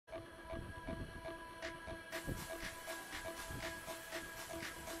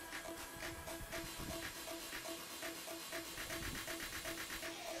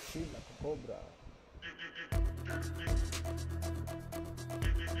Cobra.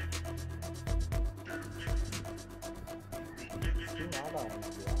 நாடா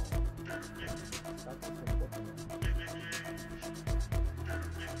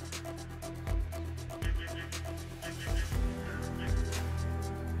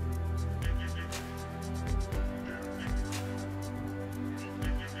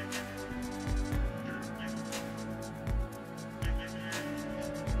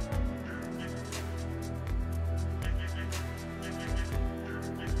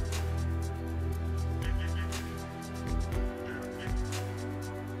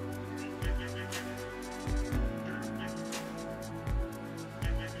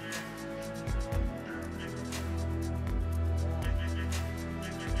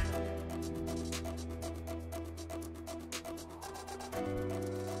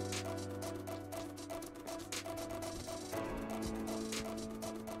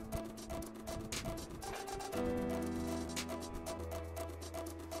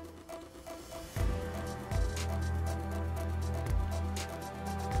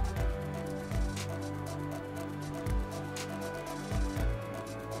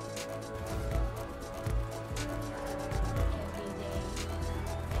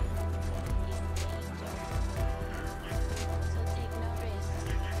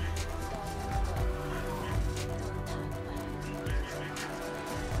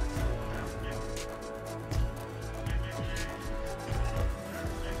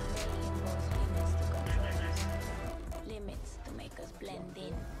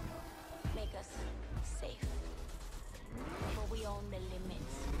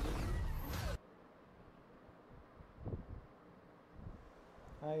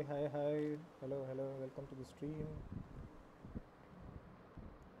Hi. Hello. Welcome to the stream.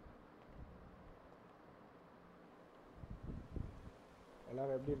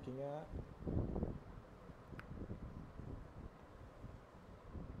 எல்லாரும் எப்படி இருக்கீங்க?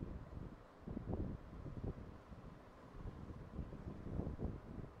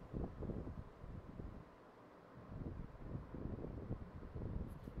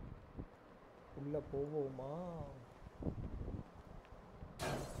 உள்ள போவோமா?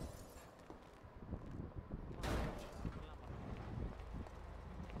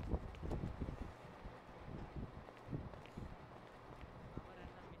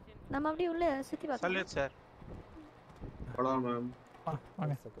 நம்ம அப்படியே உள்ள சுத்தி பார்க்கலாம். Salute sir. Hello ma'am.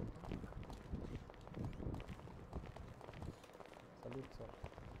 வாங்க. Salute sir.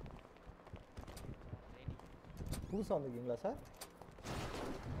 புதுசா வந்திருக்கீங்களா சார்?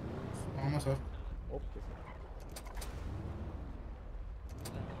 ஆமா sir. Okay sir.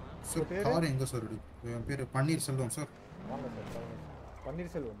 Sir car எங்க சார் இருக்கு? என் பேர் பன்னீர் செல்வம் சார். வாங்க சார்.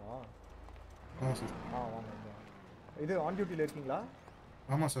 பன்னீர் செல்வமா? ஆமா சார். வாங்க. இது ஆன் டியூட்டில இருக்கீங்களா?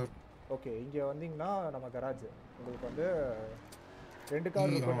 ஆமா சார். ஓகே, இங்கே வந்தீங்கன்னா நம்ம கராஜ் உங்களுக்கு வந்து 2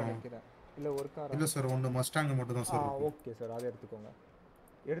 கார் இருக்குன்னு நினைக்கிறேன். இல்லை ஒரு கார் இல்லை சார், ஒன்று மஸ்டாங் மட்டும் தான் சார். ஓகே சார், அதை எடுத்துக்கோங்க.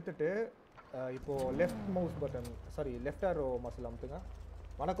 எடுத்துட்டு இப்போது லெஃப்ட் ஆரோ மசில் அமுத்துங்க.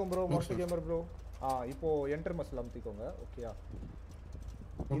 வணக்கம் ப்ரோ, மோஸ்ட் கேமர் ப்ரோ. இப்போது என்டர் மசில் அமுத்திக்கோங்க. ஓகேயா?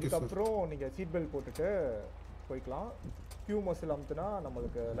 இதுக்கப்புறம் நீங்கள் சீட் பெல்ட் போட்டுட்டு போய்க்கலாம். கியூ மசில் அமுத்துனா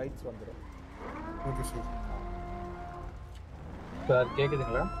நம்மளுக்கு லைட்ஸ் வந்துடும். Okay sir. சார்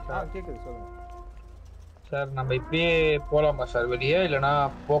கேக்குதுங்களா? கேக்குது, சொல்லுங்க சார். நம்ம இப்படியே போலாமா சார் வெளியே, இல்லனா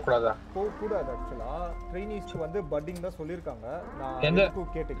போக கூடாதா? போக கூடாது. ஆக்சுவலா ட்ரெயினிஸ்க்கு வந்து பட்டிங் தான் சொல்லிருக்காங்க. நான் எந்த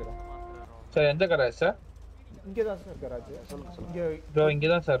கேட்டுக்கிறேன் சார். எந்த கராஜ் சார்? இங்க தான் சார் கராஜ். சொல்லுங்க. இங்க ப்ரோ இங்க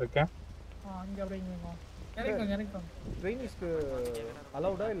தான் சார் இருக்கேன். அங்க அப்படிங்க. இறங்குங்க. ட்ரெயினிஸ்க்கு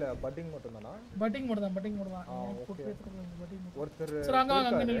அலௌடா இல்ல பட்டிங் மட்டும் தானா? பட்டிங் மட்டும் தான். ஓகே. ஒருத்தர் சார்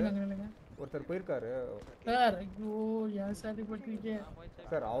அங்க நில்லுங்க. ஒருத்தர் போயிருக்காரு சார். ஐயோ ஏன் சார் பண்றீங்க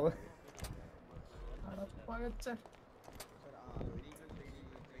சார்? அவர் அடப்பாங்க சார்.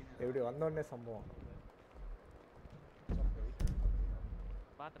 எப்படி வந்தோடனே சம்பவம்?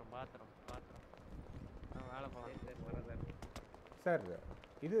 பாத்ரூம் வேலை போலாம் சார்.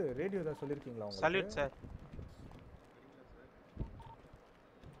 இது ரேடியோ தான் சொல்லிருக்கீங்களா உங்களுக்கு? Salute sir.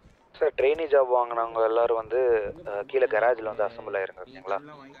 Sir trainee job வாங்கினவங்க எல்லாரும் வந்து கீழே கராஜில் வந்து அசம்பிள் ஆயிருங்க. ஓகேங்களா?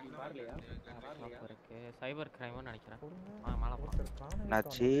 சைபர் கிரைம்னு நினைக்கிறேன்.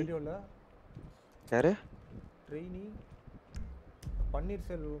 நாச்சி ரேடியோல யாரு? ட்ரெயினி பன்னீர்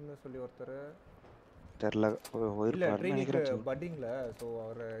செல்வம்னு சொல்லி ஒருத்தர் தெரியல. இல்ல ட்ரெயினிக்கு பட்டிங்ல. ஸோ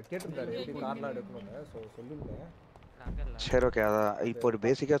அவர் கேட்டிருந்தாரு எப்படி கார்லாம் எடுக்கணும்னு. ஸோ சொல்லியிருந்தேன். சரி ஓகே. அதான் இப்போ ஒரு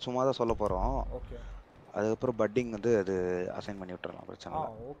பேசிக்காக சும்மா தான் சொல்ல போகிறோம். ஓகே. அதுக்கப்புறம் பட்டிங் வந்து அது அசைன் பண்ணி விட்டுறலாம், பிரச்சனை இல்லை.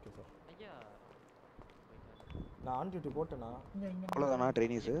 Okay sir. நான் ஆன் டியூட்டி போட்டேனா? அவ்வளோதானா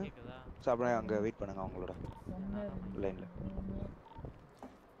ட்ரெயினிஸு? ஸோ அப்படியே அங்கே வெயிட் பண்ணுங்கள் அவங்களோட லைனில்.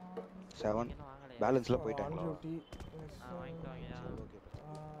 7 இன்னும் வாங்கலையா? பேலன்ஸ்ல ஆன் போயிட்டாங்களா? டியூட்டி வாங்கிட்டு வாங்கயா. ஓகே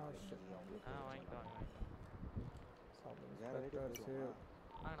பிரச்சனை வாங்கிட்டு வாங்க. வேற ரேடியோ போயிடுவாங்க.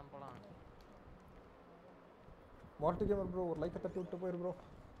 வாங்க நம்ம போலாம். மார்ட்டி கேமர் ப்ரோ ஒரு லைக் தட்டி விட்டு போயிரு bro.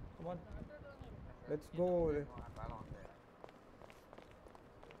 Come on let's go.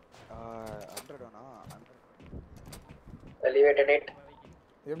 100 வேணா 100 எலிவேட்டட் இட்.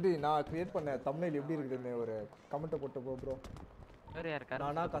 எப்படி நான் கிரியேட் பண்ண தம்ப்நெயில் எப்படி இருக்குதுன்னு ஒரு கமெண்ட் போட்டு போ ப்ரோ. வேற யார்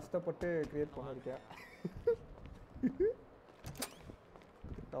நானா கஷ்டப்பட்டு கிரியேட் பண்ணிருக்கேன்.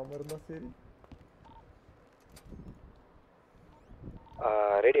 நாம இருந்தா சரி.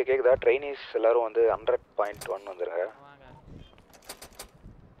 ரேடியோ கேக்குதா? ட்ரெயினிஸ் எல்லாரும் வந்து 100.1 வந்துருங்க.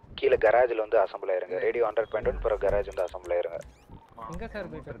 கீழே கராஜில் வந்து அசம்பிள் ஆயிருங்க. ரேடியோ 100.1 பிறகு கராஜ் வந்து அசம்பிள் ஆயிருங்க. எங்க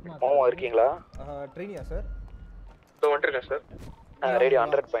சார் போய் செட் மோமோ இருக்கீங்களா? ட்ரெயினியா சார்? இதோ வந்துருக்கேன் சார். ரேடியோ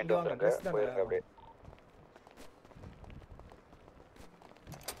 100.1 வந்துருங்க. போயிருங்க அப்படியே.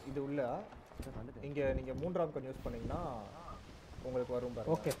 இது உள்ள இங்க நீங்க மூன்றாம் கண் யூஸ் பண்ணீங்கன்னா உங்களுக்கு வரும்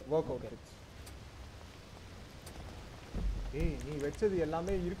பாருங்க. ஓகே வொர்க் அவுட் ஆயிடுச்சு. ஏய் நீ வெச்சது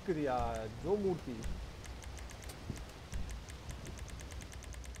எல்லாமே இருக்குதியா ஜோமூர்த்தி.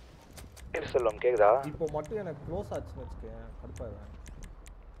 செல்வம் கேக்குதா? இப்போ மட்டும் எனக்கு க்ளோஸ் ஆச்சுன்னு வெச்சுக்கேன். கடுப்பாயிடுவேன்.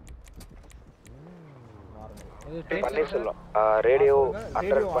 பண்ணி செல்வம். ரேடியோ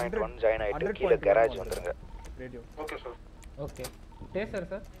 100.1 ஜாயின் ஆயிட்டு கீழே கராஜ் வந்துருங்க. Radio. Okay sir. Okay. Taser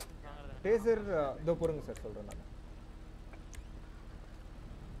sir? Taser இதோ போறங்க சார் சொல்றேன் நான்.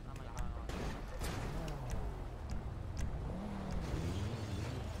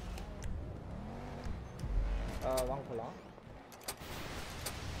 வாங்க போலாம்.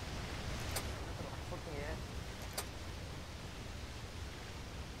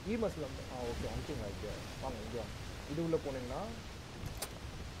 இமஸ்ல ஓகே அன்டிங் ஆயிடுச்சு. வாங்க இங்க வாங்க. இது உள்ள போனீங்கன்னா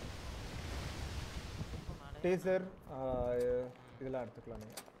டேசர் இதெல்லாம் எடுத்துக்கலாம்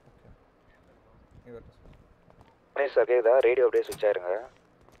நீங்க. ஓகே பண்ணி சார் கேக்குதா? ரேடியோ அப்படியே ஸ்விட்ச் ஆயிருங்க.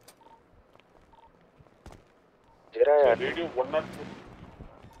 ஜெராயா ரேடியோ 102.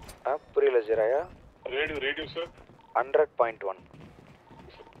 புரியல ஜெராயா. ரேடியோ சார் 100.1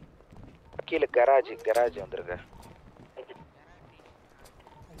 கீழே கராஜ் வந்துருங்க.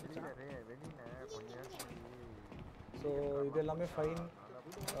 ஸோ இது எல்லாமே ஃபைன்.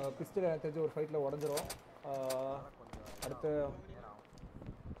 பிஸ்டல் எனக்கு தெரிஞ்சு ஒரு ஃபைட்டில் உடஞ்சிரும். அடுத்து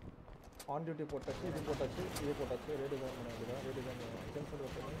ஆன் டியூட்டி போட்டாச்சு, இது போட்டாச்சு, ரேடியோ கன் பண்ண வேண்டியதான். ரேடியோ கன் ஜென்சன்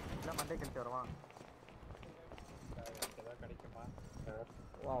பண்ணி எல்லாம் மண்டே கழிச்சு வருவான். கிடைக்குமா?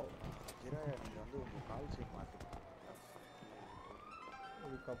 வாவ். ஜெராயா நீங்கள் வந்து உங்கள் கால் சீட் மாற்றுங்க.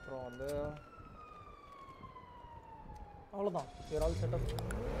 இதுக்கப்புறம் வந்து அவ்வளோதான். வேறு ஆல் செட்டப்.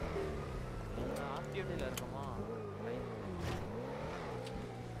 ஆஃப் டியூட்டியில் இருக்குமா?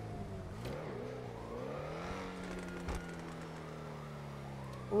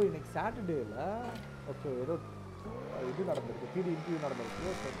 ஓ இன்னைக்கு சாட்டர்டே இல்லை. ஓகே ஏதோ இது நடந்திருக்கு, பிடி இன்டர்வியூ நடந்திருக்கு.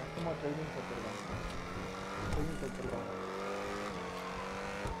 ஸோ கஷ்டமாக ட்ரைனிங் கொடுத்துருக்காங்க.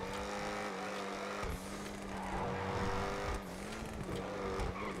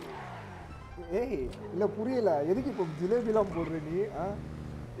 ஏய் இல்லை புரியல, எதுக்கு இப்போ ஜிலேபிலாம் போடுற நீ?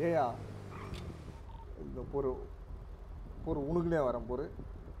 ஏயா இந்த பொறு உனக்குனே வரேன் பொறு.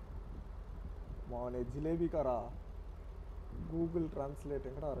 மாவனே ஜிலேபிக்காரா. கூகுள் டிரான்ஸ்லேட்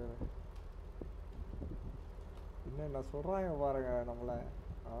எங்கடா இருக்கு? என்ன சொல்கிறாங்க பாருங்க நம்மளை.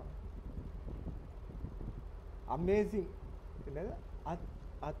 அமேசிங். என்னது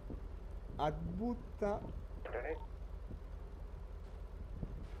அத்புதா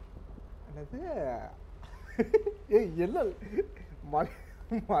என்னது? ஏய் என்ன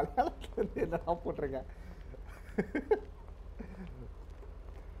மலையாளத்தில் வந்து என்னடா போட்டிருக்கேன்?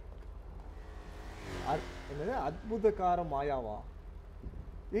 என்னது அத்புதக்கார மாயாவா?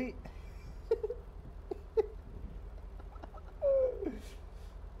 ஏய்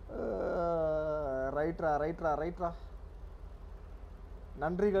ரைட்ரா.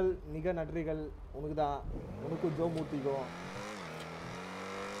 நன்றிகள், மிக நன்றிகள். உனக்கு தான், உனக்கும் ஜோமூர்த்திக்கும்.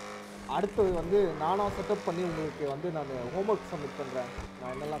 அடுத்தது வந்து நானாக செட்டப் பண்ணி உங்களுக்கு வந்து நான் ஹோம்ஒர்க் சப்மிட் பண்ணுறேன்.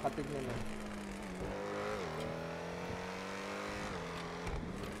 நான் என்னெல்லாம் கற்றுக்கணுன்னு.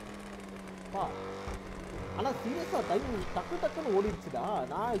 ஆனால் சீரியஸாக டைம் டக்குன்னு ஓடிடுச்சுடா.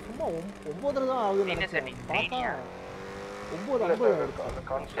 நான் சும்மா 9 தான் ஆகுது நினைச்சேன். பார்த்தா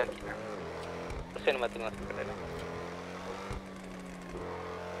 9:50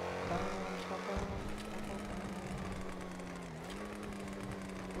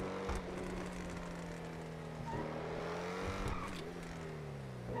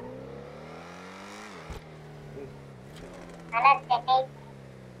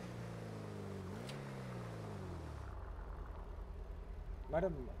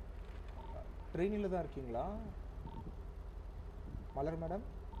 மேடம் ட்ரெயினில் தான் இருக்கீங்களா மலர் மேடம்?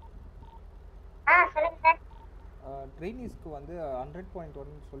 சொல்லுங்க சார். ட்ரெயினிஸ்க்கு வந்து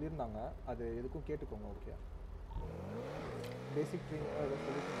 100.1 சொல்லியிருந்தாங்க. அது எதுக்கும் கேட்டுக்கோங்க. ஓகே பேசிக் ட்ரெயின் அதை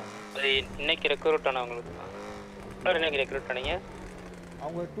சொல்லியிருந்தாங்க. அது இன்னைக்கு ரெக்ரூட் ஆனவங்களுக்கு சார். இன்னைக்கு ரெக்ரூட் ஆனீங்க?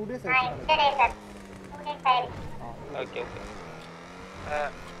 அவங்க 2 days சார் 2 days ஆயிடுச்சு. Okay okay.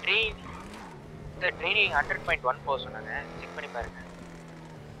 ட்ரெயினிங் 100.1 போக சொன்னாங்க. செக் பண்ணி பாருங்க.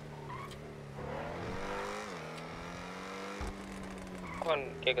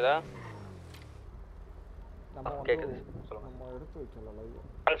 கேக்குதா? கேக்குது. சொல்லுங்க. நம்ம எடுத்து வைக்கலாம் லைவ்.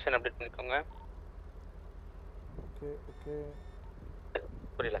 கால்ஷன் அப்டேட் பண்ணிக்கோங்க. Okay okay.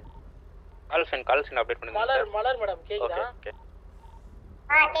 புரியல. கால்ஷன் அப்டேட் பண்ணுங்க. மலர் மேடம் கேக்குதா? ஓகே.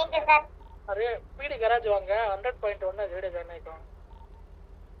 கேக்குது சார். அரே பிடி கராஜ் வாங்க 100.1 வீடியோ ஜாயின் ஆயிட்டோம்.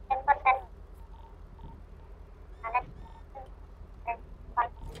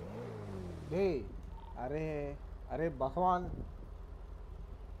 டேய் அரே அரே பகவான்,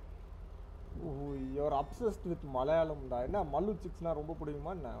 யூஆர் அப்சஸ்ட் வித் மலையாளம் தான். என்ன மல்லு சிக்ஸ்னா ரொம்ப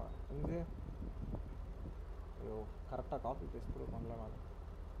பிடிக்குமா என்ன? வந்து ஐயோ கரெக்டாக காப்பி பேஸ்ட் கூட பண்ணல நான்.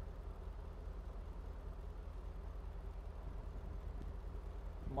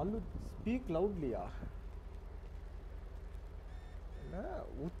 மல்லு ஸ்பீக் லவுட்லியா? என்ன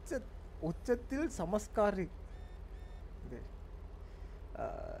உச்சத்தில் சமஸ்காரி.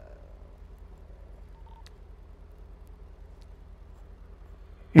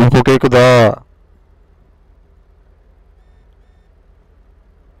 இப்போ கேக்குதா?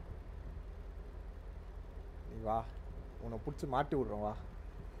 நீ வா, உன்னை பிடிச்சி மாட்டி விட்றோம். வா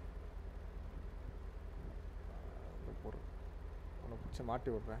உன்னை பிடிச்சி மாட்டி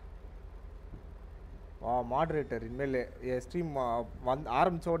விட்றேன். வா மாடரேட்டர், இனிமேல் என் ஸ்ட்ரீம்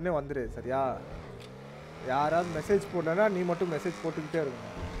ஆரம்பித்த உடனே வந்துடு சரியா? யாராவது மெசேஜ் போட்டேன்னா நீ மட்டும் மெசேஜ் போட்டுக்கிட்டே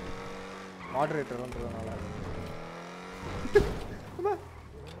இருக்கணும். மாடரேட்டர்ன்றதுனால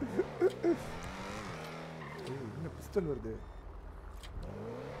என்ன பிஸ்டல் வருது?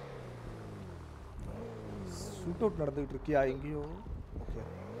 ஷூட் அவுட் நடந்துகிட்டு இருக்கியா எங்கேயோ? ஓகே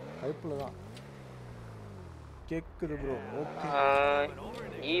டைப்பில் தான் கேட்குது ப்ரோ. ஓகே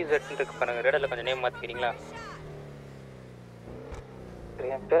இருக்கு பாருங்க. ரேடரில் கொஞ்சம் நேம் மாற்றிக்கிறீங்களா?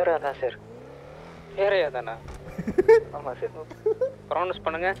 என் பேரா தான் சார். பேரையா தானா? ஆமாம் சார். ப்ரொனவுன்ஸ்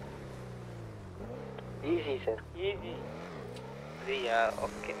பண்ணுங்க. Easy sir. ஈஸியா?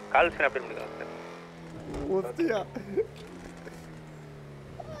 ஓகே. கால்ஷன் அப்டேட் பண்ணிக்கலாம் sir. ஓஸ்டியா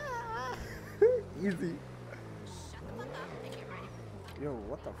easy. Yo,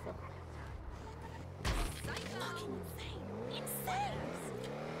 what the fuck?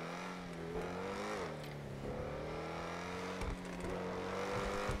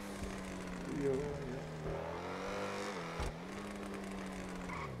 Yo.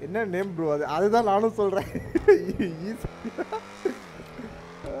 என்ன நேம் ப்ரோ? அதுதான் நானும் சொல்றேன்.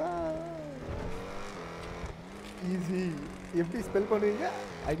 ஈஸி எப்படி ஸ்பெல் பண்ணுவீங்க?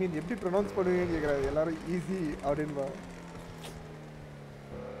 ஐ மீன் எப்படி ப்ரொனவுன்ஸ் பண்ணுவீங்கன்னு கேட்குறாரு எல்லாரும். ஈஸி அப்படின்பா.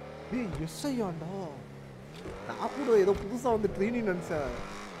 டேய் எஸ்ஐயாண்டா, நான் கூட ஏதோ புதுசாக வந்து ட்ரெயினிங் நினச்சேன்.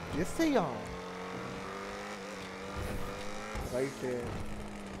 எஸ்ஐயா ரைட்டு.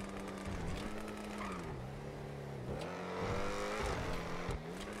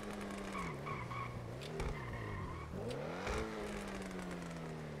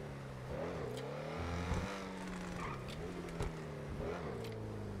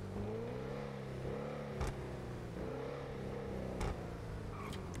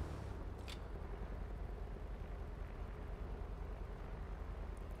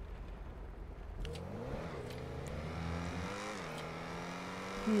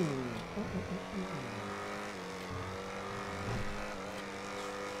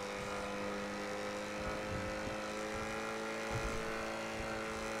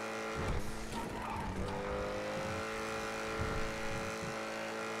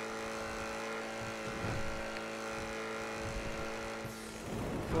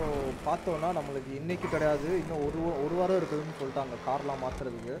 பார்த்தோன்னா நம்மளுக்கு இன்னைக்கு கிடையாது, இன்னும் ஒரு வாரம் இருக்குதுன்னு சொல்லிட்டாங்க கார்லாம்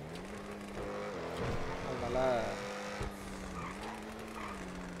மாற்றுறதுக்கு. அதனால்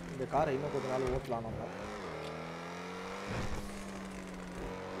இந்த காரை இன்னும் கொஞ்ச நாள் ஓட்டலாம் நம்ம.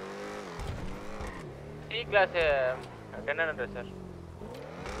 Tea glass 1000 sir.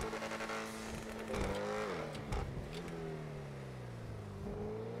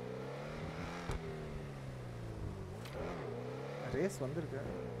 ரேஸ் வந்திருக்கு.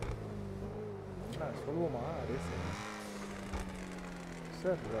 என்ன சொல்லுவோமா ரேஸ்?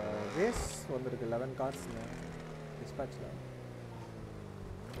 சார் ரேஸ் வந்திருக்கு 11 கார்ஸ்னு டிஸ்பேட்சில்.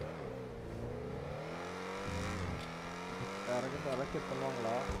 யாராவது அலோகேட்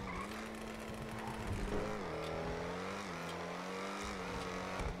பண்ணுவாங்களா?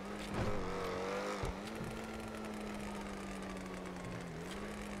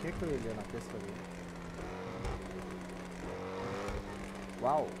 கேட்கவே இல்லையா நான் பேசுறது?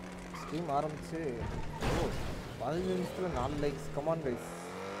 வாவ், ஸ்ட்ரீம் ஆரம்பிச்சு 15 நிமிஷத்தில் 4 லைக்ஸ். கமான் கைஸ்,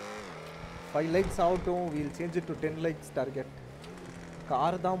 5 லைக்ஸ் ஆகட்டும். Wheel change it to 10 likes target.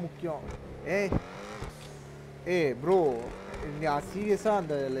 Car தான் முக்கியம். ப்ரோ, நான் சீரியஸாக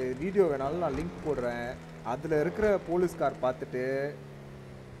அந்த வீடியோ வேணாலும் நான் லிங்க் போடுறேன். அதில் இருக்கிற போலீஸ் கார் பார்த்துட்டு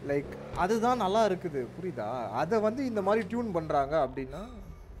லைக் அதுதான் நல்லா இருக்குது, புரியுதா? அதை வந்து இந்த மாதிரி டியூன் பண்ணுறாங்க அப்படின்னா,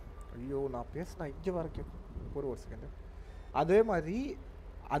 ஐயோ நான் பேசினா இங்கே வரைக்கும் ஒரு செகண்டு. அதே மாதிரி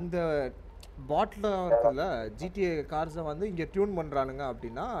அந்த பாட்டில் இருக்குல்ல ஜிடிஏ கார்ஸை வந்து இங்கே டியூன் பண்ணுறானுங்க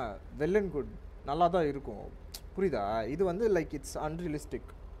அப்படின்னா வெல் அண்ட் குட், நல்லா தான் இருக்கும், புரியுதா? இது வந்து லைக் இட்ஸ்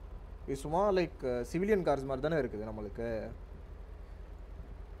அன்ரியலிஸ்டிக். இது சும்மா லைக் சிவிலியன் கார்ஸ் மாதிரி தானே இருக்குது நம்மளுக்கு.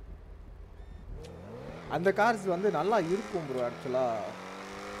 அந்த கார்ஸ் வந்து நல்லா இருக்கும் ப்ரோ ஆக்சுவலாக.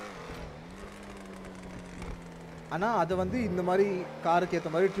 ஆனால் அதை வந்து இந்த மாதிரி காருக்கு ஏற்ற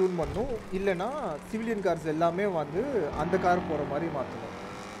மாதிரி டியூன் பண்ணும். இல்லைன்னா சிவிலியன் கார்ஸ் எல்லாமே வந்து அந்த கார் போகிற மாதிரி மாற்றணும்.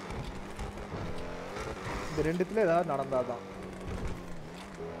 இந்த ரெண்டுத்தில் ஏதாவது நடந்தால் தான்.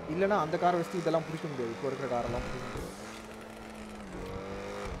 இல்லைன்னா அந்த காரை வச்சு இதெல்லாம் பிடிக்க முடியாது. இப்போ இருக்கிற காரெல்லாம் பிடிக்க முடியாது.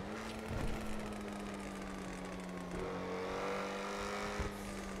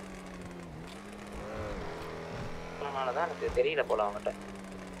 அதனாலதான் எனக்கு தெரியல போல அவங்ககிட்ட.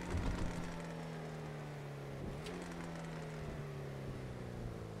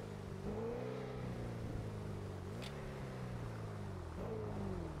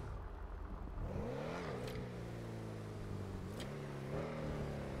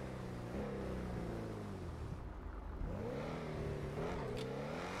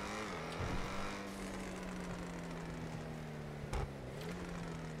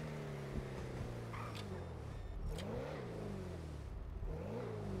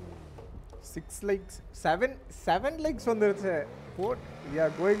 seven likes வந்துருச்சு. We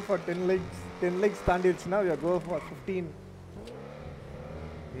are going for 10 likes. 10 likes தாண்டிடுச்சுன்னா we are going for 15.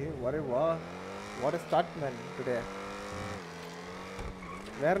 what a start man today.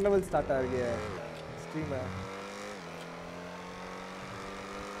 வேற லெவல் ஸ்டார்ட் ஆகிய ஸ்ட்ரீம்.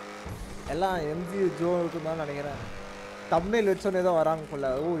 எல்லாம் எம்ஜி ஜோக்கு தான் நினைக்கிறேன். தம்ப்நெயில் வச்சோன்னே தான் வராங்க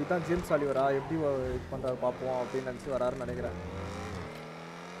போல. இதான் ஜேம்ஸ் ஆலிவரா, எப்படி இது பண்ணுறாரு பார்ப்போம் அப்படின்னு நினச்சி வராருன்னு நினைக்கிறேன்.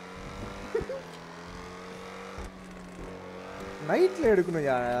 நைட்டில் எடுக்கணும்.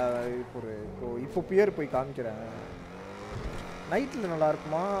 இப்போ பியர் போய் காமிக்கிறேன். நைட்டில் நல்லா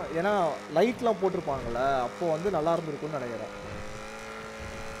இருக்குமா? ஏன்னா லைட்லாம் போட்டிருப்பாங்கள்ல, அப்போது வந்து நல்லா இருந்திருக்கும்னு நினைக்கிறேன்.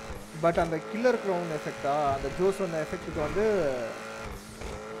 பட் அந்த கில்லர் க்ரௌன் எஃபெக்டா, அந்த ஜோஸ் அந்த எஃபெக்ட்டுக்கு வந்து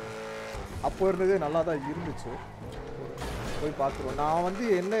அப்போ இருந்தது நல்லா தான் இருந்துச்சு. போய் பார்த்துருவோம். நான் வந்து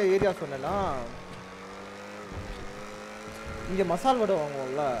என்ன ஏரியா சொன்னேன்னா, இங்கே மசால் வடை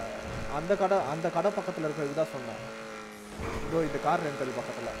வாங்குவோம்ல, அந்த கடை பக்கத்தில் இருக்கிறது தான் சொன்னேன். இதோ இந்த கார் ரெண்டல்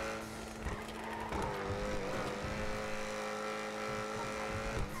பக்கத்தில்.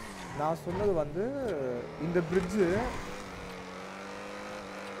 நான் சொன்னது வந்து இந்த பிரிட்ஜு,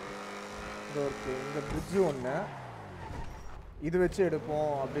 இந்த பிரிட்ஜு ஒன்று இது வச்சு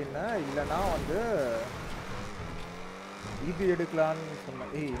எடுப்போம் அப்படின்னா, இல்லைன்னா வந்து இது எடுக்கலான்னு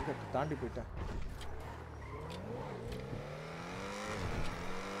சொன்னேன். இங்கே தாண்டி போயிட்டேன்.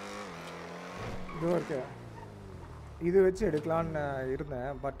 இதோ இருக்கு, இது வச்சு எடுக்கலான்னு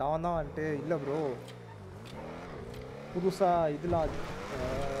இருந்தேன். பட் அவன் தான் வந்துட்டு இல்லை ப்ரோ, புதுசாக இதெல்லாம்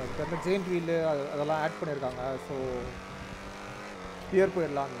இந்த ஜெயின்ட் வீலு அதெல்லாம் ஆட் பண்ணியிருக்காங்க, ஸோ பியர்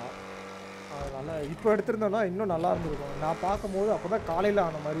போயிடலான்னா. அதனால் இப்போ எடுத்திருந்தோன்னா இன்னும் நல்லா இருந்திருக்கும். நான் பார்க்கும்போது அப்போ தான் காலையில்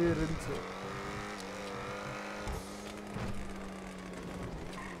ஆன மாதிரியே இருந்துச்சு.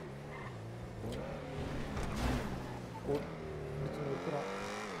 இருக்கிறோம்.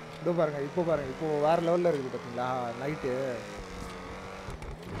 இதோ பாருங்கள், இப்போ வேறு லெவலில் இருக்குது பார்த்தீங்களா நைட்டு.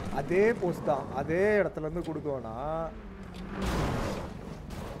 அதே போஸ்ட் தான், அதே இடத்துலேருந்து கொடுத்தோன்னா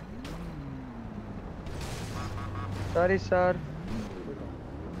சாரி சார்,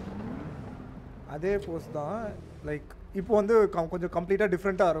 அதே போஸ்ட் தான். லைக் இப்போ வந்து கொஞ்சம் கம்ப்ளீட்டாக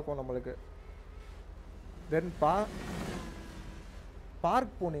டிஃப்ரெண்ட்டாக இருக்கும் நம்மளுக்கு. தென்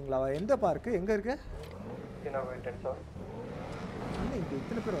பார்க் போனீங்களா? எந்த பார்க்கு, எங்கே இருக்கு? இங்கே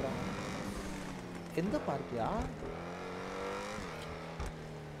இத்தனை பேர் வராங்க. எந்த பார்க்கியா?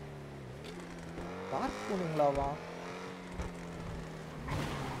 பார்க் போனீங்களாவா?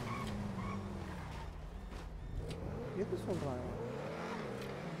 எது சொல்றாங்க?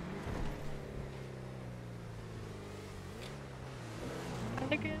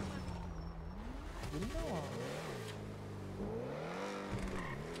 என்னவா?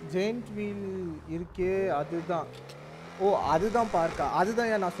 ஜெயிண்ட் வீல் இருக்கே அதுதான். ஓ அதுதான் பார்க்கா. அதுதான்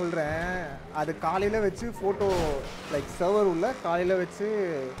ஏன் நான் சொல்கிறேன். அது காலையில் வச்சு ஃபோட்டோ லைக் சர்வர் உள்ள காலையில் வச்சு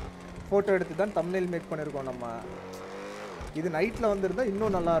ஃபோட்டோ எடுத்து தான் தம்ப்நெயில் மேக் பண்ணியிருக்கோம் நம்ம. இது நைட்டில் வந்திருந்தால்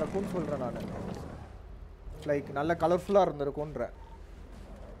இன்னும் நல்லா இருக்கும்னு சொல்கிறேன் நான். லைக் நல்ல கலர்ஃபுல்லாக இருந்திருக்குன்ற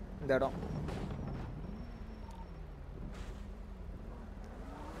இந்த இடம்.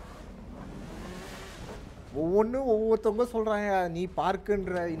 ஒவ்வொருத்தவங்க சொல்கிறாங்க நீ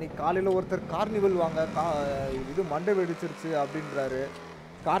பார்க்குன்ற. இன்னைக்கு காலையில் ஒருத்தர் கார்னிவல் வாங்க இது மண்டை வெடிச்சிருச்சு அப்படின்றாரு.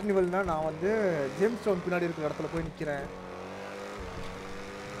 கார்னிவல்னால் நான் வந்து ஜேம்ஸ் டவுன் பின்னாடி இருக்கிற இடத்துல போய் நிற்கிறேன்.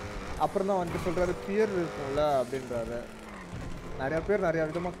 அப்புறம் தான் வந்து சொல்கிறாரு பியர் இருக்கும்ல அப்படின்றாரு. நிறையா பேர் நிறையா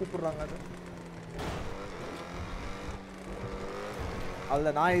விதமாக கூப்பிடுறாங்க. அது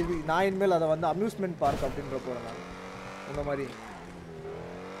அதில் நான் இனிமேல் அதை வந்து அம்யூஸ்மெண்ட் பார்க் அப்படின்ற போகிறேன் நான். இந்த மாதிரி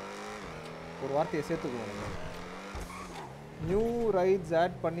ஒரு வார்த்தையை சேர்த்துக்குவோம். நியூ ரைட்ஸ்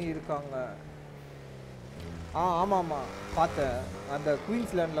ஆட் பண்ணி இருக்காங்க. ஆமாம் பார்த்தேன். அந்த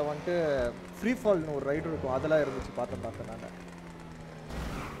குயின்ஸ்லேண்டில் வந்துட்டு ஃப்ரீ ஃபால்னு ஒரு ரைடு இருக்கும். அதெல்லாம் இருந்துச்சு. பார்த்தேன் நான்.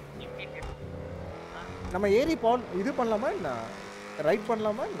 நம்ம ஏறி இது பண்ணலாமா என்ன? ரைட்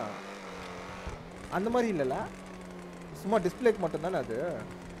பண்ணலாமா என்ன? அந்த மாதிரி இல்லைல்ல, சும்மா டிஸ்பிளேக்கு மட்டும்தானே அது.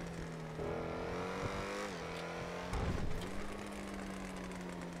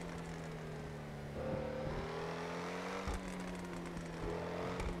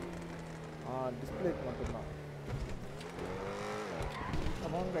 டிஸ்பிளேக்கு மட்டும்தான்.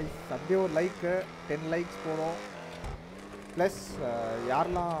 ஆமாம் கைஸ், அப்படியே ஒரு லைக்கு 10 லைக்ஸ் போகிறோம். ப்ளஸ்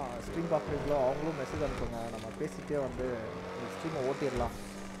யாரெல்லாம் ஸ்ட்ரீம் பார்க்குறீங்களோ அவங்களும் மெசேஜ் அனுப்புங்க. நம்ம பேசிகிட்டே வந்து ஸ்ட்ரீமை ஓட்டிடலாம்.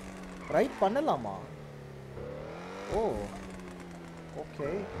 ரைட் பண்ணலாமா? ஓ ஓகே,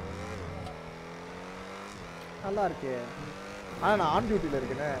 நல்லா இருக்கே. ஆனால் நான் ஆன் டியூட்டியில்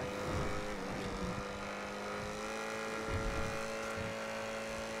இருக்கேனே.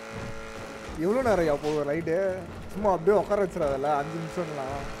 எவ்வளோ நேரம் போகும் ரைடு? சும்மா அப்படியே உட்கார வச்சிடாதல்ல 5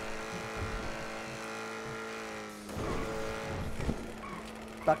 நிமிஷம்லாம்.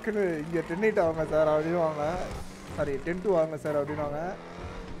 டக்குன்னு இங்கே 10-8 வாங்க சார் அப்படின்னு வாங்க. சாரி 10-2 வாங்க சார் அப்படின்னு வாங்க.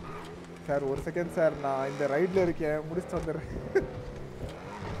 சார் ஒரு செகண்ட் சார், நான் இந்த ரைடில் இருக்கேன், முடிச்சுட்டு வந்துடுறேன்.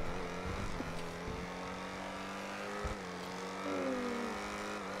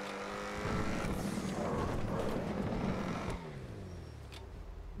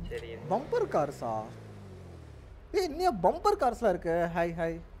 பம்பர் கார்ஸா? இன்னும் பம்பர் கார்ஸ்லாம் இருக்கு.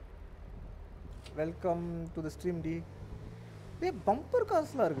 Hi welcome to the stream D. Bumper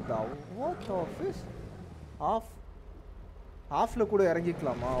கார்ஸ்லாம் இருக்குதா? வாட் ஆஃபீஸ் ஆஃப்ல கூட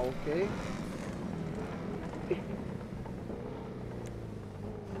இறங்கிக்கலாமா? ஓகே.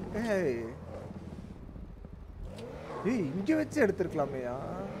 ஏய் இங்கே வச்சு எடுத்துருக்கலாமேயா?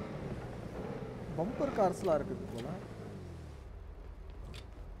 பம்பர் கார்ஸ்லாம் இருக்குது போல.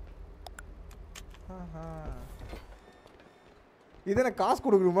 இது என்ன காசு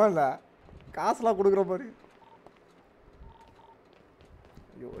கொடுக்கணுமா? இல்லை காசுலாம் கொடுக்குற மாதிரி.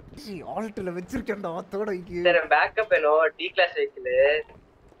 ஐயோ ஆல்ட்டில் வச்சிருக்கேன்டா தோட. பேக்கப் வேணும். டி கிளாஸ் வெஹிக்கிள்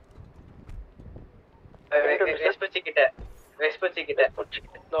வெஸ்பூச்சி கிட்ட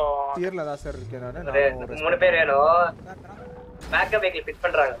தியர்ல தான் சார் இருக்கேன் நான். 3 பேர் வேணும். பேக்கப் வெஹிக்கிள் ஃபிட்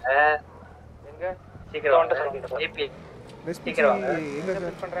பண்றாங்க. எங்க சீக்கிரம் ஏபி வெஸ்பூச்சி எங்க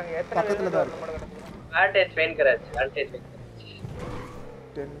ஃபிட் பண்றாங்க? பக்கத்துல தான் இருக்கு. Vantage main garage.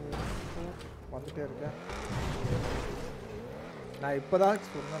 10 வந்துட்டே இருக்கேன். நான் இப்போதான்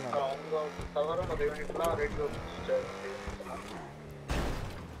சொன்னேன். அவங்க தவறான ஒரு யூனிட்லாம் radio start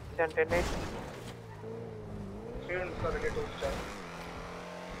 10 students radio start.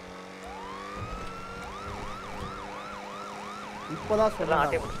 இப்போதான்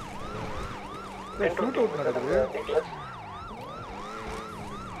சொன்னேன். ஷூட் அவுட் நடக்குது.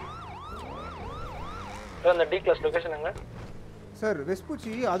 அந்த டி கிளாஸ் லொகேஷன் எங்க சார்?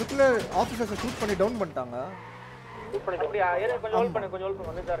 வெஸ்பூச்சி அதுக்குள்ள ஆபீசர்ஸ் ஷூட் பண்ணி டவுன் பண்ணிட்டாங்க. அப்படியே ஏரியா கொஞ்சம் ஹோல்ட் பண்ணு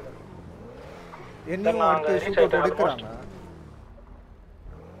வந்துட்டா இருக்கு. என்னையும் அடுத்து ஷூட் அவுட் எடுக்கறாங்க.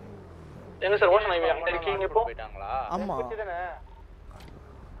 எங்க சார் ஓஷன் ஹைவே அங்க இருக்கீங்க இப்போ? ஆமா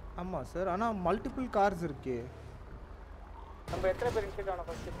ஆமா சார். ஆனா மல்டிபிள் கார்ஸ் இருக்கே. நம்ம எத்தனை பேர் இன்சிட் ஆன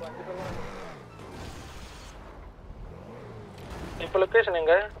ஃபர்ஸ்ட்? இப்போ 5 பேர். இப்போ லொகேஷன்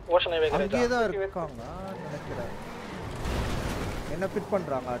எங்க? ஓஷன் ஹைவே கரெக்ட்டா? அங்கேயே தான் இருக்காங்க நினைக்கிறேன். என்ன ஃபிட்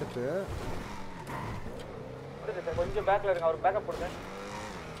பண்றாங்க அடுத்து? கொஞ்சம் பேக்ல இருங்க. அவர் பேக்கப் கொடுங்க.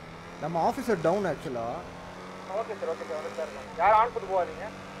 நம்ம ஆபீசர் டவுன் ஆக்சுவலா. ஓகே சார் வந்துட்டா இருக்காங்க. யார் ஆன் பண்ணி போவாதீங்க.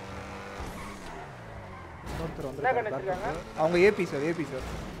 இன்னொருத்தர் வந்துருக்காங்க. அவங்க AB sir.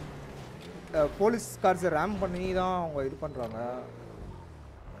 Police cars RAM பண்ணி தான் அவங்க இது பண்றாங்க.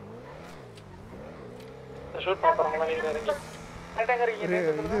 ஷூட் பண்றாங்களா நீங்க இறங்கி?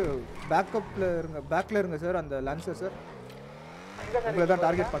 இது பேக்கப்ல இருங்க, பேக்ல இருங்க சார். அந்த லான்சர் சார் உங்களை தான்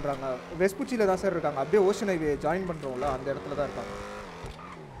டார்கெட் பண்றாங்க. வெஸ்புச்சியில தான் சார் இருக்காங்க. அப்படியே ஓஷன் ஹைவே ஜாயின் பண்றோம்ல அந்த இடத்துல தான் இருக்காங்க.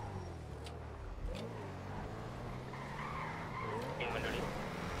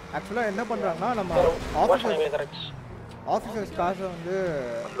 ஆக்சுவலா என்ன பண்றாங்கன்னா நம்ம ஆஃபீஸர்ஸ் காசை வந்து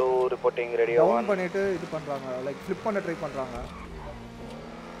லோ ரிப்போர்ட்டிங் ரெடி டவுன் பண்ணிட்டு இது பண்றாங்க, லைக் ஃபிளிப் பண்ண ட்ரை பண்றாங்க.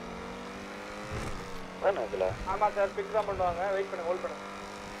 இதுல ஆமா சார் பிக் தான் பண்ணுவாங்க. வெயிட் பண்ணுங்க, ஹோல்ட் பண்ணுங்க.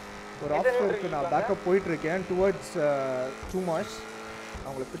 ஒரு ஆஃபீஸருக்கு நான் பேக்கப் போயிட்டு இருக்கேன் டுவர்ட்ஸ் டூமாஷ்.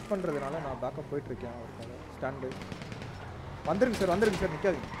 அவங்கள பிக் பண்றதுனால நான் பேக்கப் போயிட்டு இருக்கேன். அவருக்கு ஸ்டாண்ட் பை. வந்துருங்க சார்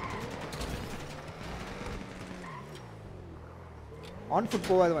நிக்காதீங்க. ஆன் ஃபுட்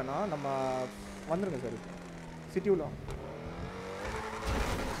போகாது வேணாம், நம்ம வந்துருங்க சார். சிட்டி உள்ள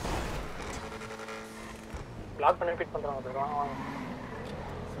பிளாக் பண்ணி பிக் பண்றாங்க சார். வாங்க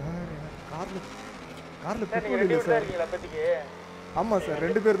சார். கார்ல சார் நீங்க ரெடி விட்டா இருக்கீங்களா பத்திக்கு? ஆமா சார்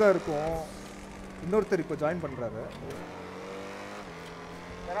 2 பேர் தான் இருக்கோம். இன்னொருத்தர் இப்போ ஜாயின் பண்றாரு.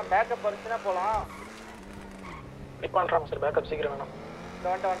 ஏன்னா பேக்கப் பர்சனா போலாம். பிக் பண்றாங்க சார். பேக்கப் சீக்கிரம் வேணும்.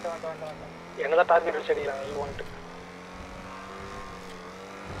 வாங்க என்னதான் டார்கெட் வச்சு அடிக்கறாங்க. யூ வாண்ட்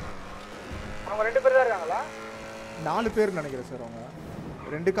அவங்க 2 பேர் தான் இருக்காங்களா? 4 பேர் நினைக்கிறேன் சார். அவங்க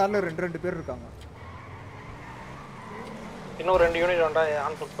 2 கார்ல 2 பேர் இருக்காங்க. இன்னும் 2 யூனிட் வந்தா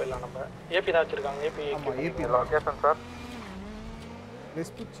ஆன் ஃபுட் போயிடலாம். நம்ம ஏபி தான் வச்சிருக்காங்க. AB location sir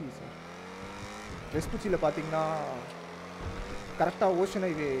வெஸ்புச்சி sir. வெஸ்புச்சியில பாத்தீங்கன்னா கரெக்டா ஓஷன்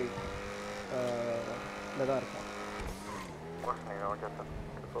ஹைவே தான் இருக்கும்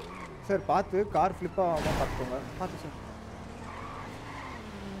சார். பார்த்து கார் ஃபிளிப் ஆகாம பார்த்துக்கோங்க. பார்த்து சார்.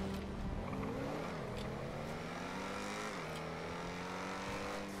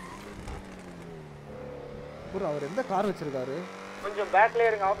 ப்ரோ அவர் எந்த கார் வச்சிருக்காரு? கொஞ்சம் பேக்ல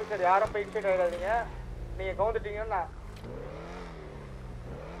இருங்க ஆபீசர். யாரும் போய் இன்சைட் ஆயிடாதீங்க. நீங்க கவுந்துட்டீங்கன்னா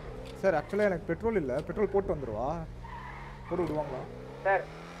சார் ஆக்சுவலாக எனக்கு பெட்ரோல் இல்லை. பெட்ரோல் போட்டு வந்துடுவா? போட்டு விடுவாங்களா சார்?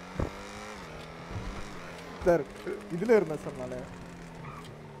 சார் இதில் இருந்தேன் சார் நான்.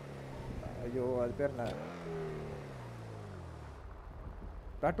 ஐயோ அது பேர் என்ன,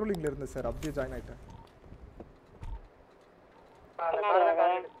 பெட்ரோலிங்கில் இருந்தேன் சார். அப்படியே ஜாயின் ஆகிட்டேன்.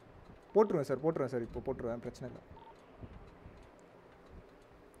 போட்டுருவேன் சார். இப்போ போட்டுருவேன், பிரச்சனை இல்லை.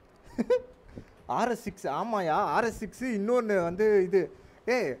 RS6 ஆமாயா RS6. இன்னொன்று வந்து இது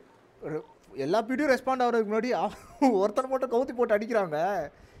எல்லா பீடியும் ரெஸ்பாண்ட் ஆகிறதுக்கு முன்னாடி ஒருத்தனை மட்டும் கவுத்தி போட்டு அடிக்கிறாங்க.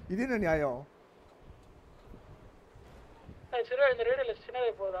 இது என்ன நியாயம்?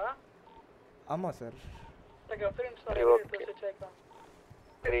 ஆமாம் சார்.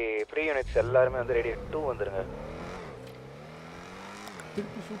 சரி ப்ரீ யூனிட்ஸ் எல்லாருமே வந்து ரெடி 2 வந்துருங்க.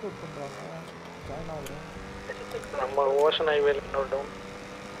 திருப்பி ஷூட் அவுட் பண்ணுறாங்க. ஜாயின் ஆகுறோம். நம்ம ஓஷன் ஹைவேல இன்னொரு டவுன்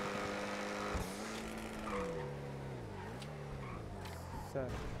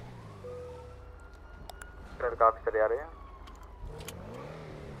சார். ஆஃபீஸர் யாரு?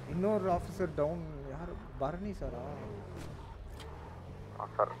 இன்னொரு ஆஃபீஸர் டவுன். யார்? பரணி சாரா?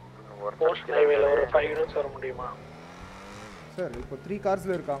 சார் ஓஷன் ஹைவேல ஒரு 5 யூனிட்ஸ் வர முடியுமா சார்? இப்போ 3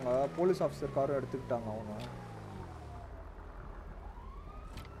 கார்ஸ்ல இருக்காங்க. போலீஸ் ஆஃபீஸர் காரும் எடுத்துக்கிட்டாங்க அவங்க.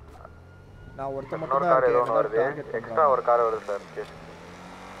 நான் ஒருத்த மட்டும் தான் இருக்கேன். எக்ஸ்ட்ரா ஒரு கார் வருது சார்.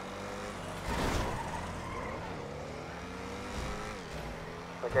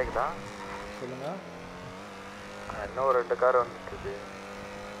 கேக்குதா? சொல்லுங்க. இன்னும் 2 கார் வந்துருக்கு.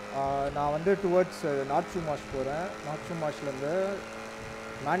 நான் வந்து டுவர்ட்ஸ் நார்த் சுமாஷ் போகிறேன். நார்த் சுமாஷ்லேருந்து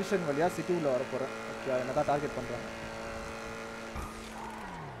மேன்ஷன் வழியாக சிட்டி உள்ள வர போகிறேன். ஓகே, என்ன தான் டார்கெட் பண்ணுறாங்க.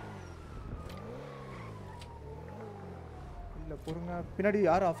 இல்லை பொறுங்க. பின்னாடி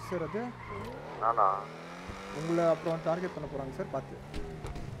யார் ஆஃபீஸர்? அது நானா? உங்களை அப்புறம் டார்கெட் பண்ண போகிறாங்க சார். பார்த்து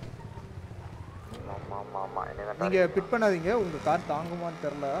நீங்கள் பிட் பண்ணாதீங்க. உங்கள் கார் தாங்குமான்னு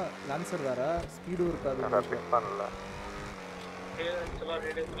தெரில. லான்சர் வேறு ஸ்பீடும் இருக்காது. பிட் பண்ணல.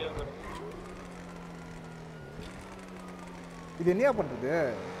 இது என்னையா பண்ணுறது?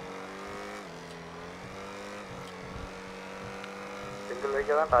 சிங்கிள்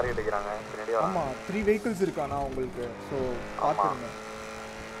வெஹிக்கிள் தான் டார்கெட் அடிக்கிறாங்க பின்னாடி. ஆமாம் 3 வெஹிக்கிள்ஸ் இருக்காண்ணா உங்களுக்கு. ஸோ பார்த்துருங்க.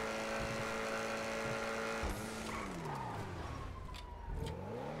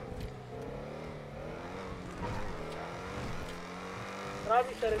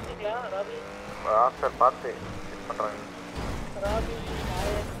 ராபி சார் இருக்கீங்களா? ராபி சார் பார்த்து செக் பண்ணுறாங்க. ராபி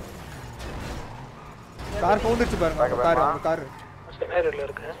கார் கவுந்துச்சு பாருங்க. அவங்க கார் அவங்க கார் சினாரியோல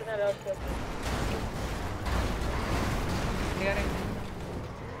இருக்கு.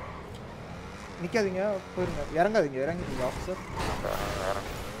 நிற்காதீங்க, போயிருங்க. இறங்காதீங்க, இறங்கிட்டீங்க ஆஃபீஸர்.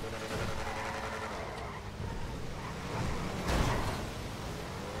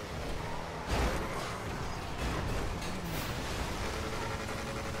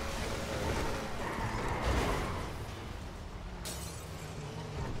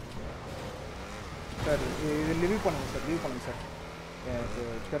 சார் இது லீவ் பண்ணுங்க சார் எனக்கு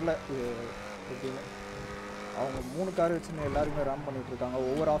தெரில இது எப்படின்னு. அவங்க 3 கார் வச்சுன்னு எல்லாருமே ரன் பண்ணிட்டு இருக்காங்க,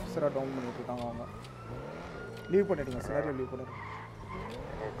 ஒவ்வொரு ஆஃபீஸராக டவுன் பண்ணிட்டு இருக்காங்க. அவங்க லீவ் பண்ணிட்டீங்க, சினாரியோ லீவ் பண்ணிடுங்க.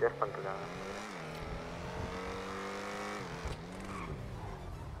 சேஸ் பண்ணிருக்காங்க.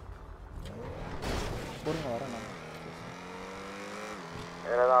 போடுங்க, வரேன் நான்.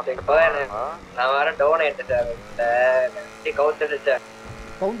 நான் வர டவுன் ஆயிட்டேன்.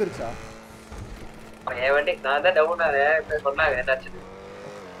 கவுந்துருச்சா? என் வண்டி நான் தான் டவுன் ஆனேன் சொன்னாங்க என்னாச்சு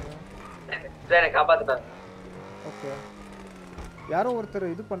எனக்கு காப்பாத்துட்டாங்க. ஓகே, யாரோ ஒருத்தர்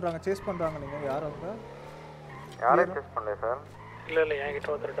இது பண்றாங்க, சேஸ் பண்றாங்க. நீங்க யாரோ யாரையும் சேஸ் பண்ணல சார். இல்ல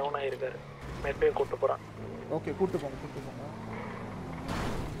என்கிட்ட ஒருத்தர் டவுன் ஆயிருக்காரு, மெட்பே கூட்டு போறான். ஓகே, கூட்டு போங்க.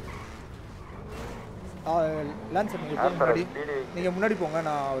 லான்சர் நீங்க முன்னாடி போங்க,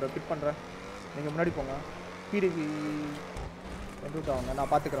 நான் அவரை பிக் பண்றேன். நீங்க முன்னாடி போங்க, பிடிவி வந்துட்டு வாங்க,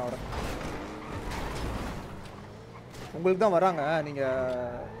 நான் பாத்துக்கிறேன் அவரை. உங்களுக்கு தான் வராங்க, நீங்க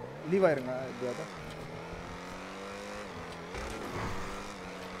லீவ் ஆயிருங்க. எப்படியாவது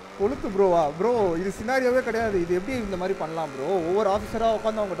கொளுத்து ப்ரோவா? ப்ரோ இது சினாரியோவே கிடையாது, இது எப்படி இந்த மாதிரி பண்ணலாம் ப்ரோ? ஒவ்வொரு ஆஃபீஸராக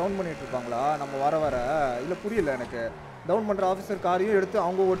உட்காந்து அவங்க டவுன் பண்ணிட்டு இருப்பாங்களா நம்ம வர இல்லை புரியல எனக்கு. டவுன் பண்ணுற ஆஃபீஸர் காரையும் எடுத்து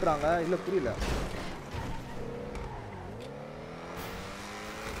அவங்க ஓட்டுறாங்க, இல்லை புரியல.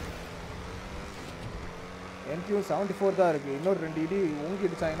 NQ 74 தான் இருக்குது, இன்னொரு 2 இடி ஊங்கி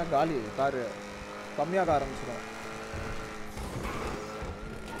அடிச்சாங்கன்னா காலி காரு கம்மியாக ஆரம்பிச்சிடும்.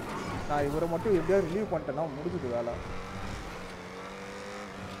 நான் இவரை மட்டும் எப்படியாவது ரிலீவ் பண்ணிட்டேன்னா முடிஞ்சுது வேலை.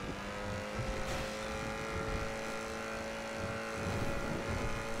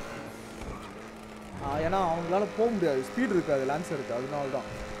 ஏன்னா அவங்களால போக முடியாது, ஸ்பீட் இருக்காது லான்சருக்கு, அதனால தான்.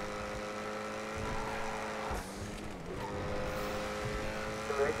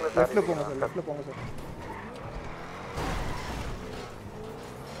 லெஃப்ட்ல போங்க சார்.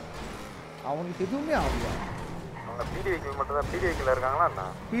 அவனுக்கு எதுவுமே ஆகலையா? அவங்க பிடி வெஹிக்கிள் மட்டும் தான். பிடி வெஹிக்கிள் இருக்காங்களா அண்ணா?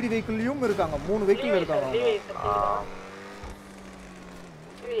 பிடி வெஹிக்கிள்லயும் இருக்காங்க, 3 வெஹிக்கிள் இருக்காங்க.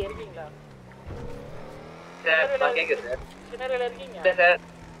 இருக்கீங்களா சார்? நான் கேக்குது சார். சினாரியோல இருக்கீங்க சார்?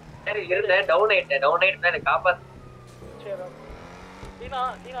 சார் இருந்தேன், டவுன் ஆயிட்டேன் எனக்கு காப்பாத்து. சரி நீனா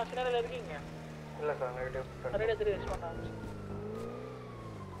சினாரியோல இருக்கீங்க? இல்ல சார், நெகட்டிவ். ரெடி சரி வெச்சு பண்ணாங்க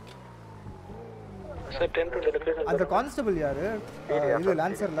சார். 10 to 11 அந்த கான்ஸ்டபிள் யாரு? இது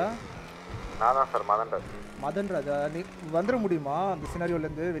லான்சர்ல நான் தான் சார், மதன் ராஜா. நீ வந்துட முடியுமா அந்த சினாரியோல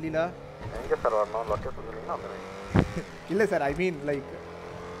இருந்து வெளியில? எங்க சார் வரணும்? லொகேஷன் சொல்லுங்க வந்துறேன். இல்ல சார், ஐ மீன் லைக்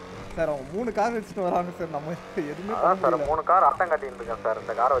சார் அவங்க 3 கார் வச்சுட்டு வராங்க சார், நம்ம எதுவுமே அதான் சார் 3 கார் ஆட்டம் காட்டிட்டு இருக்கேன் சார்.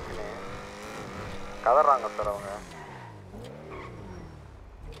 இந்த காரை வச்சுன்னு கதறாங்க சார் அவங்க.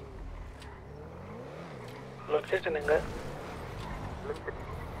 லொகேஷன் எங்க?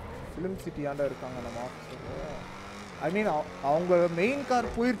 ஃபிலிம் சிட்டி ஆண்டா இருக்காங்க நம்ம ஆஃபீஸர். ஐ மீன் அவங்க மெயின்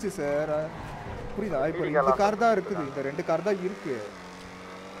கார் போயிருச்சு சார், புரியுதா? இப்போ இந்த கார் தான் இருக்குது, இந்த 2 கார் தான் இருக்கு.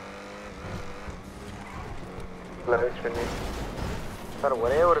 சார்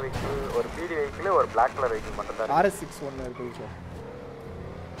ஒரே ஒரு வெஹிக்கிள், ஒரு பிடி வெஹிக்கிள், ஒரு பிளாக் கலர் வெஹிக்கிள் மட்டும் தான். RS6 ஒன்று இருக்குது சார்.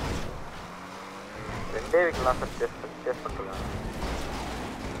 2 வெஹிக்கிள் தான் சார் சேஸ் பண்ணிருக்காங்க.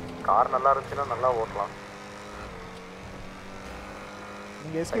 கார் நல்லா இருந்துச்சுன்னா நல்லா ஓட்டலாம்.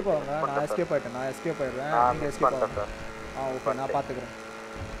 நீங்க எஸ்கேப் ஆகுங்க, நான் எஸ்கேப் ஆயிட்டேன். நீங்க எஸ்கேப் ஆகுங்க சார். ஓகே, நான் பாத்துக்கிறேன்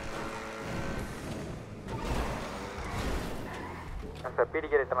சார்.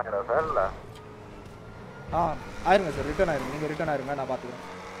 பிடிக்கு ரிட்டர்ன் ஆகிடுவா சார்? இல்லை ஆயிருங்க சார், ரிட்டர்ன் ஆயிருங்க. நீங்கள் ரிட்டர்ன் ஆயிருங்க, நான் பார்த்துக்கிறேன்.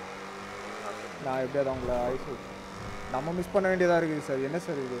 நான் எப்படியாவது அவங்கள ஐசு நம்ம மிஸ் பண்ண வேண்டியதாக இருக்குது சார். என்ன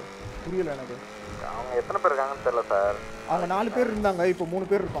சார் இது புரியல எனக்கு. அவங்க எத்தனை பேர் இருக்காங்கன்னு தெரியல சார். அவங்க 4 பேர் இருந்தாங்க, இப்போ 3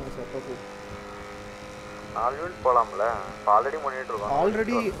 பேர் இருப்பாங்க சார். Okay, 4 unit போகலாம்ல? ஆல்ரெடி பண்ணிட்டு இருக்கோம்.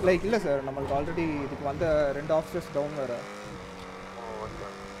 ஆல்ரெடி லைக் இல்லை சார், நம்மளுக்கு ஆல்ரெடி இதுக்கு வந்த 2 ஆஃபீஸர்ஸ் டவுன் வேறு,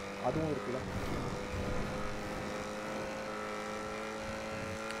 அதுவும் இருக்குல்ல.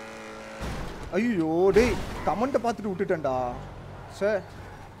 ஐயோ டேய், கமெண்ட்டை பார்த்துட்டு விட்டுட்டேன்டா சார்.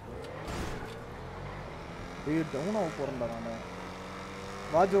 டேய் டவுன் ஆக போகிறேன்டா நான்.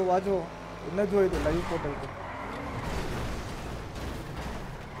 வாஜோ என்ன ஜோ இது லைவ் போட்டதுக்கு?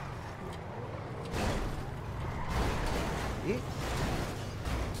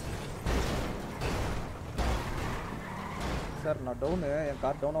 சார் நான் டவுனு, என்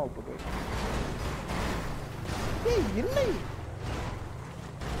கார் டவுன் ஆக போகுது. இல்லை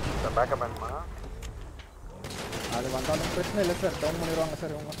பேக்கப் வேணுமா? அது வந்தாலும் பிரச்சனை இல்லை சார், டவுன் பண்ணிடுவாங்க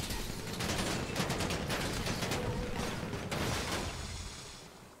சார் இவங்க.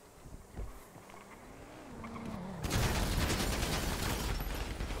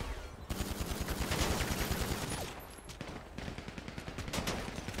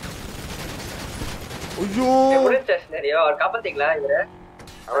 ஐயோ முடிஞ்ச சினாரியோ அவர் காப்பாத்தீங்களா? இவரை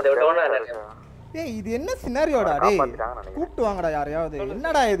அவர் டவுன் ஆனாரு. ஏய் இது என்ன சினாரியோடா டேய் காப்பாத்திட்டாங்கன்னு நினைக்கிறேன். கூப்பிட்டு வாங்கடா யாரையாவது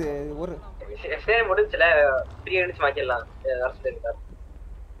என்னடா இது ஒரு சரி முடிஞ்சுல 3 மினிட்ஸ் மாத்திடலாம் அரசு இருக்காரு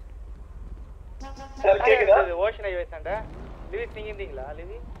சார் கேக்குதா ஓஷன் ஹைவே தாண்ட லிவி நீங்க இருந்தீங்களா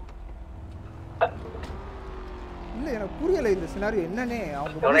லிவி இல்ல எனக்கு புரியல இந்த சினாரியோ என்னன்னே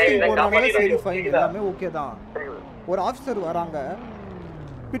அவங்க போறாங்க சரி ஃபைன் எல்லாமே ஓகே தான் ஒரு ஆபீசர் வராங்க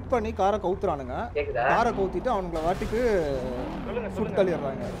பிட் பண்ணி காரை கவுத்துறானுங்க காரை கவுத்திட்டு அவங்கள வாட்டிக்கு சுட்டு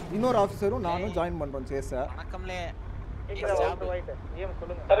தள்ளிடுறாங்க இன்னொரு ஆபீசரும் நானும் ஜாயின் பண்றோம் சேஸ வணக்கம்லே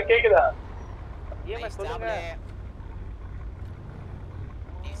சொல்லுங்க சார் கேக்குதா சொல்லுங்க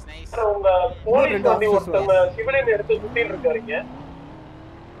சார் உங்க போலீஸ் வண்டி ஒருத்தங்க சிவிலியன் எடுத்து சுத்திட்டு இருக்காருங்க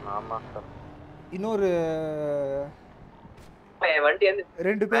ஆமா சார் இன்னொரு வண்டி வந்து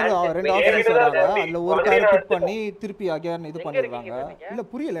ரெண்டு ஆபீசர்ஸ் வராங்க அதுல ஒரு காரை பிட் பண்ணி திருப்பி அகைன் இது பண்ணிடுறாங்க இல்ல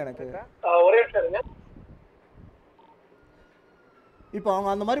புரியல எனக்கு ஒரே நிமிஷம் இருங்க இப்போ அவங்க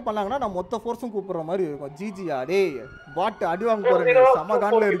அந்த மாதிரி பண்ணாங்கன்னா நான் மொத்த ஃபோர்ஸும் கூப்பிடுற மாதிரி இருக்கும் ஜிஜியா டேய் பாட் அடி வாங்க போறேன் செம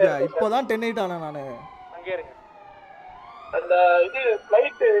கான்ல இருக்கேன் இப்போதான் 10-8 ஆனேன் நானு அங்கே இருங்க அந்த இது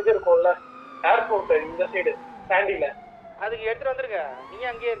ஃளைட் இது இருக்கும்ல ஏர்போர்ட் இந்த சைடு சாண்டில அதுக்கு எடுத்துட்டு வந்துருங்க நீங்க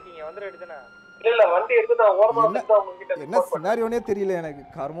அங்கேயே இருக்கீங்க வந்துற எடுத்துனா இல்ல வண்டி எடுத்து நான் ஓரமா வந்து அவங்க கிட்ட என்ன சினாரியோனே தெரியல எனக்கு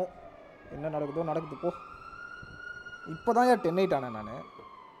கர்மம் என்ன நடக்குது போ இப்போதான் 10-8 ஆனேன் நானு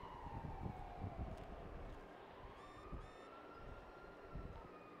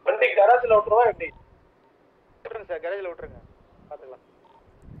வண்டி கராஜ்ல விட்டுறவா எப்படி விட்டுருங்க சார் கராஜ்ல விட்டுருங்க பாத்துக்கலாம்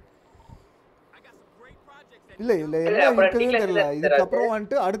இல்ல என்ன இருக்குன்னு தெரியல இதுக்கு அப்புறம்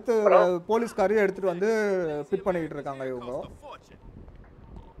வந்துட்டு அடுத்து போலீஸ்காரையும் எடுத்துட்டு வந்து ஃபிட் பண்ணிட்டு இருக்காங்க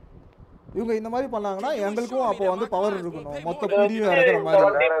இவங்க இந்த மாதிரி பண்ணாங்கன்னா எங்களுக்கும் அப்போ வந்து பவர் இருக்கணும் மொத்த பிடியும் இறக்குற மாதிரி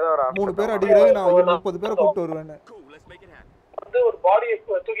 3 பேர் அடிக்கிறது நான் 30 பேரை கூப்பிட்டு வருவேன்னு வந்து ஒரு பாடியை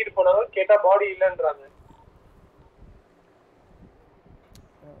தூக்கிட்டு போனாங்க கேட்டா பாடி இல்லன்றாங்க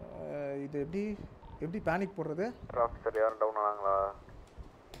இது எப்படி பேனிக் போடுறது ஆஃபீஸர் யாரும் டவுன் ஆனாங்களா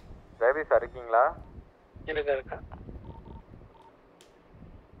ஜெயவி சார் இருக்கீங்களா இருக்கா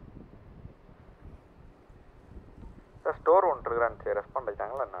சார் ஸ்டோர் ஒன்று இருக்கிறான்னு சரி ரெஸ்பாண்ட்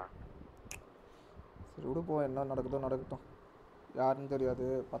ஆயிட்டாங்களா என்ன சரி விடுப்போம் என்ன நடக்கட்டும் யாருன்னு தெரியாது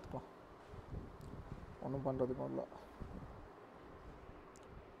பார்த்துக்கலாம் ஒன்றும் பண்ணுறதுக்கும் இல்லை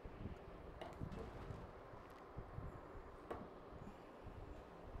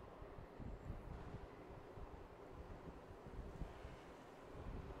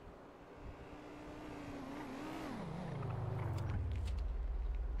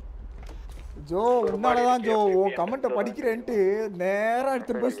ஜோ உன்னாலதான் ஜோ உன் கமெண்ட்டை படிக்கிறேன்ட்டு நேராக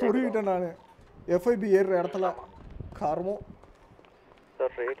எடுத்துகிட்டு போய் சொருவிட்டேன் நான் எஃப்ஐபி ஏறுற இடத்துல காரமும்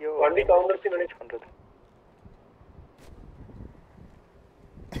சார் ரேடியோ வண்டி கவுண்டர்ஸ் மேனேஜ் பண்றது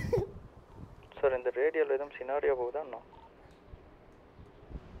சார் இந்த ரேடியோல எதுவும் சினாரியோ போகுதா என்ன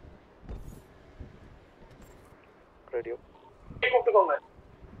ரேடியோ கூப்பிட்டுக்கோங்க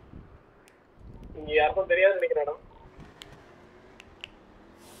இங்க யாருக்கும் தெரியாது நினைக்கிறேன் இடம்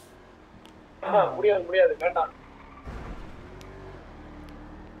முடியாது வேண்டாம்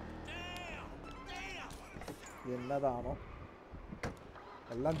என்னதானோ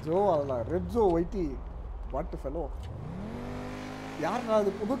எல்லாம் ஜோ அதெல்லாம் ரெட் ஜோ ஒயிட்டி வாட் ஃபெலோ யாருன்னா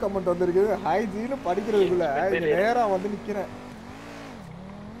அது புது கமெண்ட் வந்திருக்கு ஹாய் ஜின்னு படிக்கிறதுக்குள்ள நேராக வந்து நிற்கிறேன்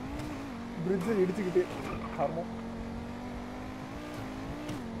பிரிட்ஜை இடிச்சுக்கிட்டு கர்மம்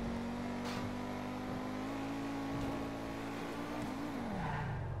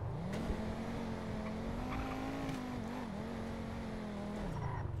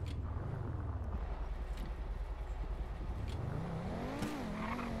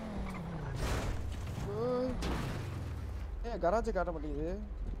கராஜ் காட்ட மாட்டேங்குது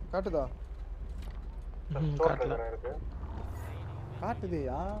காட்டுதா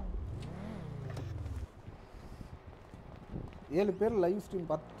காட்டுதேயா 7 பேர் லைவ் ஸ்ட்ரீம்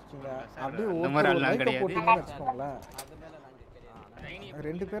பார்த்துருக்கீங்க அப்படியே ஒரு லைக் போட்டீங்கன்னு வச்சுக்கோங்களேன்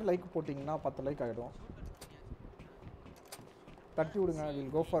 2 பேர் லைக் போட்டிங்கன்னா 10 லைக் ஆகிடும் தட்டி விடுங்க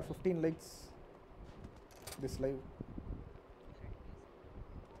will go for 15 likes this live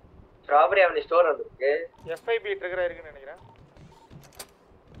strawberry Avani store வந்திருக்கு FIB ட்ரிகர் இருக்குன்னு நினைக்கிறேன்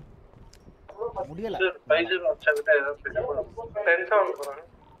முடியல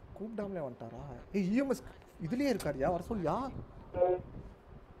கூப்பிடாமலே வந்துட்டாரா ஏய் இஎம்எஸ் இதுலயே இருக்காருயா வர சொல்லியா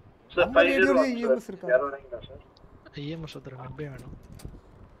நம்ம ரேடியோலயே இஎம்எஸ் இருக்காரு இஎம்எஸ் ஒருத்தர் நம்பே வேணும்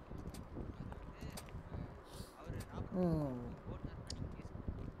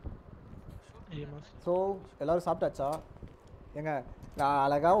ஸோ எல்லாரும் சாப்பிட்டாச்சா ஏங்க நான்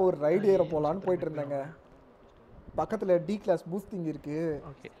அழகா ஒரு ரைடு ஏற போகலான்னு போயிட்டு இருந்தேங்க பக்கத்தில் D கிளாஸ் பூஸ்டிங் இருக்கு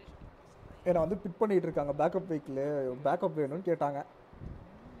என்னை வந்து பிக் பண்ணிட்டு இருக்காங்க பேக்கப் வெஹிக்கிள் பேக்கப் வேணும்னு கேட்டாங்க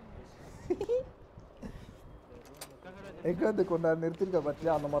எங்கே வந்து கொண்டாந்து நிறுத்திருக்க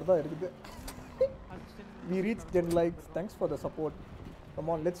பற்றியா அந்த மாதிரி தான் இருக்குது. We reached 10 likes. Thanks for the support. Come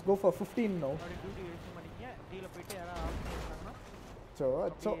on, let's go for 15 now.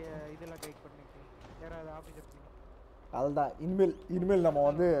 அதுதான் இனிமேல் நம்ம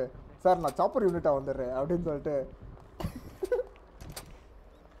வந்து சார் நான் சாப்பர் யூனிட்டாக வந்துடுறேன் அப்படின்னு சொல்லிட்டு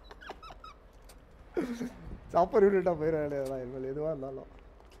சாப்பர் யூனிட்டாக போயிடலாம். இனிமேல் எதுவாக இருந்தாலும்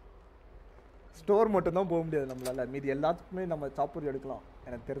ஸ்டோர் மட்டும்தான் போக முடியாது நம்மளால, மீதி எல்லாத்துக்குமே நம்ம சாப்பர் எடுக்கலாம்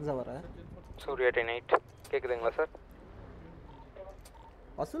எனக்கு தெரிஞ்ச வர. சூர்யா நைட் கேட்குதுங்களா சார்?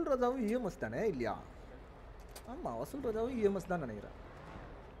 வசூல் ராஜாவும் இஎம்எஸ் தானே இல்லையா? ஆமாம், வசூல் ராஜாவும் இஎம்எஸ் தான் நினைக்கிறேன்.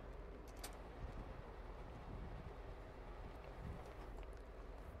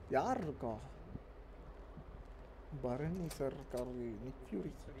 யார் இருக்கா? பரணி சார் இருக்காரு,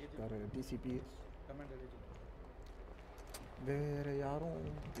 நிக்யூரி இருக்காரு, டிசிபி, வேற யாரும்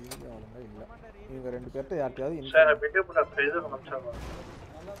பெரிய ஆளுங்க இல்லை. இவங்க 2 பேர்ட்ட யார்ட்டையாவது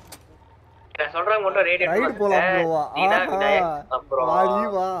சொல்றாங்க மட்டும் ரேடியோ ரைட் போலாம் ப்ரோவா. வாடி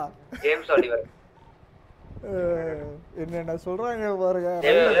வா ஜேம்ஸ் ஆலிவர் என்னென்ன சொல்றாங்க பாருங்க.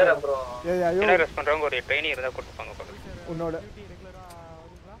 ஐயோ ரெஸ்ட் பண்றவங்க ஒரு ட்ரெயினி இருந்தா கூட்டிப்பாங்க பக்கத்துல. உன்னோட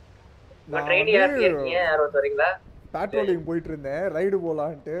ட்ரெயினி யார் இருக்கீங்க? யார் வரீங்களா? பேட்ரோலிங் போயிட்டு இருந்தேன், ரைடு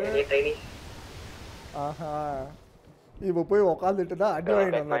போலான்ட்டு. ட்ரெயினி ஆஹா, இப்போ போய் உட்காந்துட்டு தான் அடி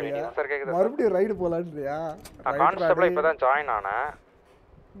வாங்கிட்டு மறுபடியும் ரைடு போலான்றியா? கான்ஸ்டபிள் இப்பதான் ஜாயின் ஆனேன்.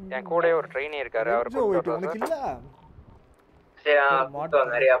 என் கூட ஒரு ட்ரெயினி இருக்காரு, அவர் போயிட்டு உனக்கு இல்ல.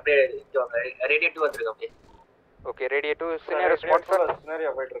 சரி அப்படியே ரேடியோ 2 வந்திருக்கு அப்படியே. Okay radio 2 scenario spot sir.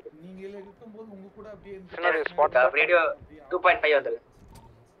 Scenario போயிட்டு இருக்கு. நீங்க இருக்கும்போது உங்க கூட அப்படியே சினாரியோ ஸ்பாட் ரேடியோ 2.5 வந்திருக்கு.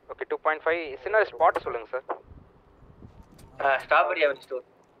 ஓகே 2.5 சினாரியோ ஸ்பாட் சொல்லுங்க sir. Strawberry avenue store.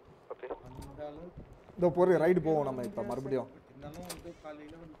 Okay இதோ போற ரைடு போவோம் நம்ம இப்ப மறுபடியும். இன்னும் வந்து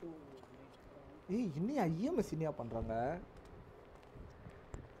காலையில வந்து ஏய் இன்னியா இஎம்எஸ் இன்னியா பண்றாங்க.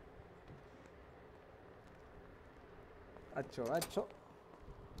 அச்சோ அச்சோ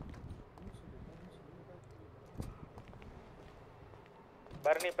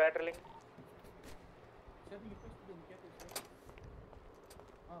பர்னி பேட்ரோலிங்.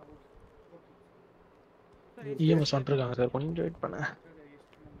 இஎம்எஸ் வந்துருக்காங்க சார், கொஞ்சம் வெயிட் பண்ண.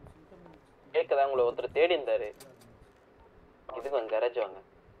 கேட்கதா? உங்களை ஒருத்தர் தேடி இருந்தாரு, இதுக்கு வந்து கரேஜ் வாங்க.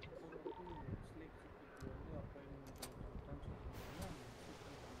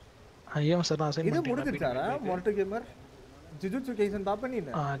 இஎம்எஸ் சார் நான் இது முடிஞ்சிருச்சாரா? மொரட்டு கேமர் ஜுஜுட்சு கைசன் பாப்ப நீ.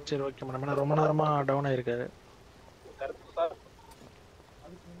 சரி ஓகே மேடம், ரொம்ப நேரமா டவுன் ஆயிருக்காரு.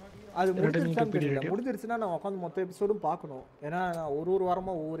 அது முடிஞ்சிருச்சுன்னா நான் உட்காந்து மொத்த எபிசோடும் பார்க்கணும். ஏன்னா நான் ஒரு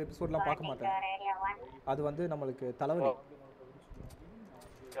வாரமா ஒவ்வொரு எபிசோட்லாம் பார்க்க மாட்டேன், அது வந்து நம்மளுக்கு தலைவலி.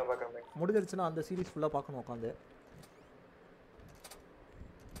 முடிஞ்சிருச்சுன்னா அந்த சீரீஸ் ஃபுல்லாக பார்க்கணும் உட்காந்து.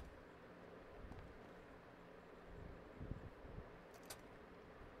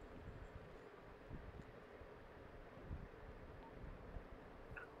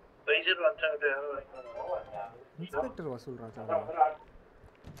 இன்ஸ்பெக்டர் வசூல் ராஜா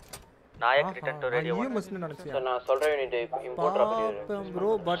நாயக் ரிட்டர்ன் டு ரேடியோ இஎம்எஸ்னு நினைச்சேன். சார் நான் சொல்ற யூனிட் இம்போர்ட் பாப்பேன் ப்ரோ,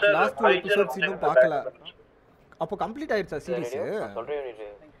 பட் லாஸ்ட் 2 எபிசோட்ஸ் இன்னும் பார்க்கல. அப்போ கம்ப்ளீட் ஆயிருச்சா சீரிஸ்? சொல்ற யூனிட்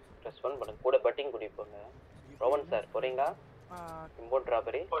ரெஸ்பாண்ட் பண்ணுங்க. கூட பட்டிங் கூடி போங்க. ரோவன் சார் போறீங்களா? Import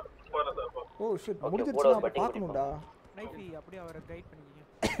robbery. ஓ ஷிட், முடிஞ்சிருச்சு. நான் பார்க்கணும்டா. நைஃபி அப்படியே அவரை கைட் பண்ணிக்கீங்க.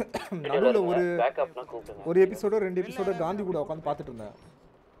 நடுவுல ஒரு பேக்கப்னா கூப்பிடுங்க. ஒரு எபிசோடோ 2 எபிசோடோ காந்தி கூட உட்கார்ந்து பார்த்துட்டு இருந்தேன்.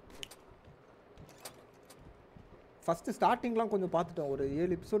 ஃபர்ஸ்ட் ஸ்டார்டிங்லாம் கொஞ்சம் பார்த்துட்டேன், ஒரு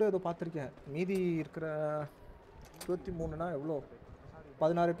 7 எபிசோடு ஏதோ பார்த்துருக்கேன். மீதி இருக்கிற 23னா எவ்வளோ,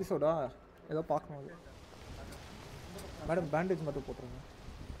 16 எபிசோடா ஏதோ பார்க்கணும். அது மேடம் பேண்டேஜ் மட்டும் போட்டுருங்க.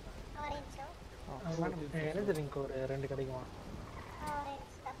 எனர்ஜி ட்ரிங்க் ஒரு 2 கிடைக்குமா?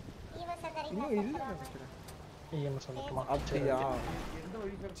 இன்னும் இல்லை நினைக்கிறேன். இஎம்எஸ் வந்துட்டுமா? அப்படியா?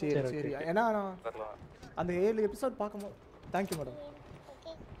 சரி சரி. ஏன்னா அந்த 7 எபிசோட் பார்க்கும்போது தேங்க்யூ மேடம்.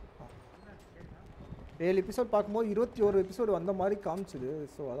 7 எபிசோட் பார்க்கும்போது 21 எபிசோடு வந்த மாதிரி காமிச்சுது.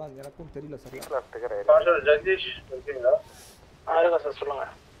 ஸோ அதான் எனக்கும் தெரியல சரியா. ஜெகதீஷ் இருக்கீங்களா? ஆருங்க சார் சொல்லுங்க.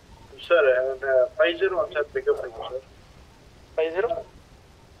 சார் அந்த 50 சார் பிக்கப் பண்ணிக்கோங்க சார்.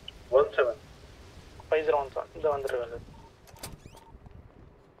 5017 5017 இந்த வந்துருங்க சார்.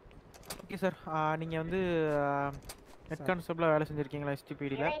 ஓகே சார், நீங்கள் வந்து ஹெட் கான்ஸ்டபிளாக வேலை செஞ்சுருக்கீங்களா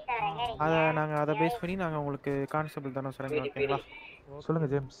எஸ்டிபிடியில்? அதை பேஸ் பண்ணி நாங்கள் உங்களுக்கு கான்ஸ்டபிள் தானே சார். ஓகேங்களா? சொல்லுங்க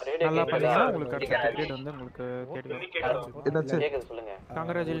ஜேம்ஸ். நல்லா பண்ணீங்கன்னா உங்களுக்கு அடுத்த கிரேட் வந்து உங்களுக்கு தேடி என்னாச்சு சொல்லுங்க.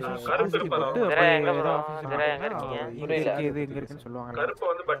 கங்க்ராச்சுலேஷன்ஸ். போட்டு அப்படியே ஏதோ ஆஃபீஸர் எங்க இருக்குன்னு சொல்லுவாங்க.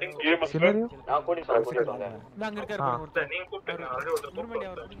 சினாரியோ நான் கூடி சார் கூட்டிடுவாங்க. நாங்க இருக்காரு. நீங்க கூப்பிடுங்க. ஆல்ரெடி ஒருத்தர்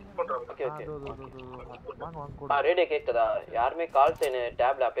ஓகே ஓகே. ரேடியோ கேக்குதா? யாருமே கால் சைன்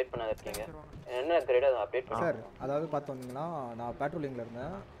டேப்ல அப்டேட் பண்ணாத இருக்கீங்க. என்ன கிரேட் அதை அப்டேட் பண்ணு சார் அதாவது பார்த்தோம்னா நான் பேட்ரோலிங்கில்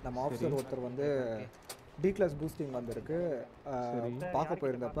இருந்தேன். நம்ம ஆஃபீஸர் ஒருத்தர் வந்து டி கிளாஸ் பூஸ்டிங் வந்திருக்கு பார்க்க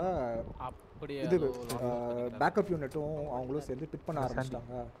போயிருந்தப்ப இது பேக்கப் யூனிட்டும் அவங்களும் சேர்ந்து பிட் பண்ண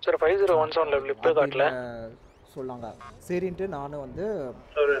ஆரம்பிச்சிட்டாங்க சார் 5017 லிஃப்ட் காட்டல சொன்னாங்க. சரின்ட்டு நானும் வந்து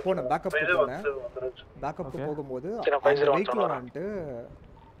போனேன் பேக்கப் போனேன். பேக்கப் போகும்போது வெஹிக்கிள் வந்துட்டு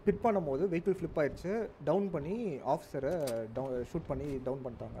பிட் பண்ணும்போது வெஹிக்கிள் ஃப்ளிப் ஆயிடுச்சு. டவுன் பண்ணி ஆஃபீஸரை ஷூட் பண்ணி டவுன்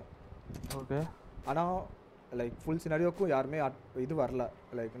பண்ணிட்டாங்க. ஓகே. ஆனால் லைக் ஃபுல் சினாரியோக்கும் யாருமே இது வரல.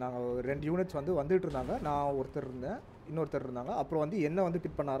 லைக் நாங்கள் 2 யூனிட்ஸ் வந்து வந்துட்டு இருந்தாங்க. நான் ஒருத்தர் இருந்தேன், இன்னொருத்தர் இருந்தாங்க. அப்புறம் வந்து என்ன வந்து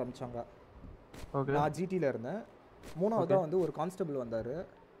பிட் பண்ண ஆரம்பித்தாங்க. நான் ஜிடியில் இருந்தேன். மூணாவதாக வந்து ஒரு கான்ஸ்டபிள் வந்தார்.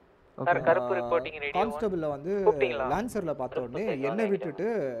 கான்ஸ்டபிளில் வந்து லான்சரில் பார்த்த உடனே என்னை விட்டுட்டு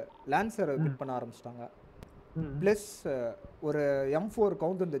லான்சரை பிட் பண்ண ஆரம்பிச்சிட்டாங்க. ப்ளஸ் ஒரு M4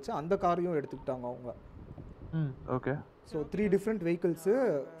 கவுண்ட் இருந்துச்சு, அந்த காரையும் எடுத்துக்கிட்டாங்க அவங்க. ஓகே. ஸோ 3 டிஃப்ரெண்ட் வெஹிக்கிள்ஸு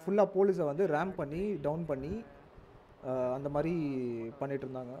ஃபுல்லாக போலீஸை வந்து ரேம் பண்ணி டவுன் பண்ணி அந்த மாதிரி பண்ணிட்டு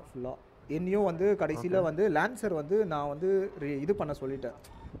இருந்தாங்க ஃபுல்லாக. என்னையும் வந்து கடைசியில் வந்து லான்சர் வந்து நான் வந்து இது பண்ண சொல்லிட்டேன்,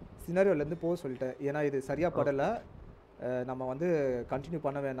 சினாரியோலேருந்து போக சொல்லிட்டேன். ஏன்னா இது சரியாக படலை, நம்ம வந்து கண்டினியூ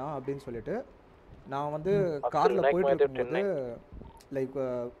பண்ண வேணாம் அப்படின்னு சொல்லிட்டு நான் வந்து காரில் போயிட்டு இருக்கும்போது லைக்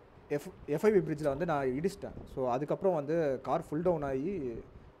FIB பிரிட்ஜில் வந்து நான் இடிச்சிட்டேன். ஸோ அதுக்கப்புறம் வந்து கார் ஃபுல் டவுன் ஆகி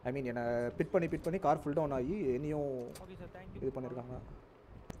ஐ மீன் என்னை பிட் பண்ணி கார் ஃபுல் டவுன் ஆகி என்னையும் இது பண்ணியிருக்காங்க.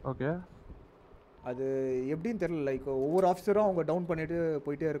 ஓகே. அது எப்படின்னு தெரியல. லைக் ஒவ்வொரு ஆஃபீஸரும் அவங்க டவுன் பண்ணிட்டு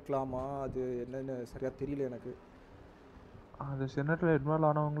போயிட்டே இருக்கலாமா, அது என்னன்னு சரியாக தெரியல எனக்கு. அது செனட்டில் எட்மால்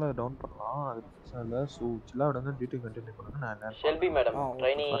ஆனவங்கள டவுன் பண்ணலாம், அது பிரச்சனை இல்லை. ஸோ சில்லாவோட வந்து டியூட்டி கண்டினியூ பண்ணுங்க. நான் ஷெல்பி மேடம்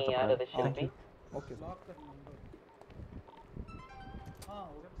ட்ரைனிங் யார் அது? ஷெல்பி. ஓகே.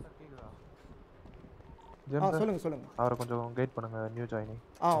 சொல்லுங்க. அவரை கொஞ்சம் கைட் பண்ணுங்க, நியூ ஜாயினிங்.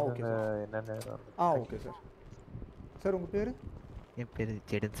 ஓகே. என்னென்ன ஓகே சார். சார் உங்கள் பேர்? என் பேர்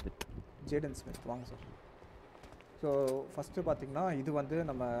ஜேடன் ஸ்மித். ஜேடன் ஸ்மித், வாங்க சார். ஸோ ஃபஸ்ட்டு பார்த்தீங்கன்னா இது வந்து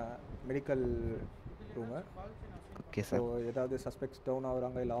நம்ம medical room. Okay sir. So ஏதாவது சஸ்பெக்ட்ஸ் டவுன்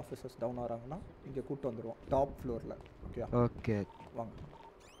ஆகுறாங்க இல்லை ஆஃபீஸர்ஸ் டவுன் ஆகுறாங்கன்னா இங்கே கூப்பிட்டு வந்துடுவோம் டாப் ஃப்ளோரில். ஓகே. ஓகே வாங்க.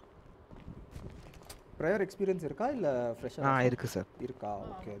 ப்ரையர் எக்ஸ்பீரியன்ஸ் இருக்கா இல்லை ஃப்ரெஷ்ஷாக? இருக்குது சார். இருக்கா?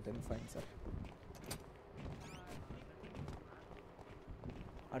 Okay then fine sir.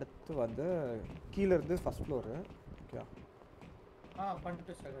 அடுத்து வந்து கீழே இருந்து ஃபர்ஸ்ட் ஃப்ளோரு. ஓகே.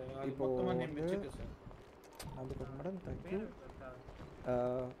 பண்ணிட்டு சார். இப்போ வந்து அதுக்கு மேடம் தேங்க்யூ.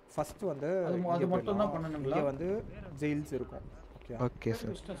 ஃபர்ஸ்ட் வந்து அது மட்டும் தான் பண்ணணுங்களா? இங்கே வந்து ஜெயில்ஸ் இருக்கும். ஓகே. Okay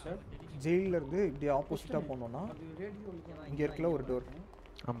sir. ஜெயிலில் இருந்து இப்படி ஆப்போசிட்டாக போனோம்னா இங்கே இருக்கல ஒரு டோர்.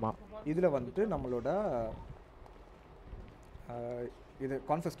 ஆமாம். இதில் வந்துட்டு நம்மளோட இது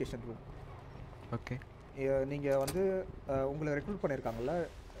கான்ஃபிஸ்கேஷன் ரூம். ஓகே. நீங்கள் வந்து உங்களை ரெக்ரூட் பண்ணியிருக்காங்கல்ல,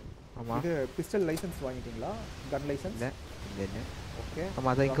 இது பிஸ்டல் லைசன்ஸ் வாங்கிட்டீங்களா? கன் லைசன்ஸ்? இல்லை. ஓகே.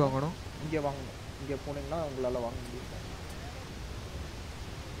 ஆமாம், அதை இங்கே வாங்கணும். இங்கே வாங்கணும். இங்கே போனீங்கன்னா உங்களால் வாங்க முடியும்.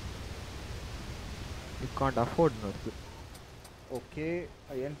 யூ காண்ட் அஃபோர்ட்னு வருது. ஓகே.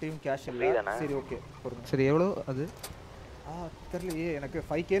 என் டீம் கேஷ் இல்லை. சரி ஓகே பொறுங்க. சரி எவ்வளோ அது? தெரியலையே, எனக்கு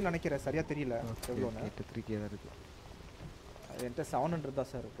 5Kன்னு நினைக்கிறேன், சரியாக தெரியல எவ்வளோன்னு. 3K தான் இருக்குது. என்கிட்ட 700 தான்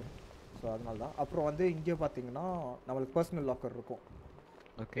சார் இருக்குது. ஸோ அதனால தான். அப்புறம் வந்து இங்கே பார்த்தீங்கன்னா நம்மளுக்கு பர்சனல் லாக்கர் இருக்கும்.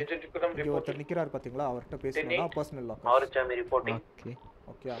 ஓகே. இங்கே ஒருத்தர் நிற்கிறார் பார்த்தீங்களா, அவர்கிட்ட பேசணும்னா personal locker. Okay.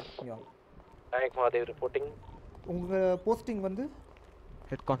 Okay. Naik Mahadev reporting. உங்கள் போஸ்டிங் வந்து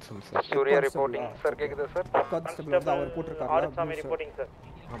head constable sir. Surya reporting sir. கேக்குதா சார்? கான்ஸ்டபிள் வந்து அவர் போட்டுருக்காரு. ஆரச்சாமி ரிப்போர்ட்டிங் சார்.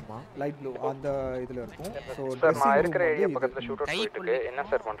 ஆமாம், லைட் ப்ளூ அந்த இதில் இருக்கும். ஸோ சார் நான் இருக்கிற ஏரியா பக்கத்தில் ஷூட் அவுட் போயிட்டு இருக்கு. என்ன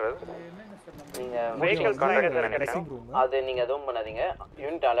சார் பண்ணுறது? நீங்கள் வெஹிக்கிள் கான்டாக்ட் ட்ரெஸ்ஸிங் ரூம். அது நீங்கள் எதுவும் பண்ணாதீங்க.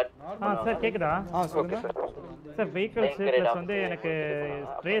 Unit alert. சார் கேக்குதா? சொல்லுங்க சார். வெஹிக்கிள்ஸ் ப்ளஸ் வந்து எனக்கு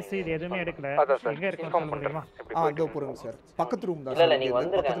ஸ்ப்ரேஸ் இது எதுவுமே எடுக்கல. எங்க இருக்குன்னு சொல்ல முடியுமா? இதோ போறோம் சார். பக்கத்து ரூம் தான். இல்ல நீங்க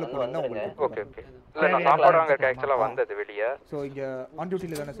வந்துருங்க. பக்கத்துல போறீங்கன்னா உங்களுக்கு. ஓகே. இல்ல நான் சாப்பாடு வாங்க ஆக்சுவலா வந்தது வெளிய. சோ இங்க ஆன்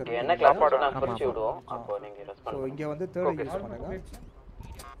டியூட்டில தானே சார்? என்ன சாப்பாடு நான் குறிச்சு விடுவோம். அப்போ நீங்க ரெஸ்பான்ஸ். சோ இங்க வந்து தேர்ட் யூஸ் பண்ணுங்க.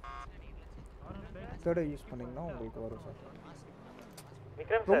 தேர்ட் யூஸ் பண்ணீங்கன்னா உங்களுக்கு வரும் சார்.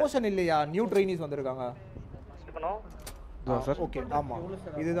 ப்ரமோஷன் இல்லையா? நியூ ட்ரெயினிஸ் வந்திருக்காங்க. Sir okay. ஆமா,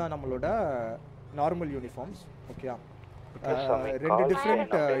 இதுதான் நம்மளோட நார்மல் யூனிஃபார்ம்ஸ். ஓகேயா? 2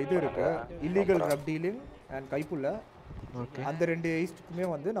 டிஃபரெண்ட் இது இருக்கு. Illegal drug dealing and Kaipulla. Okay. அந்த 2 ஈஸ்ட்டுக்குமே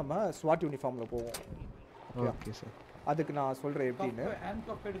வந்து நம்ம ஸ்வாட் யூனிஃபார்ம்ல போவோம். Okay sir. அதுக்கு நான் சொல்றேன் எப்படின்னு.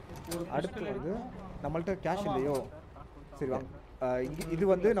 அடுத்து வந்து நம்மள்ட்ட கேஷ் இல்லையோ? சரி வாங்க. இது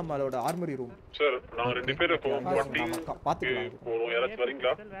வந்து நம்மளோட ஆர்மரி ரூம் சார். நான் 2 பேர் இப்போ பாத்துக்கலாம். யாராச்சும்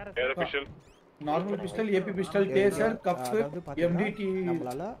வரீங்களா? ஏர் official normal pistol, AB pistol, taser, cup, MTT,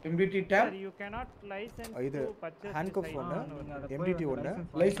 நம்மளால MTT tape, you cannot license இது to purchase ஹேண்ட்கஃப் this ஒன்று, item. எம்டிடி ஒன்று,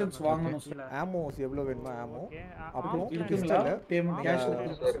 லைசென்ஸ் வாங்கணும் சார். ஆமோஸ் எவ்வளோ வேணுமோ ஆமோ, அப்புறம் இருக்குங்களா? பேமெண்ட் கேஷ்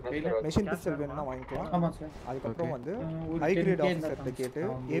மெஷின் பிஸ்டல் வேணும்னா வாங்கிக்கலாம். ஆமாம் சார். அதுக்கப்புறம் வந்து ஹை கிரேட் ஆஃபீஸர்கிட்ட கேட்டு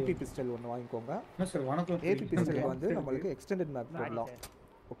ஏபி பிஸ்டல் ஒன்று வாங்கிக்கோங்க. சார் வணக்கம். ஏபி பிஸ்டல் வந்து நம்மளுக்கு எக்ஸ்டெண்டட் மேக் போடலாம்.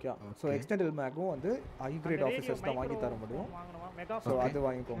 ஓகே, ஸோ எக்ஸ்டெண்டட் மேக்கும் வந்து ஹை கிரேட் ஆஃபீஸர்ஸ் தான் வாங்கி தர முடியும். ஸோ அது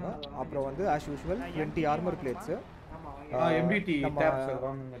வாங்கிக்கோங்க. அப்புறம் வந்து as usual 20 armour plates, MTT tape sir.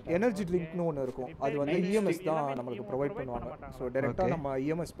 Energy ட்ரிங்க்னு ஒன்று இருக்கும், அது வந்து இஎம்எஸ் தான் நம்மளுக்கு ப்ரொவைட் பண்ணுவாங்க. ஸோ டைரெக்டாக நம்ம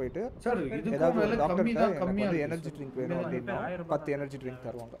இஎம்எஸ் போயிட்டு ஏதாவது ஒரு டாக்டர்கிட்ட எனக்கு வந்து எனர்ஜி ட்ரிங்க் வேணும் அப்படின்னா 10 எனர்ஜி ட்ரிங்க்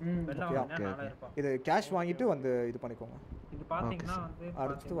தருவாங்க. ஓகே, இது கேஷ் வாங்கிட்டு வந்து இது பண்ணிக்கோங்க.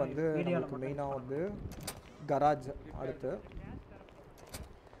 அடுத்து வந்து நமக்கு மெயினாக வந்து கராஜ். அடுத்து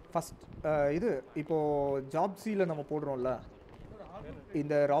ஃபஸ்ட் இது இப்போது ஜாப் சீல நம்ம போடுறோம்ல,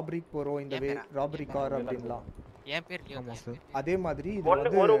 இந்த ராபரிக்கு போகிறோம், இந்த ராபரி கார் அப்படின்லாம். அதே மாதிரி இது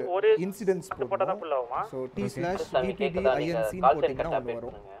வந்து இன்சிடென்ட்ஸ் போடணும். ஸோ T/VPD INC போட்டிங்கன்னா ஒன்று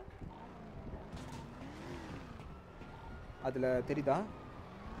வரும். அதில் தெரியுதா?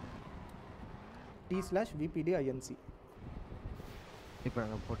 T/VPD INC இப்போ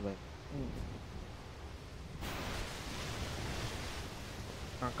நாங்கள் போட்டு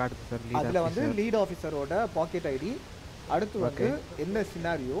அதில் வந்து லீட் ஆஃபீஸரோட பாக்கெட் ஐடி, அடுத்து வந்து என்ன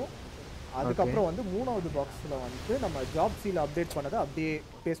சினாரியோ, அதுக்கப்புறம் வந்து 3வது பாக்ஸில் வந்து நம்ம ஜாப் சீல அப்டேட் பண்ணதை அப்படியே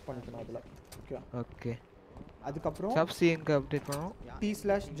பேஸ்ட் பண்ணிக்கணும் அதில். ஓகே, அதுக்கப்புறம் ஜாப் சி எங்கே அப்டேட் பண்ணணும்?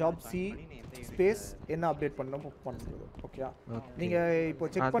 T/JobC ஸ்பேஸ் என்ன அப்டேட் பண்ணணும் பண்ணுறது. ஓகே, நீங்கள்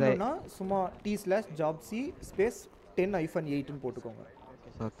இப்போ செக் பண்ணணும்னா சும்மா T/JobC ஸ்பேஸ் 10-8ன்னு போட்டுக்கோங்க.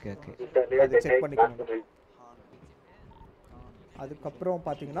 ஓகே ஓகே, அது செக் பண்ணிக்கணும். அதுக்கப்புறம்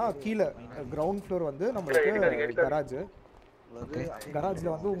பார்த்தீங்கன்னா கீழே கிரவுண்ட் ஃப்ளோர் வந்து நம்மளுக்கு கராஜ். கராஜில்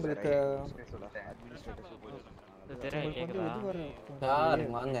வந்து உங்களுக்கு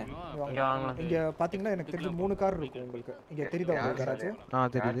இங்கே பார்த்தீங்கன்னா எனக்கு தெரிஞ்ச 3 கார் இருக்கும் உங்களுக்கு. இங்கே தெரியுதா உங்களுக்கு கராஜ்?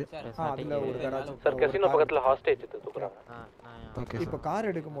 தெரியுது. அதில் ஒரு கராஜ். சார் கசினோ பக்கத்துல ஹாஸ்டேஜ் தூக்குறாங்க. ஓகே, இப்போ கார்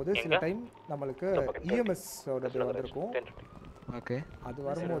எடுக்கும்போது சில டைம் நம்மளுக்கு இஎம்எஸ் ஓடது வந்திருக்கும். ஓகே, அது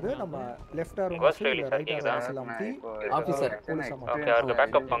வரும்போது நம்ம லெஃப்ட் ஆர்ம் இல்ல ரைட் ஆர்ம் அமுத்தி ஆபீசர் போலீஸ் அமுத்தி ஓகே, அவருக்கு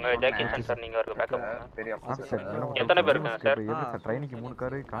பேக்கப் வாங்க. ஜாக்கின்சன் சார் நீங்க அவருக்கு பேக்கப் வாங்க. பெரிய ஆபீசர். எத்தனை பேர் இருக்காங்க சார்? ட்ரைனிங்க்கு 3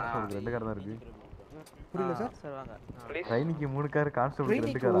 கார், கான்ஸ்டபிளுக்கு 2 கார் தான் இருக்கு. புரியல சார்? சார் வாங்க. ட்ரைனிங்க்கு 3 கார், கான்ஸ்டபிளுக்கு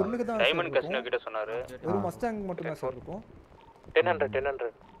 2 கார். ஒண்ணுக்கு தான் டைமண்ட் கசினோ கிட்ட சொன்னாரு. ஒரு மஸ்டாங் மட்டும் தான் சார் இருக்கும்.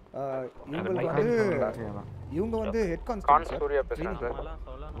 1000 இவங்க வந்து ஹெட் கான்ஸ்டபிள் சூர்யா பேசுறாங்க சார்.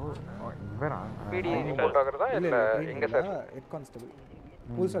 இவரா? பிடி ரிப்போர்ட் ஆகறதா இல்ல எங்க சார்? ஹெட் கான்ஸ்டபிள்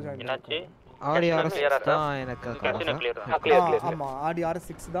புதுசா ஜாயின் என்னாச்சு? ஆடி RS6 தான் எனக்கு கசினோ கிளியர் தான். கிளியர். ஆமா, ஆடி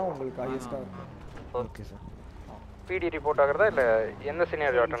RS6 தான் உங்களுக்கு ஹையஸ்டா இருக்கும். Okay sir. பிடி ரிப்போர்ட் ஆகறதா இல்ல என்ன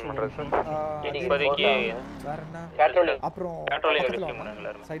சினாரியோ அட்டெண்ட் பண்றது சார்? இப்போதைக்கு வேற என்ன? பேட்ரோலிங். அப்புறம் பேட்ரோலிங் ரிஸ்க்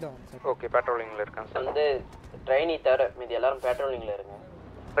எல்லாரும் சைடு ஆன் சார். ஓகே, பேட்ரோலிங்ல இருக்காங்க சார். வந்து ட்ரைனி தவிர மீதி எல்லாரும் பேட்ரோலிங்ல இருங்க.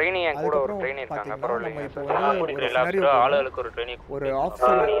 ட்ரெயினி என் கூட ஒரு ட்ரெயினி இருக்காங்க. பரவாயில்லை. இப்போ வந்து ஆளுகளுக்கு ஒரு ட்ரெயினி, ஒரு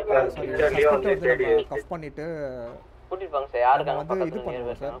ஆஃபீஸர் கஃப் பண்ணிட்டு கூட்டிட்டு வாங்க சார். யாருக்கு வந்து இது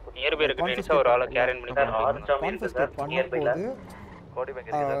பண்ணுவோம் சார். நியர் பை இருக்கு நினைச்சா ஒரு ஆளை கேரின் பண்ணி கான்ஃபிஸ்கேட் பண்ணும்போது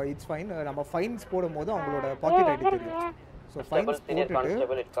இட்ஸ் ஃபைன். நம்ம ஃபைன்ஸ் போடும்போது அவங்களோட பாக்கெட் ஐடி தெரியும். ஸோ ஃபைன்ஸ் போட்டுட்டு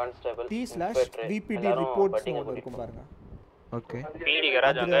T/VPD ரிப்போர்ட்ஸ் ஒன்று இருக்கும் பாருங்க. ஓகே, பிடி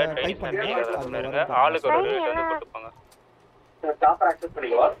கராஜ் அங்க டைப் பண்ணி அதுல ஆளுக்கு ஒரு ரேட் வந்து போட்டுப்பாங்க.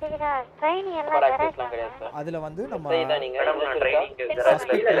 அதுல வந்து நம்ம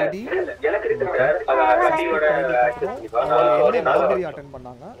அட்டெண்ட்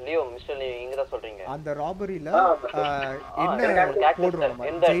பண்ணாங்க. அந்த ராபரியில என்ன போடுறோம்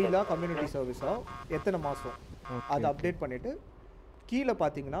நம்ம ஜெயிலா கம்யூனிட்டி சர்வீஸா எத்தனை மாசம் அதை அப்டேட் பண்ணிட்டு கீழே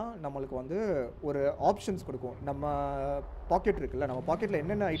பார்த்தீங்கன்னா நம்மளுக்கு வந்து ஒரு ஆப்ஷன்ஸ் கொடுக்கும். நம்ம பாக்கெட் இருக்குல்ல, நம்ம பாக்கெட்ல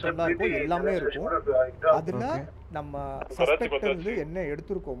என்னென்ன ஐட்டம்லாம் இருக்கோ எல்லாமே இருக்கும். அதில் நம்ம சஸ்பெக்ட் வந்து என்ன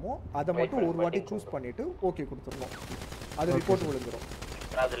எடுத்துருக்கோமோ அதை மட்டும் ஒரு வாட்டி சூஸ் பண்ணிட்டு ஓகே கொடுத்துருவோம். அது ரிப்போர்ட் விழுந்துரும்.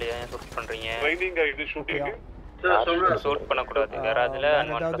 அதுல ஏன் ஷூட் பண்றீங்க? ட்ரைனிங் இது ஷூட்டிங் ஷூட் பண்ண கூடாது. கராஜ்ல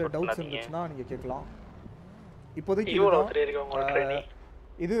ஏதாவது டவுட்ஸ் இருந்துச்சுன்னா நீங்க கேட்கலாம். இப்போதைக்கு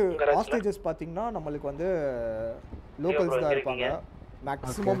இது ஹாஸ்டேஜஸ் பார்த்தீங்கன்னா நம்மளுக்கு வந்து லோக்கல்ஸ் தான் இருப்பாங்க.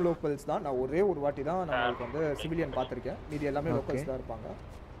 மேக்ஸிமம் லோக்கல்ஸ் தான். நான் ஒரே ஒரு வாட்டி தான் நம்மளுக்கு வந்து சிவிலியன் பார்த்துருக்கேன். மீதி எல்லாமே லோக்கல்ஸ் தான் இருப்பாங்க.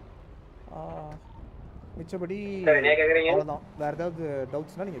 மிச்சபடி அவ்வளோதான். வேறு ஏதாவது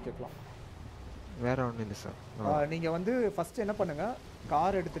டவுட்ஸ்னால் நீங்கள் கேட்கலாம். வேற ஒன்றும் இல்லை சார். நீங்கள் வந்து ஃபஸ்ட்டு என்ன பண்ணுங்கள்,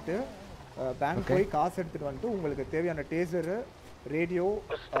 கார் எடுத்துகிட்டு பேங்க் போய் காசு எடுத்துகிட்டு வந்துட்டு உங்களுக்கு தேவையான டேசரு, radio,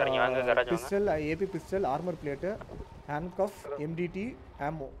 pistol, AB pistol, armour plate, hand cuff, MTT,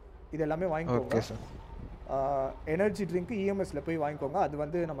 ஆமோ இது எல்லாமே வாங்கிக்கோங்க. எனர்ஜி ட்ரிங்க்கு இஎம்எஸ்ல போய் வாங்கிக்கோங்க. அது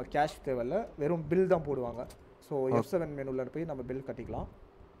வந்து நம்ம கேஷ் தேவையில்ல, வெறும் பில் தான் போடுவாங்க. ஸோ F7 மெனுவில் போய் நம்ம பில் கட்டிக்கலாம்.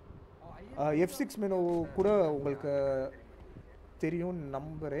 F6 மெனு கூட உங்களுக்கு தெரியும்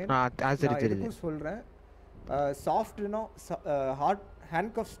நம்புறேன். நான் எதுக்கும் சொல்கிறேன். சாஃப்ட்னா ஹார்ட்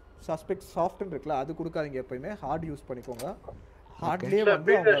ஹேண்ட்கஃப் சஸ்பெக்ட் சாஃப்ட்னு இருக்குல்ல, அது கொடுக்காதீங்க எப்பயுமே. ஹார்ட் யூஸ் பண்ணிக்கோங்க. ஹார்ட்லேயே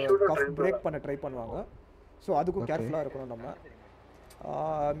வந்து அவங்க கஃப் பிரேக் பண்ண ட்ரை பண்ணுவாங்க. ஸோ அதுக்கும் கேர்ஃபுல்லாக இருக்கணும் நம்ம.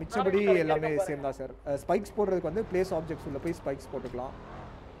 மிச்சபடி எல்லாமே சேம் தான் சார். ஸ்பைக்ஸ் போடுறதுக்கு வந்து பிளேஸ் ஆப்ஜெக்ட்ஸ் உள்ள போய் ஸ்பைக்ஸ் போட்டுக்கலாம்.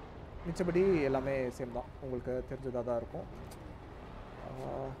 மிச்சபடி எல்லாமே சேம் தான், உங்களுக்கு தெரிஞ்சதாக தான் இருக்கும்.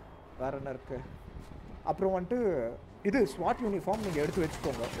 வேறு என்ன இருக்குது? அப்புறம் வந்துட்டு இது ஸ்வாட் யூனிஃபார்ம் நீங்கள் எடுத்து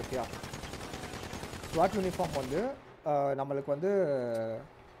வச்சுக்கோங்க. ஓகேயா? ஸ்வாட் யூனிஃபார்ம் வந்து நம்மளுக்கு வந்து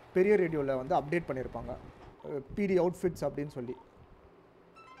பெரிய ரேடியோவில் வந்து அப்டேட் பண்ணியிருப்பாங்க, பிடி அவுட்ஃபிட்ஸ் அப்படின்னு சொல்லி.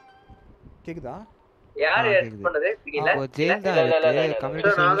 கேக்குதா? யார் எடிட் பண்ணது? கீழ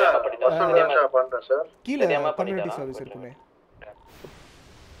கம்யூனிட்டி சர்வீஸ் இருக்குமே,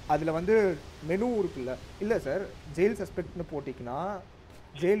 அதில் வந்து மெனு இருக்குல்ல. இல்லை சார், ஜெயில் சஸ்பெக்ட்னு போட்டிங்கன்னா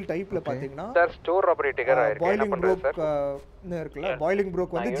ஜெயில் டைப்பில் பார்த்தீங்கன்னா பாய்லிங் ப்ரோக்னு இருக்குல்ல. பாய்லிங்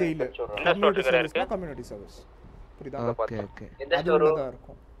ப்ரோக் வந்து ஜெயிலு, கம்யூனிட்டி சர்வீஸ்னா கம்யூனிட்டி சர்வீஸ். புரியுதா? அது ஒன்று தான்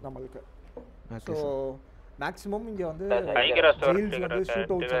இருக்கும் நம்மளுக்கு. ஸோ மேக்ஸிமம் இங்கே வந்து ஜெயில்ஸ் வந்து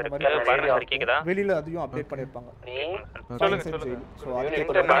ஷூட் அவுட்ஸ் அந்த மாதிரி வெளியில் அதையும் அப்டேட் பண்ணியிருப்பாங்க. ஸோ அதுக்கு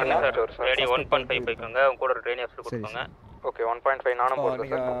 1.5 போய்க்கோங்க. உங்க கூட ஒரு ட்ரெயின் ஆஃபர் கொடுப்பாங்க. ஓகே 1.5 நானும்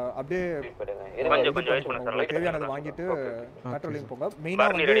போடுறேன் சார். அப்படியே கொஞ்சம் வெயிட் பண்ணுங்க சார். தேவையானது வாங்கிட்டு பெட்ரோலிங் போங்க. மெயினா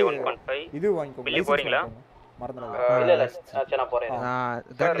வந்து 1.5 இது வாங்கிக்கோங்க. வெளிய போறீங்களா? இல்ல இல்ல நான் போறேன்.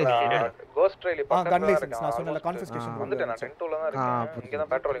 கோஸ்ட் ட்ரெயிலி பக்கத்துல கன் லைசென்ஸ் நான் சொன்னல கான்ஃபிஸ்கேஷன் வந்துட்டேன். நான் 10 2ல தான் இருக்கேன். இங்க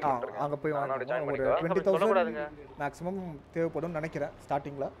தான் பெட்ரோலிங் பண்றேன். அங்க போய் வாங்கிக்கோங்க. ஒரு 20,000 மேக்ஸिमम தேவைப்படும் நினைக்கிறேன்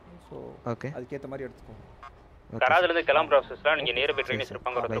ஸ்டார்டிங்ல. சோ அதுக்கு ஏத்த மாதிரி எடுத்துக்கோங்க. கராஜ்ல இருந்து கிளம்புற ப்ராசஸ்ல நீங்க நேரா போய் ட்ரெயின்ஸ்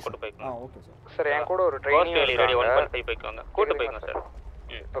இருப்பாங்க, ஒருத்தர் கூட்டி போய்க்கலாம். Okay sir. சார் என் கூட ஒரு ட்ரெயின் ரெடி 1.5 போய்க்கோங்க. கூட்டி போய்க்கோங்க சார்.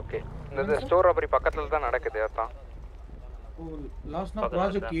 ஓகே. இந்த ஸ்டோர் ராபரி பக்கத்துல தான் நடக்குது அதான். லாஸ்ட் நா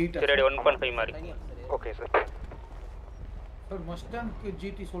ப்ராஜெக்ட் 8 ரெடி 1.5 மாதிரி. Okay sir. Sir Mustang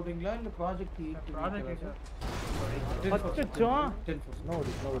GT சொல்றீங்களா இல்ல ப்ராஜெக்ட் 8? Project sir. அச்சச்சோ. No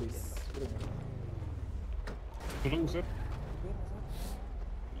worries. சொல்லுங்க சார்.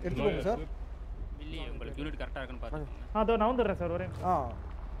 எடுத்துக்கோங்க சார். பில்லி உங்களுக்கு யூனிட் கரெக்ட்டா இருக்குன்னு பாத்துக்கோங்க. அதோ நான் வந்துறேன் சார் வரேன்.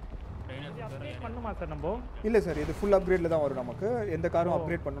 ட்ரெயின் பண்ணுமா சார் நம்ம? இல்ல சார், இது ஃபுல் அப்கிரேட்ல தான் வரும் நமக்கு. எந்த காரும்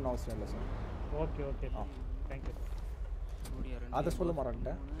அப்கிரேட் பண்ணனும் அவசியம் இல்ல sir. Okay okay. Thank you. அத சொல்ல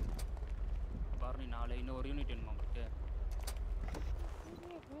மறந்துட்டேன். பார்னி 4 இன்னும் ஒரு யூனிட் வேணுமா உங்களுக்கு?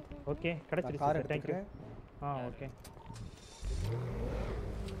 ஓகே கிடைச்சிருச்சு sir. Thank you. Okay.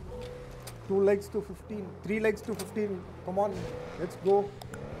 2 likes to 15, 3 likes to 15. Come on, let's go.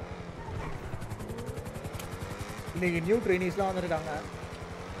 இன்னைக்கு நியூ ட்ரெயினிஸ்லாம் வந்திருக்காங்க.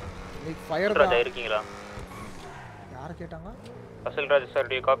 இன்னைக்கு ஃபயர் ராஜா இருக்கீங்களா? யாரை கேட்டாங்க? அசல் ராஜா சார்,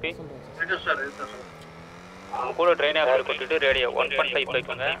 டி காப்பி. இது சார் இது சார். உங்க கூட ட்ரெயின் ஆஃபர் கொடுத்துட்டு ரேடியோ 1.5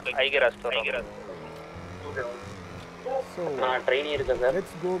 போய்க்கோங்க. Eye care store. ஓகே. சோ நான் ட்ரெயின் இருக்கு sir.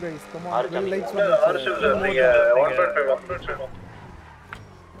 Let's go guys. Come on. 12 likes நீங்க 1.5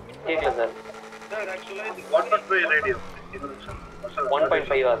 கேக்கல சார். Sir actually 1.5 radio.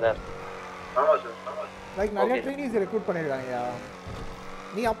 1.5 ஆ சார்? ஆமா சார். லைக் நிறைய ட்ரெயினிஸ் ரெக்ரூட் பண்ணிருக்காங்கயா.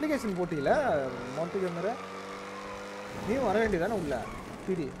 நீ அப்ளிகேஷன் போட்டில மவுண்ட் கேமரா நீ வர வேண்டியதானே உள்ள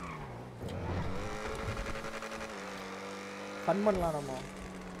பிடி ஃபன் பண்ணலாம். நம்ம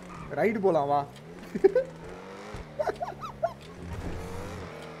ரைடு போலாம் வா.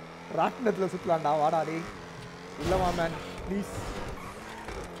 ராட்னத்துல சுத்தலாம்டா வாடா டேய். இல்லவா man please.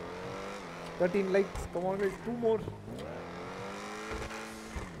 13 likes. Come on guys, 2 more.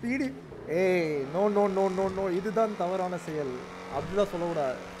 பிடி ஏய் no no no no no, இதுதான் தவறான செயல். அப்படிதான்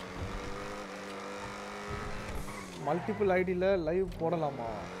சொல்லக்கூடாது. மல்டிபிள் ஐடியில் லைவ் போடலாமா?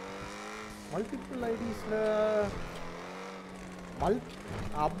 மல்டிபிள் ஐடிஸில்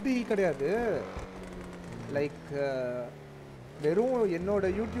அப்படி கிடையாது. லைக் வெறும் என்னோட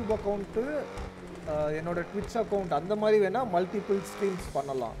யூடியூப் அக்கௌண்ட்டு, என்னோட ட்விட்ச் அக்கௌண்ட் அந்த மாதிரி வேணால் மல்டிபிள் ஸ்ட்ரீம்ஸ்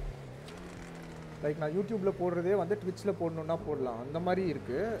பண்ணலாம். லைக் நான் யூடியூப்பில் போடுறதே வந்து ட்விட்ச்சில் போடணுன்னா போடலாம். அந்த மாதிரி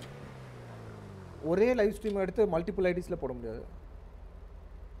இருக்குது. ஒரே லைவ் ஸ்ட்ரீம் எடுத்து மல்டிபிள் ஐடிஸில் போட முடியாது.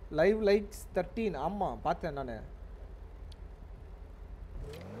 Live likes 13. ஆமாம் பார்த்தேன் நான்.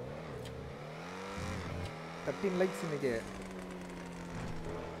 13 லைக்ஸ் இன்னைக்கு.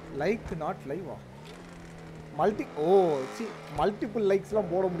 லைக் நாட் லைவா? மல்டிபிள்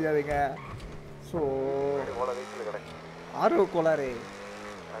லைக்ஸ்லாம் போட முடியாதுங்க. ஸோ ஆர்வ கோளாரே.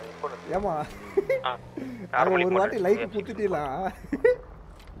 ஏமா ஒரு வாட்டி லைக் குத்திட்டீங்களா?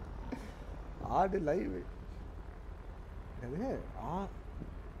 ஆடு லைவ் அது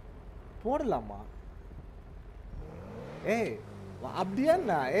போடலாமா? ஏய் அப்படியா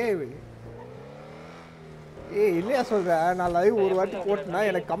என்ன? ஏய் இல்லையா சொல்கிறேன், நான் லைவ் ஒரு வாட்டி போட்டேன்னா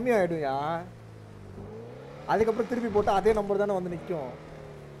எனக்கு கம்மியாகிடும்யா. அதுக்கப்புறம் திருப்பி போட்டால் அதே நம்பர் தானே வந்து நிற்கும்.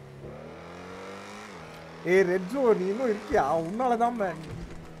 ஏய் ரெட்ஜோ நீ இன்னும் இருக்கியா? உன்னால தான் மேன்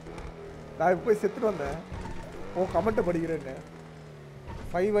நான் போய் செத்துட்டு வந்தேன். ஓ கமெண்ட்டை படிக்கிறேன்னு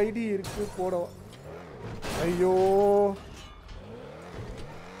 5 ஐடி இருக்கு போட. ஐயோ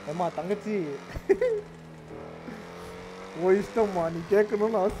ஏம்மா தங்கச்சி ஓ இஷ்டம்மா, நீ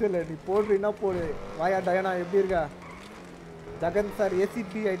கேட்கணும்னு அவசியம் இல்லை, நீ போடுறீன்னா போடு. வாயா டயனா எப்படி இருக்கா? ஜகன் சார்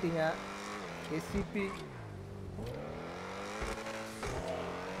ஏசிபி ஆயிட்டீங்க. ஏசிபி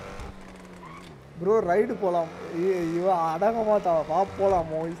ப்ரோ ரைடு போகலாம். இவன் அடங்க மாட்டா. வா போகலாம்.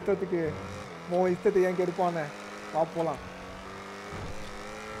 மோ இஷ்டத்துக்கு ஏன் கெடுப்பானே. வா போகலாம்.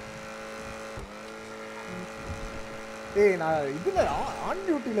 ஏய் நான் இதில் ஆன்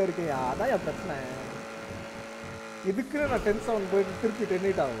டியூட்டியில் இருக்கேன், அதான் என் பிரச்சனை. இதுக்கு நான் 10-7 போயிட்டு திருப்பி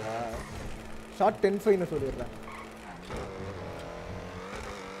 10-8 ஆகுங்களா? ஷார்ட் 10-5ன்னு சொல்லிடுறேன்.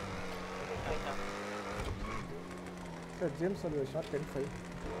 சார் ஜேம்ஸ் சொல்லி ஷார்ட் 10-5.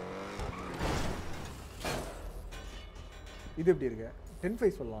 இது எப்படி இருக்கு?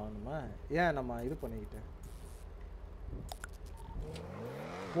 10-5 சொல்லலாம் நம்ம. ஏன் நம்ம இது பண்ணிக்கிட்டு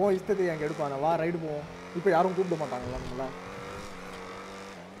இஷ்டத்தை எங்க எடுப்பான. வா ரைடு போவோம். இப்போ யாரும் கூப்பிட மாட்டாங்களா நம்மள?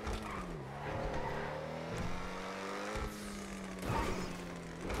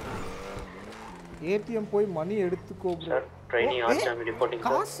 ஏடிஎம் போய் மணி எடுத்துக்கோ ப்ரோ.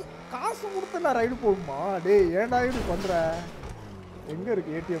 காசு கொடுத்து நான் ரைடு போகுமா? டேய் ஏன்டா இது பண்ற? எங்க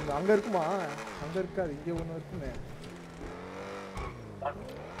இருக்கு ஏடிஎம்? அங்க இருக்குமா? அங்க இருக்காது, இங்கே ஒன்று இருக்குமே.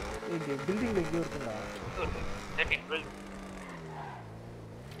 இங்கே பில்டிங்ல எங்கேயோ இருக்குண்டா.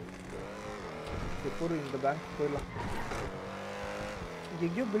 இப்போ இந்த பேங்க் போயிடலாம். இங்கே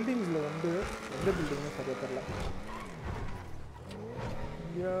எங்கேயோ பில்டிங்ஸ்ல வந்து எந்த பில்டிங்னு சரியா தெரியல.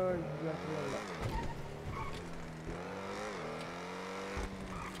 இங்கே இல்லை.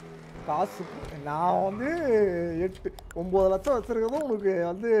 காசு நான் வந்து 8-9 லட்சம் வச்சிருக்கிறதும் உனக்கு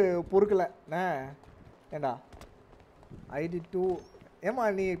வந்து பொறுக்கலை ஏண்டா ஐடி 2. ஏமா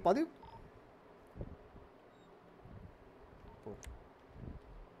நீ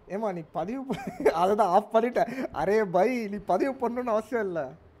பதிவு அதை தான் ஆஃப் பண்ணிட்டேன். அரே பை நீ பதிவு பண்ணணும்னு அவசியம் இல்லை.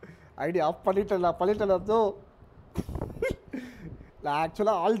 ஐடி ஆஃப் பண்ணிட்டேன். நான்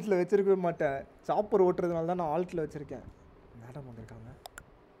ஆக்சுவலாக ஆல்ட்டில் வச்சிருக்கவே மாட்டேன். சாப்பர் ஓட்டுறதுனால தான் நான் ஆல்ட்டில் வச்சுருக்கேன். மேடம் வந்திருக்காங்க,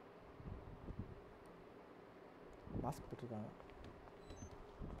 மாஸ்க் போட்டிருக்காங்க.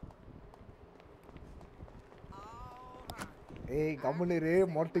 ஏய் கம்முனிரு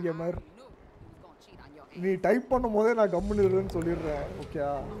மொட்டை கேமர். நீ டைப் பண்ணும் போதே நான் கம்முனிருன்னு சொல்லிடுறேன். ஓகே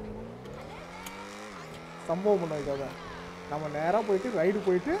சம்பவம் பண்ண நம்ம நேராக போயிட்டு ரைடு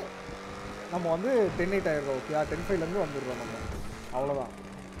போயிட்டு நம்ம வந்து 10-8 ஆயிடுறோம். ஓகே 10-5லேருந்து வந்துடுறோம் நம்ம. அவ்வளோதான்.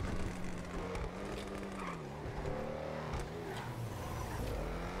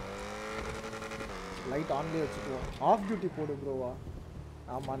 லைட் ஆன்லேயே வச்சுக்குவோம். ஆஃப் டியூட்டி போடு ப்ரோவா?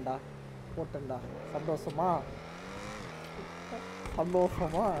 ஆமாண்டா போட்டேன்டா. சந்தோஷமா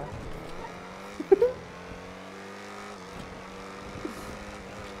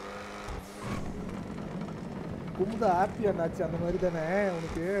குமுதா ஹாப்பி அண்ணாச்சு அந்த மாதிரி தானே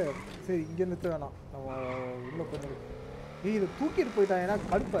உனக்கு? சரி இங்கே நிறுத்த வேணாம், நம்ம உள்ள கொஞ்சம். நீ இதை தூக்கிட்டு போயிட்டான், ஏன்னா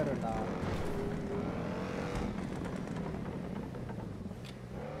கடுப்பாயிருண்டா.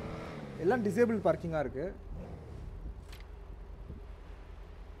 எல்லாம் டிசேபிள் பார்க்கிங்காக இருக்கு.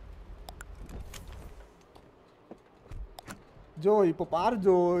 ஜோ இப்போ பாரு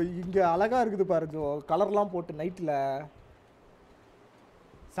ஜோ, இங்கே அழகாக இருக்குது பாரு ஜோ, கலர்லாம் போட்டு நைட்டில்.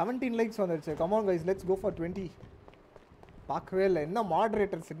 17 லைக்ஸ் வந்துடுச்சு. Come on guys let's go for 20. பார்க்கவே இல்லை. என்ன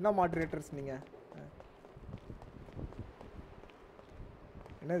மாடரேட்டர்ஸ் நீங்கள்?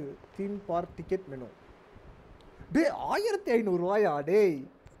 என்னது தீம் பார்க் டிக்கெட் மெனு? டே 1500 ரூபாயா? டேய்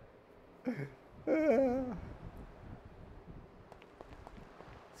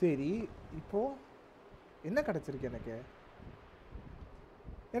சரி இப்போ என்ன கிடச்சிருக்கு எனக்கு?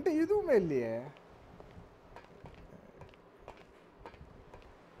 என்கிட்ட எதுவுமே இல்லையே.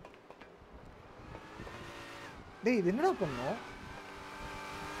 டேய் இது என்னடா பண்ணோம்?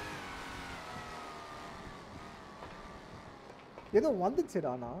 ஏதோ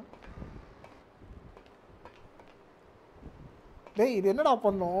வந்துச்சுடானா. டேய் இது என்னடா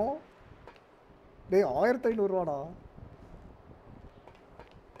பண்ணோம்? டேய் 1500 ரூபாடா.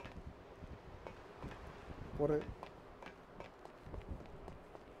 ஒரு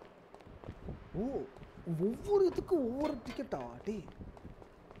ஒவ்வொரு இதுக்கும் ஒவ்வொரு டிக்கெட்டா? டேய்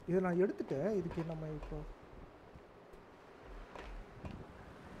இதை நான் எடுத்துட்டேன். இதுக்கு நம்ம இப்போ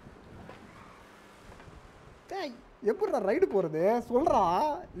டேய் எப்படிடா ரைடு போகிறது சொல்கிறா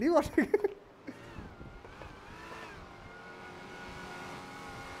லீவ்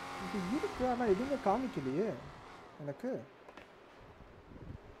இது இருக்கு ஆனால் எதுவுமே காமிக்கலையே எனக்கு.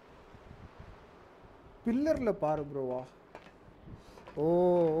 பில்லரில் பாரு ப்ரோவா. ஓ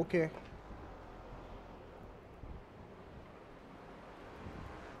ஓகே.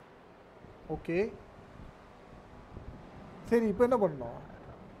 ஓகே சரி இப்போ என்ன பண்ணோம்?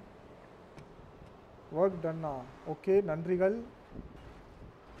 ஒர்க் டன்னா. ஓகே நன்றிகள்.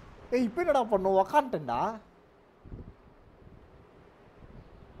 ஏய் இப்போ என்னடா பண்ணோம்? உக்காண்டா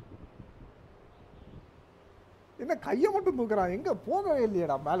என்ன கையை மட்டும் தூக்குறான், எங்கே போகவே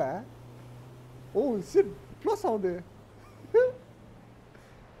இல்லையடா மேலே. ஓ சிட் க்ளோஸ் ஆகுது.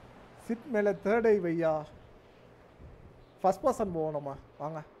 சிட் மேலே தேர்ட் ஐ வையா. ஃபர்ஸ்ட் பர்சன் போகணுமா?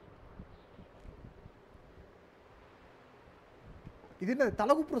 வாங்க. இது என்ன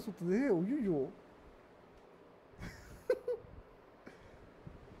தலைகுப்புற சுத்துது? ஐயோ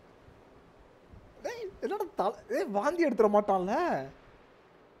என்னோட தலை வாந்தி எடுத்துட மாட்டான்ல.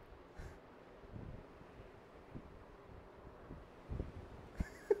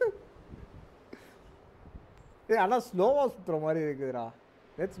 ஆனால் ஸ்லோவாக சுற்றுற மாதிரி இருக்குதுடா.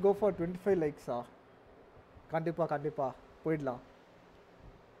 Let's go for 25 லைக்ஸா. கண்டிப்பாக போயிடலாம்.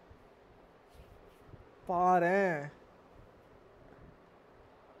 பாரு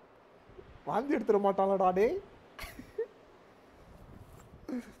வாந்தி எடுத்துட மாட்டான்லடா டே.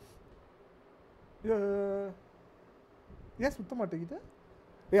 ஏன் சுத்த மாட்டேங்குது?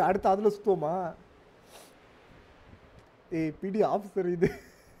 அடுத்து அதில் சுற்றுவோமா? பிடி ஆஃபீஸர் இது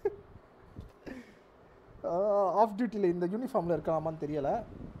ஆஃப் டியூட்டியில் இந்த யூனிஃபார்மில் இருக்கலாமான்னு தெரியலை.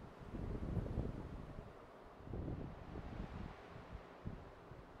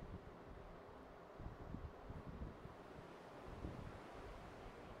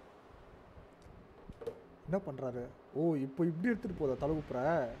 என்ன பண்ணுறாரு? ஓ இப்போ இப்படி எடுத்துகிட்டு போதா தலைகுப்புற?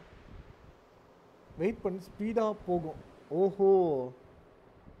 வெயிட் பண்ணி ஸ்பீடாக போகும். ஓஹோ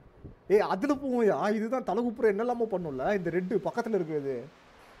அதில் போவோம்யா. இதுதான் தலைகுப்புற என்னெல்லாமோ பண்ணும்ல இந்த ரெட்டு பக்கத்தில் இருக்கிறது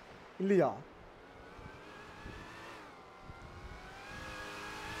இல்லையா?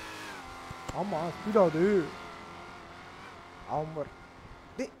 ஆமாம் ஸ்பீடாகுது. ஆமாம்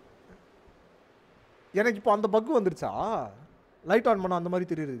எனக்கு இப்போ அந்த பக்கு வந்துருச்சா? லைட் ஆன் பண்ணால் அந்த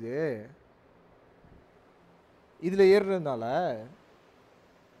மாதிரி தெரியுது இதில் ஏறுறதுனால.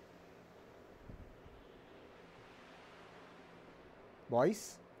 பாய்ஸ்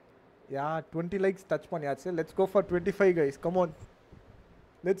யா 20 லைக்ஸ் டச் பண்ணியாச்சு. Let's go for 25 guys. Come on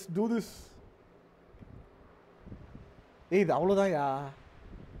let's do this. இது அவ்வளோதான் யா.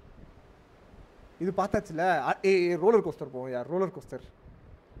 இது பார்த்தாச்சுல. ரோலர் கோஸ்டர் போவோம் யார். ரோலர் கோஸ்டர்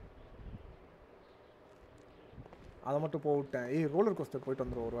அதை மட்டும் போவிட்டேன். ரோலர் கோஸ்டர் போயிட்டு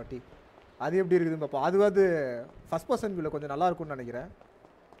வந்துடும் ஒரு வாட்டி. அது எப்படி இருக்குதுன்னு பார்ப்போம். அதுவாது ஃபர்ஸ்ட் பர்சன் வியூவில் கொஞ்சம் நல்லா இருக்கும்னு நினைக்கிறேன்.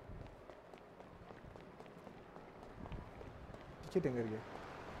 டிக்கெட் எங்கே இருக்கு?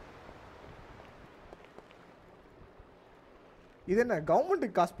 இது என்ன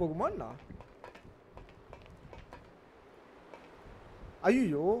கவர்மெண்ட்டுக்கு காசு போகுமாண்ணா?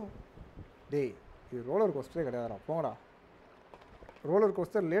 ஐயோ டேய் இது ரோலர் கோஸ்டரே கிடையாதுடா. போங்கடா. ரோலர்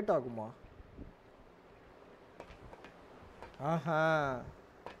கோஸ்டர் லேட் ஆகுமா? ஆஹா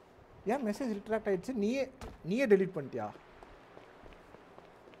ஏன் மெசேஜ் ரிட்ராக்ட் ஆயிடுச்சு? நீயே டெலீட் பண்ணிட்டியா?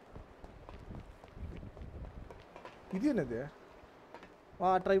 இது என்னது?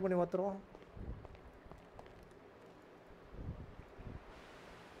 வா ட்ரை பண்ணி பார்த்துருவோம்.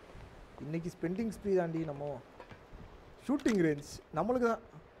 இன்னைக்கு ஸ்பெண்டிங் ஸ்ப்ரீ தாண்டி நம்ம ஷூட்டிங் ரேஞ்ச் நம்மளுக்கு தான்.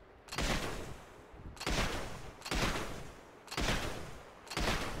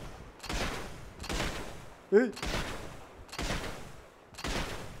 ஏய்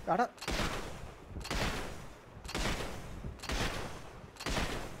அட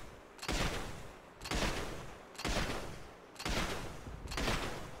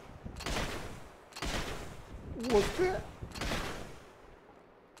ஒத்து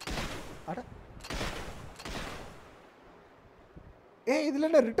அட இதுல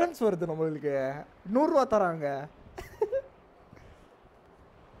என்ன ரிட்டர்ன்ஸ் வருது நம்மளுக்கு? 100 ரூபா தராங்க.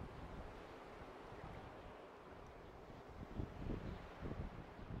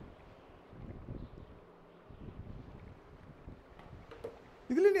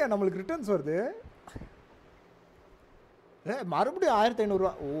 இதுல இல்லையா நம்மளுக்கு ரிட்டர்ன்ஸ் வருது? மறுபடியும் 1500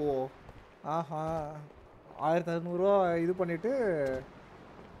 ரூபா. ஓ ஆஹா 1500 ரூபா இது பண்ணிட்டு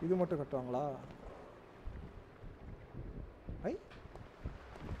இது மட்டும் கட்டுவாங்களா?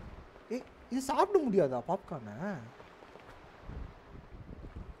 இது சாப்பிட முடியாதா பாப்கார்னு?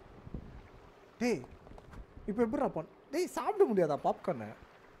 டேய் இப்போ எப்படிடா டேய் சாப்பிட முடியாதா பாப்கார்னு?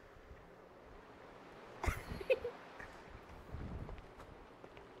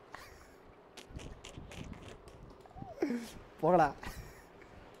 போகடா.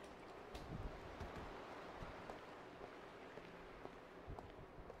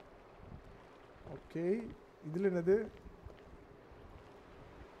 ஓகே, இதுல என்னது?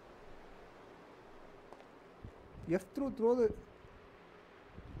 F throw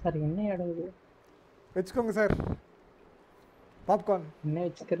சார் என்ன இடம் இது? வெச்சுக்கோங்க சார். பாப்கார்ன் என்ன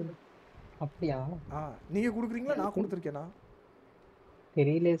வெச்சுக்கிறது? அப்படியா? நீங்க குடுக்குறீங்களா நான் கொடுத்துருக்கேனா?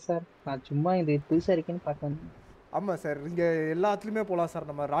 தெரியல சார், நான் சும்மா இது புதுசா இருக்கேன்னு பார்க்க வந்தேன். ஆமா சார், இங்க எல்லாத்துலயுமே போலாம் சார்.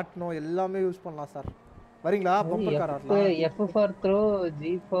 நம்ம ராட்னோ எல்லாமே யூஸ் பண்ணலாம் சார். வரீங்களா? பம்பர் கார் ஆடலாம். F for throw, G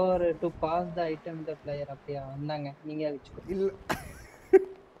for to pass the item the player. அப்படியா? வந்தாங்க, நீங்க வெச்சுக்கோ. இல்ல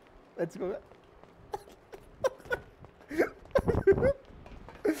வெச்சுக்கோங்க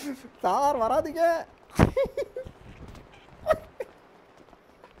சார், வராதீங்க.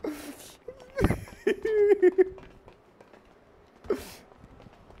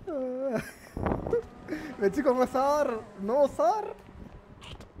 வெச்சுக்கோங்க சார். No sir.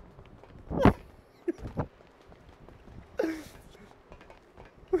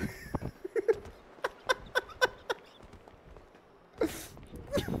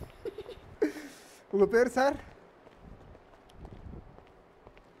 உங்க பேர் சார்?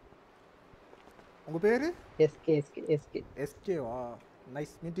 உங்க பேரு? SK வா?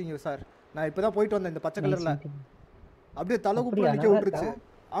 Nice meeting you sir. நான் இப்பதான் போயிட்டு வந்தேன் இந்த பச்சை கலர்ல. அப்படியே தலை குப்புல நிக்க விட்டுருச்சு.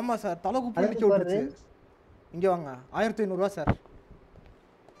 ஆமா சார், தலை குப்புல நிக்க விட்டுருச்சு. இங்க வாங்க. 1500 ரூபாய் சார்.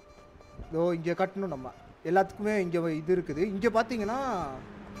 இதோ இங்க கட்டணும். நம்ம எல்லாத்துக்குமே இங்க இது இருக்குது. இங்க பாத்தீங்கன்னா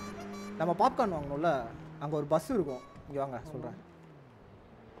நம்ம பாப்கார்ன் வாங்கணும்ல, அங்க ஒரு பஸ் இருக்கும். இங்க வாங்க சொல்றேன்.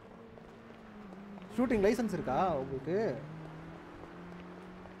 ஷூட்டிங் லைசென்ஸ் இருக்கா உங்களுக்கு?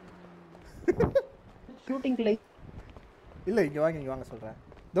 ஷூட்டிங் லைசென்ஸ் இல்ல, இங்க வாங்க சொல்றேன்.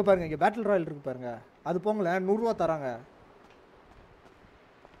 இதோ பாருங்க, இங்க பேட்டில் ராயல் இருக்கு பாருங்க. அது போங்கல, 100 ரூபாய் தராங்க.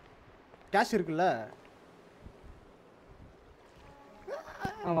 கேஷ் இருக்குல்ல?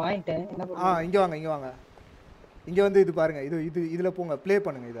 வாங்கிட்டேன். என்ன பண்ணு? இங்க வாங்க. இங்க வந்து இது பாருங்க. இதுல போங்க, ப்ளே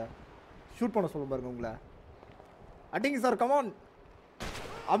பண்ணுங்க. இத ஷூட் பண்ண சொல்லும் பாருங்க உங்களை. அடிங்க சார், கம் ஆன்.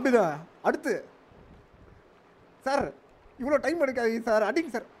 அப்படிதான். அடுத்து சார், இவ்வளோ டைம் எடுக்காதீங்க சார்.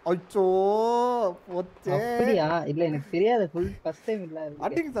 அடிங்க சார். அச்சோ போச்சே. அப்படியா? இல்ல எனக்கு தெரியாது, ஃபர்ஸ்ட் டைம் இல்ல.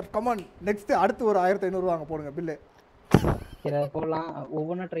 அடிங்க சார், கம் ஆன். நெக்ஸ்ட் அடுத்து ஒரு 1500 வாங்க போடுங்க பில்லு. சரி போலாம்,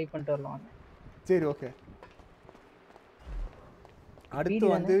 ஒவ்வொன்றா ட்ரை பண்ணிட்டு வரலாம். சரி ஓகே. அடுத்து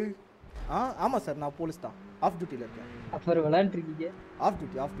வந்து ஆமா சார், நான் போலீஸ் தான். ஆஃப் டியூட்டில இருக்கேன். அப்புறம் விளையாண்டு இருக்கீங்க? Of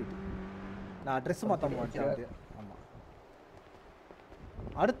duty. நான் ட்ரெஸ் மாத்த மாட்டேன். ஆமா.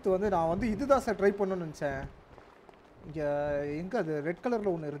 அடுத்து வந்து நான் வந்து இதுதான் சார் ட்ரை பண்ணணும்னு நினைச்சேன். இங்க எங்க அது ரெட்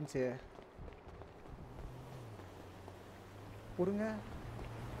கலர்ல ஒன்னு இருந்துச்சு. பொறுங்க.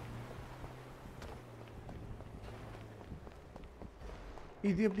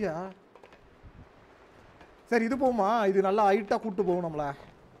 இது எப்படியா சார்? இது போகுமா? இது நல்லா ஹைட்டா கூட்டு போகும் நம்மள.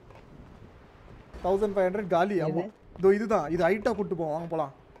 1500 காலி. ஆமா, இதோ இதுதான். இது ஹைட்டா கூட்டு போகும். வாங்க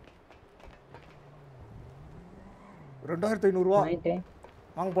போலாம். 2500 ரூபாய்.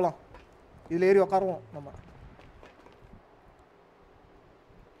 வாங்க போலாம். இதுல ஏறி உட்காருவோம் நம்ம.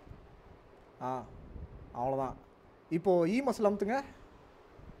 அவ்வளோதான். இப்போ மசில் அமுத்துங்க.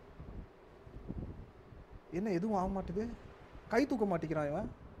 என்ன எதுவும் ஆக மாட்டுது? கை தூக்க மாட்டேங்கிறான் இவன்.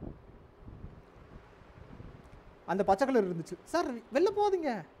 அந்த பச்சை கலர் இருந்துச்சு சார். வெளில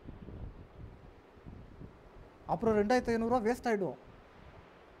போகாதீங்க, அப்புறம் 2500 ரூபா வேஸ்ட் ஆயிடும்.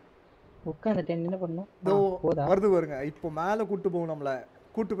 உட்காந்துட்டேன், என்ன பண்ணும்? வருது பாருங்க. இப்போ மேலே கூட்டு போகும் நம்மள.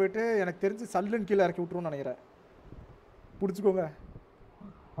 கூட்டு போயிட்டு எனக்கு தெரிஞ்சு சல்லுன்னு கீழே இறக்கி விட்டுருவோம்னு நினைக்கிறேன். பிடிச்சிக்கோங்க.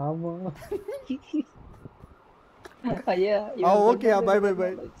 ஆமா. ஐயா okay, by by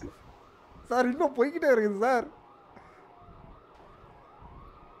bye sir. இன்னும் போய்கிட்டே இருக்குது சார்.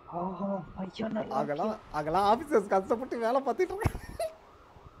 அங்கெல்லாம் ஆபீசர்ஸ் கஷ்டப்பட்டு வேலை பார்த்துட்டு இருக்காங்க.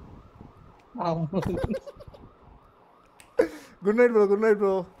 Good night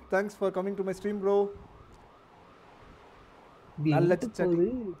bro. Thanks for coming to my stream bro. நல்ல சட்டி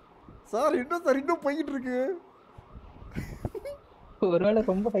சார். இன்னும் போய்கிட்டு இருக்கு. ஒருவேளை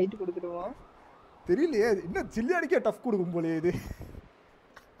ரொம்ப ஹைட் கொடுத்துடுமா தெரியலையே. இன்னும் சில்லி அடிக்க டஃப் கொடுக்கும் போலயே இது.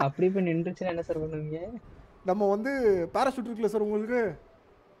 அப்படி இப்ப நின்றுச்சுன்னா என்ன சார் பண்ணுவீங்க? நம்ம வந்து பாராசூட் இருக்குல்ல சார் உங்களுக்கு?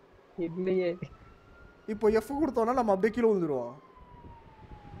 இல்லையே. இப்போ F கொடுத்தோம்னா நம்ம அப்படியே கீழே விழுந்துருவோம்.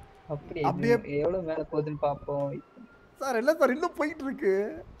 அப்படியே எவ்வளவு மேல போகுதுன்னு பாப்போம் சார். இல்ல சார், இன்னும் போயிட்டு இருக்கு.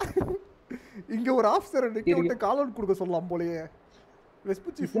 இங்க ஒரு ஆஃபீஸர் நிக்க விட்டு கால் அவுட் கொடுக்க சொல்லலாம் போலயே.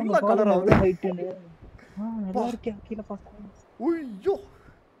 வெஸ்புச்சி ஃபுல்லா கலர் ஆகுது. நல்லா இருக்கே. கீழ பாக்க. ஐயோ,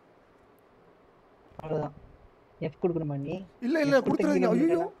 அவ்வளவுதான். F கொடுக்கணுமா நீ? இல்ல கொடுத்துறாதீங்க.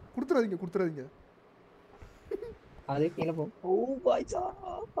 ஐயோ கொடுத்துறாதீங்க. அதே கீழ போ. ஓ பாய் சா.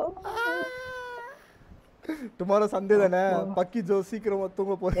 டுமாரோ சண்டே தானே பக்கி ஜோ சீக்கிரமா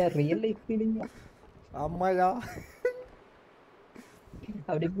தூங்க போறேன் ரியல் லைஃப் ஃபீலிங் அம்மாயா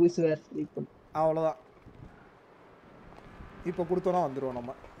அப்படியே பூசு வேற ஸ்லீப் அவ்வளோதான் இப்போ கொடுத்தோன்னா வந்துடுவோம்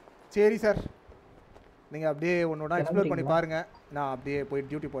நம்ம சரி சார் நீங்கள் அப்படியே ஒன்றோட எக்ஸ்ப்ளோர் பண்ணி பாருங்க நான் அப்படியே போய்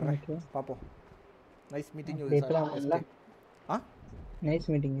டியூட்டி போடுறேன் பார்ப்போம் nice meeting you sir nice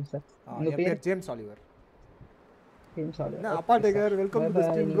meeting you sir உங்கள் பேர் ஜேம்ஸ் ஆலிவர் ஜேம்ஸ் ஆலிவர் அப்பா taker welcome to the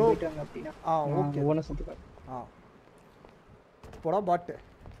stream bro okay ஓன சுத்தி பாரு போடா பாட்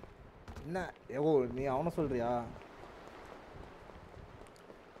என்ன ஏவோ நீ அவனை சொல்றியா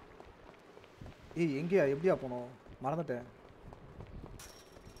ஏய் எங்கேயா எப்படியா போனோம் மறந்துட்டேன்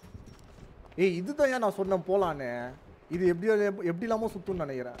ஏய் இதுதான் ஏன் நான் சொன்னேன் போலான்னு இது எப்படி இல்லாமல் சுற்றுன்னு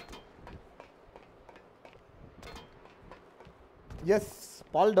நினைக்கிறேன் எஸ்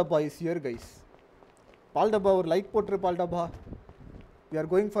பால் டப்பா இஸ் ஹியர் கைஸ் பால் டப்பா ஒரு லைக் போட்டுரு பால் டப்பா we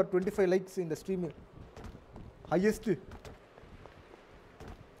are going for 25 likes இந்த ஸ்ட்ரீமு ஹையஸ்ட்டு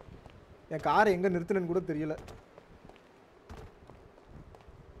என் காரை எங்கே நிறுத்தினேன்னு கூட தெரியல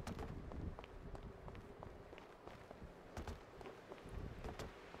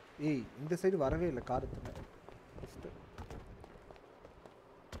ஏய் இந்த சைடு வரவே இல்லை கார்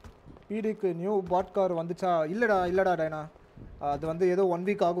பிடிக்கு நியூ பாட் கார் வந்துச்சா இல்லைடா டைனா அது வந்து ஏதோ 1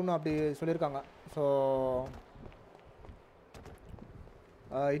 வீக் ஆகும்னு அப்படி சொல்லியிருக்காங்க ஸோ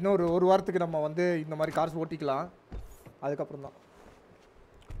இன்னொரு ஒரு வாரத்துக்கு நம்ம வந்து இந்த மாதிரி கார்ஸ் ஓட்டிக்கலாம் அதுக்கப்புறம் தான்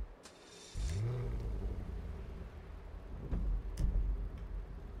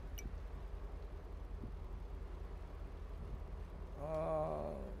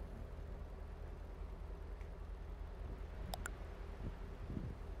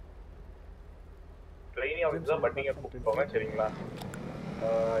ட்ரைனிங் ஆஃபீஸ் தான் பட்டிங்க கூப்பிட்டுக்கோங்க சரிங்களா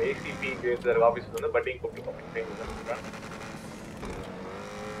ஏசிபி கிரேசர் ஆஃபீஸ் வந்து பட்டிங் கூப்பிட்டுக்கோங்க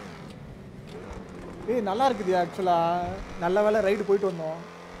ஏய் நல்லா இருக்குது ஆக்சுவலாக நல்ல வேலை ரைடு போயிட்டு வந்தோம்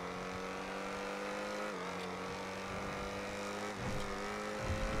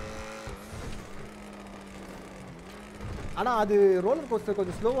ஆனால் அது ரோலர் கோஸ்டர்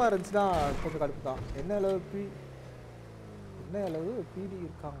கொஞ்சம் ஸ்லோவாக இருந்துச்சுன்னா கொஞ்சம் கடுப்பு தான் என்ன அளவு பிடி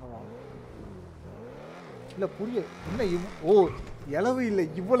இருக்காங்களா இல்லை என்ன இளவு இல்லை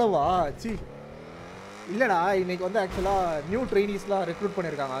இவ்வளவா சி இல்லைடா இன்னைக்கு வந்து ஆக்சுவலாக நியூ ட்ரைனிஸ்லாம் ரெக்ரூட்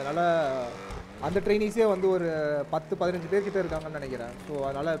பண்ணியிருக்காங்க அதனால் அந்த ட்ரைனிஸே வந்து ஒரு 10-15 பேர்கிட்ட இருக்காங்கன்னு நினைக்கிறேன் ஸோ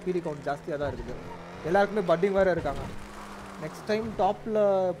அதனால் பிடி கவுண்ட் ஜாஸ்தியாக தான் இருக்குது எல்லாருக்குமே பட்டிங் வேறு இருக்காங்க நெக்ஸ்ட் டைம் டாப்பில்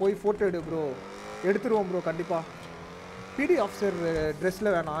போய் ஃபோட்டோ எடு ப்ரோ எடுத்துருவோம் ப்ரோ கண்டிப்பாக பிடி ஆஃபீஸர்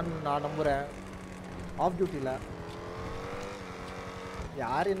ட்ரெஸ்ஸில் வேணான்னு நான் நம்புகிறேன் ஆஃப் டியூட்டியில்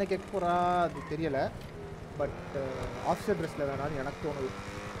யார் என்ன கேட்க போகிறா அது தெரியலை பட் ஆஃபீஸர் ட்ரெஸ்ஸில் வேணான்னு எனக்கு தோணுது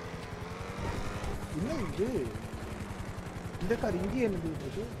என்ன இது இந்த கார் இங்கேயே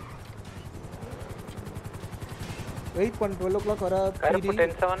என்னது வெயிட் பண்ண 12 o'clock வர கருப்பு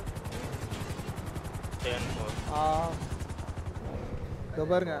 10-7 இதோ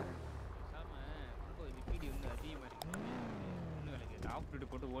பாருங்க VPD வந்து அதிகமாக இருக்கு ஒன்றும் எனக்கு ஆப்ரேட்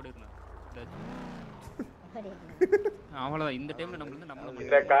போட்டு ஓடிருந்தேன் அவ்வளோதான் இந்த டைம்ல நம்ம வந்து நம்ம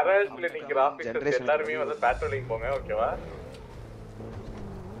இந்த கரேஜ்ல நிக்கிற ஆபீசர்ஸ் எல்லாரும் வந்து பேட்ரோலிங் போங்க ஓகேவா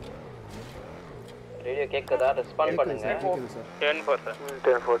ரேடியோ கேக்குதா ரெஸ்பாண்ட் பண்ணுங்க 10-4 சார்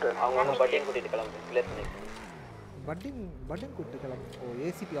 10-4 அவங்க பட்டிங் கூட்டிட்டு கிளம்பு கிளியர் பண்ணி பட்டிங் கூட்டிட்டு கிளம்பு ஓ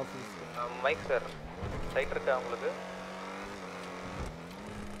ACP office mic sir side இருக்கா உங்களுக்கு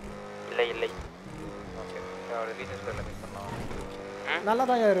இல்லை ஓகே ரிலீஜன் ஸ்கொயர்ல மீட் பண்ணலாம் நல்லா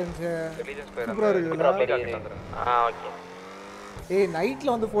தான் இருந்துச்சு ரிலீஜன் ஸ்கொயர் சூப்பரா இருக்குல்ல ஓகே ஏய்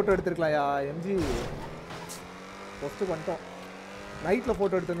நைட்ல வந்து போட்டோ எடுத்துக்கலாம்யா எம்ஜி போஸ்ட் பண்ணிட்டோம் நைட்ல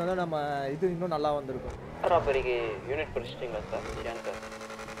போட்டோ எடுத்திருந்தா நம்ம இது இன்னும் நல்லா வந்திருக்கும் ராபரிக்கு unit பிடிச்சிட்டீங்களா sir John sir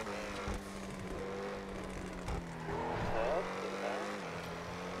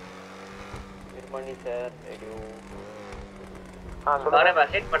நிர்மணி sir radio சாரே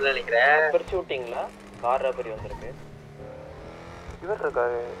மெசேஜ் பண்ணல நினைக்கிறேன் பிரிச்சு விட்டீங்களா கார் ராபரி வந்திருக்கு இவர்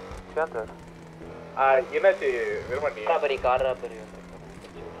இருக்காரு ஜான் சார் என்னாச்சு விரும்பி ராபரி கார் ராபரி வந்திருக்கு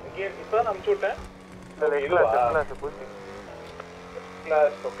இங்கே இப்போ நான் அனுப்பிச்சு விட்டேன்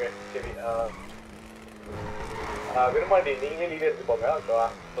கிளாஸ் ஓகே சரி விரும்பாண்டி நீங்களே லீட் எடுத்துக்கோங்க ஓகேவா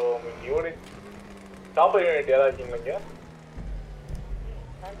ஸோ உங்களுக்கு யூனிட் டாப்பர் யூனிட் யாராவது இருக்கீங்களா இங்கே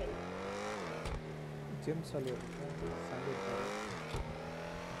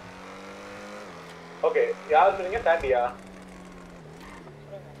ஓகே யார் சொன்னீங்க சாண்டியா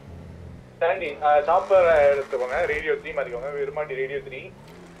சாண்டி சாப்பர் எடுத்துக்கோங்க ரேடியோ 3 மாற்றிக்கோங்க Virumaandi radio 3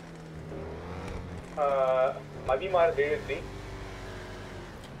 மதிமா radio 3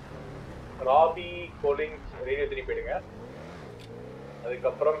 rabi கோலிங்ஸ் radio 3 போயிடுங்க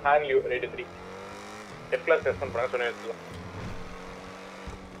அதுக்கப்புறம் ஹேண்ட்லியூ ரேடியோ 3 எஃப் கிளாஸ் ரெஸ்பாண்ட் பண்ண சொன்னேன் வச்சுக்கலாம்.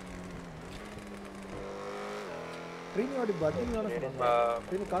 ட்ரீனியோட பட்டிங்கான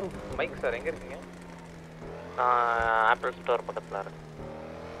ட்ரீனி கார் மைக் சார் எங்க இருக்கீங்க? நான் ஆப்பிள் ஸ்டோர் பக்கத்துல இருக்கேன்.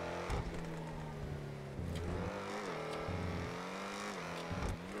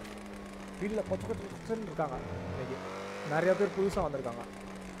 ஃபீல்டில் கொச்சு இருக்காங்க இன்னைக்கு. நிறைய பேர் புதுசாக வந்திருக்காங்க.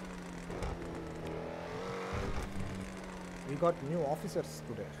 We got new officers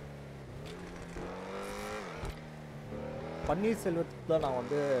today. பன்னீர்செல்வத்துக்கு தான் நான்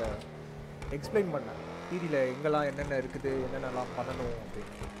வந்து எக்ஸ்பிளைன் பண்ணேன் டிவியில் எங்கெல்லாம் என்னென்ன இருக்குது என்னென்னலாம் பண்ணணும்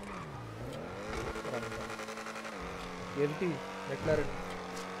அப்படின்னு. எல்டி மெக்லரன்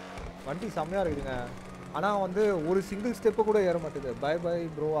வண்டி செம்மையாக இருக்குதுங்க. ஆனால் வந்து ஒரு சிங்கிள் ஸ்டெப்பு கூட ஏற மாட்டேது. பை பை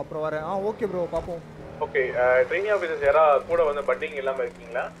ப்ரோ அப்புறம் வரேன். ஓகே ப்ரோ பார்ப்போம். ஓகே ட்ரெயினிங் ஆஃபீஸர்ஸ் யாரா கூட வந்து பட்டிங் இல்லாமல்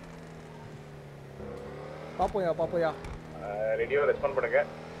இருக்கீங்களா? பார்ப்போயா ரெடியாக ரெஸ்பாண்ட் பண்ணுங்க.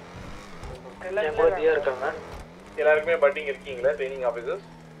 எல்லாரும் இருக்காங்க. எல்லாருக்குமே பட்டிங் இருக்கீங்களா training officers?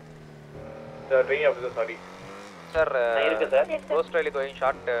 Training officer sorry sir இருக்கு sir. Roast ரயிலி going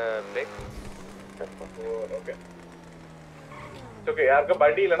short break. Okay okay யாருக்கும்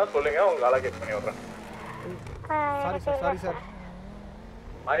பட்டி இல்லைன்னா சொல்லுங்க, உங்களுக்கு அலோகேட் பண்ணி விட்றேன். சாரி சார்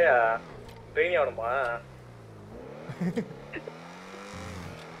ஆயா ட்ரெயினி ஆகணுமா?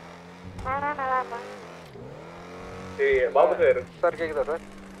 சரி பாபு சார் கேக்குதா சார்?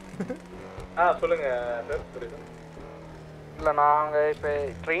 சொல்லுங்க சார். புரியுது. இல்லை நாங்கள் இப்போ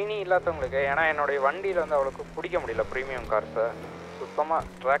ட்ரெயினி இல்லாதவங்களுக்கு, ஏன்னா என்னுடைய வண்டியில் வந்து அவளுக்கு பிடிக்க முடியல ப்ரீமியம் கார்ஸை, சுத்தமாக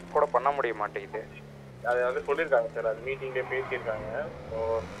ட்ராக் கூட பண்ண முடிய மாட்டேங்குது. அதை வந்து சொல்லியிருக்காங்க சார், அது மீட்டிங்லேயே பேசியிருக்காங்க. ஸோ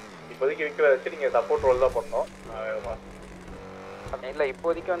இப்போதைக்கு இருக்கிறத வச்சு நீங்கள் சப்போர்ட் ரோல் தான் பண்ணணும். இல்லை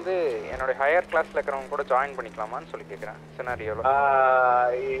இப்போதைக்கு வந்து என்னுடைய ஹையர் கிளாஸில் இருக்கிறவங்க கூட ஜாயின் பண்ணிக்கலாமான்னு சொல்லி கேட்குறேன் சினாரியோவில்.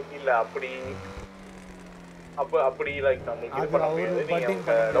 இல்லை அப்படி லைக் நீங்கள் இது பண்ண முடியாது.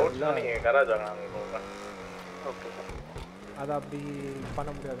 நீங்கள் டவுட்ஸ்னால் நீங்கள் கராஜ் ஆகணும். Okay sir. அதை அப்படி பண்ண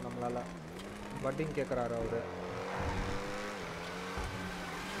முடியாது நம்மளால். பட்டிங் கேட்குறாரு அவரு.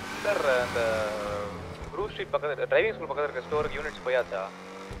 சார் அந்த ப்ரூ ஸ்ட்ரீட் பக்கத்தில் டிரைவிங் ஸ்கூல் பக்கத்தில் இருக்க ஸ்டோருக்கு யூனிட்ஸ் போயாச்சா?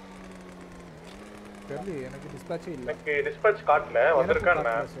 தெரியல, எனக்கு டிஸ்பேட்சே இல்லை. எனக்கு டிஸ்பேட்ச் காட்டல,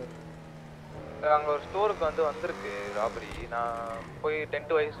 வந்திருக்கானே. அங்கே ஒரு ஸ்டோருக்கு வந்து வந்திருக்கு ராபரி. நான் போய் 10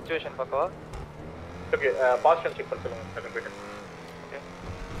 to 5 situation Bhargava? Okay past and check பண்ண சொல்லுங்க செகண்ட் போய்ட்டு. ஓகே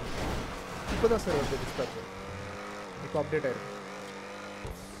இப்போ தான் சார் வந்து டிஸ்பேட்ச் இப்போ அப்டேட் ஆயிருக்கு.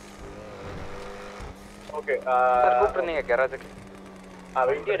 Okay sir கூப்பிட்டுருந்தீங்க கேராஜுக்கு.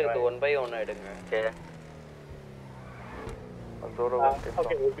 வண்டி எடுத்து 1 by 1 எடுங்க. ஓகே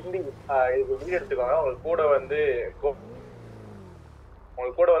ஓகே பில்டிங் இது வீடியோ எடுத்துக்கோங்க. உங்களுக்கு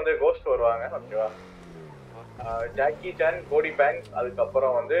கூட வந்து கோஸ்ட் வருவாங்க. ஓகேவா? ஜாக்கி சான், கோடி பேங்க்,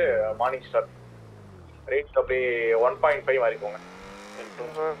 அதுக்கப்புறம் வந்து மார்னிங் ஸ்டார். ரேட் அப்படியே 1.5 மாறிக்கோங்க.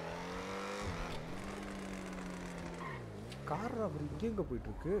 கார் அப்படி இங்கே போயிட்டு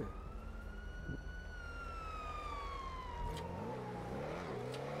இருக்கு.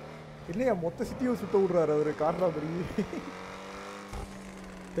 இல்லையா மொத்த சிட்டியும் சுத்த விடுறாரு அவரு. கார் ராபரி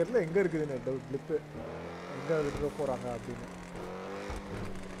தெரியல எங்க இருக்குதுன்னு டவுட். கிளிப்பு எங்க விட்டுற போறாங்க அப்படின்னு.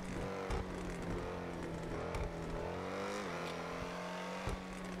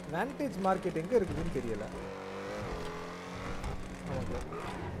 வேண்டேஜ் மார்க்கெட் எங்க இருக்குதுன்னு தெரியல.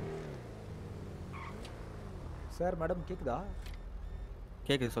 சார் மேடம் கேக்குதா?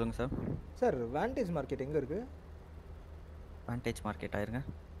 கேக்குது சொல்லுங்க சார். சார் வேண்டேஜ் மார்க்கெட் எங்க இருக்கு? வேண்டேஜ் மார்க்கெட் ஆயிருங்க.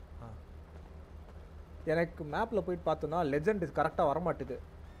 எனக்கு மேப்ல போயிட்டு பார்த்தோம்னா லெஜெண்ட் கரெக்டா வர மாட்டேது.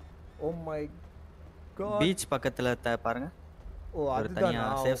 Oh my God. பீச் பக்கத்துல பாருங்க. ஓ அதுதான்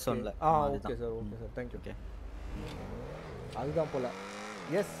சேஃப் ஜோன்ல. Okay sir thank you. Okay அதுதான் போல.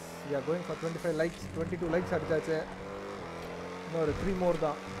 S we are going for 25 likes. 22 likes அடிச்சாச்சு. இன்னொரு 3 மோர்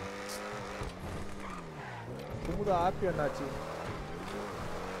தான். குமுதா ஹாப்பி என்னாச்சு?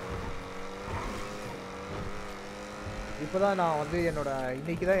 இப்போதான் நான் வந்து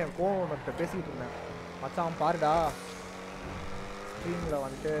இன்னைக்கு தான் என் கோவத்தை பேசிக்கிட்டு இருந்தேன். மச்சான் பாருடா ஸ்க்ரீனில்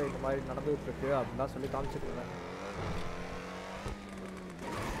வந்துட்டு இந்த மாதிரி நடந்துகிட்டு இருக்கு அப்படின்னு தான் சொல்லி காமிச்சிட்டு இருந்தேன்.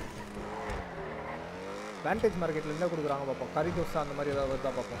 வேண்டேஜ் மார்க்கெட்டில் என்ன கொடுக்குறாங்க பார்ப்போம். கறி தோசை அந்த மாதிரி ஏதாவது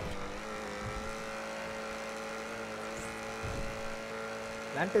வருதா பார்ப்போம்.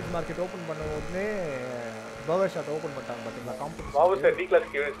 வேண்டேஜ் மார்க்கெட் ஓப்பன் பண்ண உடனே பர்கர் ஷாட் ஓப்பன் பண்ணிட்டாங்க பார்த்தீங்களா? Competition. Babu sir D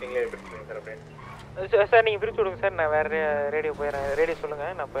class units நீங்களே பிரிச்சுங்க சார். அப்படியே சார் நீங்கள் பிரிச்சு விடுங்க சார். நான் வேறு ரேடியோ போயிடுறேன். ரேடியோ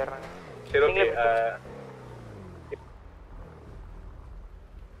சொல்லுங்கள், நான் போயிடுறேன். சரி ஓகே.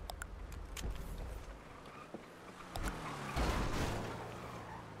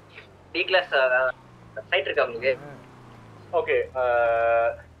 டி கிளாஸ் சைட் இருக்கா உங்களுக்கு? ஓகே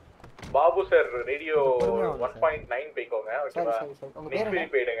பாபு சார் ரேடியோ 1.9 போய்க்கோங்க ஓகேவா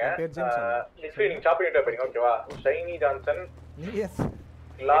நெக்ஸ்ட் போயிடுங்க நெக்ஸ்ட் நீங்க ஷாப்பிங் யூனிட் போயிடுங்க ஓகேவா ஷைனி ஜான்சன் எஸ்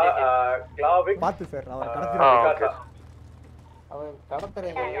கிளாவிக் பாத்து சார் அவர் கடத்திட்டாரு அவன் கடத்துற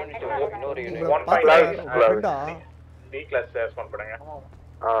இன்னொரு யூனிட் 1.9 டி கிளாஸ் ரெஸ்பாண்ட் பண்ணுங்க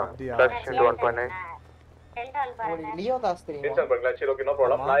கிளாஸ் 1.9 லியோ தாஸ் தெரியும் டென்ஷன் பண்ணல சரி ஓகே நோ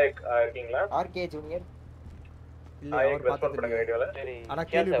ப்ராப்ளம் நாயக் இருக்கீங்களா ஆர்கே ஜூனியர் இல்ல அவர் ரெஸ்பாண்ட் பண்ணுங்க ரேடியோல ஆனா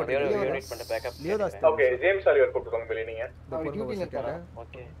கேள்விப்பட்டேன் யூனிட் பண்ண backup Leo Das okay James Oliver கூப்பிட்டுங்க வெளிய நீங்க டியூட்டில இருக்காரு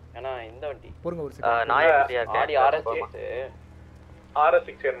ஓகே ஏனா இந்த வண்டி பொறுங்க ஒரு செகண்ட் நாயக் ஆடி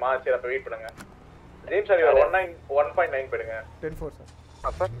RS6 வேணுமா சரி அப்ப வெயிட் பண்ணுங்க ஜேம்ஸ் ஆலிவர் 1.9 போடுங்க 10-4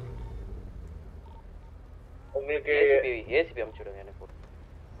 சார் சார் உங்களுக்கு ஏசிபி அனுப்பிச்சுடுங்க எனக்கு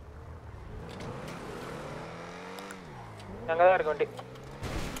அங்க தான் இருக்கு வண்டி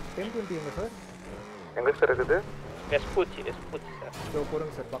 10-20 எங்க சார் எங்க சார் இருக்குது வெஸ்பூச்சி சார் இதோ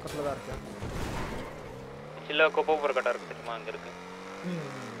போறங்க சார் பக்கத்துல தான் இருக்கேன் சில்ல கோப்போ போற கட்டா இருக்கு தெரியுமா அங்க இருக்கு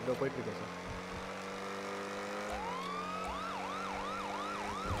இதோ போயிட்டு இருக்கேன் சார்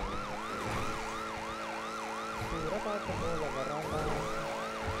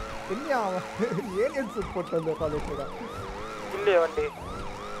ஏலியன் சூட் போட்டு வந்து காலேஜ்ல இல்லையே வண்டி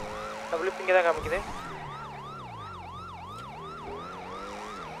டபுள் பிங்க தான் காமிக்குது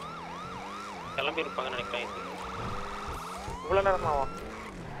கிளம்பி இருப்பாங்கன்னு நினைக்கிறேன் இவ்வளோ நேரம் ஆகும்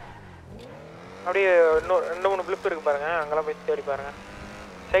அப்படியே இன்னும் 2-3 பிளிப் இருக்கு பாருங்க அங்கெல்லாம் போய் தேடி பாருங்க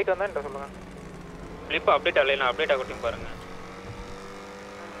சைட் வந்தா என்கிட்ட சொல்லுங்க பிளிப் அப்டேட் ஆகல அப்டேட் ஆகட்டும் பாருங்க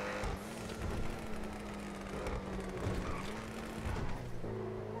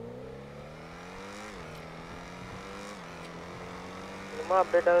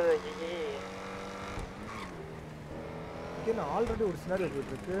அப்டேட் ஆகுது இங்கே நான் ஆல்ரெடி ஒரு சினாரியோ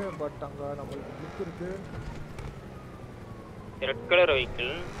போயிட்டு இருக்கு பட் அங்க நம்மளுக்கு கிளிப் இருக்கு ரெட் கலர்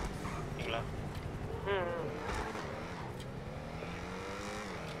வெஹிக்கிள் சரிங்களா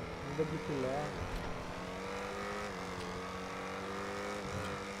இந்த கிளிப் இல்ல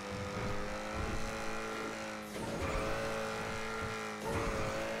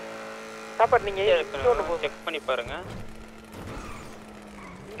சாப்பாடு நீங்க செக் பண்ணி பாருங்க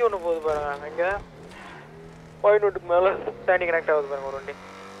இங்க ஒன்று போகுது பாருங்க இங்க பாயிண்ட் நோட்டுக்கு மேலே ஸ்டாண்டிங் கனெக்ட் ஆகுது பாருங்க ஒரு வண்டி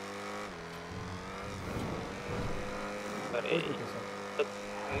சரி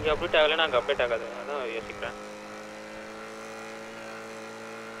இங்கே அப்டேட் ஆகலைன்னா அங்கே அப்டேட் ஆகாது அதான் யோசிக்கிறேன்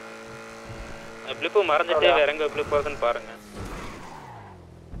பிளிப்பு மறைஞ்சிட்டு வேற எங்கே பிளிப் வருதுன்னு பாருங்க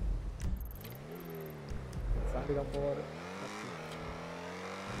சாண்டிதான் போவார்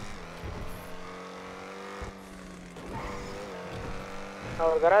நான்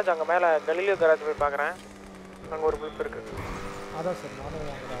ஒரு கராஜ் அங்கே மேலே கலிலியோ கராஜ் போய் பார்க்குறேன் அங்கே ஒரு பிளிப் இருக்கு அதான் சார்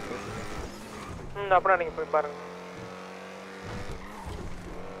நானும் அங்கே தான் போயிட்டு அப்படின்னா நீங்கள் போய் பாருங்க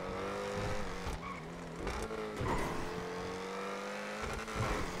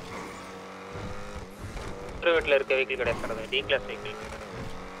வீட்டில் இருக்க வெஹிக்கிள் கிடையாது டி கிளாஸ் வெஹிக்கிள்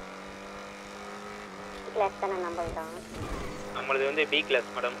கிளாஸ் தானே நம்மள்தான் நம்மளது வந்து பி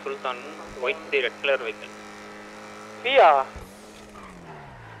கிளாஸ் மேடம் சுல்தான் ஒயிட் ரெட் கலர் வெஹிக்கிள் பியா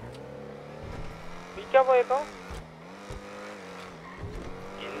பிக்கா போயிருக்கோம்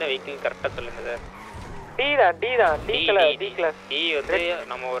என்ன வெஹிக்கிள் கரெக்டாக சொல்லுங்க sir D colour D class D வந்து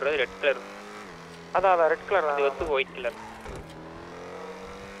நம்ம ஒரு ரெட் கலர் அதான் ரெட் கலர் அது வந்து ஒயிட் கலர்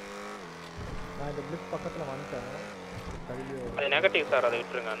நான் இந்த பிளிப் பக்கத்துல வந்துட்டேன் அது நெகட்டிவ் சார் அதை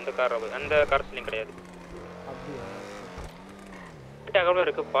விட்டுருங்க அந்த கார்ஸ்லையும் கிடையாது அப்படியா அவ்வளோ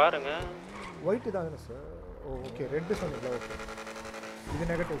இருக்கு பாருங்க ஒயிட் தானே சார் ஓகே ரெட் சொன்னீங்களா ஓகே இது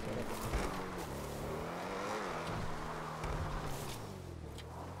நெகட்டிவ் சார்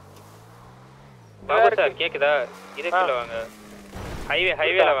பாபு சார் கேக்குதா இதுக்குள்ள வாங்க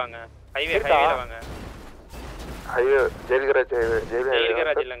ஹைவேல வாங்க ஹைவேல வாங்க ஜெயில்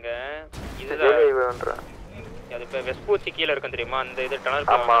கராஜ் இல்லங்க இதுதான் அது இப்ப வெஸ்பூச்சி கீழ இருக்கும் தெரியுமா அந்த இது டனல்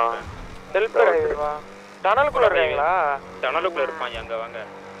ஆமா டெல்பர் ஹைவேவா டனலுக்குள்ள இருக்கீங்களா டனலுக்குள்ள இருப்பாங்க அங்க வாங்க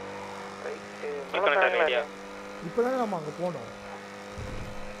ஐடியா இப்போதான் நம்ம அங்க போறோம்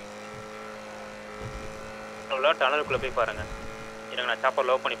டனலுக்குள்ள போய் பாருங்க இருங்க நான் சாப்பர்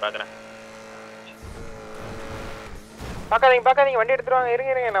லோ பண்ணி பாக்குறேன் பாக்காதீங்க வண்டி எடுத்துட்டு வாங்க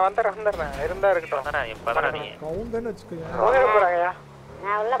இருங்க நான் வந்துடுறேன் இருந்தா இருக்கட்டும் இப்பதான் நீங்க கவுண்டன்னு வெச்சுக்கோங்க போறாங்கயா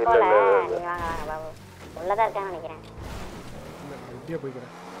நான் உள்ள போல நீ வாங்க பாபு உள்ளதா இருக்கான்னு நினைக்கிறேன் இல்ல நான் இப்படியே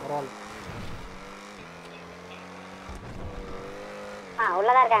போய்க்கிறேன் பரவாயில்ல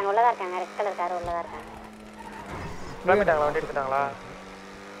உள்ளதா இருக்காங்க ரெட் கலர் கார் உள்ளதா இருக்காங்க வண்டி எடுத்துட்டாங்களா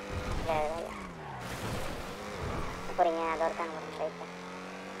போறீங்க அதோ இருக்காங்க ரைட்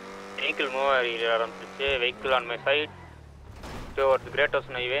வெஹிக்கிள் மூவ் ஆக ஆரம்பிச்சிச்சு vehicle on my side towards great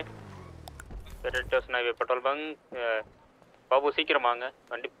ocean highway ரெட்டர்ஸ் நைவே petrol bunk. Babu சீக்கிரம் வாங்க,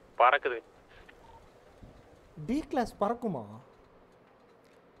 வண்டி பறக்குது. D class பறக்குமா?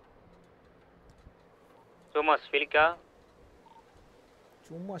 சும்மா ஸ்விலிக்கா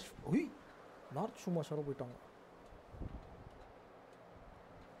சும்மா ஒய் நார்த் சும்மா ஷோர போயிட்டாங்க.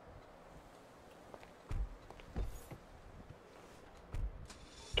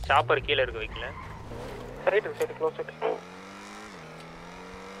 சாப்பர் கீழ இருக்கு வைக்கல. Side close it.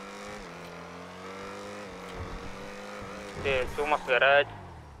 சும்மா கராஜ்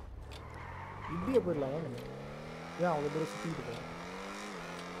இப்படியே போயிடலாம். ஏன் அவ்வளோ தூரம் சுற்றிட்டு போகிறேன்?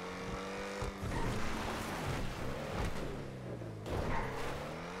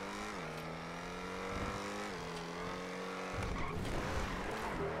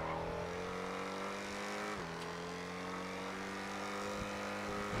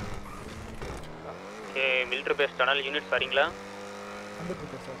 மிலிட்டரி பேஸ் டனல் யூனிட்ஸ் வரீங்களா?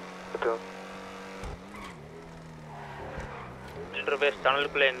 வந்துட்டு sir. Military base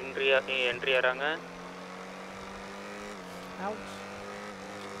டனலுக்குள்ள entry ஆறாங்க.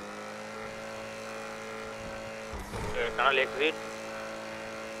 Tunnel exit.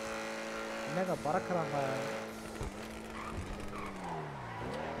 என்னங்க பறக்குறாங்க?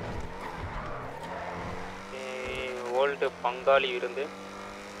 ஓல்டு பங்காளி இருந்து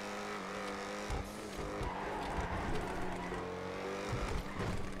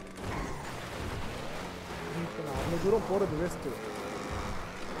அவ்வளோ தூரம் போகிறது வேஸ்ட்டு.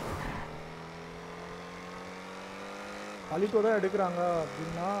 பழிக்கோ தான் எடுக்கிறாங்க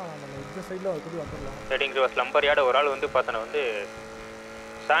அப்படின்னா நம்ம இந்த சைடில் கூட வந்துடலாம். ஸ்டேட்டிங் ரிவர்ஸ் லம்பர் யார்டு ஒரு ஆள் வந்து பார்த்தோன்னா வந்து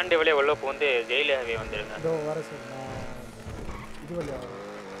சாண்டி வழியாக உள்ள வந்து ஜெயிலே வந்துடுங்க. இதோ வர சார், நான் இது வழியாக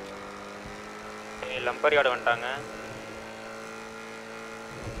லம்பர் யார்டு வந்துட்டாங்க.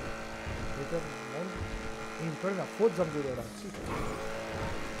 ஃபோர்த் ஜம்பியோட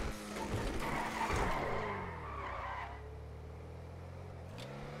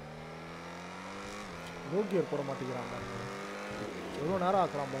லோ கியர் போட மாட்டேங்கிறான் பாருங்க. எவ்வளோ நேரம்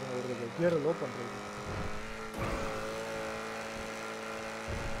ஆக்கலாம் பாருங்க ஒரு கியரை லோ பண்ணுறது.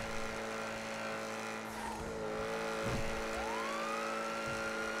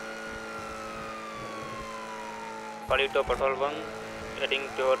 பலிட்டோ பெட்ரோல் பங்க் ஹெட்டிங்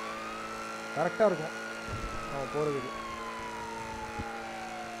டுவர்ட். கரெக்டாக இருக்கும் அவன் போகிறதுக்கு.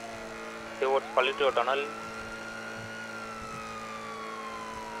 Towards பலிட்டோ tunnel.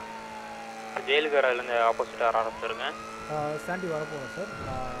 ஜெயிலுக்காரிலேருந்து ஆப்போசிட் வர ஆரம்பிச்சிருங்க. சாண்டி வர போகிறேன் சார்.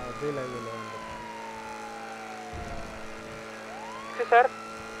 நான் ஜெயில் ஹைவேல வந்து சார்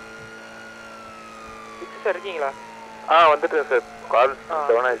சார் இருக்கீங்களா? வந்துட்டேன் சார். கால்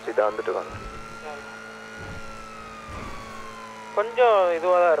 7 ஆயிடுச்சு. வந்துட்டு வாங்க. கொஞ்சம்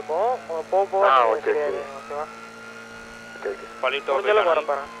இதுவாக தான் இருக்கும். போக போக ஓகேவா? பலிட்டோ வர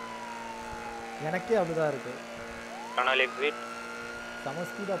போகிறேன். எனக்கே அப்படிதான் இருக்கு. Tunnel exit. செம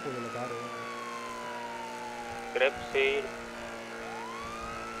ஸ்பீடாக போகுதுல்ல car. Krebs side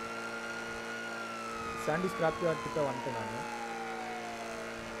Chandy scrap yard கிட்ட வந்துட்டேன் நான்.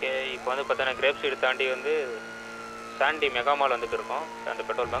 ஓகே, இப்போ வந்து பார்த்தீங்கன்னா கிரேப் சைடு தாண்டி வந்து சாண்டி மெகா மால் வந்துட்டு இருக்கோம். அந்த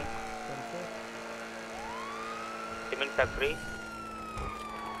petrol bunk, cement factory.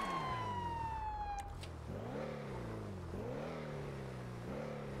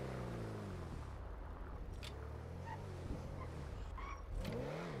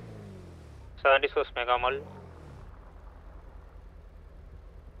 Chandy source mega mall.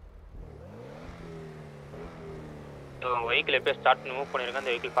 Vehicle எப்போ ஸ்டார்ட் மூவ் பண்ணியிருக்கேன்.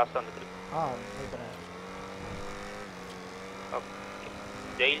 அந்த வெஹிக்கிள் ஃபாஸ்ட்டாக வந்துட்டு இருக்கு.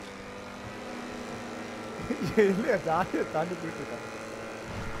 ஜெயில் இல்லையா ஜாலியாக தாண்டி போயிட்டு இருக்காங்க.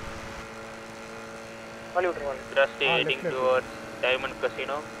 Just heading towards Diamond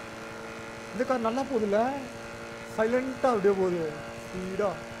Casino. இந்த கார் நல்லா போகுதுல்ல, சைலண்டாக அப்படியே போகுது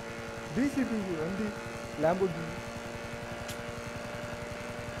ஸ்பீடாக. டிசிபி வண்டி லேம்போர்கினி.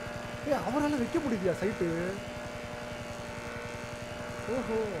 அவரால் வைக்க முடியலையா சைட்டு?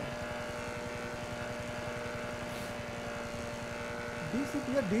 ஓஹோ,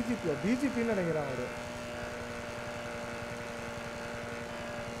 டிசிபியா டிஜிபியா? டிஜிபின்னு நினைக்கிறான் அவரு.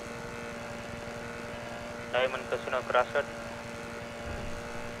 Diamond Casino crossed.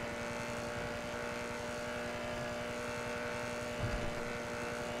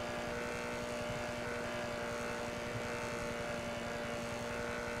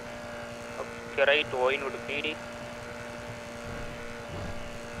 Okay, right, Winewood PD.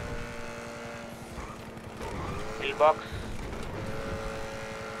 Pillbox.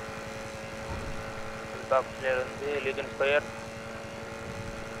 Pillbox le irundhu Legion Square.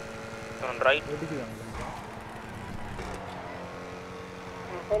 On right.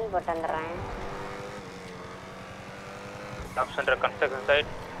 Bill போட்டு வந்துடுறேன். Top centre construction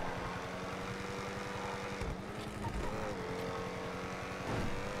site.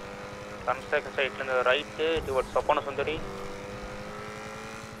 Construction சைட்லேருந்து ரைட்டு டுவர்ட்ஸ் சப்பான சுந்தரி.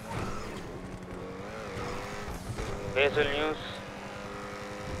 Basil News,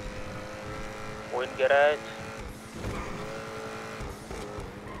 Wine Garage,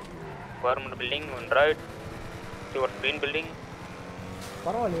 Government Building, one right, towards Green Building.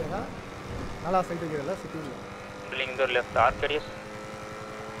 பரவாயில்லையா நல்லா side வைக்கிறதா சிட்டியில். Building the left, Arcadius.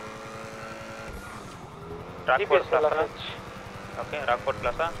 Rockford Plaza. Okay, Rockford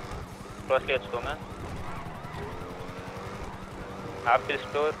Plaza. Closely வச்சுக்கோங்க. Apple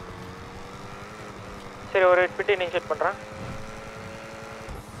Store. சரி ஒரு VPD initiate பண்ணுறேன்.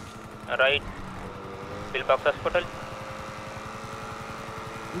 Right bill box hospital.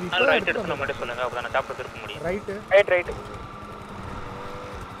 Right எடுக்கணும் மட்டும் சொல்லுங்க, அப்போ நான் சாப்பிட்டு இருக்க முடியும். Right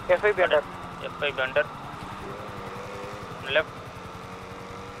F5 under left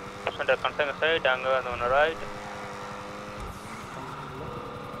centre construction site. அங்கே வந்து ஒன்று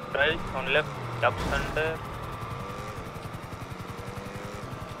right one left top centre.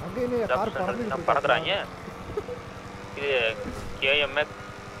 பறந்துறாங்க. இது KMX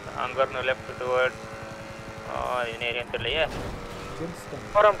அங்கே இருந்து லெஃப்ட் டுவர்ட் என்ன ஏரியான்னு தெரியலையே.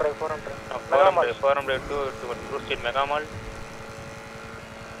 Forum drive to toward Bru street mega mall.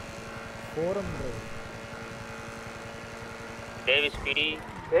 Davis பிடி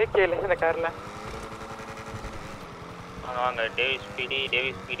ஏகேல இந்த கார்ல வாங்க. டேவிஸ்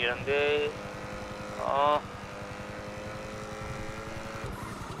பிடி வந்து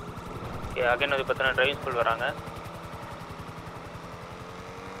அகைன் வந்து பார்த்தீங்கன்னா டிரைவிங் ஸ்கூல் வராங்க.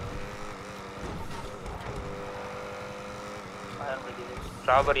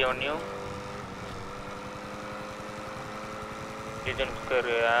 Strawberry avenue, legion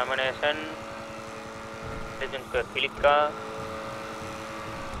square ஆமினேஷன், legion square பிலிக்கா,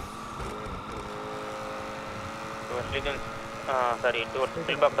 legion towards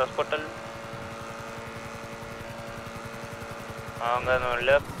பில்பாக்ஸ் hospital. அங்கே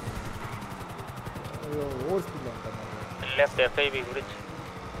left FIB bridge.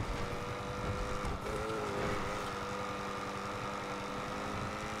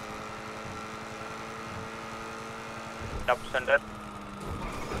 Top centre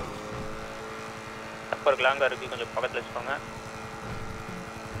Appar லாங்கா இருக்கு, கொஞ்சம் பக்கத்தில் வச்சுக்கோங்க.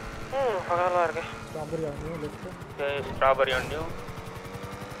 பக்கத்தில் இருக்கு. Strawberry avenue.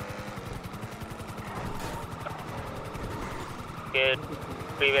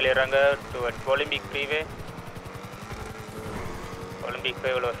 ஃப்ரீவேல இறங்க டுவர்ட்ஸ் ஒலிம்பிக் ஃப்ரீவே. ஒலிம்பிக்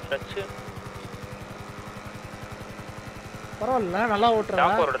ஃப்ரீவேல ஒரு ஸ்ட்ரெச். பரவாயில்ல நல்லா ஓட்டுறா.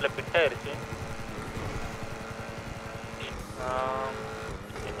 டாப் ஒரு இடத்துல பிட் ஆயிருச்சு.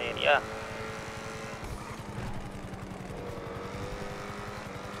 என்ன ஏரியா?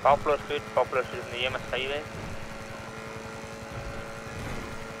 பாப்புலர் ஸ்ட்ரீட் இந்த EMS ஹைவே.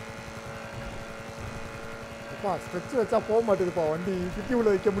 ஸ்ட்ரெச் வச்சா போக மாட்டேதுப்பா வண்டி, சிட்டி உள்ள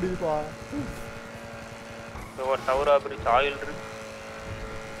வைக்க முடியுதுப்பா. ஒரு டவரா பிரிட்ஜ் ஆயில் இருக்கு.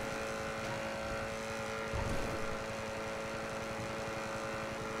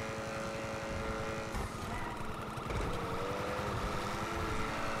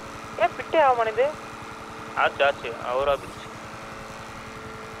 ஏன் பிட்டே ஆக மாட்டேது? ஆச்சு அவரா பிரிட்ஜ்.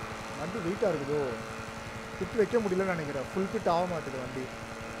 வண்டி வெயிட்டா இருக்குதோ, பிட் வைக்க முடியலன்னு நினைக்கிறேன். ஃபுல் பிட் ஆக மாட்டேது வண்டி,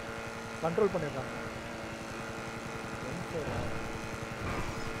 கண்ட்ரோல் பண்ணிடுறாங்க.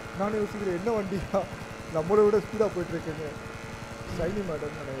 நான் யோசிக்கிறேன் என்ன வண்டியா நம்மளை விட ஸ்பீடாக போயிட்டு இருக்குங்க. ஷைனி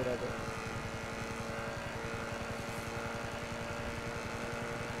மேடம் நினைக்கிறாங்க.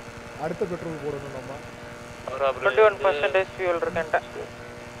 அடுத்த பெட்ரோல் போடணும் நம்ம. 21% ஃபியூல் இருக்குன்ட்ட.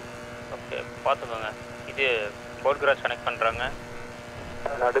 ஓகே பார்த்துக்கோங்க. இது போட் கிராஸ் கனெக்ட் பண்ணுறாங்க.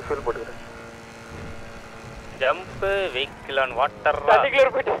 நான் ஃபியூல் போட்டுக்கிறேன். Jump vehicle on water.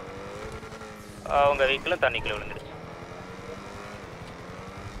 தண்ணிக்குள்ள போயிட்டு அவங்க வெஹிக்கிளும் தண்ணிக்குள்ள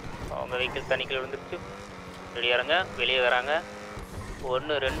விழுந்துருச்சு. வெளியே இறங்க, வெளியே வராங்க.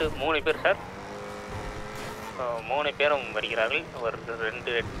 1 2 3 பேர் சார். 3 பேரும் வருகிறார்கள்.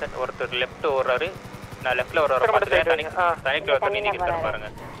 ஒருத்தர் லெஃப்ட் ஓடுறாரு. நான் லெஃப்ட்ல ஒரு தனிக்குள்ள ஒருத்தர் நீந்திக்கிட்டு பாருங்க.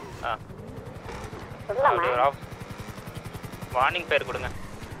 வார்னிங் பேர் கொடுங்க.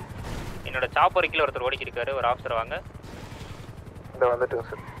 என்னோட சாப்பர் கீழே ஒருத்தர் ஓடிக்கிருக்காரு. ஒரு ஆஃபீஸர் வாங்க. வந்துட்டுங்க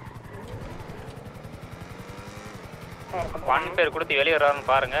சார். வார்னிங் பேர் கொடுத்து வெளியே வரான்னு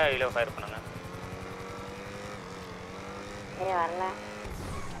பாருங்க. வெளியே ஃபயர் பண்ணுங்க. வரல.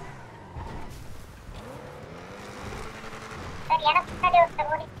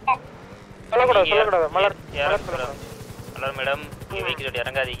 சொல்லக்கூடாது. மலர் மேடம், வெஹிக்கிள்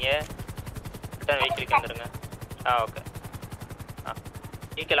இறங்காதீங்க. வெஹிக்கிளுக்கு வந்துருங்க. ஓகே.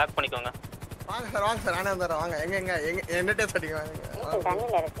 ஈக்கே லாக் பண்ணிக்கோங்க. வாங்க சார் நானே வந்துடுறேன். வாங்க எங்க என்ன டேஸ்ட் அடிங்க வாங்க.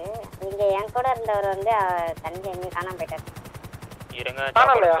 தண்ணியில இருக்கு. இங்க என் கூட இருந்தவர் வந்து தண்ணி எங்கேயும் காணாம போயிட்டாரு. இருங்க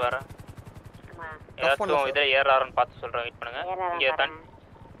சாப்பாடு வரேன். ஏதாச்சும் இதில் ஏறாருன்னு பார்த்து சொல்கிறேன். வெயிட் பண்ணுங்க. இங்கே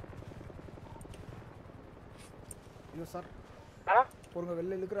ஐயோ சார் பொறுங்க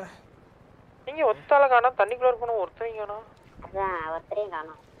வெளில இழுக்கிற. நீங்க ஒத்தால காணோம், தண்ணிக்குள்ள போனோம், ஒருத்தரையும் காணோம். அதான் ஒருத்தரையும்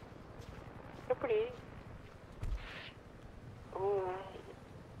காணோம். எப்படி?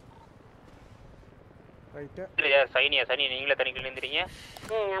 ரைட்டு. இல்லையா சைனி நீங்களே தண்ணிக்குள்ள இருந்துறீங்க.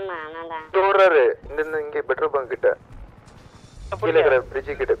 ஆமா நான் தான். தூராரு இங்க பெட்ரோல் பங்க் கிட்ட. கீழ இருக்கிற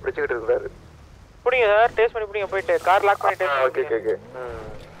பிரிட்ஜ் கிட்ட இருக்காரு. புடிங்க சார், டேஸ்ட் பண்ணி புடிங்க போயிட்டு கார் லாக் பண்ணி டேஸ்ட். ஓகே.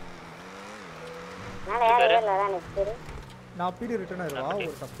 நான் யாரே இல்ல நிக்குது. நான் பிடி ரிட்டர்ன் ஆயிரவா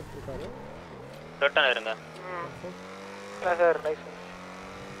ஒரு சப்ஸ்கிரைப் இருக்காரு. ரிட்டர்ன் ஆயிருங்க. Sir nice.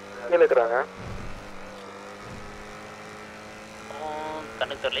 கீழ இருக்கறாங்க.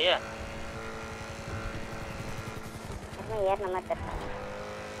 கண்ணு தெரியலையே. நம்ம ஏர் நம்ம தெரியல.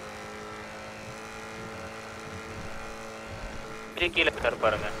 கீழே இருக்காரு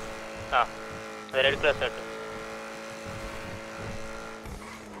பாருங்க. அது ரெட் கலர் ஷர்ட்.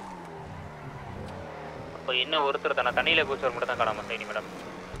 அப்போ இன்னும் ஒருத்தர் தானே தண்ணியில குதிச்சவர் மட்டும் தான் காணாம சைனி மேடம்.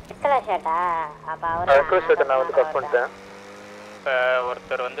 கலர் ஷர்ட்டா? அப்ப அவரு ரெட் ஷர்ட் நான் வந்து கட் பண்ணிட்டேன். இப்போ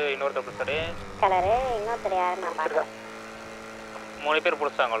ஒருத்தர் வந்து இன்னொருத்தர் புடிச்சாரு. கலர் இன்னொருத்தர் யாரு நான் பார்க்கல. 3 பேர்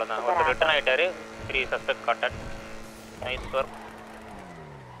புடிச்சாங்க அவ்வளவுதான். ஒருத்தர் ரிட்டர்ன் ஆயிட்டாரு. 3 சஸ்பெக்ட் காட்டட். Nice work.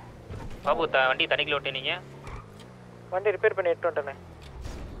 பாபு வண்டி தண்ணிக்குள்ள ஓட்டினீங்க. வண்டி ரிப்பேர் பண்ணி எடுத்து வந்துட்டேன்.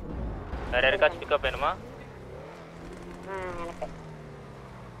 வேற யாருக்காச்சும் பிக்கப் வேணுமா? எனக்கு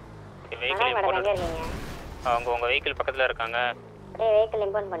வெஹிக்கிள் இம்போர்ட். அவங்க உங்க வெஹிக்கிள் பக்கத்துல இருக்காங்க. அப்படியே வெஹிக்கிள்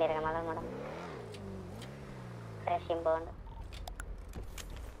இம்போர்ட் பண்ணிருங்க மேடம். Fresh import.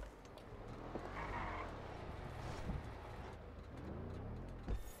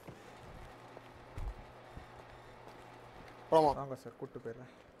 வாங்க சார் கூட்டு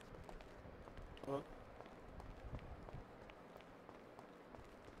போயிடுறேன்.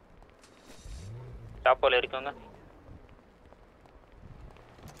 டாப்போல இருக்கோங்க.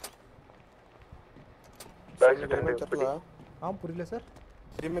 புரியல சார்.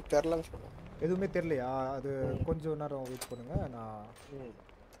 எதுவுமே தெரியலன்னு சொல்லுங்க. எதுவுமே தெரியலையா? அது கொஞ்சம் நேரம் வெயிட் பண்ணுங்க, நான்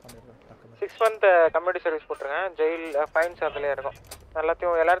பண்ணிடுறேன். 6 month கம்யூனிட்டி சர்வீஸ் போட்டுருங்க. ஜெயில் ஃபைன்ஸ் அதுலயே இருக்கும்.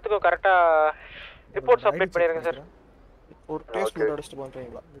 எல்லாத்துக்கும் கரெக்டா ரிப்போர்ட் சப்மிட் பண்ணிருங்க சார். ஒரு டேஸ்ட் மட்டும் அடிச்சிட்டு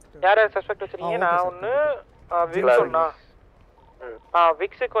பண்றீங்களா? யார சஸ்பெக்ட் வச்சிருக்கீங்க? நான் ஒன்னு விக்ஸ் சொன்னா.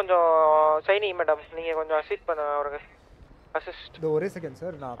 விக்ஸ் கொஞ்சம் சைனி மேடம் நீங்க கொஞ்சம் அசிஸ்ட் பண்ண அவருக்கு. அசிஸ்ட். இந்த ஒரே செகண்ட்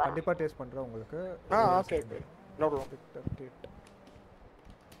சார், நான் கண்டிப்பா டேஸ்ட் பண்றேன் உங்களுக்கு. ஓகே. No problem.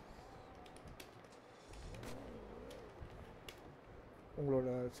 உங்களோட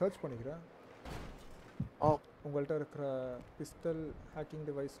சர்ச் பண்ணிக்கிறேன். உங்கள்கிட்ட இருக்கிற pistol, hacking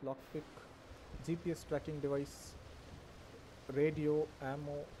device, lock big, GPS tracking device, radio,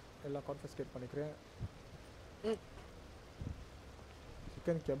 ஆமோ எல்லாம் கான்ஃபிஸ்கேட் பண்ணிக்கிறேன்.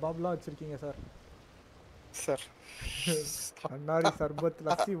 சிக்கன் கெபாப்லாம் வச்சுருக்கீங்க சார். சார் அன்னாரி சர்பத்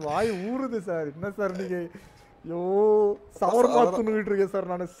லஸ்ஸி வாய் ஊறுது சார். என்ன சார் நீங்கள் சவர்மா துணுகிட்டு இருக்கேன் சார்.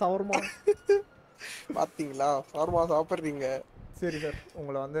 நான் சவர்மா பார்த்தீங்களா? சவர்மா சாப்பிட்றீங்க. சரி சார்,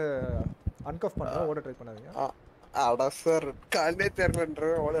 உங்களை வந்து அன்கஃப் பண்ணுறேன். ஓட ட்ரை பண்ணாதீங்க. அடா சார் கண்ணே தெரியலன்ற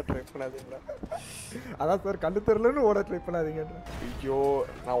ஓட ட்ரை பண்ணாதீங்களா? அதான் சார் கண்ணு தெரியலன்னு ஓட ட்ரை பண்ணாதீங்க. ஐயோ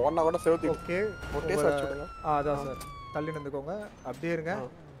நான் ஒன்னா கூட சேவ். ஓகே அதான் சார் தள்ளி நின்றுக்கோங்க. அப்படியே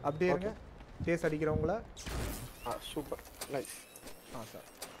இருங்க. டேஸ் அடிக்கிறவங்கள. Super nice. சார்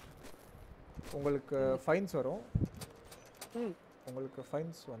உங்களுக்கு ஃபைன்ஸ் வரும். உங்களுக்கு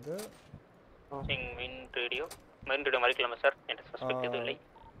ஃபைன்ஸ் வந்து மெயின் ரேடியோ மறிக்கலாமா சார்? என்கிட்ட சஸ்பெக்ட் எதுவும் இல்லை.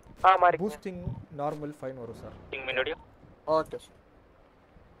 பூஸ்டிங் நார்மல் ஃபைன் வரும் sir. Main radio. Okay sir.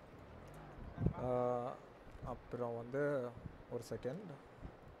 அப்புறம் வந்து ஒரு செகண்ட்.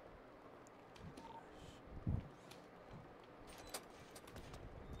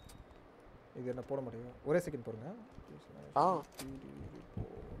 இது என்ன போட முடியும்? ஒரே செகண்ட் போடுங்க.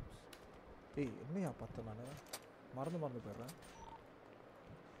 ஏய் என்னையா பார்த்தேன் நான் மறந்து போயிடுறேன்.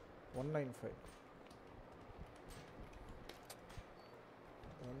 195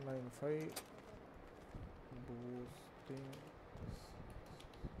 boosting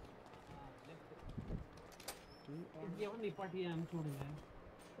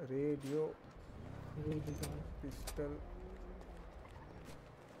radio pistol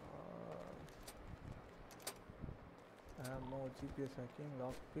ammo GPS hacking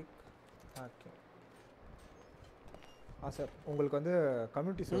lockpick hacking. Sir உங்களுக்கு வந்து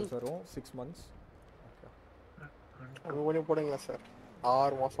கம்யூனிட்டி சர்வீஸ் வரும் 6 months. Okay போடுங்களா sir?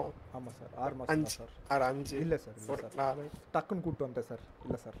 6 மாசம். ஆமாம் சார் 6 மாதம் தான் சார். 5 இல்லை சார் இல்லை சார். 4 டக்குன்னு கூப்பிட்டு வந்துட்டேன் சார்.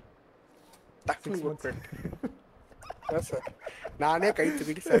 இல்லை சார் டக்குன்னு கூப்பிட்டு சார் நானே கை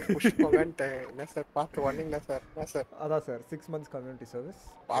தூக்கிட்டு சார் புஷ்பங்கன்ட்டேன். என்ன சார் பார்த்து வந்தீங்களா சார்? என்ன சார் அதான் சார் 6 months கம்யூனிட்டி சர்வீஸ்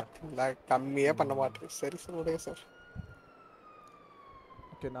பார்த்தீங்களா? கம்மியாக பண்ண மாட்டேன். சரி சார் விடுங்க சார்.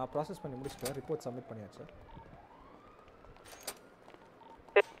 ஓகே நான் ப்ராசஸ் பண்ணி முடிச்சிட்டேன். ரிப்போர்ட் சப்மிட் பண்ணியாச்சு.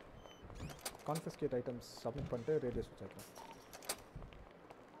 கான்ஃபிஸ்கேட் ஐட்டம்ஸ் சப்மிட் பண்ணிட்டு ரேடியோ ஸ்விட்ச் ஆகிட்டேன்.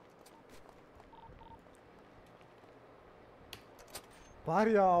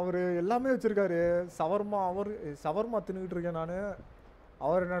 பாரியா அவர் எல்லாமே வச்சுருக்காரு. சவர்மா தின்னுக்கிட்டு இருக்கேன் நான்.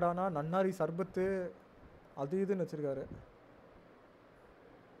 அவர் என்னடானா நன்னாரி சர்பத்து அது இதுன்னு வச்சுருக்காரு.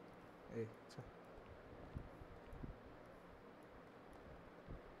 ஏய்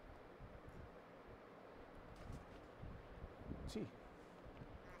சி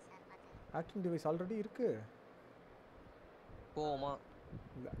ஆக்டிங் டிவைஸ் ஆல்ரெடி இருக்கு. போமா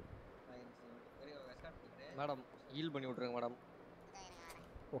இல்லை மேடம் ஹீல் பண்ணி விட்ருங்க மேடம்.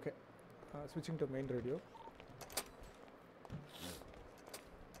 ஓகே ஸ்விட்சிங் to main radio.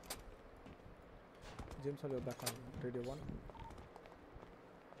 James all you back on radio 1.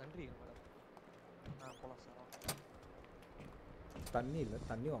 நன்றி மேடம். போகலாம் சார். தண்ணி இல்லை,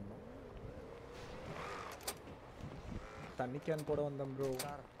 தண்ணி வாங்கணும். தண்ணி கேன் போட வந்தோம் ப்ரோ.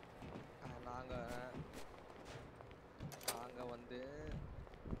 சார் நாங்கள் வந்து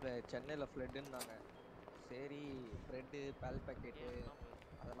சென்னையில் ஃப்ளட்டுன்னாங்க. சரி ப்ரெட்டு பால் பாக்கெட்டு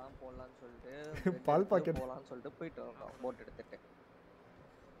அதெல்லாம் போடலான்னு சொல்லிட்டு பால் பாக்கெட் போகலான்னு சொல்லிட்டு போயிட்டு வந்தோம் போட் எடுத்துகிட்டு.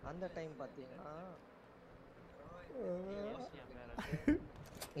 அந்த டைம் பார்த்தீங்கன்னா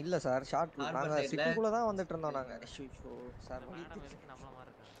இல்லை சார் ஷார்ட் நாங்கள் சிட்டிக்குள்ளே தான் வந்துட்டு இருந்தோம். நாங்கள் சார்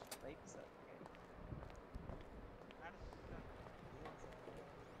ரைட் சார்.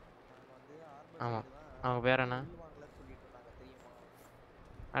 ஆமாம் அவங்க பேர் என்ன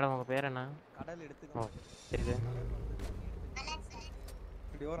மேடம்? உங்கள் பேர் என்ன? கடல் எடுத்துக்க. ஓ தெரியுது.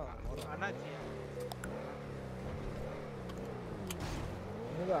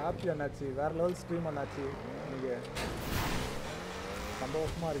 ஹாப்பி அண்ணாச்சி, வேற லெவல் ஸ்ட்ரீம் அண்ணாச்சி. நீங்கள்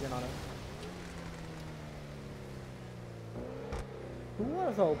சந்தோஷமாக இருக்கேன் நான். 2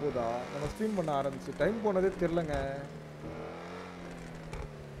 hours ஆக போதா நம்ம ஸ்ட்ரீம் பண்ண ஆரம்பிச்சு? டைம் போனதே தெரிலங்க.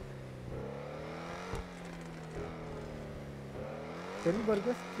 Ten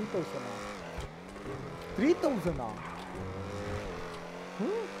burgers 3000. 3000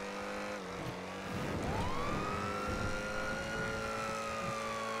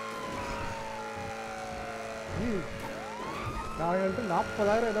 நான் என்கிட்ட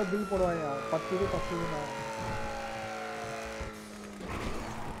 40,000 ஏதாவது பில் போடுவாங்க. 10 10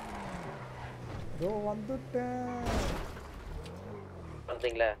 இதோ வந்துட்டேன்.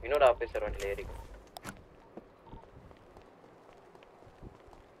 வந்துங்களா? இன்னொரு ஆபீசர் வண்டியில் ஏறிக்கும்.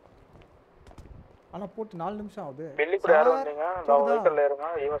 ஆனா போட்டு 4 நிமிஷம் ஆகுது. டெல்லி கூட யார் வந்தீங்க? நான் வெஹிக்கிள்ல ஏறுங்க.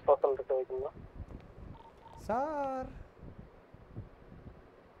 ஈவன் சோஷல் இருக்க வெஹிக்கிள்ல. சார்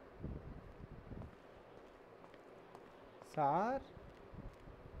சார்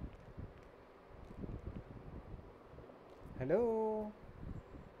ஹலோ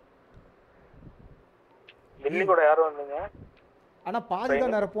டெல்லி கூட யார் வந்தீங்க? ஆனா பாதி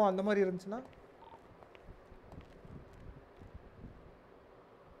தான் நிரப்போம். அந்த மாதிரி இருந்துச்சுன்னா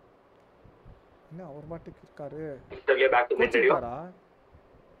என்ன அவர் மாட்டுக்கு இருக்காரு?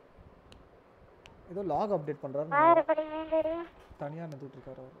 ஏதோ லாக் அப்டேட் பண்றாரு. தனியா நின்னுட்டு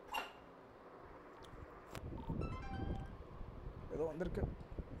இருக்காரு அவர். ஏதோ வந்திருக்கு.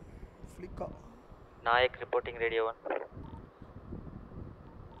 ஃப்ளிக்கா Naik reporting radio 1.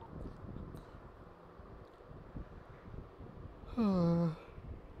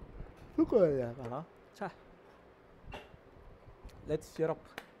 Let's cheer up.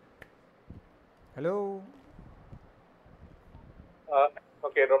 Hello.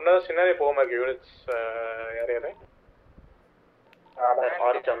 Okay ரொம்ப நேரம் சின்னாரி போக மாதிரி யூனிட்ஸ் யார் யாரு?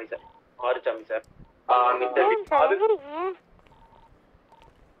 Arusamy sir. Arusamy sir.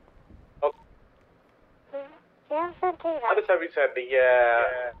 Arusamy sir நீங்க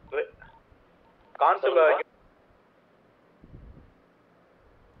கான்ஸ்டபிள்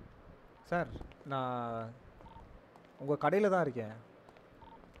சார் நான் உங்க கடையில தான் இருக்கேன்.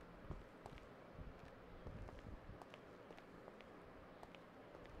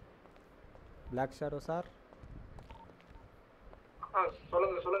 Black shadow sir.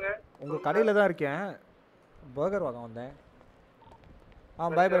 சொல்லுங்க. உங்க கடையில தான் இருக்கேன். பர்கர் வாங்க வந்தேன்.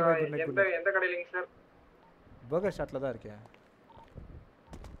 By by bye good night. எந்த கடையிலங்க சார்? பர்கர் ஷாட்ல தான் இருக்கேன்.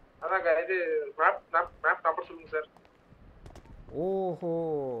 அதாங்க இது மேப் நம்பர் சொல்லுங்க சார். ஓஹோ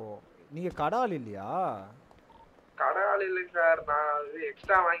நீங்க கடால் இல்லையா? கடை இல்லைங்க சார், நான் அது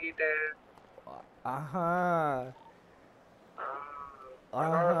எக்ஸ்ட்ரா வாங்கிட்டேன். ஆஹா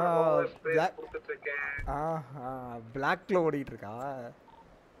பிளாக்ல ஓடிட்டு இருக்கா?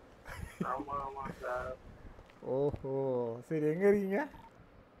 ஆமா ஆமா சார். ஓஹோ சரி, எங்க இருக்கீங்க?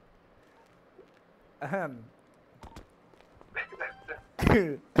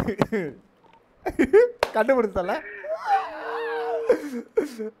 கண்டுபிடிச்சல?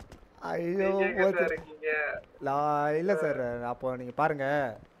 ஐயோ நான் இல்லை சார். அப்போ நீங்கள் பாருங்க,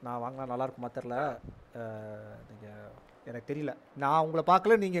 நான் வாங்கினா நல்லா இருக்குமா தெரில. நீங்கள் எனக்கு தெரியல, நான் உங்களை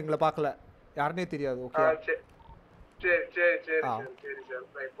பார்க்கல, நீங்கள் எங்களை பார்க்கல, யாருன்னே தெரியாது. ஓகே சரி சரி சரி சரி சரி சார்.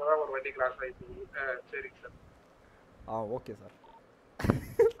 நான் இப்போதான் ஒரு வண்டி கிராஸ் ஆகிட்டு. சரிங்க சார். Okay sir.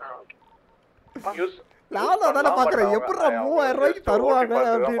 நானும் அதானே பார்க்குறேன், எப்படா 3000 ரூபாய்க்கு தருவாங்க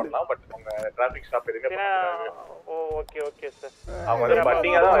அப்படின்னு. டிராஃபிக் ஸ்டாப் எதுவுமே ஓகே ஓகே சார். அவங்க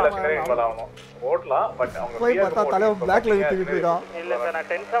பட்டிங்க தான் வேலை செய்யணும் ஆகணும். ஓட்டலாம், பட் அவங்க போய் பார்த்தா தலைவன் பிளாக்ல வித்துக்கிட்டு இருக்கான். இல்ல சார், நான்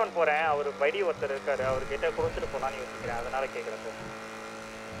 10-7 போறேன். அவர் படி ஒருத்தர் இருக்காரு, அவர் கிட்ட கொடுத்துட்டு போலான்னு யோசிக்கிறேன், அதனால கேக்குறேன் சார்.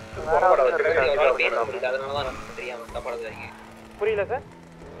 புரியல சார்,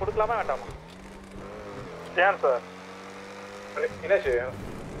 கொடுக்கலாமா வேண்டாமா? ஏன் சார்? என்னாச்சு?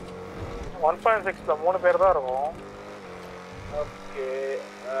 1.6ல 3 பேர் தான் இருக்கும். ஓகே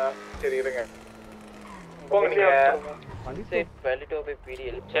சரி இருங்க. போங்க நீங்க. வேலிட்டோ பை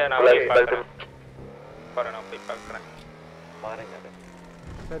பிடிஎல். சரி நான் போய் பார்க்கறேன். நான் போய் பார்க்கறேன். பாருங்க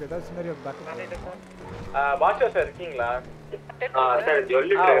சார். ஏதாவது சினாரியோ பேக் பாஷா சார் இருக்கீங்களா? சார்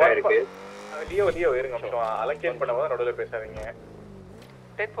ஜொல்லி டிரைவர் இருக்கு. லியோ இருங்க கொஞ்சம் அலோகேட் பண்ணும்போது நடுவுல பேசாதீங்க.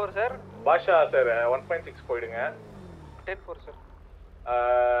 10-4 சார். பாஷா சார் 1.6 போய்டுங்க. 10-4 சார்.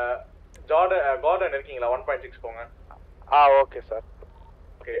 கார்டன் இருக்கீங்களா? 1.6 போங்க. Okay sir.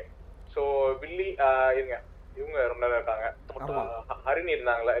 ஓகே சோ வில்லி இருங்க, இவங்க ரொம்ப நேரம் இருக்காங்க. ஹரிணி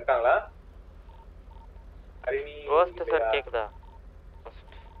இருக்காங்களா? ஹரிணி கோஸ்ட் சார் கேக்குதா?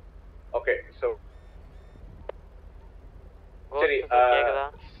 ஓகே சோ சரி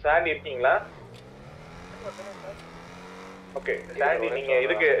சாண்டி இருக்கீங்களா? ஓகே சாண்டி நீங்க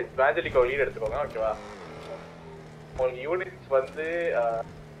இதுக்கு வாஞ்சலிக்கோ லீட் எடுத்துக்கோங்க. ஓகேவா? உங்களுக்கு யூனிட்ஸ் வந்து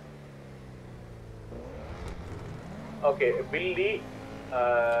ஓகே பில்லி,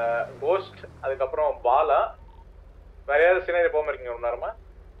 கோஸ்ட், அதுக்கப்புறம் பாலா. வேற யாராவது சினாரியோ போகாம இருக்கீங்க ஒரு நேரமா?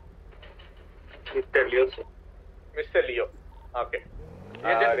 Mister Leo. ஓகே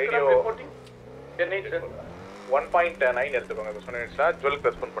ரேடியோ 1.9 எடுத்துக்கோங்க. இப்போ சொன்னீங்களா? 12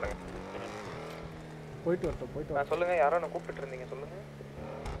 ப்ரெஸ் பண்ணுங்க. போயிட்டு வரட்டும். சொல்லுங்க, யாரோ என்ன கூப்பிட்டு இருந்தீங்க, சொல்லுங்க.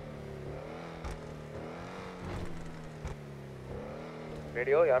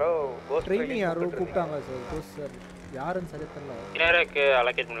 ரேடியோ யாரோ கோஸ்ட் ட்ரெயினிங் யாரோ கூப்பிட்டாங்க சார். கோஸ்ட் சார் யாருன்னு சரியா தெரியல. யாருக்கு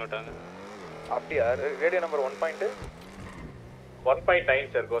அலோகேட் பண்ணி விட்டாங்க? அப்படியா? Radio number 1.9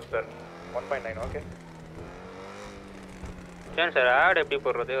 sir. Cost sir 1.9. Okay சரி சார். ஆட் எப்படி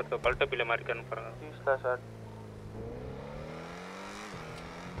போடுறது? ஒரு பல்டப்பில மாதிரி இருக்கான்னு பாருங்க. யூஸ்டா சார்.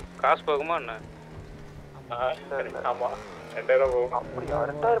 காசு போகுமா என்ன? ஆமா 2000 போகும். அப்படியா?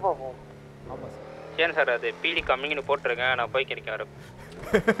 2000 போகும். ஆமா சார். சரி சார், அது பிடி கம்மிங்னு போட்டுருங்க, நான் போய் கிடைக்க வரேன்.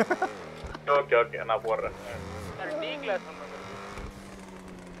 ஓகே ஓகே நான் போடுறேன். டி கிளாஸ்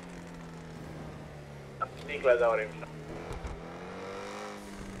தான் வரேன்.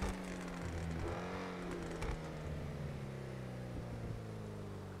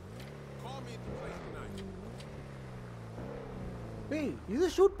 ஏய் இது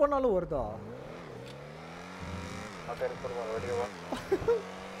ஷூட் பண்ணாலும் வருதா?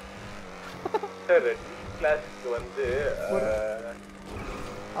 சார் டி கிளாஸ்க்கு வந்து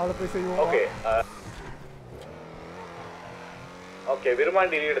அவளை போய் செய்வோம். Okay okay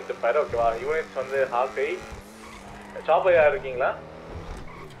Virumandi lead எடுத்துப்பாரு. ஓகேவா? யூனிட்ஸ் வந்து ஹாக்கை சாப்பர் யார் இருக்கீங்களா?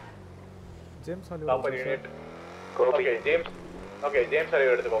 James chopper unit. Okay James. Okay James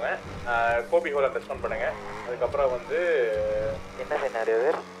olive எடுத்துக்கோங்க. கோபி ஹோலை டெஸ்ட் பண்ணுங்க. அதுக்கப்புறம் வந்து என்ன சினாரியோ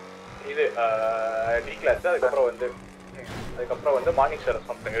இது டி கிளாஸ். அதுக்கப்புறம் வந்து மார்னிங் சார்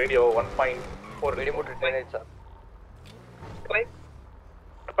பண்ணுங்க. Radio 1.4 remote train sir.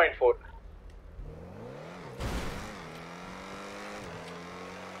 1.4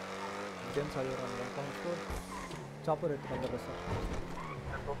 James olive 1.4 chopper எடுத்து வந்துடுறேன் சார்.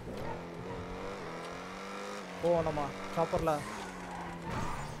 போனோமா சாப்பர்ல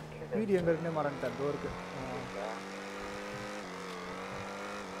வீடியோ எங்க இருக்குன்னே மறந்துட்டேன். டோருக்கு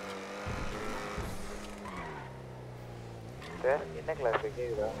சார். என்ன கிளாஸ்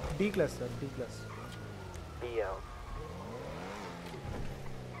கேக்குதா? D class sir. D class. டியா?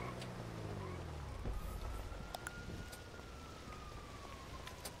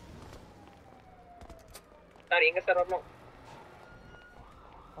 சார் எங்க சார் வரணும்?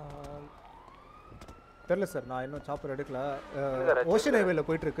 தெரியல சார், நான் இன்னும் சாப்பர் எடுக்கல. ஓஷன் ஹைவேல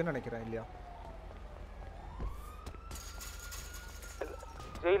போயிட்டு இருக்குன்னு நினைக்கிறேன் இல்லையா?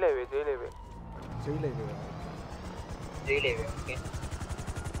 Jail highway okay.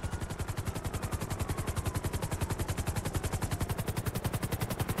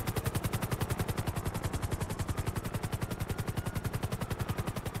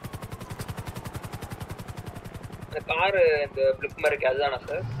 இந்த கார் இந்த பிளிப் மாதிரி அதுதானா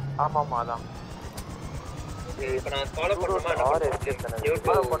சார்? ஆமாமா அதான். இப்போ நான் ஃபாலோ பண்ணுமா?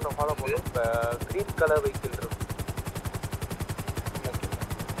 ஃபாலோ பண்ணு. இப்போ கிரீன் கலர் வெஹிக்கிள் இருக்கு.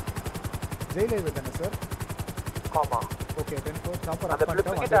 ஜெயில் ஹைவே தானே சார்? ஆமா. ஓகே 10-4 சாப்பர் அந்த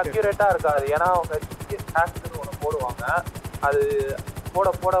பிளிப்கிட்ட அக்யூரேட்டா இருக்காது. ஏன்னா அவங்க ஜிபிஎஸ் டாக்ஸ்னு ஒன்று போடுவாங்க. அது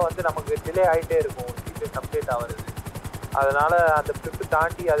போட வந்து நமக்கு டிலே ஆகிட்டே இருக்கும். ஜிபிஎஸ் அப்டேட் ஆகுது. அதனால அந்த பிளிப்பு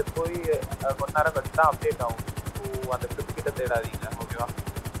தாண்டி அது போய் கொஞ்ச நேரம் கழிச்சு தான் அப்டேட் ஆகும். ஸோ அந்த பிளிப் கிட்ட தேடாதீங்க. ஓகேவா?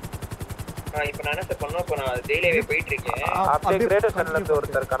 இப்போ நான் என்ன சார் பண்ணோம்? இப்போ நான் ஜெயில் ஹைவே போயிட்டு இருக்கேன். அப்படியே கிரேட்டர் சன்ல இருந்து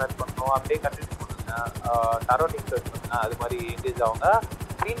ஒருத்தர் கனெக்ட் பண்ணோம். அப்படியே கண்டினியூ பண்ணுங்க. சரௌண்டிங் சர்ச் பண்ணுங்க. அது மாதிரி எங்கேஜ் ஆகுங்க.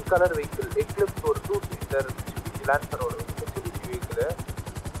 கிரீன் கலர் வெஹிக்கிள் எக்லிப்ஸ் ஒரு 2-seater மிட்சுபிஷி லான்சர் ஒரு மிட்சுபிஷி வெஹிக்கிள்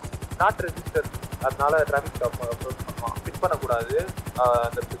நாட் ரெஜிஸ்டர். அதனால டிராஃபிக் ஸ்டாப் அப்ரோச் பண்ணுவோம். ஃபிட் பண்ணக்கூடாது.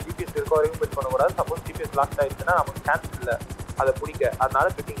 அந்த ஜிபிஎஸ் இருக்க வரைக்கும் ஃபிட் பண்ணக்கூடாது. சப்போஸ் ஜிபிஎஸ் லாஸ்ட் ஆயிடுச்சுன்னா நமக்கு சான்ஸ் இல்லை அதை பிடிக்க. அதனால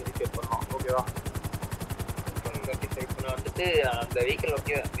ஃபிட்டிங் இனிஷியேட் பண்ணலாம். ஓகேவா? Okay sir. இப்போ நான் வந்துட்டு அந்த வெஹிக்கிள்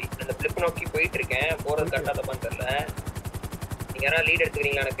நோக்கி அந்த பிளிப் நோக்கி போயிட்டு இருக்கேன். போகிறது கரெக்டாக தப்பான்னு தெரியல. நீங்கள் யாராவது லீட்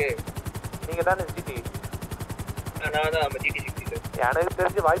எடுத்துக்கிறீங்களா? எனக்கு நீங்கள் தானே ஜிடி? நான் தான் நம்ம ஜிடி 60 சார். எனக்கு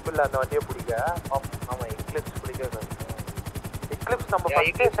தெரிஞ்சு வாய்ப்பு இல்லை அந்த வண்டியை பிடிக்க. ஆமாம் எக்லிப்ஸ் பிடிக்க. எக்லிப்ஸ் நம்ம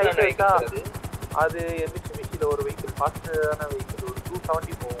ஃபஸ்ட்டே சைட் வைக்கா அது மிட்சுபிஷியில் ஒரு வெஹிக்கிள் ஃபாஸ்டான வெஹிக்கிள் ஒரு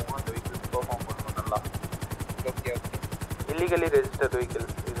 270 போகும். அந்த வெஹிக்கிள் பெர்ஃபார்ம் பண்ணுவோம் நல்லா. Okay okay. Illegally registered vehicle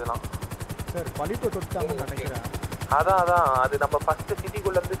இதெல்லாம் சார் பலிப்போ தொட்டாங்கன்னு நினைக்கிறேன். அதான் அது நம்ம ஃபர்ஸ்ட்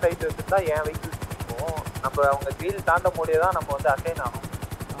சிட்டிக்குள்ளேருந்து சைட் வச்சுருந்தா என் வெஹிக்கிள் இருக்கும். நம்ம அவங்க ஜெயில் தாண்ட முடியே தான் நம்ம வந்து அசைன் ஆகும்.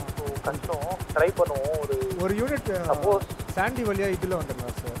 ஸோ கஷ்டம். ட்ரை பண்ணுவோம். ஒரு யூனிட் சப்போஸ் சாண்டி வழியாக இதில்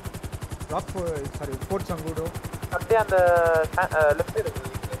வந்துடலாம் சார். ஃபோர்ட் சங்கூடோ அப்படியே அந்த லெஃப்ட் இருக்கு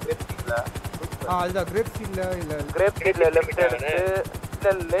கிரேப் சீட்ல. அதுதான் கிரேப் சீட்ல இல்லை கிரேப் சீட்ல லெஃப்ட்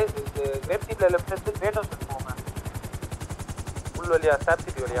எடுத்து இல்லை கிரேப் சீட்ல லெஃப்ட் எடுத்து கிரேட் ஹவுஸ் போங்க. உள் வழியா ஸ்டாப்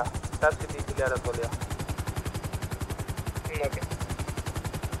சிட்டி வழியா ஸ்டாப் சிட்டி இல்லையா வழியா. ஓகே.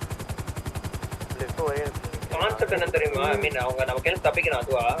 கான்செப்ட் என்ன தெரியுமா? ஐ மீன் அவங்க நமக்கு என்ன தப்பிக்கணும்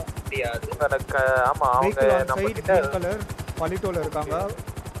அதுவா? அப்படியா? ஆமா அவங்க நம்ம கிட்ட கலர் பலிட்டோல இருக்காங்க.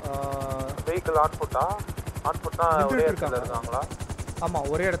 வெஹிக்கிள் ஆன் ஃபுட்டா ஒரே இடத்துல இருக்காங்களா? ஆமா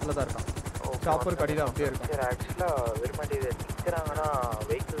ஒரே இடத்துல தான் இருக்காங்க. சாப்பர் கடிதான் அப்படியே இருக்கு. சரி ஆக்சுவலா வெறுமனே இதை நிற்கிறாங்கன்னா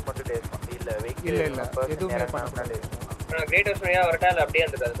வெஹிக்கிள் மட்டும் டேஸ்ட் இல்லை வெஹிக்கிள் இல்லை எதுவுமே பண்ணக்கூடாது. கிரேட் ஓஷன் வழியா வரட்டா இல்லை அப்படியே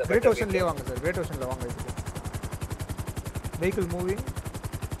அந்த கிரேட் ஓஷன்லேயே வாங்க சார். கிரேட் ஓஷனில் வாங்க. இதுக்கு வெஹிக்கிள் மூவிங்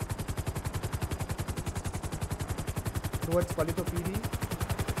டுவர்ட்ஸ் பலிட்டோ பிடி.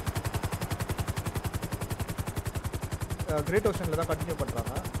 கிரேட் ஓஷனில் தான் கண்டினியூ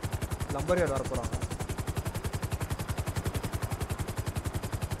பண்ணுறாங்க. லம்பர் யார்ட் வர போகிறாங்க.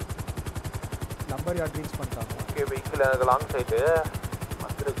 லம்பர் யார்ட் ரீச் பண்ணிட்டாங்க. ஓகே வெஹிக்கிள் எனக்கு லாங் சைடு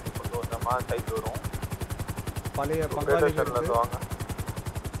மந்திரத்துக்கு கொண்டு வந்தோமா சைட் வரும். பழைய பங்காளிகள் வாங்க.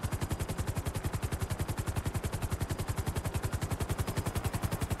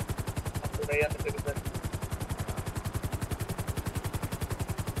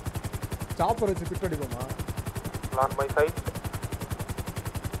 சாப்பர் வச்சு பிட் அடிப்போமா? On my side.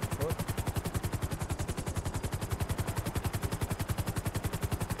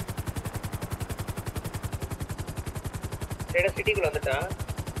 சிட்டிக்குள்ள வந்துட்டா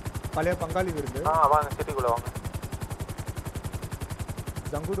பழைய பங்காளி விருந்து. வாங்க சிட்டிக்குள்ள வாங்க.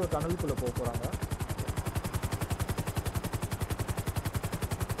 ஜங்குடோ டனலுக்குள்ள போக போறாங்க.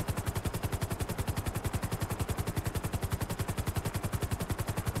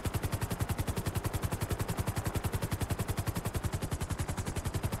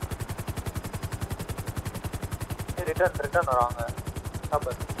 ரிட்டர்ன் வராங்க.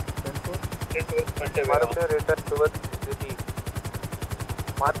 சாப்பர் மறுபடியும் ரிட்டர்ன் டுவர்ட்ஸ் சிட்டி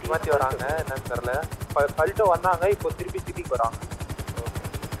மாற்றி வராங்க. என்னன்னு தெரியல. பல்ட்டோ வந்தாங்க இப்போ திருப்பி சிட்டிக்கு வராங்க.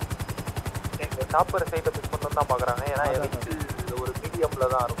 சாப்பர் சைட்டை பிக் பண்ணணும் தான் பார்க்குறாங்க. ஏன்னா வெஹிக்கிள் ஒரு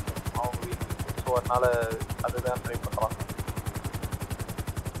மீடியமில் தான் இருக்கும் அவங்க வீட்டுக்கு. ஸோ அதனால அதுதான் ட்ரை பண்ணுறாங்க.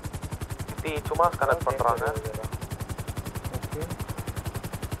 சிட்டி சும்மா கனெக்ட் பண்ணுறாங்க. ஓகே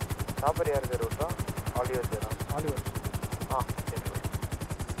சாப்பர் யார் பேர் விட்டா? ஆலிவர் பேரா? ஆலிவர். சரி.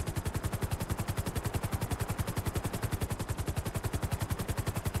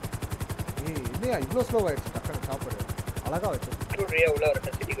 இல்லையா இவ்வளோ ஸ்லோ ஆயிடுச்சு டக்குனு சாப்பாடு. அழகா வச்சு உள்ள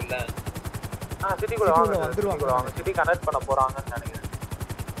வரட்டும் சிட்டிக்குள்ள. சிட்டிக்குள்ள வந்துருவாங்க. சிட்டி கனெக்ட் பண்ண போறாங்கன்னு நினைக்கிறேன்.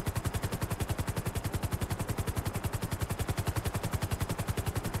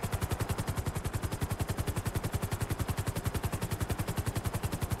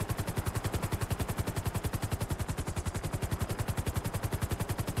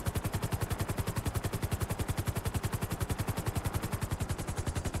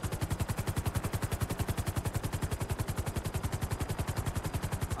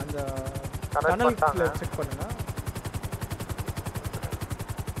 அந்த Connect டனல்ல பண்ணிட்டாங்க. செக் பண்ணுங்க.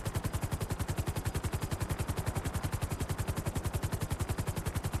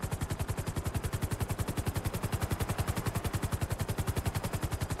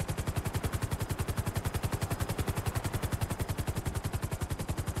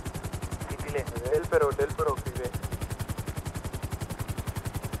 Del Pero freeway.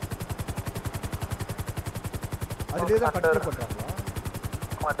 அதுலயே தான் கண்டினியூ பண்றாங்களா?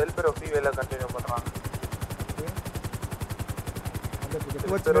 ஆமா Del Pero freewayல கண்டினியூ பண்றாங்க. அந்த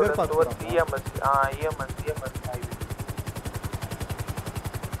towards mirror park towards EMS EMS highway.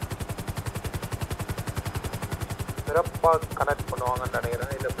 Mirror park connect பண்ணுவாங்கன்னு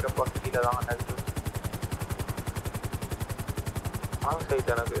நினைக்கிறேன். இல்ல Mirror park கீழ தான் கனெக்ட். ஆன்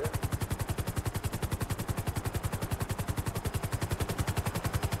சைட் எனக்கு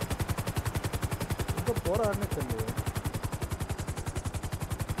போறாருன்னு தெரியல.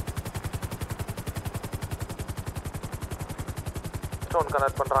 ஸ்டோன்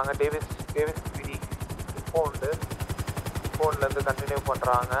கனெக்ட் பண்றாங்க. டேவிஸ் பிடி ஃபோன்ல இருந்து கண்டினியூ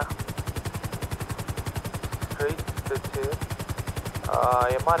பண்றாங்க. Straight stretch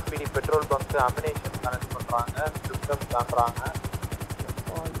எம்ஆர்பிடி petrol bunk அமினேஷன் connect பண்றாங்க. சிஸ்டம் தாண்டுறாங்க.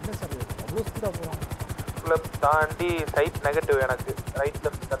 என்ன சார் அவ்வளோ ஸ்பீடாக போகிறாங்க. கிளப் தாண்டி சைட் நெகட்டிவ் எனக்கு ரைட்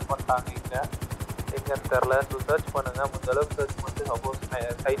லெஃப்ட் கட் பண்ணிட்டாங்க. இங்கே எங்கன்னு தெரில. ஸோ சர்ச் பண்ணுங்க. முடிஞ்ச அளவுக்கு சர்ச் பண்ணிட்டு சப்போஸ்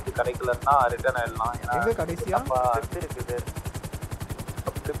சைட்டு கிடைக்கலன்னா ரிட்டர்ன் ஆயிடலாம். ஏன்னா கடைசியாக இருக்குது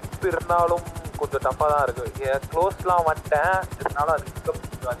ஃப்ளிப் இருந்தாலும் கொஞ்சம் டஃப்பாக தான் இருக்குது. க்ளோஸ்லாம் வந்துட்டேன். இருந்தாலும் அது பிக்கப்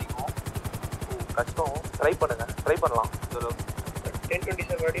கொஞ்சம் அதிகம். கஷ்டம். ட்ரை பண்ணலாம்.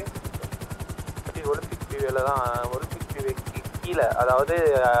 1027 வாடியும் ஒலிம்பிக் ஃப்ரீவேல தான். ஒலிம்பிக் ஃப்ரீவே கீழே அதாவது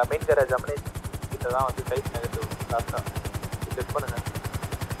மெயின் கேரேஜ் அமினேஷன் கிட்ட தான் வந்து சைட் நெகட்டிவ் லாஸ்ட்டாக செக் பண்ணுங்க.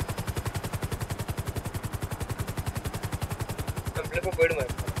 போயிடுமா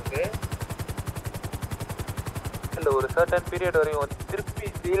இல்லை ஒரு சர்டன் பீரியட் வரையும் வந்து திருப்பி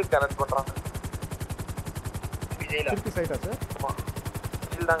சீல் கனெக்ட் பண்ணுறாங்க. திருப்பி சைட்டா சார்? ஆமாம்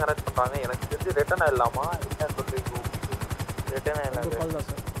சீல் தான் கனெக்ட் பண்ணுறாங்க. எனக்கு தெரிஞ்சு ரிட்டர்ன் ஆயிடலாமா என்ன சொல்றீங்க? ரிட்டர்ன் ஆயிடலாம்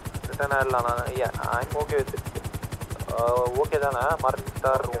சார். ரிட்டர்ன் ஆயிடலாம். ஐம் ஓகே வித் ஓகே தானே மார்னிங்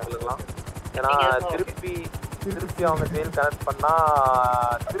ஸ்டார் உங்களுக்குலாம்? ஏன்னா திருப்பி அவங்க சீல் கனெக்ட்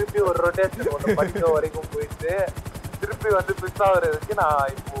பண்ணால் திருப்பி ஒரு ரொட்டேஷன் ஒன்று படிக்க வரைக்கும் போயிட்டு திருப்பி வந்து மிஸ் ஆகுறதுக்கு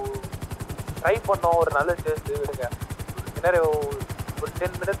நான் இப்போ ட்ரை பண்ணோம். ஒரு நல்ல டேஸ்ட் விடுங்க. முன்னாடி ஒரு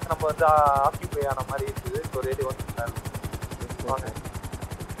 10 minutes நம்ம வந்து ஆக்கிபை ஆன மாதிரி இருக்குது. ஸோ ரேடி வந்து வாங்க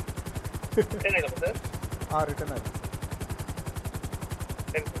ரிட்டர்ன் ஆகும்.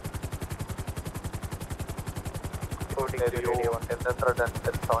 ரேடியோ 110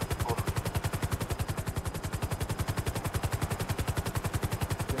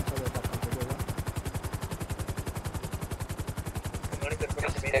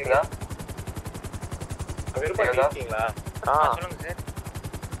 கேக்குதா? இருக்கீங்களா? சொல்லுங்க சார்.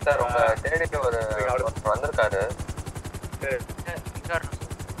 சார் உங்க தேடிட்டு ஒரு வந்திருக்காரு.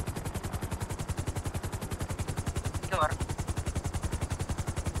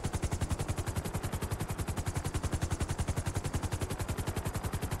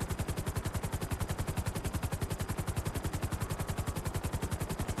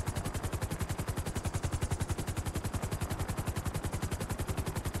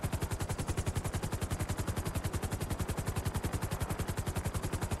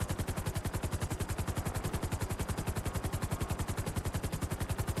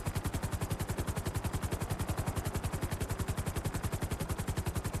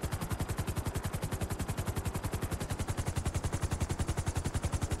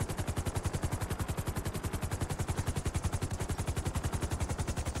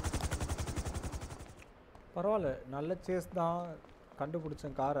 பரவாயில்ல, நல்ல சேஸ் தான்.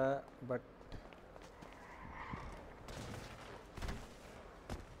 கண்டுபிடிச்சேன் காரை. பட்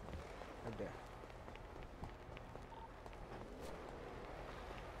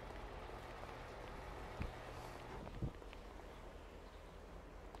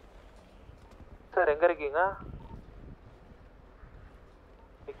சார் எங்க இருக்கீங்க?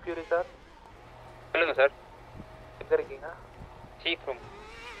 எக்யூரி சார் சொல்லுங்க சார். எங்க இருக்கீங்க? சீஃப் ரூம்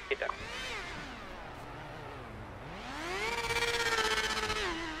கிட்ட.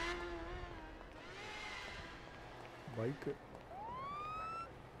 பைக்கு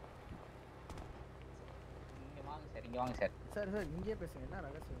இங்க வாங்க சார். சார் இங்கேயே பேசுங்க. என்ன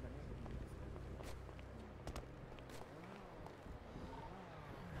ரகசியம் தனியாக பேசுங்க.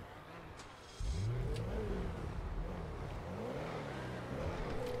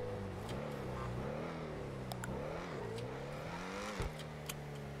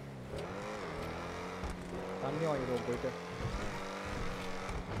 தண்ணி வாங்கிடுவோம் போயிட்டு.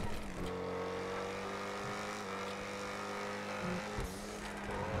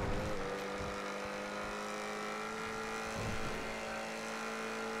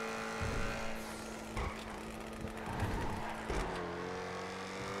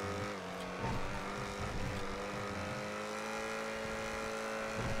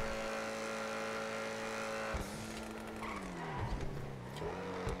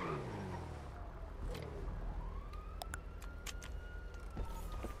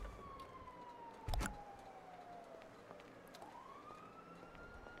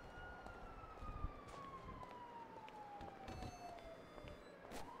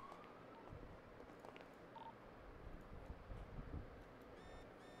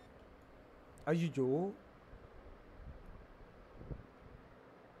 ஐயோ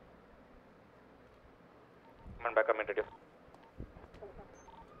Man back up introduce.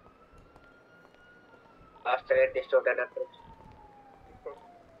 Last test out and approach.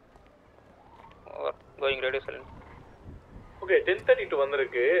 Going radio silent. Okay 10:32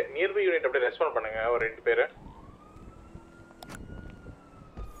 வந்திருக்கு. நியர்பை யூனிட் அப்படியே ரெஸ்பாண்ட் பண்ணுங்க ஒரு 2 பேர்.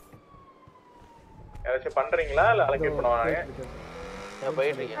 யாராச்சும் பண்றீங்களா இல்ல அலோகேட் பண்ணுவாங்க? நான்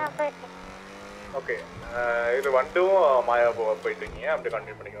போயிட்டு இருக்கேன். ஓகே இது வண்டும் மாயா போயிட்டு இருக்கீங்க அப்படியே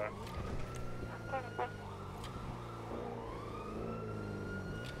கண்டினியூ பண்ணிக்கோங்க.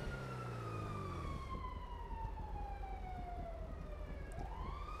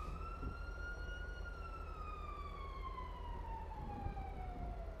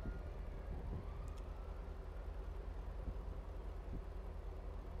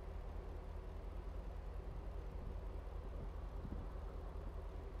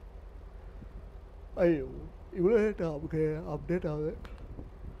 ஐயோ இவ்வளோ லேட்டா நமக்கு அப்டேட் ஆகுது.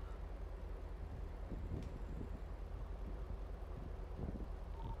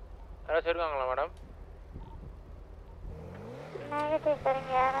 யாராச்சும் இருக்காங்களா மேடம்?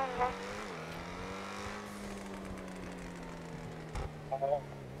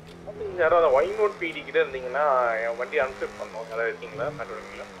 யாராவது ஒய் நோட் பிடி கிட்ட இருந்தீங்கன்னா என் வண்டி அன்செட் பண்ணோம். யாராவது இருக்கீங்களா? மேட்டோட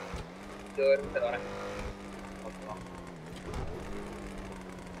வரேன்.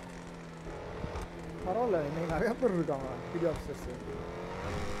 பரவாயில்ல இன்னைக்கு நிறைய பேர் இருக்காங்க பிடி ஆஃபீஸர்ஸ்.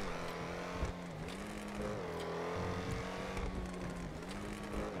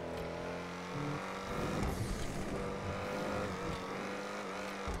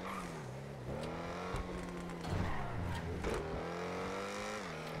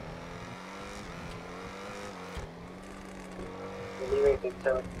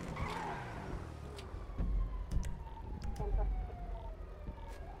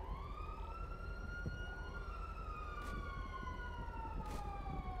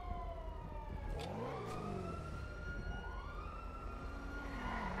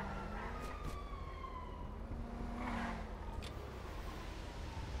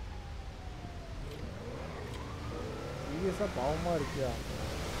 சீரியஸாக பாவமாக இருக்கியா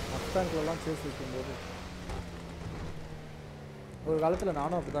மஸ்டாங்க்லாம் சேஸ் வைக்கும்போது. ஒரு காலத்தில்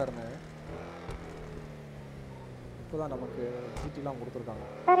நானும் அப்படி தான் இருந்தேன். இப்போ தான் நமக்கு ஜிடிலாம் கொடுத்துருக்காங்க.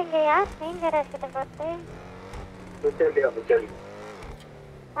 சார் இங்கே யார் மெயின் கேரேஜ் கிட்ட பார்த்து மெயின்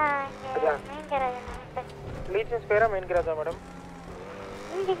கேரேஜ் லீச்சன்ஸ் பேரா மெயின் கேரேஜா மேடம்?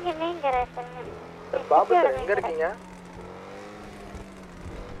 இங்கே மெயின் கேரேஜ் பாபு சார் எங்கே இருக்கீங்க?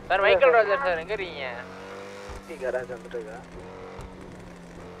 சார் மைக்கேல் ராஜர் சார் எங்கே இருக்கீங்க? கேரேஜ் வந்துட்டுருக்கா?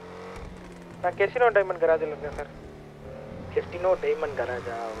 நான் கெசினோ டைமண்ட் கராஜில் இருக்கேன் sir. Casino diamond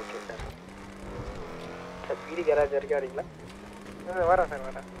கராஜா? Okay sir. Sir பிடி கராஜ் வரைக்கும் வரீங்களா? வரேன் சார்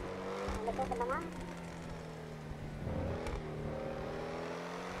வரேன்.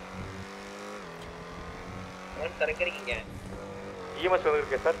 சார் எங்கே இருக்கீங்க? இஎம்எஸ்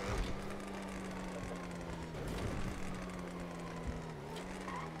வந்துருக்கேன் சார்.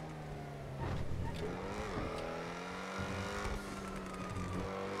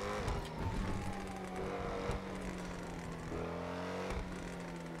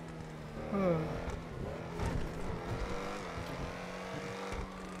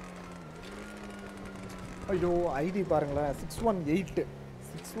 ஐயோ ஐடி பாருங்களேன் 618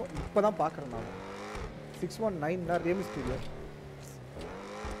 61 இப்போ தான் பார்க்குறேன் நான். 619 ரேமி ஸ்டூடியோ.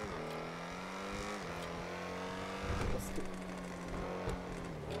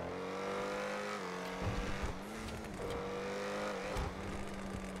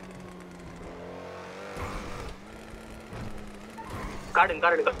 கார்டு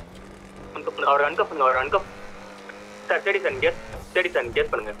அவர் அன்கப் பண்ணுங்க. அவர் அன்கப் சார். சரி சார்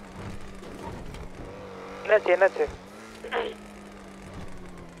கேஸ் பண்ணுங்க. என்னாச்சு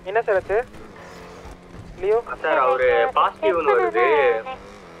என்ன சார் ஆச்சு? லியோ சார் அவரு பாசிட்டிவ்னு வருது.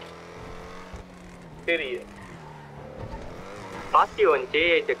 சரி பாசிட்டிவ் வந்துச்சு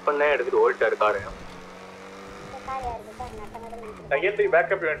செக் பண்ண எடுத்துட்டு ஓடிட்டாரு காரு. செகண்டரி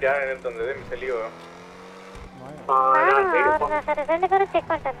பேக்கப் யூனிட் யார் எடுத்து வந்தது? Miss Leo. ரெண்டு பேரும் செக்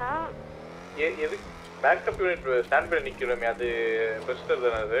பண்ணிட்டேன்னா எது பேக்கப் யூனிட் ஸ்டாண்ட் பண்ணி நிக்கிறோமே அது பெஸ்டர்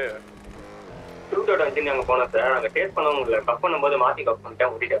தானே அது? ஷூட்டோட வந்து நாங்கள் போனோம் சார். நாங்கள் டேஸ்ட் பண்ண முடியல. கப் பண்ணும்போது மாற்றி கப்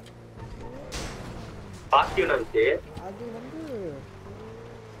பண்ணிட்டேன் ஓடிட்டேன். பாசிட்டிவ் வந்துச்சு. அது வந்து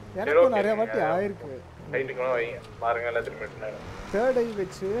எனக்கு நிறைய வாட்டி ஆயிருக்கு. ரைட்டுக்கு வைங்க பாருங்க எல்லாத்தையும். தேர்ட் ஐ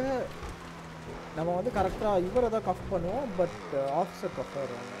வச்சு நம்ம வந்து கரெக்டாக இவரை தான் கஃப் பண்ணுவோம். பட் ஆஃபீஸர் கஃப்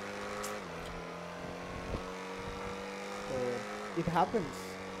ஆயிடுவாங்க. So it happens.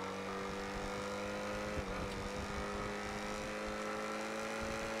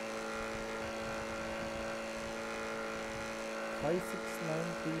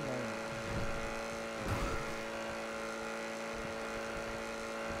 5699.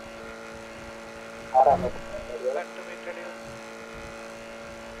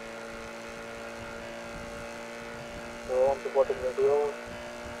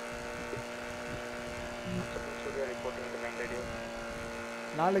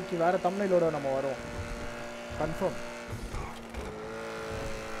 நாளைக்கு வேற தம்ப்நெயிலோட நம்ம வரோம். கன்ஃபார்ம்.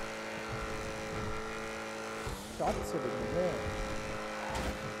 ஷார்ட்ஸ் எடுங்க.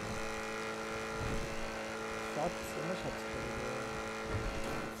 ஷார்ட்ஸ் என்ன ஷார்ட்ஸ் எடுங்க?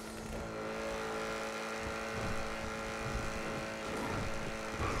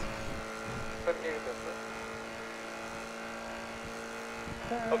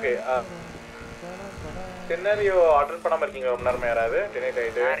 ஓகே சினாரியோ அட்டெண்ட் பண்ணாம இருக்கீங்க ரொம்ப நேரமா யாராவது டெனேட்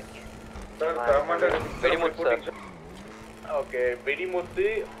ஆயிட்டு வெடிமுத்து சார். ஓகே வெடிமுத்து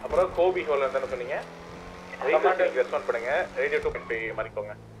அப்புறம் கோபி ஹோல் என்ன சொன்னீங்க? கமாண்டர் ரெஸ்பாண்ட் பண்ணுங்க. ரேடியோ 2.5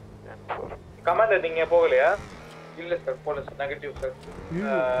 மாறிக்கோங்க. கமாண்டர் நீங்க போகலையா? இல்ல சார் போல சார் நெகட்டிவ் சார்.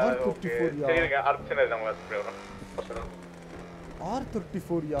 ஓகே சரிங்க அடுத்த சினாரியோ நம்ம வரோம்.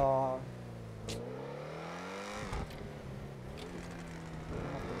 R34 யா.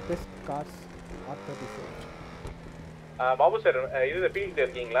 Best cars R34. Babu sir இது பீக்கிட்ட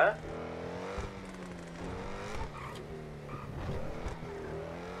இருக்கீங்களா?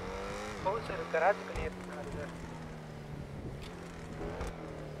 பாபு சார் கராஜ் கிளியர் பண்ணாரு சார்.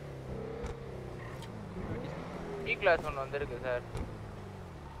 E கிளாஸ் ஒன்று வந்திருக்கு சார்.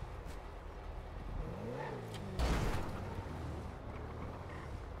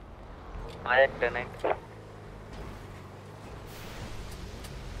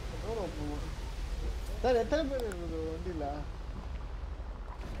 சார் எத்தனை பேர் இருக்குது வண்டியில?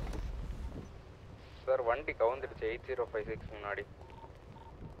 சார் வண்டி கவுந்துடுச்சு 8056 முன்னாடி.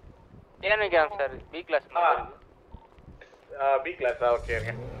 ஏன்னு game sir B class B கிளாஸா ஓகே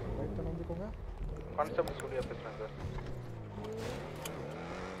இருங்க. ரைட் பண்ண வந்துக்கோங்க. கான்ஸ்டபிள் ஸ்டுடியோ பேசுறேன் சார்.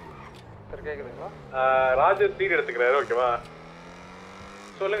 சார் கேக்குதுங்களா? ராஜேஷ் சீட் எடுத்துக்கிறாரு ஓகேவா?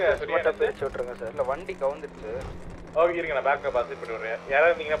 சொல்லுங்க ஸ்மார்ட்டா பேசி விட்டுருங்க சார். இல்ல வண்டி கவுந்துடுச்சு. ஓகே இருங்க நான் பேக்கப் பாஸ் பண்ணி விடுறேன்.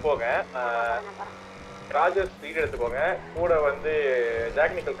 யாராவது நீங்க போங்க. ராஜேஷ் சீட் எடுத்துக்கோங்க. கூட வந்து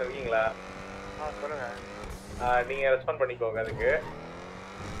ஜாக் நிக்கல்ஸ் இருக்கீங்களா? சொல்லுங்க. நீங்க ரெஸ்பாண்ட் பண்ணிக்கோங்க அதுக்கு.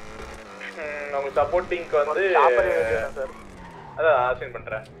 உங்களுக்கு சப்போர்ட்டிங்க்கு வந்து அதான் அசைன்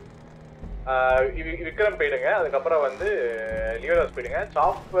பண்றேன். விக்ரம் போயிடுங்க. அதுக்கப்புறம் வந்து லியோராஸ் போயிடுங்க.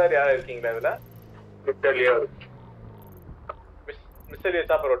 சாஃப்ட்வேர் யாரும் இருக்கீங்களா இதுல? Mister Leo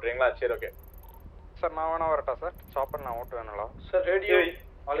chopper ஓட்டுறீங்களா? சரி ஓகே சார் நான் வேணா வரட்டா சார்? சாப்பர் நான் ஓட்டு வேணுங்களா சார்? ரேடியோ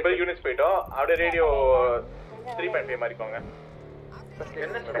இப்போ யூனிட்ஸ் போயிட்டோம். அப்படியே ரேடியோ 3.5 மாறிக்கோங்க.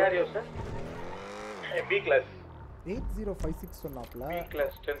 என்ன scenario sir? B class 8056 சொன்னாப்ல. B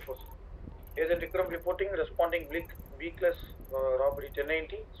class 10-4. Agent Vikram reporting, responding Blick, B class robbery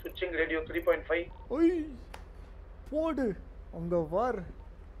 1090, switching radio 3.5. ஓய் போடு அங்க வார்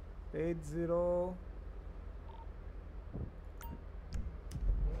 80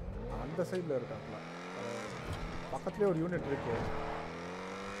 அந்த சைடுல இருக்காப்ல. பக்கத்துலயே ஒரு யூனிட் இருக்கு.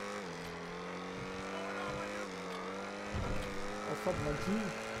 What's up மச்சி?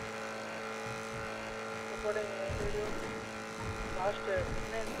 recording video last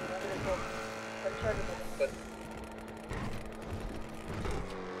name record contact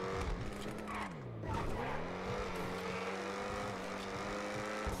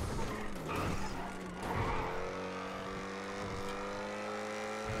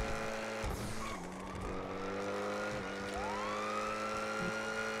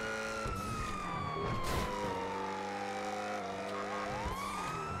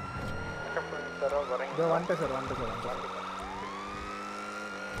இதோ வந்துட்டேன் சார் வந்துட்டேன்.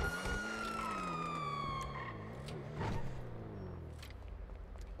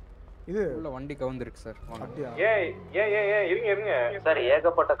 இது உள்ள வண்டி கவுந்திருக்கு சார். அப்படியே ஏன் இருங்க சார்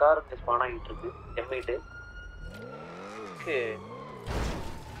ஏகப்பட்ட கார் ஸ்பான் ஆகிட்டு இருக்கு எம்மிட்டு.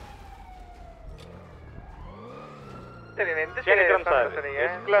 சரி நான் எந்த சைடு சார் சொன்னீங்க?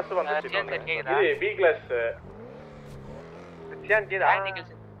 எஸ் கிளாஸ் வந்துச்சு. இது பி கிளாஸ் சியான் கேடா?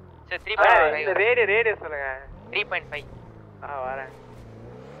 சார் 3.5 ரேடியோ சொல்லுங்க. 3.5 வரேன்.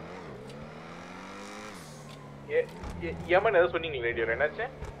 யமன் ஏதோ சொன்னீங்க ரேடியோ என்னாச்சு?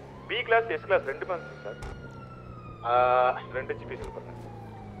 பி கிளாஸ் எஸ் கிளாஸ் ரெண்டு வந்து சார். 2 ஜிபி சொல்றேன்.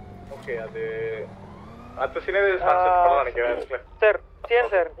 ஓகே அது அடுத்த சினாரியோ கான்செப்ட் பண்ணலாம் நினைக்கிறேன் சார்.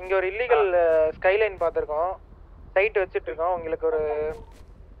 சியான் சார் இங்க ஒரு இல்லீகல் ஸ்கைலைன் பாத்துறோம். சைட் வச்சிட்டு இருக்கோம். உங்களுக்கு ஒரு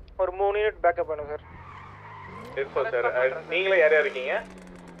 3 யூனிட் பேக்கப் வேணும் சார். சரி சார். நீங்களே யார் யார் இருக்கீங்க?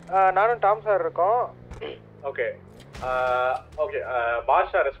 நானும் டாம் சார் இருக்கோம். ஓகே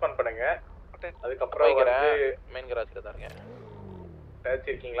பாஷா ரெஸ்பாண்ட் பண்ணுங்க. அதுக்கப்புறம் வந்து மெயின் கராஜ்ல தான் இருக்கேன்.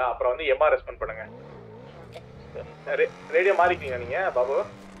 இருக்கீங்களா? அப்புறம் வந்து எம்ஆர் ரெஸ்பாண்ட் பண்ணுங்க. ரேடியோ மாறிக்கீங்க நீங்க பாபு?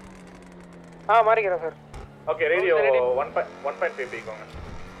 மாறிக்கிறேன் சார். ஓகே, ரேடியோ 1.5 போய்க்கோங்க.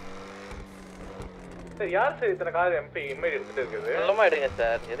 சார் யார் சார் இத்தனை கார் எம்ஐடி எடுத்துட்டு இருக்குது? சொல்லமா எடுங்க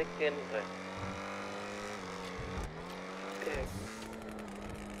சார், எதுக்குன்ற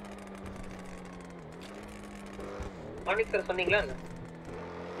மார்னிங் சார் சொன்னீங்களா?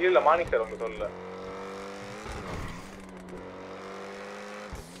 இல்ல மார்னிங் சார் உங்க சொல்லல.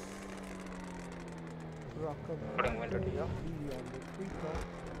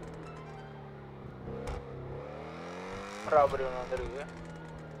 ராபரி ஒன்று வந்துருக்கு.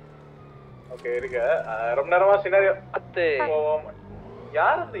 ஓகே இருக்க. ரொம்ப நேரமா சினாரியோ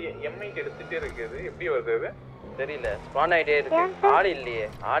யார் அந்த எம்ஐடி எடுத்துட்டே இருக்குது? எப்படி வருது அது தெரியல. ஸ்பான் ஆயிட்டே இருக்கு. ஆள் இல்லையே.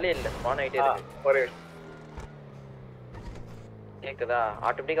 ஆளே இல்ல, ஸ்பான் ஆயிட்டே இருக்கு. ஒரே கேக்குதா?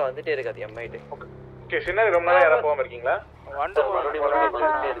 ஆட்டோமேட்டிக்கா வந்துட்டே இருக்கு அது எம்ஐடி. ஓகே, சினாரியோ ரொம்ப நேரம் யாரா போகாம இருக்கீங்களா?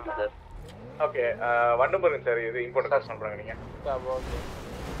 வந்துட்டே இருக்கு சார். ஓகே, வண்டம்புரம் சார் இது இம்போர்ட் காசு பண்றாங்க நீங்க. ஓகே.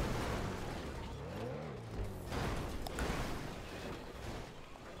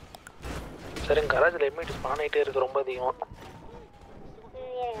 சார் எங்க கராஜ்ல எம்ஐடி ஸ்பான் ஆயிட்டே இருக்கு ரொம்ப அதிகம்.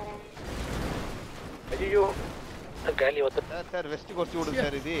 ஐயோ காலி வந்து சார் வெஸ்ட் குறைச்சு விடுங்க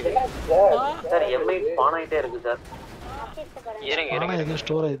சார். இது சார் எம்ஐடி ஸ்பான் ஆயிட்டே இருக்கு சார். இருங்க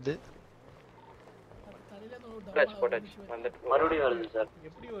ஸ்டோர் ஆயிடுது. போட்டாச்சு வந்து மறுபடியும் வருது சார்.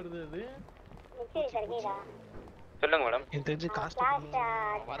 எப்படி வருது அது? சொல்லுங்க மேடம். எனக்கு தெரிஞ்சு காஸ்ட்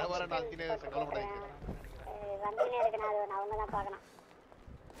வர வர நாக்கினே சங்கலப்படாதீங்க. வண்டினே இருக்கு, நான் அவங்க தான் பார்க்கணும்.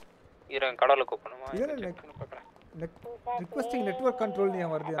 இருங்க கடவுளை கூப்பிடணுமா? ரிக்வெஸ்டிங் நெட்வொர்க் கண்ட்ரோல் நீ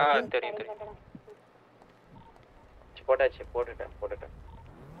வருது. தெரியும் தெரியும். போட்டாச்சு போட்டுட்டேன்.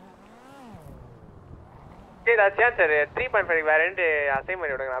 சரி அதான் சார் 3.5 வேரியன்ட்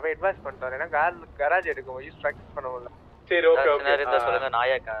அசைன்மெண்ட் விடுங்க. நான் போய் அட்வான்ஸ் பண்ணிட்டு வரேன். ஏன்னா கராஜ் எடுக்கும் யூஸ் ப்ராக்டிஸ் பண்ண முடியல. சரி ஓகே ஓகே சொல்லுங்க.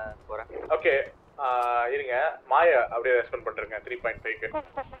 நாயா போறேன். ஓகே இருங்க மாயா அப்படியே ரெஸ்பாண்ட் பண்றேங்க 3.5க்கு.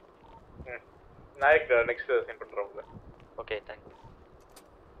 நாயக் நெக்ஸ்ட் சென்ட் பண்றோம். Okay thank you.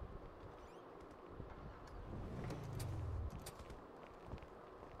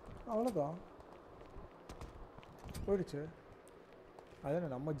 அவ்வளோதான் போயிடுச்சு.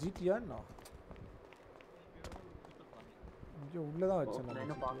 அதான் நம்ம ஜிடியா நான் இங்கே உள்ளே தான் வச்சேன்.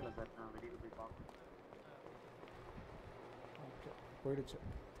 இன்னும் பார்க்கல சார், நான் வெளியில போய் பார்க்கணும். ஓகே போயிடுச்சு.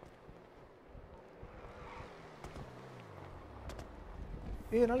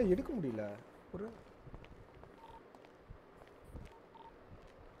 என்னால் எடுக்க முடியல. ஒரு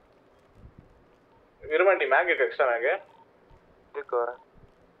விரும்பாண்டி மேக் எக்ஸ்ட்ரா மேக் இருக்கு வரேன்.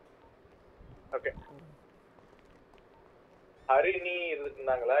 ஓகே ஹரிணி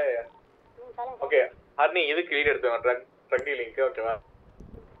இருந்தாங்களா? ஓகே ஹரிணி இதுக்கு லீட் எடுத்துவாங்க. ட்ரக் டீலிங்க் ஓகேவா?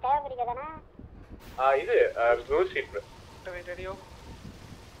 தேவைப்படுகிறதானா? இது க்ரூஸ் ஷீட் ரேடியோ.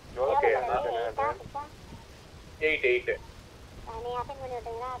 ஓகே 8 நீ அசைன் பண்ணி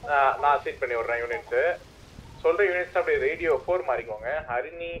விட்டீங்களா? நான் அசைன் பண்ணி விடுறேன் யூனிட்ஸ். சொல்ற யூனிட்ஸ் அப்படியே radio 4 மாறிக்கோங்க.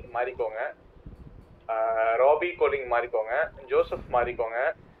 Harini மாறிக்கோங்க. Rabi கோலிங் மாறிக்கோங்க. Joseph மாறிக்கோங்க.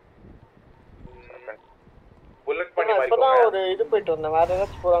 Bullet பண்ணி மாறிக்கோங்க. ஒரு இது போயிட்டு வந்தேன். வேற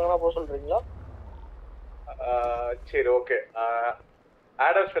ஏதாச்சும் போறாங்கன்னா போக சொல்றீங்களா? சரி okay.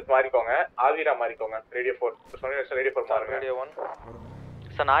 Adam Smith மாறிக்கோங்க. Aadhira மாறிக்கோங்க. Radio 4 சொன்னீங்க. ரேடியோ 4 மாறுங்க. ரேடியோ 1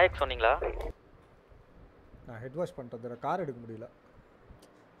 சார் நாயக் சொன்னீங்களா? நான் ஹெட் வாஷ் பண்ணிட்டேன். கார் எடுக்க முடியல.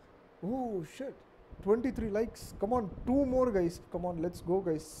 Oh shit 23 likes. come on 2 more guys. come on let's go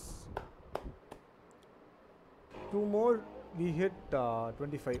guys. 2 more we hit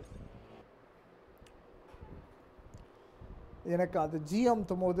 25. எனக்கு அது ஜி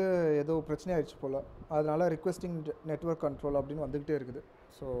அமுத்தும் போது ஏதோ பிரச்சனை ஆயிடுச்சு போல். அதனால ரிக்வெஸ்டிங் நெட்வொர்க் கண்ட்ரோல் அப்படின்னு வந்துக்கிட்டே இருக்குது.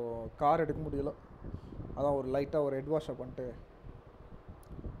 ஸோ கார் எடுக்க முடியல. அதான் ஒரு லைட்டாக ஒரு ஹெட் வாஷை பண்ணிட்டு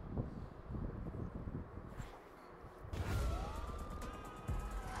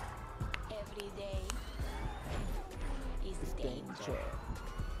danger.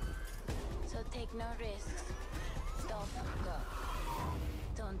 So take no risks. Don't fuck up.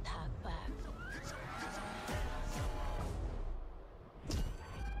 Don't talk back.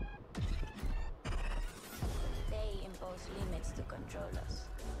 They impose limits to control us.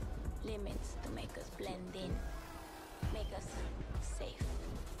 Limits to make us blend in. Make us safe.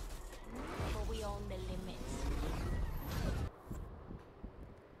 But we own the limits.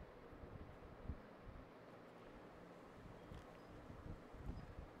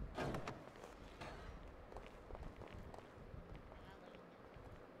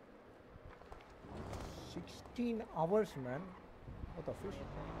 hours, man. What the fish?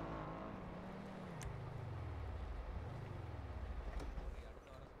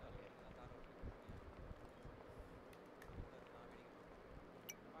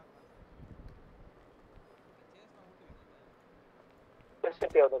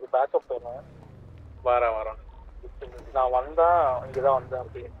 City அதுக்கு backup போயிடுவேன். வரேன். நான் வந்தா இங்கதான் வந்தேன்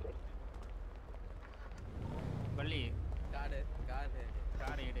அப்படியே. வள்ளி காடு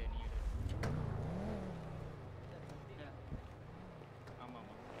எடு நீ எடு. ஆமா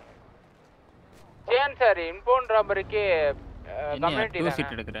ஜேன் சார் இன்போன் ராபரிக்கு கம்யூனிட்டி 2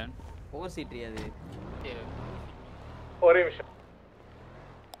 சீட் எடுக்கிறேன். 4 சீட் அது. ஒரே நிமிஷம்.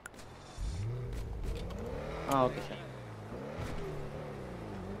 Okay sir.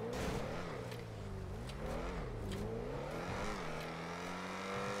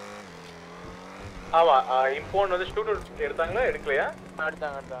 ஆமா இம்போன் வந்து ஸ்டூடெண்ட் எடுத்தாங்களா எடுக்கலையா?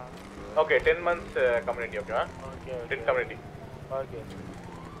 எடுத்தாங்க. ஓகே 10 months கம்யூனிட்டி ஓகேவா? Okay 10 community. ஓகே.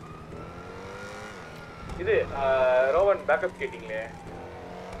 இது ரோவன் பேக்கப் கேட்டிங்களே.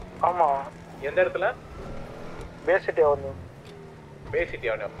 ஆமா. எந்த இடத்துல? பேஸ் சிட்டி அவனு.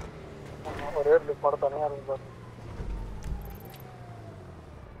 ஒரே ஒரு படம் தனியா இருக்கு பாரு.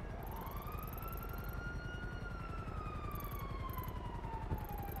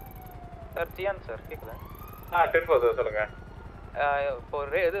 சார் ஜியான் சார் கேக்குதா? 10 போதும் சொல்லுங்க. இப்போ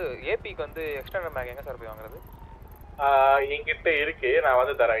இது ஏபிக்கு வந்து எக்ஸ்டர்னல் மேக் எங்க சார் போய் வாங்குறது? என்கிட்ட இருக்கு, நான்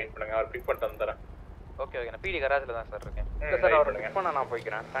வந்து தரேன், வெயிட் பண்ணுங்க, அவர் பிக் பண்ணிட்டு வந்து தரேன். ஓகே நான் பிடி கராஜ்ல தான் சார் இருக்கேன். இல்ல சார் அவர் பிக் பண்ண நான்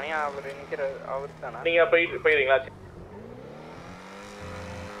போய்க்கிறேன். தனியா அவர் நிக்கிற அவர் தானா? நீங்க போயிடுறீங்களா?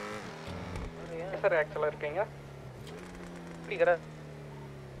 சார் ஆக்சுவலா இருக்கீங்க பிடி கராஜ்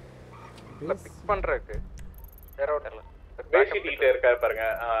பிக் பண்றதுக்கு வேற ஹோட்டல்ல பேசிக் கிட்ட இருக்காரு பாருங்க.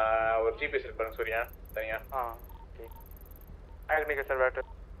 ஒரு ஜிபிஎஸ் இருக்கு பாருங்க சூர்யா தனியா. ஓகே ஆக்னிகா சார் வேட்டர்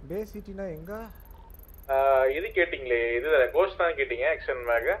பேஸ் சிட்டினா எங்க? இது கேட்டிங்களே, இது கோஸ்ட் தான் கேட்டிங்க எக்ஸ்டர்னல்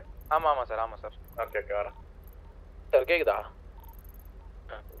மேக். ஆமா சார். ஓகே வரேன் சார். கேக்குதா?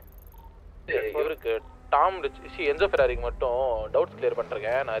 இவருக்கு டாம் ரிச் என்ஜோ ஃபெராரிக்கு மட்டும் டவுட்ஸ் கிளியர்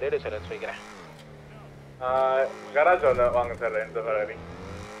பண்றேன். நான் ரேடியோ சைலன்ஸ் வைக்கிறேன். கராஜ் வாங்க சார். என்ஜோ ஃபெராரி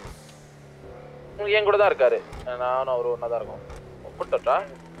என் கூட தான் இருக்காரு. நானும் அவரும் ஒன்றா தான் இருக்கோம். கூட்டட்டா?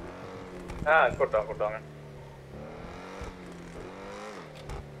 கூட்டுவாங்க.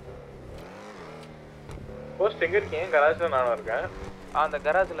 போஸ்ட் எங்க இருக்கீங்க? கராஜ்ல நானும் இருக்கேன். அந்த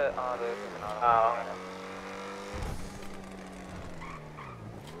கராஜ்ல அது வாங்க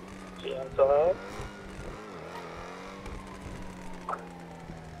சார்.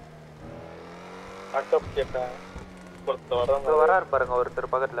 அக்கப் கேட்டேன். வராரு பாருங்க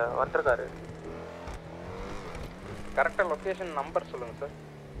ஒருத்தர் பக்கத்துல வந்துருக்காரு. கரெக்டா லொகேஷன் நம்பர் சொல்லுங்க சார்.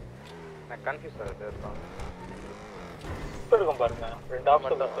 நான் கன்ஃபியூஸ் ஆகுது. இருக்கும் பாருங்க. 2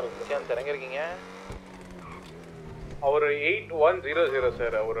 ஆப்ஷன் இருக்கு. சார் எங்க இருக்கீங்க? அவர் 8100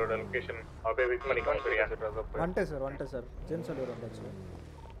 சார் அவரோட லொகேஷன். அப்படியே வெயிட் பண்ணிக்கோங்க சரியா? வந்துட்டேன் சார். ஜென் சொல்லி வந்தாச்சு.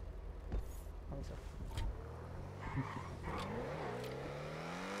 வாங்க சார்.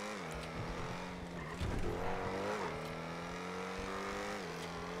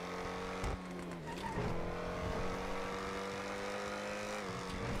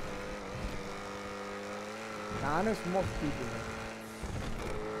 நானே சும்மா ஸ்பீடுங்க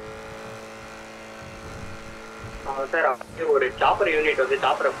சார். ஒரு சாப்பர் யூனிட் வந்து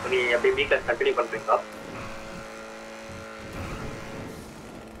சாப்பர் அப் பண்ணி அப்படியே வீக்ல கண்டினியூ பண்றீங்களா?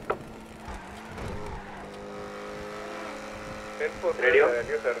 Radio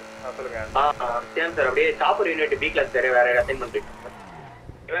sir. சொல்லுங்க. Same sir. அப்படியே சாப்பர் யூனிட் பி கிளாஸ் வேற அசைன் பண்றீங்க?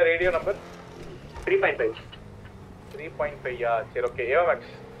 என்ன ரேடியோ நம்பர்? 3.5. 3.5 சரி ஓகே.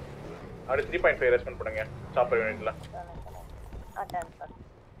 ஏவாக்ஸ் அப்படி 3.5 ரெஸ்பாண்ட் பண்ணுங்க சாப்பர் யூனிட்ல.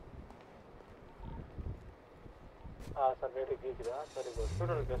 சார் ரேடியோ கேக்குதா? சார் இப்போ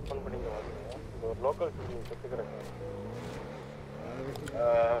ஸ்டூடெண்ட் ரெஸ்பாண்ட் பண்ணிங்க வாங்க. ஒரு லோக்கல் ஸ்டூடெண்ட் செத்துக்கிறேன்.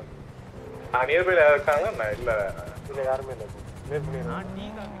 நியர்பைல இருக்காங்களா? நான் இல்ல யாருமே இல்லை. கிளியர்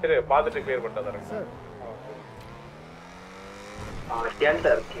பண்ணிடுறேன். சரி பார்த்துட்டு கிளியர் பண்ணிட்டு வந்துடுறேன் சார்.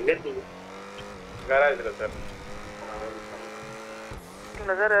 சார் எங்க இருக்கீங்க? கராஜ்ல சார்.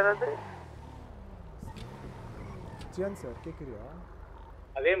 இல்ல சார் யாராவது ஜியான் சார் கேக்குறியா?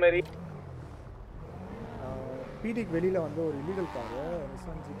 அதே மாதிரி பிடிக்கு வெளியில வந்து ஒரு illegal car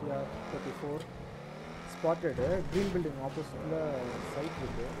Nissan GTR 34 spotted green building ஆப்போசிட்ல சைட்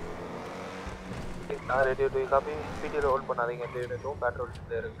இருக்கு. நான் ரேடியோ டு காப்பி. பிடில ஹோல்ட் பண்ணாதீங்க. நோ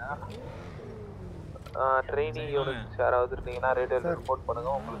பேட்ரோல் இருங்க. ட்ரெயினி யூனிட்ஸ் யாராவது இருந்தீங்கன்னா ரேடியோல ரிப்போர்ட் பண்ணுங்க.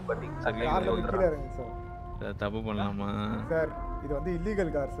 உங்களுக்கு பட்டி கார்ல கீழ இறங்குங்க சார். சார் தப்பு பண்ணலாமா சார்? இது வந்து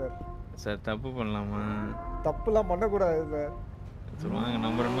இல்லீகல் கார் சார். சார் தப்பு பண்ணலாமா? தப்புலாம் பண்ணக்கூடாது சார். சொல்லுவாங்க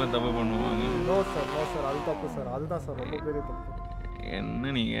நம்ம ரொம்ப தப்பு பண்ணுவாங்க. நோ சார் அது தப்பு சார். அதுதான் சார் ரொம்ப பெரிய தப்பு.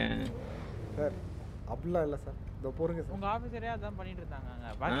 என்ன நீங்க சார்? அப்படிலாம் இல்லை சார். இதோ போறீங்க சார். உங்க ஆபீசரே அதான் பண்ணிட்டு இருந்தாங்க.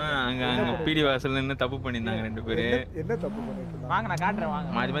 அங்க பிடி வாசல்ல என்ன தப்பு பண்ணிருந்தாங்க 2 பேரு. என்ன தப்பு பண்ணிட்டு இருந்தாங்க? வாங்க நான் காட்டுறேன்.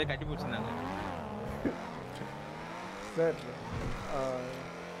 வாங்க மாறி மாறி கட்டி பிடிச்சிருந்தாங்க. சார்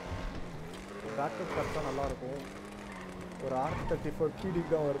பேக்கப் கரெக்டாக நல்லாயிருக்கும். ஒரு R34 PD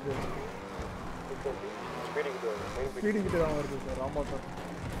தான் வருது. PD தான் வருது சார். ஆமாம் சார்.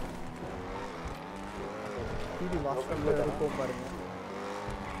 PD வாசலில் இருக்கும் பாருங்க.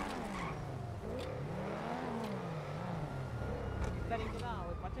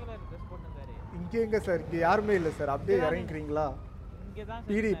 இங்கே எங்க சார்? இங்கே யாருமே இல்லை சார். அப்படியே இறங்கிக்கிறீங்களா?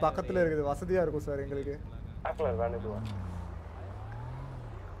 PD பக்கத்தில் இருக்குது. வசதியாக இருக்கும் சார் எங்களுக்கு.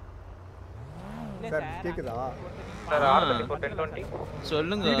 சார் கேக்குதா? சார் R34 1020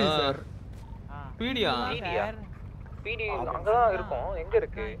 சொல்லுங்க சார். பீடியா? பிடி அங்க தான் இருக்கும். எங்க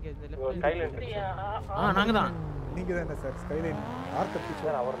இருக்கு? ஸ்கைலைன். நாங்க தான். நீங்க தானே சார் ஸ்கைலைன் R34?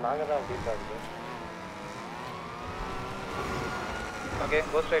 சார் அவர் நாங்க தான் அப்படின்றாங்க. Okay,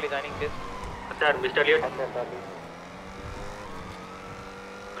 cost Riley joining please. Sir mister லியட்.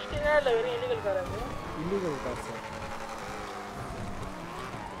 Christina இல்ல வெறும் இல்லீகல் கார் அது? Illegal car sir.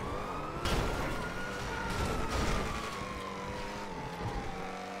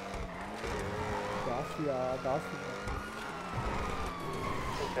 Kashi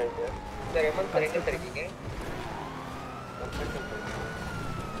sir எமன் சார் எங்க இருக்கீங்க?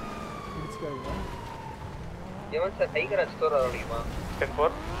 எமன் சார் டைகர் ஸ்டோர் வர முடியுமா?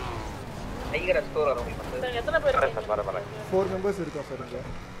 10-4 டைகர் ஸ்டோர் வர முடியுமா சார்? எத்தனை பேர் சார்? வர 4 மெம்பர்ஸ் இருக்கோம் சார். இங்க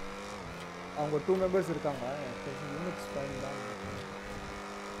அவங்க 2 மெம்பர்ஸ் இருக்காங்க. யூனிட்ஸ் ஃபைன் தான்.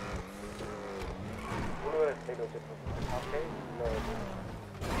 முழுவதும் சைடு வச்சிருக்கோம். ஓகே.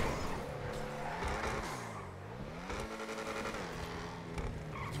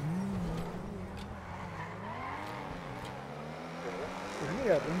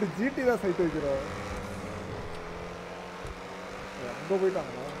 என்னையா 2 GT தான் சைட் வைக்கிறோம். அங்கே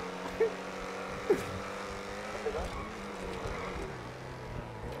போயிட்டாங்களா?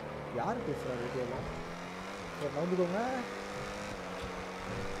 யார் பேசுறா வீடியோவில்? சார் நவுந்துக்கோங்க.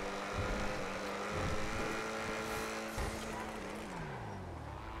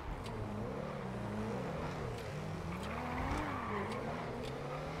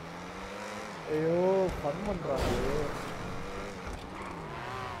 ஐயோ ஃபன் பண்ணுறாங்க.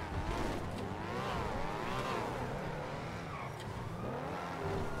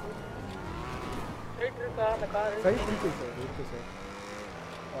 அந்த கார் சைட் இருக்கு சார்.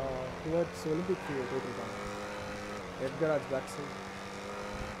 டுவர்ட்ஸ் ஒலிம்பிக் போயிட்டு இருக்காங்க. எட்கராஜ் பேக் சைட்.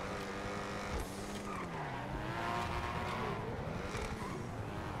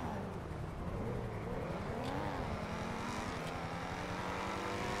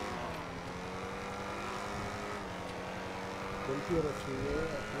 பெல்கியர் வச்சு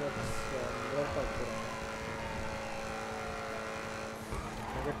டுவர்ட்ஸ் பார்க் போகிறாங்க.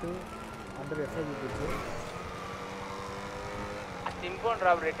 Negative under FIB fridge. Impound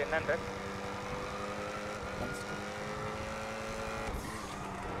rap rate என்னன்ற?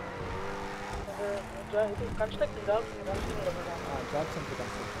 இது கன்ஸ்ட்ரக்ஷன் ஜாப்ஸ் நடக்குது. Jobs and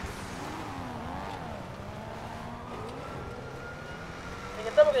construction. நீங்க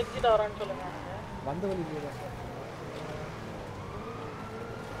எந்த பக்கம் எக்ஸிட் ஆவறான்னு சொல்லுங்க. வந்த வழியிலே தான் சார்.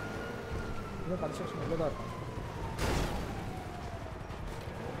 இன்னும் கன்ஸ்ட்ரக்ஷன் உள்ளே தான் இருக்கும்.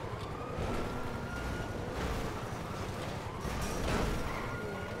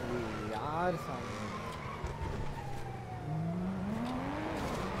 யார் சாமி?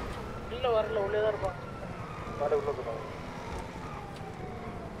 இல்ல வரல, உள்ளே தான் இருப்பான். மாட உள்ள போறாங்க.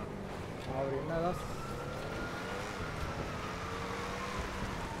 அவர் என்னதான்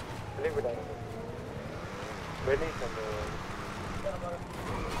வெளியே போயிட்டாங்க. வெளியே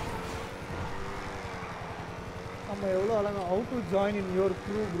நம்ம எவ்வளோ அழகா how to join in your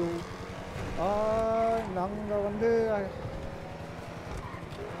crew bro. நாங்கள் வந்து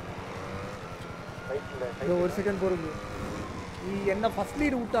ஒரு செகண்ட் பொறுப்பு. நீ என்ன ஃபர்ஸ்ட்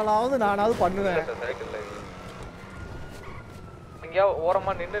லீடு விட்டாலாவது நானாவது பண்ணுவேன். இங்கயா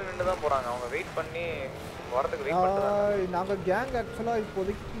ஓரமா நின்னு தான் போறாங்க. அவங்க வெயிட் பண்ணி வரதுக்கு வெயிட் பண்றாங்க. நாங்க கேங் ஆக்சுவலா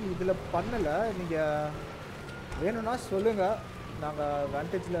இப்போதைக்கு இதுல பண்ணல. நீங்க வேணும்னா சொல்லுங்க. நாங்க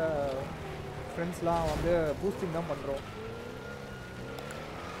வாண்டேஜ்ல ஃப்ரெண்ட்ஸ்லாம் வந்து பூஸ்டிங் தான் பண்றோம்.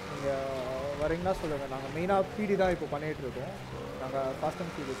 நீங்க வரீங்கன்னா சொல்லுங்க. நாங்க மெயினா பிடி தான் இப்போ பண்ணிட்டு இருக்கோம். நாங்க fast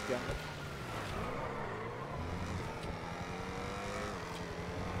and furious gang.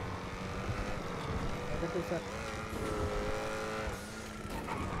 Negative sir.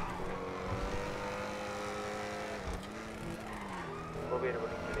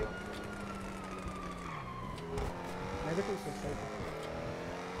 Negative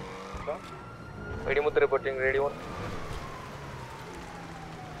sir. Vedimuthu reporting ready 1.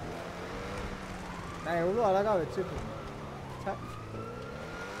 நான் எவ்வளோ அழகாக வச்சுருக்கேன் சார்.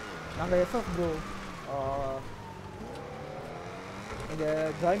 நாங்கள் எஃப்எஃப் ப்ரோ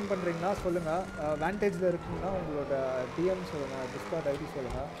நீங்கள் ஜாயின் பண்ணுறீங்கன்னா சொல்லுங்கள். வேண்டேஜில் இருக்கீங்கன்னா உங்களோட டிஎம் சொல்லுங்கள், டிஸ்கார்ட் ஐடி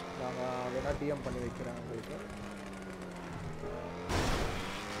சொல்லுங்கள். நாங்கள் வேணால் டிஎம் பண்ணி வைக்கிறேன் உங்களுக்கு.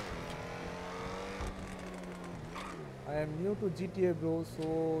 ஐ ஆம் new to GTA bro, so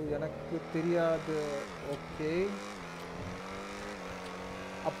எனக்கு தெரியாது. ஓகே,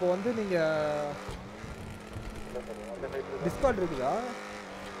 அப்போ வந்து நீங்கள் டிஸ்கார்ட் இருக்குதா?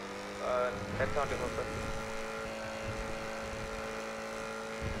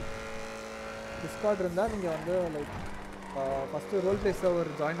 டிஸ்கார்ட் இருந்தால் நீங்கள் வந்து like first role play server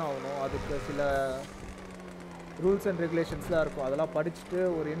join ஆகணும். அதுக்கு சில ரூல்ஸ் அண்ட் ரெகுலேஷன்ஸ்லாம் இருக்கும். அதெல்லாம் படிச்சுட்டு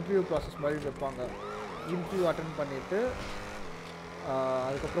ஒரு இன்டர்வியூ ப்ராசஸ் மாதிரி வைப்பாங்க. இன்டர்வியூ அட்டென்ட் பண்ணிவிட்டு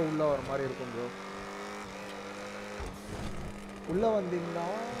அதுக்கப்புறம் உள்ளே வர மாதிரி இருக்கும் ப்ரோ. உள்ளே வந்தீங்கன்னா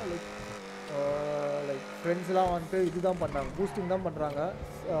லைக் ஃப்ரெண்ட்ஸ்லாம் வந்துட்டு இதுதான் பண்ணுறாங்க, பூஸ்டிங் தான் பண்ணுறாங்க.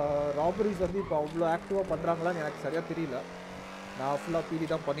 ராபரிஸ் வந்து இப்போ அவ்வளோ ஆக்டிவாக பண்ணுறாங்களான்னு எனக்கு சரியாக தெரியல. நான் ஃபுல்லாக பிடி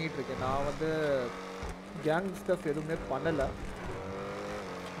தான் பண்ணிகிட்ருக்கேன். நான் வந்து கேங் ஸ்டஃப் எதுவுமே பண்ணலை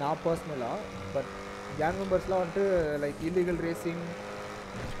நான் பர்சனலாக. பட் கேங் மெம்பர்ஸ்லாம் வந்துட்டு லைக் இல்லீகல் ரேசிங்,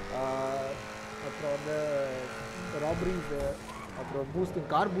 அப்புறம் வந்து ராபரிஸு, அப்புறம் பூஸ்டிங்,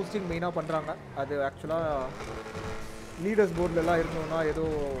 கார் பூஸ்டிங் மெயினாக பண்ணுறாங்க. அது ஆக்சுவலாக லீடர்ஸ் போர்டிலலாம் இருந்தோன்னா ஏதோ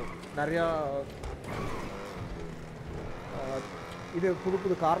நிறையா இது புது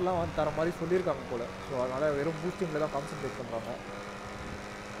புது கார்லாம் வந்து தர மாதிரி சொல்லியிருக்காங்க போல். ஸோ அதனால் வெறும் பூஸ்டிங்கில் தான் கான்சன்ட்ரேட் பண்ணுறாங்க.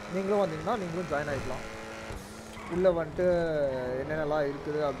 நீங்களும் வந்தீங்கன்னா நீங்களும் ஜாயின் ஆகிக்கலாம். உள்ளே வந்துட்டு என்னென்னலாம்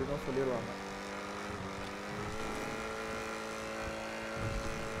இருக்குது அப்படின்னு சொல்லிடுவாங்க.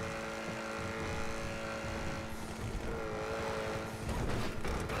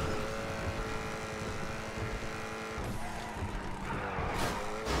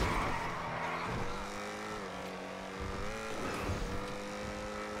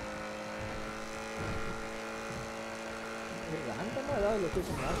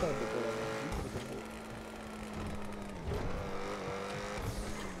 லொக்கேஷன் மேப் ஆகிட்டு போகிறாங்க.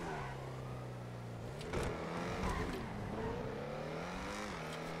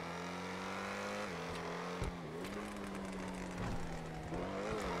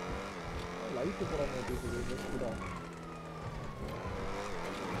 லைட்டு போகிறாங்க கூட.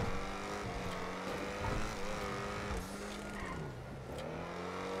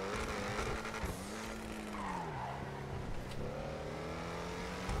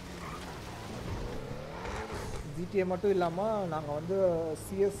 GTA மட்டும் இல்லாமல் நாங்கள் வந்து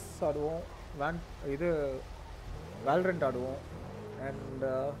CS ஆடுவோம், இது வேல்ரண்ட் ஆடுவோம். அண்ட்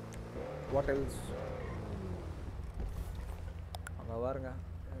வாட் எல்ஸ் அங்கே பாருங்க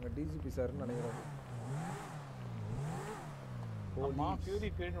எங்கள் டிஜிபி சார்னு நினைக்கிறேன்.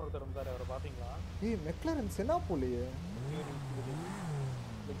 அவரை பார்த்தீங்களா? மெக்லரன் சென்னா போலியே.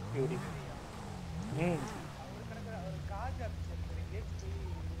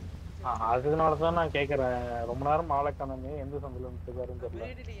 அதனால தான் நான் கேட்குறேன். ரொம்ப நேரம் மாலை காணமே எந்த சந்தில இருக்காருன்னு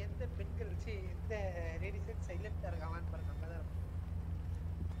தெரியல. எந்த பெண்கள் எந்த லேடிஸ் சைலண்டா இருக்காங்கன்னு பாருங்க.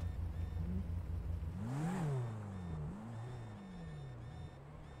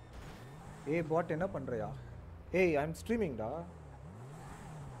 ஏய் பாட் என்ன பண்றியா? ஏய் ஐ அம் ஸ்ட்ரீமிங்டா.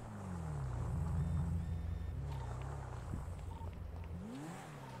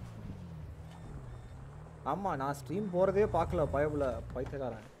 ஆமாம் நான் ஸ்ட்ரீம் போகிறதே பார்க்கல. பயபுல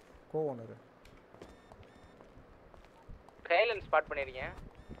பைத்தியக்காரன் கோவனரு. சைலன்ஸ் ஸ்பாட் பண்ணிருக்கேன்.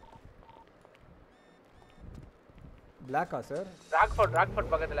 பிளாக்கா சார்?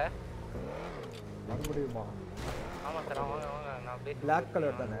 ராக்ஃபோர்ட் பக்கத்துல. வர முடியுமா? ஆமா சார் வாங்க வாங்க. நான் அப்படியே பிளாக்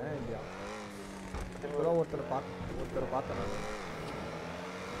கலர் தானே இல்லையா? இப்போதான் ஒருத்தரை பார்த்தேன் நான்.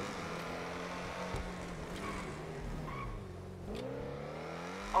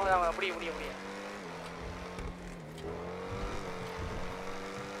 அவங்க அப்படியே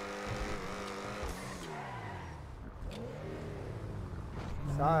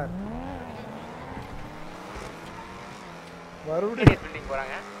சார் மறுபடியும் பில்டிங்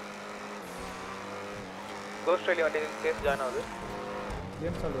போறாங்க. கோஸ்ட் வேலி வந்து கேஸ் ஜாயின் ஆகுது.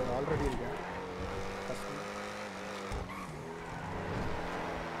 கேம் சொல்லுங்க ஆல்ரெடி இருக்கேன்.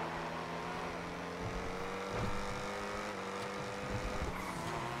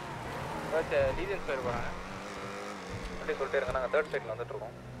 லீஜன்ஸ் பேர் போறாங்க. அப்படி சொல்லிட்டே இருங்க. நாங்கள் 3rd சைட்ல வந்துட்டு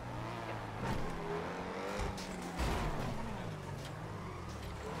இருக்கோம்.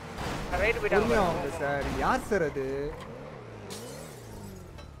 ரைட் போயிட்டாங்க சார். யார் சார் அது?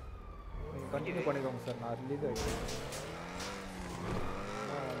 கண்டினியூ பண்ணிக்கோங்க சார். நான் ரிலீஸ் ஆகிட்டேன்.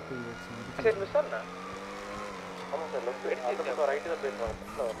 மிஸ் ஆனா ஆமாம் சார். லெஃப்ட் ரைட்டு தான் போயிருக்காங்க.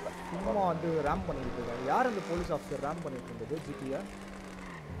 வரல. சும்மா வந்து ரேம் பண்ணிட்டு இருக்காங்க. யார் அந்த போலீஸ் ஆஃபீஸர் ரேம் பண்ணிட்டு இருந்தது? ஜிடியா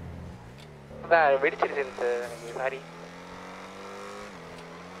வெடிச்சிருச்சு சார். எனக்கு சாரி.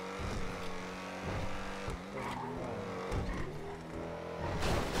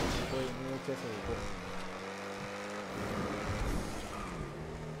 சேஸ் போ.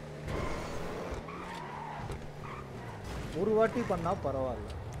 ஒரு வாட்டி பண்ணா பரவாயில்ல.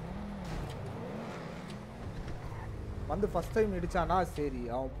 வந்து ஃபர்ஸ்ட் டைம் இடிச்சானா சரி,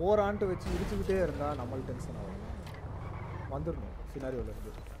 அவன் போறான்ட்டு வச்சு இடிச்சுக்கிட்டே இருந்தா நம்மளுக்கு டென்ஷன் ஆகும். வந்துடணும் சினாரியோவில்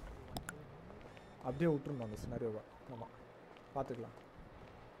இருந்து, அப்படியே விட்டுருணும் அந்த சினாரியோவை. ஆமாம், பார்த்துக்கலாம்.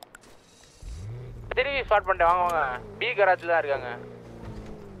 திரும்பி ஸ்டார்ட் பண்ணிட்டு வாங்க வாங்க. பி கராஜில் தான் இருக்காங்க.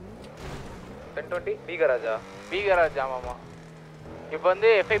 1020 பி கராஜா? பி கராஜ், ஆமாம்மா. இப்போ வந்து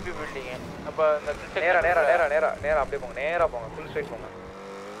எஃப்ஐபி பில்டிங்கு. அப்போ இந்த நேராக அப்படியே போங்க, நேராக போங்க, ஃபுல் ஸ்ட்ரைட் போங்க.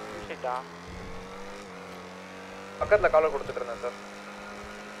 ஃபுல் ஸ்ட்ரைட்டா? பக்கத்தில் காலர் கொடுத்துட்டு இருந்தேன் சார்.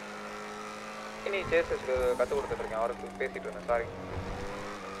 இனி சேஸஸ்க்கு கற்றுக் கொடுத்துட்ருக்கேன், அவருக்கு பேசிகிட்டு இருந்தேன். சாரி.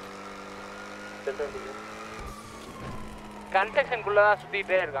 கன்ஸ்ட்ரக்ஷனுக்குள்ளே தான்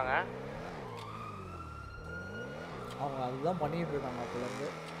சுற்றிக்கிட்டே இருக்காங்க. அவங்க அதுதான் பண்ணிகிட்டு இருக்காங்க அப்போலேருந்து.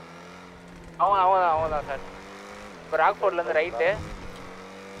 அவங்க தான் சார். இப்போ ராக்ஃபோர்ட்லேருந்து ரைட்டு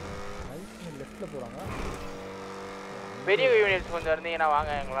லெஃப்ட்டில் போகிறாங்க. பெரிய யூனிட்ஸ் கொஞ்சம் இருந்தீங்கன்னா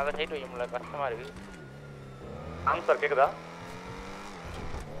வாங்க, எங்களால் சைட் வைக்க முடியல, கஷ்டமாக இருக்குது. ஆமாம் சார், கேட்குதா?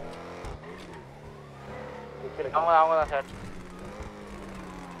 அவங்க தான் சார்.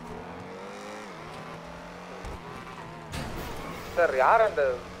 சார் யார் அந்த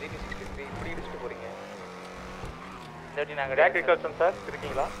GT63 இப்படி இடிச்சுட்டு போகிறீங்க? இல்லாட்டி நாங்கள் ஜாக் ரிகல்சன் சார்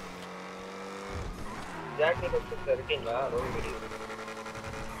இருக்கீங்களா? ஜாக் ரிகல்சன் சார் இருக்கீங்களா?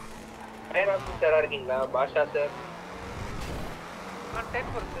 சார் இருக்கீங்களா? பாஷா சார்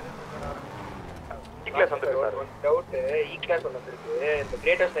 10% கிளாஸ் வந்துருக்கு சார். டவுட் இ கிளாஸ் வந்துருக்கு. இந்த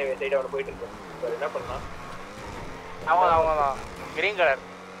கிரேட்டஸ்ட் ஹைவே சைடு அவன போயிட்டு இருக்கோம் சார். என்ன பண்ணலாம்? அவங்க தான் கிரீன் கலர்.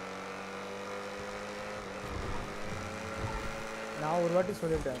 நான் ஒரு வாட்டி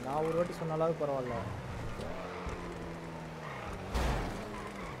சொல்லிட்டேன், நான் ஒரு வாட்டி சொன்னாலாவது பரவாயில்ல.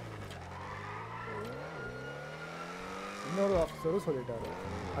 இன்னொரு ஆஃபீஸரும் சொல்லிட்டாரு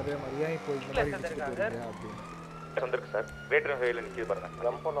அதே மாதிரி, ஏன் இப்போ இந்த மாதிரி இடிச்சுட்டு போறீங்க அப்படின்னு. வந்துருக்கு சார். கிரேட்டர் ஹைவேல நிற்கிது பாருங்க.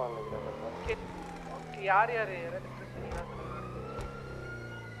 ஜம்ப் பண்ண வாங்க. ஓகே, யார் பிரச்சனைனா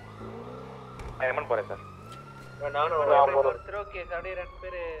எமன் போறேன் சார். நானும் ஒருத்தர். ஓகே சார், அப்படியே 2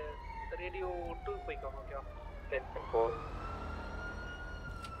 பேர் ரேடியோ 2 போய்க்கோங்க. ஓகேவா?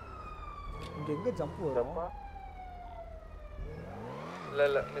 இங்க எங்க ஜம்ப் வரும்?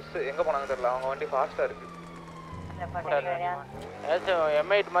 இல்ல மிஸ் எங்க போனாங்க தெரியல. அவங்க வண்டி ஃபாஸ்டா இருக்கு.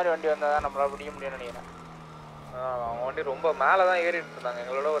 M8 மாதிரி வண்டி வந்தா தான் நம்மளால பிடிக்க முடியும்னு நினைக்கிறேன். அவங்க வண்டி ரொம்ப மேலே தான் ஏறிட்டு இருந்தாங்க.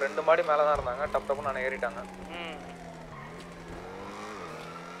 எங்களோட ஒரு 2 மாடி மேலே தான் இருந்தாங்க. டப்புன்னு நான் ஏறிட்டாங்க.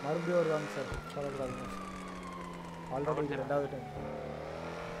 மறுபடியும் வருவாங்க சார், கவலைப்படாதீங்க. ஆல்ரெடி 2வது டைம்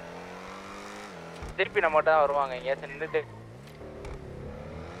திருப்பி நம்ம தான் வருவாங்க. எங்கேயாச்சும் நின்றுட்டு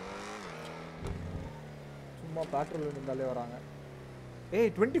சும்மா பேட்ரோல் இருந்தாலே வராங்க. ஏய்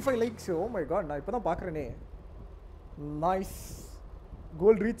 25 லைக்ஸ், ஓ மை காட், நான் இப்போ தான் பார்க்குறேனே. நைஸ்,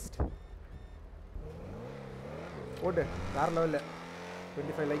 கோல் ரீச்ட். ஓட்டு வேறு லெவலில்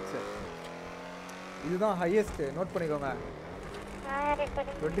 25 லைக்ஸு. இதுதான் ஹையஸ்ட்டு, நோட் பண்ணிக்கோங்க.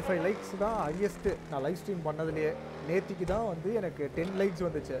 25 லைக்ஸ் தான் ஹையஸ்ட்டு நான் லைவ் ஸ்ட்ரீம் பண்ணதுலேயே. நேத்திக்கு தான் வந்து எனக்கு 10 லைக்ஸ்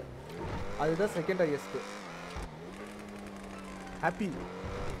வந்துச்சு, அதுதான் second highest. Happy,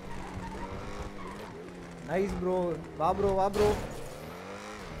 nice bro. வா ப்ரோ, வா ப்ரோ.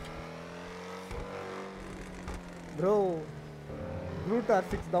 ப்ரோ ப்ரூட்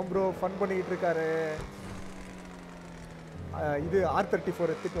R6 தான் ப்ரோ ஃபன் பண்ணிக்கிட்டு இருக்காரு. இது R34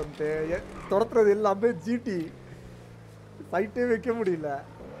 எடுத்துட்டு வந்து துரத்துறது எல்லாமே GT, சைட்டே வைக்க முடியல.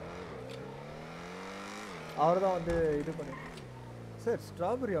 அவர் தான் வந்து இது பண்ணி சார்.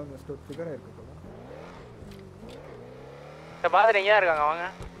 ஸ்ட்ராபெரி அவங்க ஸ்டோர் ஃபிகராக இருக்கு போல. பாத்து எங்க இருக்காங்க அவங்க?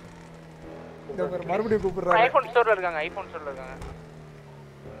 இந்த மறுபடியும் கூப்பிடுறாங்க. ஐபோன் ஸ்டோர்ல இருக்காங்க. ஐபோன் ஸ்டோர்ல இருக்காங்க.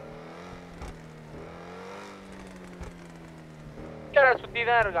 கிட்ட சுத்தி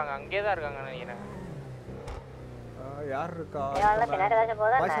தான் இருக்காங்க. அங்கேயே தான் இருக்காங்க நினைக்கிறேன். யார் இருக்கா?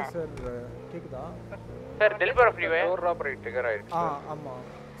 வாய்ஸ் சார் கேக்குதா sir? டெல்பர் freeway store robbery trigger ஆயிருக்கு. ஆமா,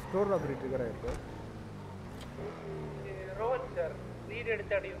 ஸ்டோர் ராபரி ட்ரிகர் ஆயிருக்கு. ரோஹன் சார் லீட்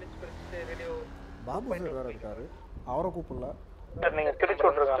எடுத்து அடி யூனிட்ஸ் பிரிச்சு ரேடியோ பாபு சார் வேற இருக்காரு, அவரை கூப்பிடல சார். நீங்க பிரிச்சு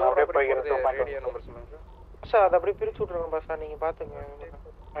விட்டுருங்க, நான் அப்படியே போய்க்கிறேன். ரேடியோ நம்பர் சொல்லுங்க சார். அது அப்படியே பிரிச்சு விட்டுருங்க சார், நீங்க பாத்துங்க.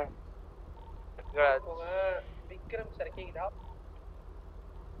 விக்ரம் சார் கேக்குதா?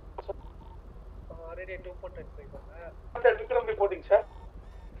 ரேடியோ 2.1 போய்க்கோங்க. அந்த விக்ரம் ரிப்போர்ட்டிங் சார்.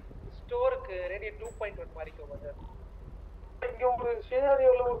 ஸ்டோருக்கு ரேடியோ 2.1 மாறிக்கோங்க சார். இங்க ஒரு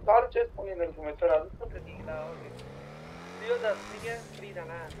சினாரியோல ஒரு கார் சேஸ் பண்ணிட்டு இருக்குமே சார், அது சொல்றீங்களா? ஓகே. தியோதாஸ் நீங்க ஃப்ரீ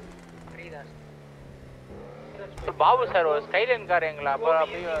தானா? ஃப்ரீ தான். பாபு சார் ஒரு ஸ்கைலைன் கார் எங்கள அப்ப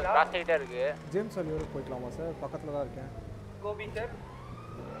அப்படியே கிராஸ் ஆயிட்டே இருக்கு. James அலியோட போய்க்கலாமா sir? பக்கத்துல தான் இருக்கேன். கோபி சார்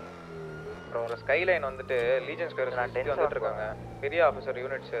அப்புறம் ஒரு ஸ்கைலைன் வந்துட்டு லீஜன் ஸ்கொயர் வந்துட்டு இருக்காங்க. பெரிய ஆஃபீஸர்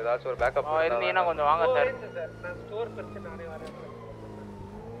யூனிட்ஸ் ஏதாச்சும் ஒரு பேக்கப் இருந்தீங்கன்னா கொஞ்சம் வாங்க சார். நான் ஸ்டோர் பிரச்சனை நானே வரேன்.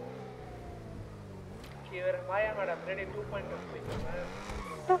 இவர் மாயா மேடம் ரெடி 2.1 போயிட்டாங்க.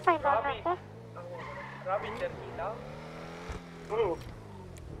 2.1 சார். ராபி சர்க்கிலா.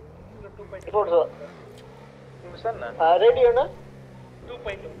 2.2 சார். மிஷன் ரேடியோனா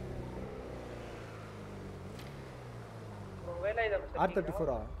 2.2. வேலை இத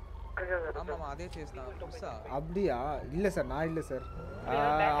R34 ஆமாமா அதே சேஸ் தான் புதுசா. அப்படியா? இல்ல சார் நான் இல்ல சார்.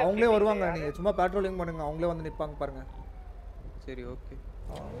 அவங்களே வருவாங்க, நீங்க சும்மா பெட்ரோலிங் பண்ணுங்க, அவங்களே வந்து நிப்பாங்க பாருங்க. சரி ஓகே.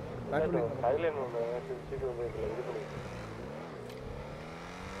 பெட்ரோலிங் சைலண்ட் ஒன்னு சீக்கிரம் வந்து இது பண்ணி.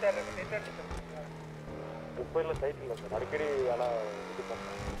 சார் நெட் இப்போ இல்ல சைட் இல்ல சார். அடிக்கடி ஆனா இது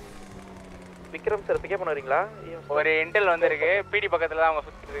பண்ணேன். விக்ரம் சார் பிக்கப் பண்ணுவீங்களா? ஒரு இன்டெல் வந்திருக்கு. பிடி பக்கத்துல தான் அவங்க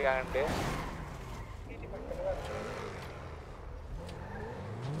சுத்திட்டு இருக்காங்கன்னு.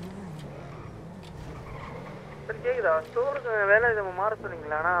 சார் கேக்குதா? ஸ்டோருக்கு வேலை நம்ம மாற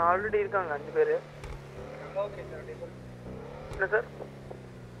சொன்னீங்களா? ஆனா ஆல்ரெடி இருக்காங்க 5 பேர். Okay sir. என்ன சார்?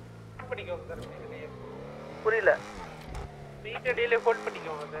 பண்ணிக்கோங்க சார். புரியல. VPD ஹோல்ட்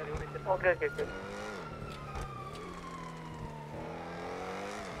பண்ணிக்கோங்க sir. Okay okay sir.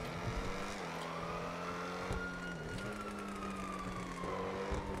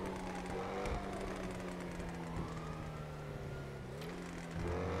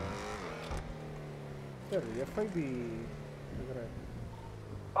 Sir FIB இருக்குற.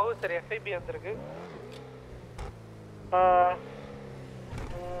 சார் FIB வந்திருக்கு.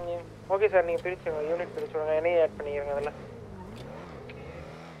 ஓகே சார் நீங்க பிரிச்சுங்க, யூனிட் பிரிச்சுங்க, என்னையும் ஆட் பண்ணிக்கிறங்க அதில்.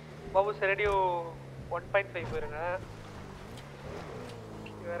 பாபு சார் ரேடியோ 1.5 போயிருங்க.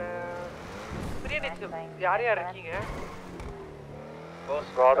 வேற யார் யார் இருக்கீங்க?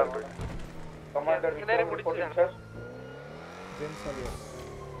 பாஸ் கார்டன் கமாண்டர் நேரே முடிச்சிட்டாங்க சார். ஜேம்ஸ் ஆலியா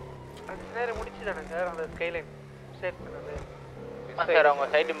நேரே முடிச்சிட்டாங்க சார். அந்த ஸ்கைலைன் செட் பண்ணது சார் அவங்க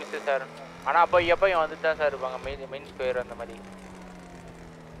சைடு மிஸ் சார். ஆனா அப்போ எப்பயும் வந்துட்டு தான் சார் இருப்பாங்க மெயின் ஸ்கொயர் அந்த மாதிரி.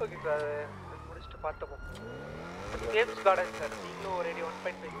 ஓகே சார் முடிச்சிட்டு பார்த்துப்போம். கேம்ஸ் கார்டன் சார் நீங்களும் ரேடியோ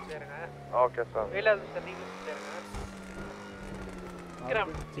 1.5 சேருங்க. Okay sir. வேலாது சார் நீங்களும் சேருங்க.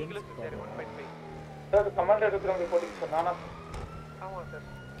 விக்ரம் நீங்களும் சேருங்க 1.5. Sir commander Vikram reporting sir. நானா? ஆமாம் sir.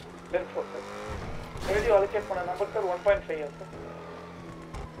 Lens four sir. Radio allocate பண்ண நம்பர் சார் 1.5 சார்.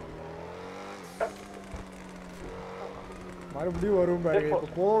 மறுபடியும் வரும் பாருங்க. இப்போ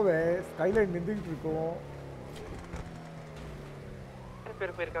போவேன் ஸ்கைலைன் நின்றுட்டு இருக்கோம்.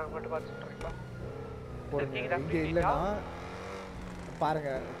 பேர் போயிருக்காங்க மட்டும் பார்த்து சொல்றீங்களா? இங்க இல்லனா பாருங்க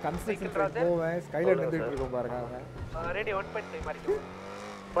கன்ஸ்ட்ரக்ஷன் சைட் போவேன் ஸ்கைலைன் நின்றுட்டு இருக்கோம் பாருங்க. அவங்க ரேடியோ 1.5 மாறிக்கோ.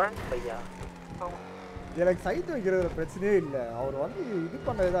 1.5யா? எனக்கு சைட் வைக்கிறதுல பிரச்சனையே இல்லை. அவர் வந்து இது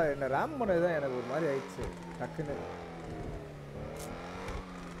பண்ணதுதான் என்ன ரேம் பண்ணதுதான் எனக்கு ஒரு மாதிரி ஆயிடுச்சு டக்குன்னு.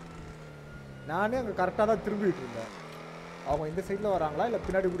 நானே அங்கே கரெக்டாக தான் திரும்பிட்டு இருந்தேன். அவங்க இந்த சைடில் வராங்களா இல்லை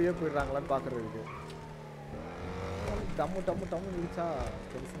பின்னாடி கூடயே போயிடுறாங்களான்னு பார்க்குறதுக்கு டம்மு டம்மு டம்மு நிச்சா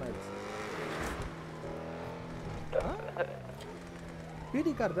டென்ஷன் ஆயிடுச்சு.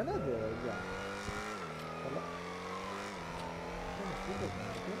 பிடி கார் தானே அது? ஐயா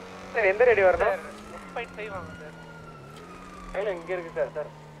சார் எந்த ரேடியோ வரணும்? 1.5 வாங்க சார். கையில இங்க இருக்கு சார்.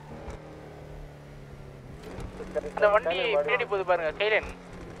 சார் அந்த வண்டி பின்னாடி போகுது பாருங்க சைலன்.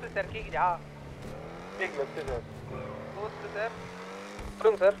 சார் கேக்குதா? Left sir. Post sir.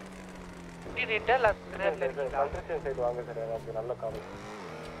 சொல்லுங்க சார். டிடிட்டா லாஸ்ட் நேரத்துல கன்ஸ்ட்ரக்ஷன் சைடு வாங்க சார். எனக்கு நல்ல கால்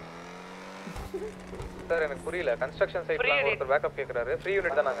சார். எனக்கு புரியல. கன்ஸ்ட்ரக்ஷன் சைட்ல ஒருத்தர் பேக்கப் கேக்குறாரு. ஃப்ரீ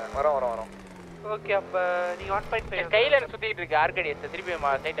யூனிட் தான் நாங்க வரோம். ஓகே அப்ப நீங்க 1.5 கையில சுத்திட்டு இருக்கு ஆர்கேடியஸ் திருப்பி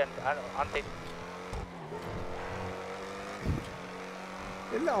சைட் ஆன் சைட்.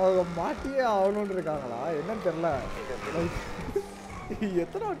 இல்ல அவங்க மாட்டியே ஆகணும்னு இருக்காங்களா என்னன்னு தெரியல.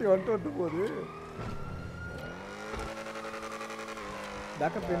 எத்தனை வாட்டி வந்துட்டு போகுது.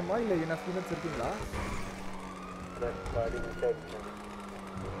 பேக்கப் வேணுமா இல்லை என்ன ஸ்டூடெண்ட்ஸ் இருக்கீங்களா?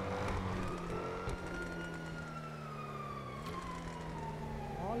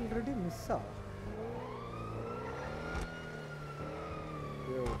 ஆல்ரெடி மிஸ்ஸா?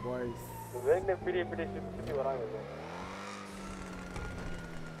 யோ பாய்ஸ் வேகனே பெரிய சுத்தி வராங்க.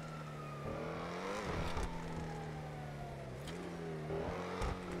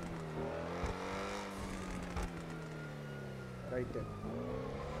 ரைட்டு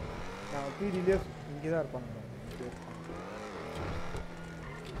நான் பிடிலே இங்கே தான் இருப்பாங்க.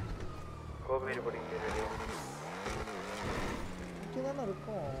 கோபேரி படிக்க இங்கே தானே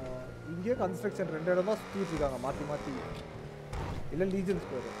இருக்கும். இங்கேயே கன்ஸ்ட்ரக்ஷன் 2 இடம் தான் சுற்றிட்டு இருக்காங்க மாற்றி மாற்றி. இல்லை லீஜன்ஸ்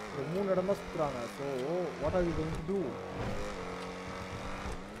பேர் இந்த 3 இடம் தான் சுற்றுறாங்க. So what are you going to two?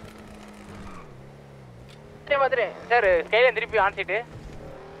 Sir skyline திருப்பி ஆன் சைட்டு.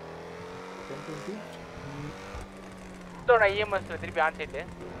 1020 நான் இஎம்எஸ்ல திருப்பி ஆன் சைட்டு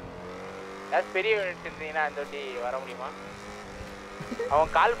ஏதாவது பெரிய யூனிட் இருந்தீங்கன்னா அந்த வாட்டி வர முடியுமா? அவங்க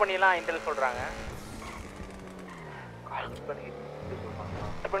கால் பண்ணிலாம் இன்டெல் சொல்றாங்க. கால்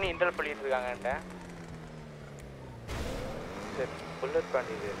பண்ணி இன்டெல் பண்ணிட்டு இருக்காங்கன்ட்ட. சரி புல்லட்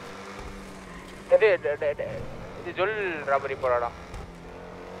பண்ணிது. இது ஜொல் ராபரி போராடம்.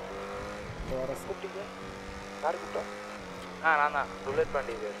 வர கூப்பிட்டீங்க? யார் கூப்பிட்டா? நான் தான் புல்லட்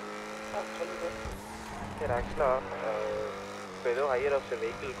பண்ணிது. சொல்லுங்க. சரி ஆக்சுவலாக இப்போ ஏதோ ஹையர் ஆஃப்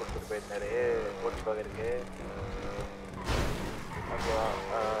வெஹிக்கிள் கொடுத்துட்டு போயிருந்தாரு ஓட்டி பார்க்கறதுக்கு. ஓகேவா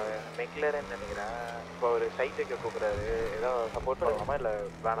மெக்லரன்னு நினைக்கிறேன். இப்போ ஒரு சைட் வைக்க கூப்பிட்றாரு. ஏதோ சப்போர்ட் பண்ணலாமா இல்லை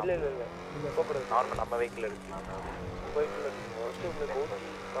வேணாம்? இல்லை கூப்பிட்றது நார்மல் நம்ம வெஹிக்கிள் எடுக்கலாம். வெஹிக்கிள் எடுக்கணும்.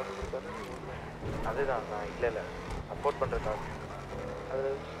 பார்க்க கொடுத்தாரு. அதுதான் நான் இல்லை சப்போர்ட் பண்ணுறதுக்காக.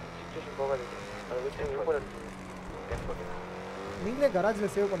 அதில் சிச்சுவேஷன் போகாதீங்க. அதை வச்சு நீங்களே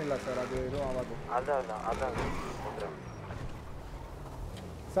கராஜில் சேவ் பண்ணிடலாம் சார். அது எதுவும் ஆகாது. அதான்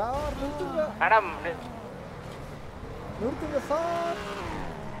சார் நிறுத்துங்க மேடம், நிறுத்துங்க சார்.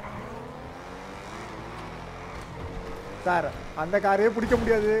 சார் அந்த காரையே பிடிக்க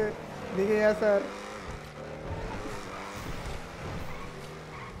முடியாது. நீங்க ஏன் சார்?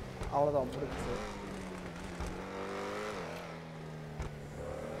 அவ்வளோதான் முடிச்சு.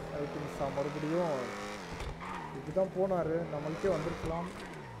 ஐ திங்க் சார் மறுபடியும் இதுதான் போனாரு. நம்மளுக்கே வந்திருக்கலாம்.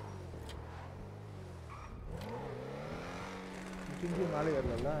 இங்கேயும் மேலே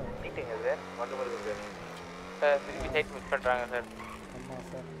வரல. மீட்டிங் அது வந்து வருது சார். திருப்பி சைட் மிஸ் பண்ணுறாங்க சார். ஆமாம்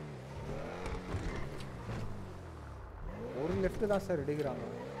சார். ஒரு லெஃப்ட் தான் சார் எடுக்கிறாங்க.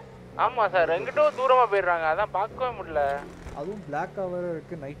 ஆமாம் சார், எங்கிட்டும் தூரமாக போயிடுறாங்க. அதான் பார்க்கவே முடியல. அதுவும் பிளாக் கவர்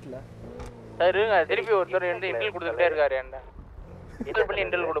இருக்குது நைட்டில். சார் இருங்க, திருப்பி ஒருத்தர் இன்டெல் கொடுத்துட்டே இருக்காரு. என்ன இன்டெல் பண்ணி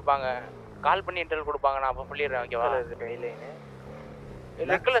இன்டெல் கொடுப்பாங்க, கால் பண்ணி இன்டெல் கொடுப்பாங்க. நான் அப்போ சொல்லிடுறேன். ஓகேவா?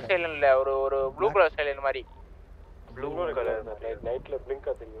 ரெட் கலர் ஸ்டைலன் இல்லை, ஒரு ப்ளூ கலர் ஸ்டைலன் மாதிரி. ப்ளூ கலர் நைட்ல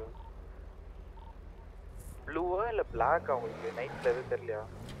பிளிங்கா தெரியும். ப்ளூவா இல்ல பிளாக்? உங்களுக்கு நைட்ல எது தெரியலையா?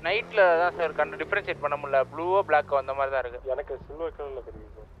 நைட்ல தான் சார் கண்டு டிஃபரன்ஷியேட் பண்ண முடியல. ப்ளூவோ பிளாக்கோ அந்த மாதிரி தான் இருக்கு. எனக்கு சில்வர் கலர்ல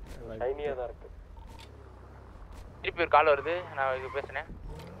தெரியும் சார். ஷைனியா தான் இருக்கு. திருப்பி ஒரு கால் வருது. நான் இது பேசுனேன்.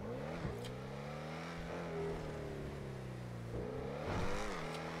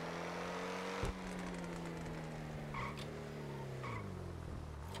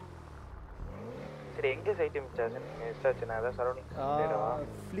 சரி எங்க சைட் மிஸ்டாச்சு? நான் அதான் சரௌண்டிங்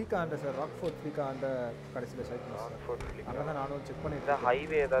ஃப்ளீக்கா ஆண்ட சார். ராக்ஃபோர்ட் ஃப்ளீக்கா ஆண்ட கடைசியில் சைட் ராக்ஃபோர்ட் ஃப்ளீக்கா. அதான் நானும் செக் பண்ணிட்டேன்.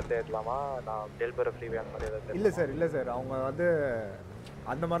 ஹைவே ஏதாவது தேடலாமா? நான் டெல்பர ஃப்ரீவே அந்த மாதிரி ஏதாவது? இல்லை சார் அவங்க வந்து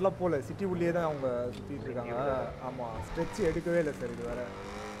அந்த மாதிரிலாம் போகல. சிட்டி உள்ளே தான் அவங்க சுற்றிட்டு இருக்காங்க. ஆமாம், ஸ்ட்ரெச் எடுக்கவே இல்லை சார். இது வேறு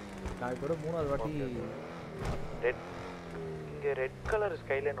நான் இப்போ 3வது வாட்டி. ரெட் இங்கே ரெட் கலர்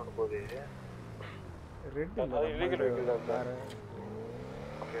ஸ்கைலைன் ஒன்று போகுது. ரெட் இல்லை வேறு.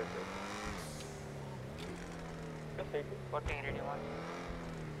 Okay okay. Confronting ready one.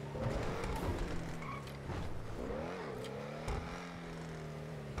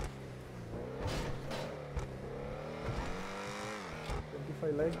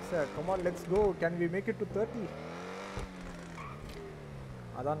 Likes, come on, let's go. Can we make it to 30?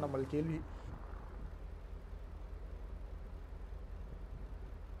 அதான் நம்ம கேள்வி.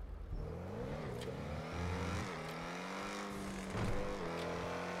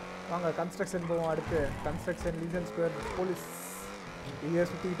 வாங்க கன்ஸ்ட்ரக்ஷன் போவோம். அடுத்து கன்ஸ்ட்ரக்ஷன் லீஜன் ஸ்கொயர் போலீஸ் இங்கே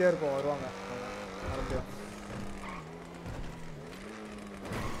சுற்றிக்கிட்டே இருப்போம். வருவாங்க மறுபடியும்.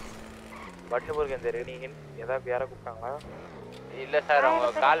 வட்டபுருக்கு இந்த ரெனிஹின் ஏதாவது யாரை கூப்பிட்டாங்களா? இல்லை சார்,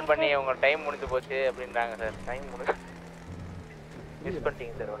 அவங்க கால் பண்ணி அவங்க டைம் முடிஞ்சு போச்சு அப்படின்றாங்க சார். டைம் முடிஞ்சு மிஸ்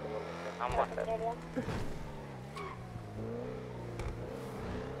பண்ணிட்டீங்க சார் வட்டபுருக்கு. ஆமாம் சார்.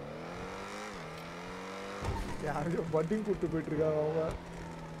 யாரையும் பட்டிங் கூப்பிட்டு போயிட்டு இருக்காங்க அவங்க.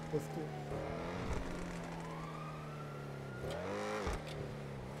 ஃபஸ்ட்டு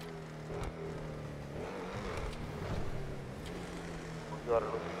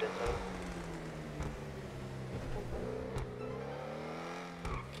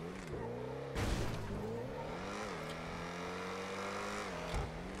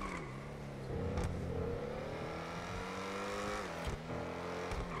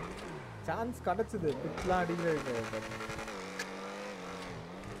சான்ஸ் கிடச்சிது. பிட்லாம் அடிக்கிறது.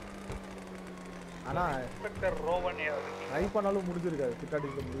 ஆனா இன்ஸ்பெக்டர் ரோவன் ட்ரை பண்ணாலும் முடிஞ்சிருக்காது. பிட்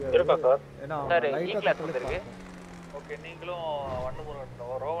அடிக்க முடியாது. ஏன்னா லைட்டா வந்திருக்கு. ஓகே, நீங்களும்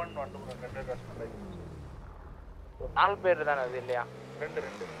வண்டுமுருகன் ரோவன் வண்டுமுருகன் 2 கிளாஸ் பண்றீங்க. 4 பேர் தானே அது இல்லையா? 2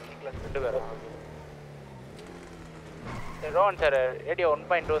 கிளாஸ் 2 பேர். சரி ரோவன் சார், ரேடியோ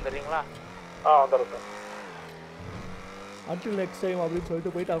 1.2 வந்துடுறீங்களா? வந்துடும் சார். அன்டில் நெக்ஸ்ட் டைம் அப்படின்னு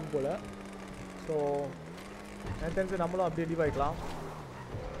சொல்லிட்டு போயிட்டாங்க போல. ஸோ எனக்கு தெரிஞ்சு நம்மளும் அப்படியே leave ஆகிக்கலாம்.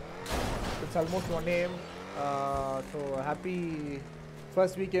 It's almost 1 AM. So happy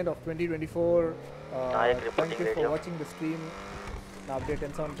first weekend of 2024. Thank you for watching the stream. நான் அப்படியே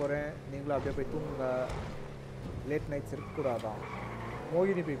 10-7 போகிறேன், நீங்களும் அப்படியே போய் தூங்குங்க. லேட் நைட்ஸ் இருக்கக்கூடாதான்,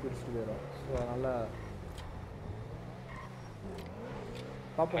 மோகினி போய் குடிச்சிட்டு போயிடும். ஸோ அதனால்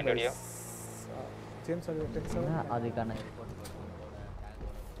பார்ப்போம். சேம்ஸ் அது 10-7 அதுக்கான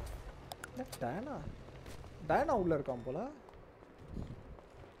டயனா உள்ள இருக்கான் போல.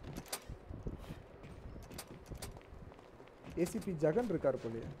 ஏசிபி ஜகன் இருக்கார்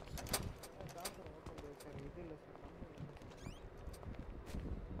போலியே.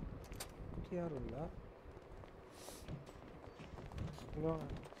 யாரும் இல்லை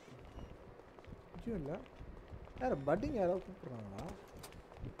இல்லை, யார் பட்டிங் யாராவது கூப்பிட்றாங்களா?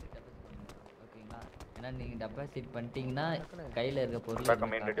 ஓகேங்களா, ஏன்னா நீங்கள் டெபாசிட் பண்ணிட்டீங்கன்னா கையில் இருக்க பொருள்.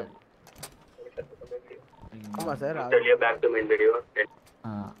 ஆமாம் சார்.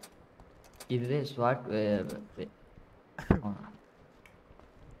 இதுவே ஸ்வாட்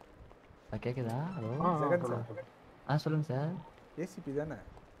கேட்குதா? ஹலோ சொல்லுங்கள் சார். ஏசிபி தானே?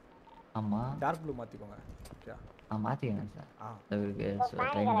 ஆமாம். டார்க் ப்ளூ மாற்றிக்கோங்க. மாற்றிக்கங்க சார்.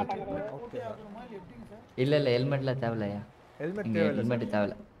 இல்லை இல்லை ஹெல்மெட்லாம் தேவையில்லையா? ஹெல்மெட்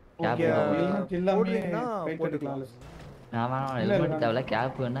தேவையில்ல. கேப் ஹெல்மெட் தேவையில்ல.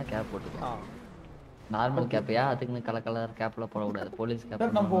 கேப் வேணா கேப் போட்டுக்கலாம். நார்மல் கேப்பையா? அதுக்குன்னு கலர் கேப்லாம் போடக்கூடாது. போலீஸ்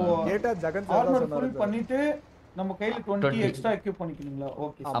கேப் நம்ம டேட்டா ஜகன் சார் ஃபுல் பண்ணிட்டு நம்ம கையில 20 எக்ஸ்ட்ரா எக்யூப் பண்ணிக்கணுங்களா?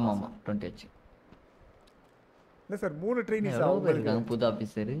 ஓகே. ஆமா 20 எச். இல்ல சார் 3 ட்ரெயினிஸ் இருக்காங்க புது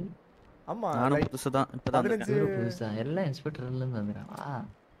ஆபீசர். ஆமா நானும் புதுசு தான். இப்பதான் புதுசா எல்லாம் இன்ஸ்பெக்டர்ல இருந்து வந்தாங்களா?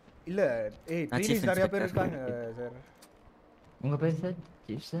 இல்ல ட்ரெயினிஸ் நிறைய பேர் இருக்காங்க சார். உங்க பேர் sir?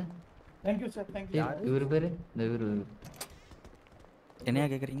 Chief sir. Thank you sir. Thank you. இவரு பேரு? இந்த இவரு என்னையா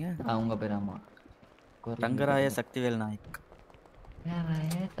கேக்குறீங்க? உங்க பேர்? ஆமா ரங்கராய சக்திவேல் நாயக்.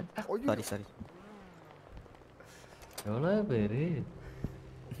 சாரி எவ்வளவு பேரு?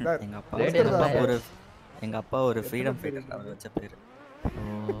 எங்க அப்பா ஒரு ஃப்ரீடம் ஃபைட்டர், அவர் வச்ச பேரு.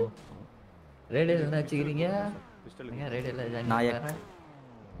 ரேடியோ என்ன வச்சுக்கிறீங்க? ரேடியோல நாயக்.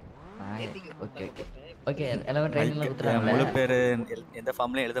 Okay okay okay. எல்லாரும் ட்ரெயினிங்ல குத்துறாங்க. முழு பேரு எந்த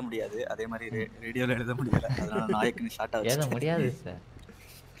ஃபார்ம்லயும் எழுத முடியாது, அதே மாதிரி ரேடியோல எழுத முடியல, அதனால நாயக்னு ஷார்ட்டா எழுத முடியாது சார்.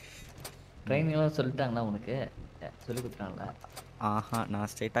 ட்ரெயினிங்லாம் சொல்லிட்டாங்களா உனக்கு? சொல்லி கொடுத்தாங்களா? நான்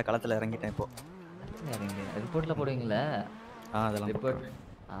ஸ்ட்ரைட்டா களத்துல இறங்கிட்டேன். இப்போ ரிப்போர்ட்ல போடுவீங்களா? அதெல்லாம்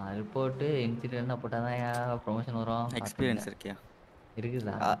ரிப்போர்ட் இன்சிடென்ட்னா போட்டாதான் ப்ரொமோஷன் வரும். எக்ஸ்பீரியன்ஸ் இருக்கியா?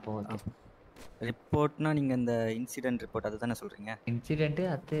 இருக்குதா? அப்போ ஓகே. ரிப்போர்ட்னா நீங்க இந்த இன்சிடென்ட் ரிப்போர்ட் அது தானே சொல்றீங்க? இன்சிடென்ட்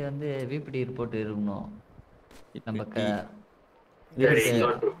அது வந்து விபிடி ரிப்போர்ட் இருக்கணும். நம்ம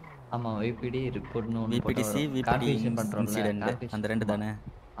ஆமா விபிடி ரிப்போர்ட்னு ஒன்னு விபிடிசி விபிடி பண்றோம். இன்சிடென்ட் அந்த ரெண்டு தானே?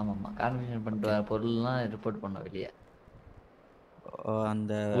 ஆமாமா கான்வென்ஷன் பண்ற பொருள்லாம் ரிப்போர்ட் பண்ண வெளிய.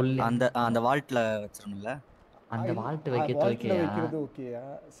 அந்த அந்த அந்த வால்ட்ல வச்சிரணும்ல? அந்த வால்ட் வைக்கிறது ஓகேயா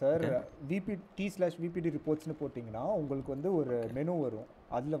சார்? VPT/VPD ரிப்போர்ட்ஸ்னு போட்டிங்கன்னா உங்களுக்கு வந்து ஒரு மெனு வரும்.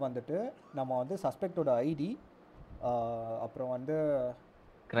 அதில் வந்துட்டு நம்ம வந்து சஸ்பெக்டோட ஐடி, அப்புறம் வந்து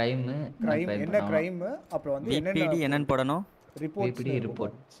கிரைம் என்ன கிரைம், அப்புறம் வந்து என்னன்னு போடணும்.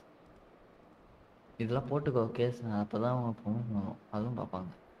 ரிப்போர்ட்ஸ் இதெல்லாம் போட்டுக்கோ கேஸ். அப்பதான் அவங்க ப்ரொமோஷன் வரும். அதுவும்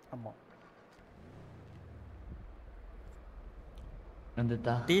பார்ப்பாங்க. ஆமாம்.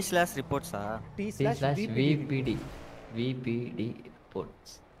 வந்துட்டா T/reports-ஆ? T/VPD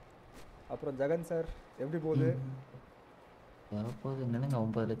reports. அப்புறம் ஜகன் சார் எப்படி போகுது? வரப்போகுது என்னங்க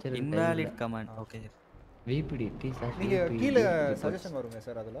 9 லட்சம் invalid command. Okay VPD T/VPD. நீங்க கீழே சஜஷன் வருங்க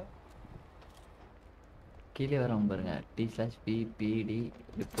சார், அதுல கீழே வரும் பாருங்க. T/VPD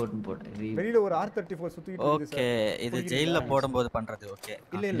ரிப்போர்ட்னு போட்டு வெளியில ஒரு R34 சுத்திட்டு இருக்கு சார். ஓகே இது ஜெயில்ல போடும்போது பண்றது. ஓகே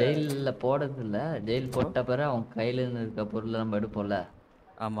இல்ல ஜெயில்ல போடுறது இல்ல. ஜெயில் போட்ட பிறகு அவங்க கையில இருக்க பொருளை நம்ம எடுப்போம்ல.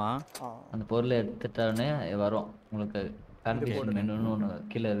 ஆமா அந்த பொருளை எடுத்துட்டானே வரும் உங்களுக்கு கான்ஃபிகரேஷன் மெனுன்னு ஒன்று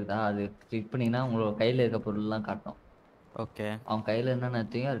கீழே இருக்குதா? அது கிளிக் பண்ணீங்கன்னா உங்களோட கையில இருக்க பொருள்லாம் காட்டும். ஓகே அவங்க கையில என்னென்ன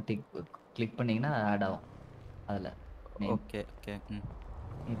எடுத்தீங்க அது கிளிக் பண்ணீங்கன்னா ஆட் ஆகும் அதுல. ஓகே ஓகே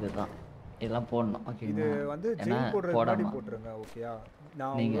இதுதான் இதெல்லாம் போடணும். ஓகே இது வந்து ஜெயில் போடுறது முன்னாடி போட்டுருங்க. ஓகேயா?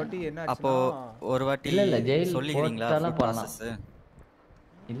 நான் ஒரு வாட்டி என்ன ஆச்சுனா அப்போ ஒரு வாட்டி இல்ல ஜெயில் சொல்லிடுவீங்களா? போடலாம்.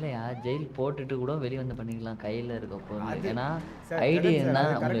 இல்லையா ஜெயில் போட்டுட்டு கூட வெளிய வந்து பண்ணிக்கலாம் கையில இருக்க பொருள். ஏன்னா ஐடி என்ன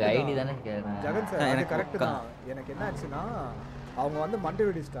உங்களுக்கு ஐடி தானே கேக்குறேன். ஜகன் சார் அது கரெக்ட் தான். எனக்கு என்ன ஆச்சுனா அவங்க வந்து மண்டை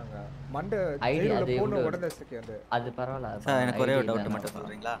வெடிச்சிட்டாங்க. மண்டை ஜெயில்ல போன உடனே செகண்ட். அது பரவாயில்லை சார். எனக்கு ஒரே ஒரு டவுட் மட்டும்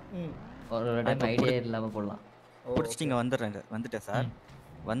சொல்றீங்களா? ஒரு டைம் ஐடியா இல்லாம போடலாம். புடிச்சிங்க வந்துட்டேன் சார்.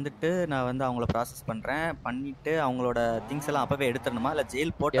 வந்துட்டு நான் வந்து அவங்கள ப்ராசஸ் பண்றேன். பண்ணிட்டு அவங்களோட திங்ஸ் எல்லாம் அப்பவே எடுத்துடணுமா இல்ல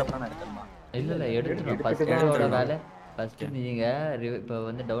ஜெயில் போட்ட அப்புறம் எடுத்துடணுமா? இல்ல எடுத்துடணும். ஃபர்ஸ்ட் வேலை ஃபர்ஸ்ட் நீங்க இப்போ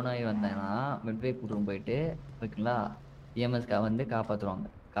வந்து டவுன் ஆகி வந்தேன்னா மிட்வே கூட்டிட்டு போயிட்டு ஓகேங்களா EMS வந்து காப்பாற்றுவாங்க.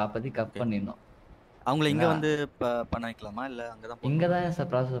 காப்பாற்றி கப் பண்ணிடணும். அவங்கள இங்க வந்து பண்ண வைக்கலாமா இல்ல அங்க தான் இங்கே தான் சார்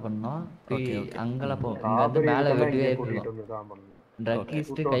ப்ராசஸ் பண்ணோம். ஓகே ஓகே அங்கெல்லாம் போ இங்கே வந்து மேலே வெட்டியே இருக்கணும்.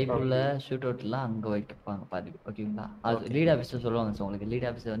 ட்ரக்கிஸ்ட்டு கைப்புள்ள ஷூட் அவுட்லாம் அங்கே வைப்பாங்க பாதி. ஓகேங்களா? அது லீட் ஆஃபீஸர் சொல்லுவாங்க சார் உங்களுக்கு. லீட்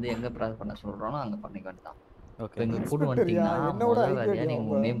ஆஃபீஸர் வந்து எங்கே ப்ராசஸ் பண்ண சொல்கிறோனோ அங்கே பண்ணிக்க வேண்டியதான். இப்போ இங்கே கூட்டு வந்துட்டிங்கன்னா முதல் வேலையாக நீங்கள்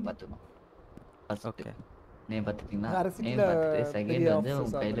உங்கள் நேம் பார்த்துக்கணும். ஃபஸ்ட்டு நேம் பார்த்துட்டிங்கன்னா நேம் பார்த்துட்டு செகண்ட் வந்து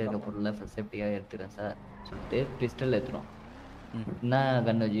உங்கள் கையில் இருக்க பொருளை சேஃப்டியாக எடுத்துக்கிறேன் சார் சொல்லிட்டு பிஸ்டல் எடுத்துடும். என்ன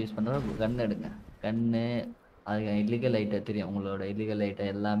கன் வச்சு யூஸ் பண்ணுறோம் கன் எடுங்க. கன்னு அது இல்லீகல் ஐட்டம் தெரியும் உங்களோட இல்லீகல்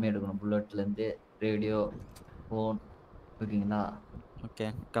ஐட்டம் எல்லாமே எடுக்கணும். புல்லட்லேருந்து ரேடியோ ஃபோன் ஓகேங்களா? ஓகே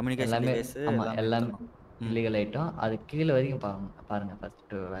கம்யூனிகேஷன் எல்லாமே டிவைஸ் ஆமாம் எல்லாமே இல்லீகல் ஐட்டம். அது கீழே வரைக்கும் பாருங்கள்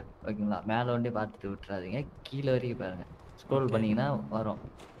ஃபஸ்ட்டு ஓகேங்களா? மேலே வண்டி பார்த்துட்டு விட்டுறாதீங்க. கீழே வரைக்கும் பாருங்கள். ஸ்க்ரோல் பண்ணிங்கன்னா வரும்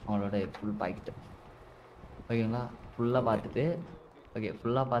அவங்களோட ஃபுல் பாக்கெட்டு. ஓகேங்களா? ஃபுல்லாக பார்த்துட்டு ஓகே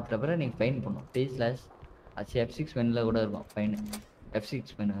ஃபுல்லாக பார்த்துட்ட பிறகு நீங்கள் ஃபைன் பண்ணணும். T/அது F6 மெனில் கூட இருக்கும் ஃபைனு.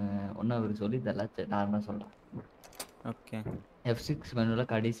 F6 மெனு ஒன்றும் அவருக்கு சொல்லி தரல நார்மலாக சொல்கிறேன். ஓகே F6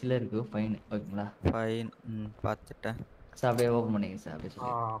 மெனுவில் கடைசியில் இருக்குது ஃபைனு. ஓகேங்களா? ஃபைன் பார்த்துட்டேன் சார். அப்படியே ஓப்பன் பண்ணிங்க சார். அப்படியே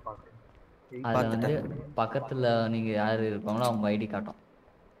சொல்லி அதில் வந்து பக்கத்தில் நீங்கள் யார் இருப்பாங்களோ அவங்க ஐடி காட்டும்.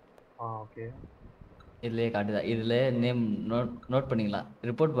 ஓகே இதுலேயே காட்டுதா? இதில் நேம் நோட் பண்ணிக்கலாம்.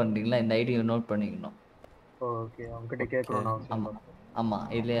 ரிப்போர்ட் பண்ணுறீங்களா இந்த ஐடி நோட் பண்ணிக்கணும். ஓகே அவங்ககிட்ட கேட்கணும். ஆமாம் ஆமாம்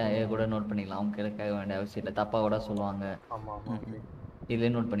இதுலேயே கூட நோட் பண்ணிக்கலாம். அவங்க கிட்ட கேட்க வேண்டிய அவசியம் இல்லை. தப்பாக கூட சொல்லுவாங்க.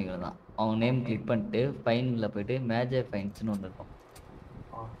 இதுலேயே நோட் பண்ணிக்கலாம் தான். அவங்க நேம் கிளிக் பண்ணிட்டு ஃபைனில் போயிட்டு மேஜர் ஃபைன்ஸ்னு ஒன்று இருக்கும்.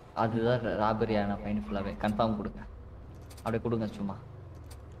 அதுதான் ராபரியான ஃபைன் ஃபுல்லாகவே கன்ஃபார்ம் கொடுங்க. அப்படியே கொடுங்க சும்மா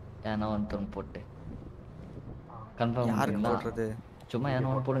ஏன்னா ஒன்று போட்டு கன்ஃபார்ம் போடுறது சும்மா ஏன்னா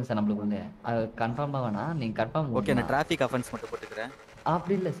ஒன்று போடுங்க சார். நம்மளுக்குள்ளே அது கன்ஃபார்மாக வேணாம். நீங்கள் கன்ஃபார்ம் ஓகே நான் டிராஃபிக் அஃபென்ஸ் மட்டும் போட்டுக்கிறேன்.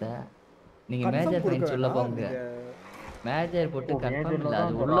 அப்படி இல்லை சார். நீங்கள் மேஜர் ஃபைன்ஸ் உள்ளே போங்க. மேஜர் போட்டு கன்ஃபார்ம் இல்லை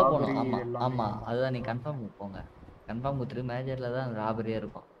அது உள்ளே போகணும். ஆமாம் ஆமாம் அதுதான் நீங்கள் கன்ஃபார்ம் போங்க. கன்ஃபார்ம் கொடுத்துட்டு மேஜரில் தான் ராபரியாக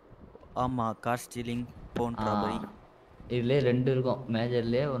இருக்கும். ஆமாம் கார் ஸ்டீலிங் ஃபோன் ராபரி இதுலேயே 2 இருக்கும்.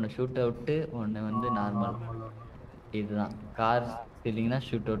 மேஜர்லேயே ஒன்று ஷூட் அவுட்டு ஒன்று வந்து நார்மல். இதுதான் car ஸ்டீலிங்னா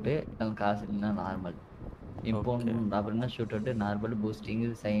shoot out car ஸ்டீலிங்னா normal. இம்போன் ராபரினா shoot out normal பூஸ்டிங்கு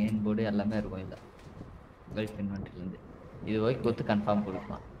sign board எல்லாமே இருக்கும். இதில் கல்ஃப் இன்வென்ட்ரிலேருந்து இது ஓகே கொடுத்து கன்ஃபார்ம்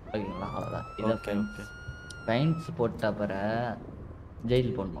கொடுக்கலாம். ஓகேங்களா? அவ்வளோதான். இதான் ஃபைன்ஸ். ஃபைன்ஸ் போட்ட பிறகு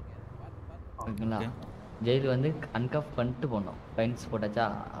ஜெயில் போடணும். ஓகேங்களா? ஜெயில் வந்து அன்கஃப் பண்ணிட்டு போடணும். ஃபைன்ஸ் போட்டாச்சா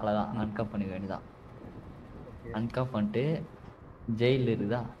அவ்வளோதான். அன்கஃப் பண்ணிக்க வேண்டியதான். அன்கஃப் பண்ணிட்டு ஜெயில்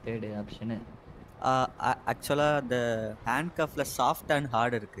இருக்குதா 3rd ஆப்ஷனு. ஆக்சுவலாக அந்த ஹேண்ட் கஃப்ல சாஃப்ட் அண்ட்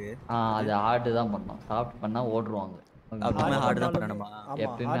ஹார்ட் இருக்கு. அது ஹார்டு தான் பண்ணணும். சாஃப்ட் பண்ணால் ஓடுருவாங்க. எப்பவுமே ஹார்டு தான் பண்ணணுமா?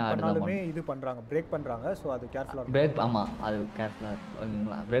 எப்பயுமே ஹார்டு தான் பண்ணணும். இது பண்றாங்க பிரேக் பண்றாங்க. ஸோ அது கேர்ஃபுல்லாக பிரேக். ஆமாம் அது கேர்ஃபுல்லாக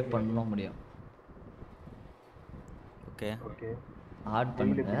ஓகேங்களா? பிரேக் பண்ணணும் முடியும். ஓகே ஓகே ஹார்ட்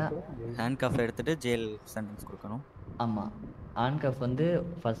பண்ணுங்க. ஹேண்ட் கஃப் எடுத்துட்டு ஜெயில் சென்டென்ஸ் கொடுக்கணும். ஆமாம் ஹேண்ட் கஃப் வந்து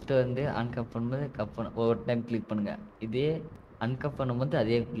ஃபஸ்ட்டு வந்து அன்கஃப் பண்ணும்போது கப் பண்ண ஒரு டைம் கிளிக் பண்ணுங்க. இதே அன்கஃப் பண்ணும்போது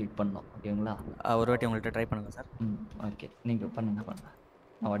அதே கிளிக் பண்ணணும். ஓகேங்களா? ஒரு வாட்டி உங்கள்கிட்ட ட்ரை பண்ணுங்க சார். ஓகே நீங்கள் பண்ணுங்க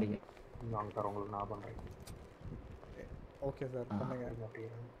நான் வடிக வாங்க சார் உங்களுக்கு நான் பண்ணுறேன். ஓகே சார் பண்ணுங்க.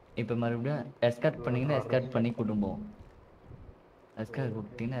 இப்போ மறுபடியும் எஸ்கார்ட் பண்ணிங்கன்னா எஸ்கார்ட் பண்ணி குடும்பம் எஸ்கார்ட்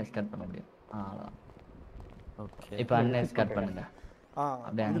கொடுத்தீங்கன்னா எஸ்கார்ட் பண்ண முடியும். அவ்வளோதான். ஓகே இப்போ அன்எஸ்கார்ட் பண்ணுங்க.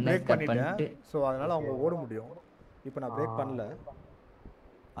 அப்படியே அன்எஸ்கார்ட் பண்ணிட்டு ஸோ அதனால அவங்க ஓட முடியும். இப்போ நான் பிரேக் பண்ணல.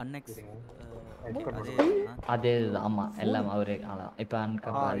 அதே ஆமாம் எல்லாம் அவரே அவ்வளோதான். இப்போ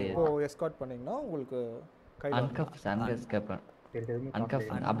அன்கஃப் அதே இப்போ எஸ்கார்ட் பண்ணீங்கன்னா உங்களுக்கு அன்கஃப் அன்எஸ்கார்ட் அன்கஃப்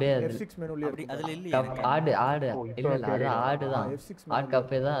அப்படியே F6 மெனுல அதுல இல்ல ஆடு இல்ல அது ஆடு தான். ஆட்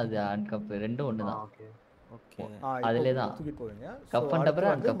கஃபே தான் அது அன்கஃப் ரெண்டும் ஒன்று தான். ஓகே அதுல தான் தூக்கி போவீங்க. கப் பண்ண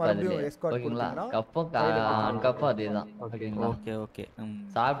அப்புறம் அன்கஃப் அதுல ஓகேங்களா? கப்பும் அன்கஃப் அதே தான். ஓகேங்களா? ஓகே ஓகே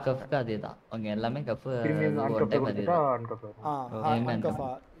சாஃப்ட் கஃப்க்கு அதே தான். ஓகே எல்லாமே கஃப் ஒரு டைம் அதே தான். அன்கஃப் ஐ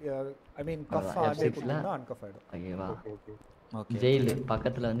மீன் கஃப் அதே கொடுத்தா அன்கஃப் ஆயிடும். ஓகேவா? ஓகே ஜெயில்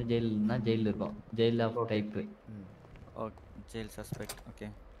பக்கத்துல வந்து ஜெயில்னா ஜெயில் இருக்கும். Jail of type. Okay jail suspect. Okay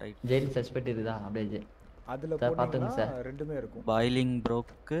right. Jail suspect இருக்குதா? அப்படியே அதுல பாத்துங்க சார். ரெண்டுமே இருக்கும். Boiling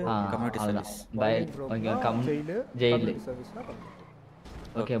Broek community service. Jail சர்வீஸ்னா community.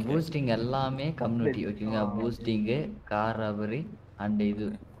 Okay boosting எல்லாமே கம்யூனிட்டி. ஓகேங்களா? பூஸ்டிங் கார் ராபரி அண்ட் இது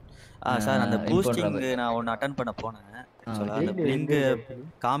சார் அந்த பூஸ்டிங் நான் ஒன்னு அட்டெண்ட் பண்ண போனேன். ஆக்சுவலா அந்த பிளிங்க்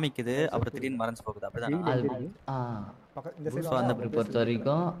காமிக்குது அப்புறம் திடீர்னு மறைஞ்சு போகுது. அப்படிதான் இந்த சைடு அந்த பொறுத்த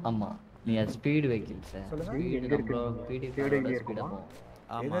வரைக்கும் ஆமா நீங்க ஸ்பீட் வெஹிக்கிள் சார். ஸ்பீட் நம்ம ஸ்பீடா போகும்.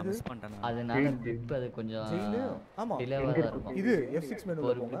 ஆமா மிஸ் பண்ணிட்டேன். அதனால கிரிப் அது கொஞ்சம் டிலேவா தான் இருக்கும். இது F6 மெனுல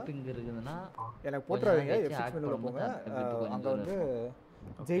போங்க. கிரிப்பிங் இருக்குதுன்னா எனக்கு போட்றாதீங்க. F6 மெனுல போங்க. அங்க வந்து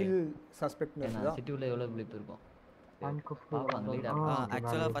ஜெயில் சஸ்பெக்ட் இருக்குதா? சிட்டில எவ்வளவு கிரிப் இருக்கும்? பாப்பாங்க லீடா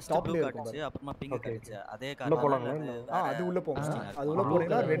ஆக்சுவலா ஃபர்ஸ்ட் ப்ளூ காட்டுச்சு அப்புறமா பிங்க் காட்டுச்சு அதே உள்ள காரணம் போலாங்களா அது இல்ல வேற அது உள்ள போங்க posting ஆ அது உள்ள இருக்கும்.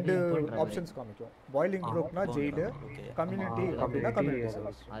 போனீங்கன்னா Blue ரெண்டு color வந்து ஆப்ஷன்ஸ் காமிக்கும் பாய்லிங் ப்ரூக்னா ஜெயிலு கம்யூனிட்டி அப்படினா கம்யூனிட்டி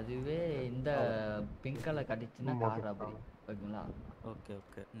சர்வீஸ் அதுவே இந்த பிங்க் கலர் கட்டிச்சுன்னா கார் ராபரி ஓகேங்களா ஓகே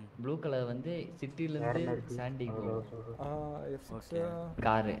ஓகே ப்ளூ கலர் வந்து சிட்டில இருந்து சாண்டிங் போகும் F6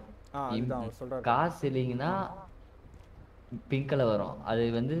 காரு அதுதான் அவர் சொல்றாரு காசு இல்லைங்கன்னா பிங்க் கலர் வரும் அது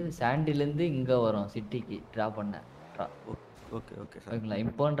வந்து சாண்டில இருந்து இங்க வரும் சிட்டிக்கு டிராப் பண்ண ஓகே ஓகே சார் ஓகேங்களா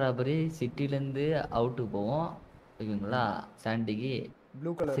இம்போன் ராபரி சிட்டில இருந்து அவுட்டுக்கு போவோம் ஓகேங்களா சாண்டிக்கு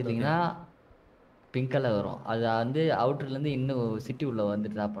ப்ளூ கலர் இல்லைங்கன்னா பிங்க் கலர் வரும் அது வந்து அவுட்டர்ல இருந்து இன்னும் சிட்டி உள்ள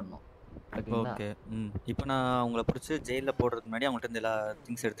வந்து டிராப் பண்ணும் ஓகேங்களா ஓகே இப்போ நான் உங்களை பிடிச்சி ஜெயிலில் போடுறதுக்கு முன்னாடி அவங்கள்ட்ட இருந்து எல்லா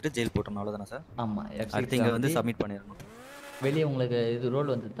திங்ஸ் எடுத்துட்டு ஜெயில் போட்டணும் அவ்வளோதானே சார் ஆமாம் அடுத்து இங்கே வந்து சப்மிட் பண்ணிடணும் வெளியே உங்களுக்கு இது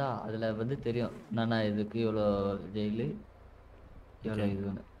ரோல் வந்துட்டா அதில் வந்து தெரியும் என்னன்னா இதுக்கு இவ்வளோ ஜெயிலு எவ்வளோ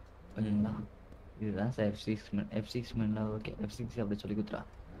இதுன்னு ஓகேங்களா இதுதான் சார் F6 மென்ல ஓகே F6 அப்படி சொல்லி கொடுத்துறா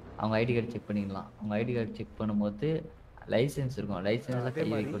அவங்க ஐடி கார்டு செக் பண்ணிக்கலாம் அவங்க ஐடி கார்டு செக் பண்ணும்போது லைசன்ஸ் இருக்கும் லைசன்ஸில் கை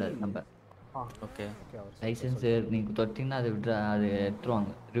வைக்கக்கூடாது நம்ம ஓகே லைசன்ஸ் நீங்கள் தொட்டிங்கன்னா அது அது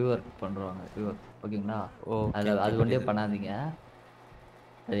எடுத்துருவாங்க ரிவர்க் பண்ணுவாங்க ரிவர்க் ஓகேங்களா அதில் அது கொண்டே பண்ணாதீங்க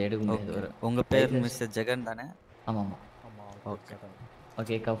அது எடுக்க முடியாது ஒரு உங்கள் பேர் மிஸ்டர் ஜெகன் தானே ஆமாம் ஓகே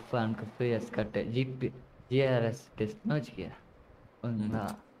ஓகே கஃப் அன்கஃப் எஸ்கட்டு ஜிஆர்எஸ் டெஸ்ட்னு வச்சுக்க ஓகேங்களா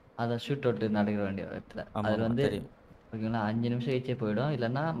அதை ஷூட் அவுட் நடக்கிற வேண்டிய இடத்துல அதில் வந்து ஓகேங்களா 5 நிமிஷம் கழிச்சே போயிடும்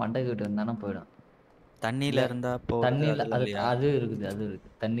இல்லைன்னா மண்டை கிட்ட இருந்தாலும் போயிடும் தண்ணியில் இருந்தால் தண்ணியில் அது இருக்குது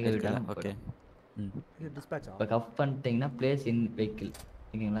தண்ணி விட்டாலும் ஓகே இப்போ கஃப் பண்ணிட்டீங்கன்னா பிளேஸ் இன் வெஹிக்கிள்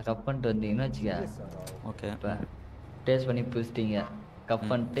ஓகேங்களா கஃப் பண்ணிட்டு வந்தீங்கன்னா வச்சுக்க ஓகே இப்போ பிளேஸ் பண்ணி பிடிச்சிட்டீங்க கஃப்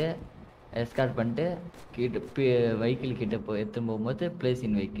பண்ணிட்டு எஸ்கார்ட் பண்ணிட்டு கிட்ட வெஹிக்கிள் கிட்ட போய் எடுத்து போகும்போது பிளேஸ்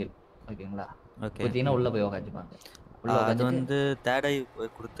இன் வெஹிக்கிள் ஓகேங்களா பார்த்தீங்கன்னா உள்ளே போய் உக்காந்துப்பாங்க அது வந்து தேடை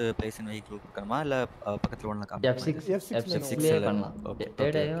கொடுத்து பிளேஸ் இன் வெஹிக்கிள் கொடுக்கணுமா இல்லை பக்கத்தில் ஒன்று F6 பண்ணலாம்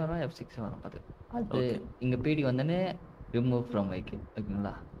தேடையும் வரும் F6 வரும் பார்த்து அது இங்கே பிடி வந்தோடனே ரிமூவ் ஃப்ரம் வெஹிக்கிள்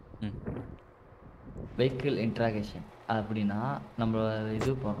ஓகேங்களா வெஹிக்கிள் இன்ட்ராகேஷன் அப்படின்னா நம்ம இது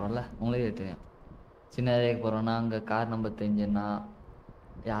போடுறோம்ல உங்களே தெரியும் சின்ன ஏரியாவுக்கு போகிறோன்னா அங்கே கார் நம்பர் தெரிஞ்சுன்னா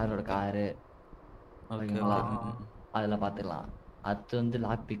யாரோட காரு ஓகேங்களா அதில் பார்த்துக்கலாம் அது வந்து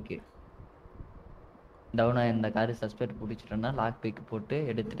லாக் பிக்கு டவுனாக இந்த காரு சஸ்பெக்ட் பிடிச்சிட்டோன்னா லாக் பிக் போட்டு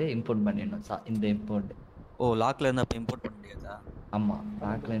எடுத்துகிட்டு இம்போர்ட் பண்ணிடணும் இந்த இம்போர்ட் லாக்ல இருந்தால் அப்போ இம்போர்ட் பண்ண முடியாதா ஆமாம்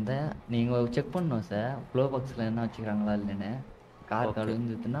லாக்ல இருந்தால் நீங்கள் செக் பண்ணணும் சார் ப்ளோ பாக்ஸில் என்ன வச்சுக்கிறாங்களா இல்லைன்னு கார்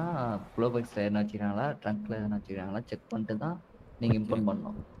கழுந்துச்சுன்னா ப்ளோ பாக்ஸில் என்ன வச்சுக்கிறாங்களா ட்ரங்க்ல எதனா வச்சுக்கிறாங்களா செக் பண்ணிட்டு தான் நீங்கள் இம்போர்ட்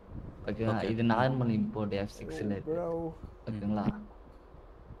பண்ணணும் ஓகேவா இது நார்மல் இம்போர்ட் F6ல ஓகேங்களா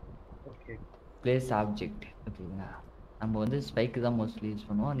பிளேஸ் ஆப்ஜெக்ட் ஓகேங்களா நம்ம வந்து ஸ்பைக்கு தான் மோஸ்ட்லி யூஸ்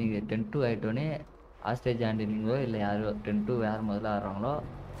பண்ணுவோம் நீங்கள் 10-2 ஆகிட்டோன்னே ஆஸ்டேஜ் ஹேண்டிலிங்கோ இல்லை யாரோ 10-2 யார் முதல்ல ஆடுறாங்களோ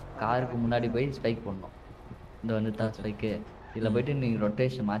காருக்கு முன்னாடி போய் ஸ்பைக் பண்ணணும் இந்த வந்து தான் ஸ்பைக்கு இதில் போயிட்டு நீங்கள்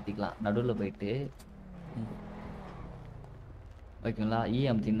ரொட்டேஷன் மாற்றிக்கலாம் நடுவில் போயிட்டு ஓகேங்களா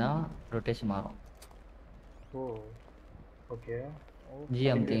அமுத்திங்கன்னா ரொட்டேஷன் மாறும் ஜி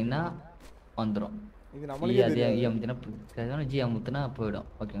அமுத்திங்கன்னா வந்துடும் அதே அமுத்தினா ஜி அமுத்தினா போயிடும்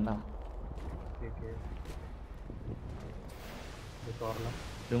ஓகேங்களா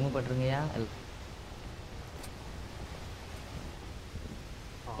ரிமூவ் பண்ணுறீங்கயா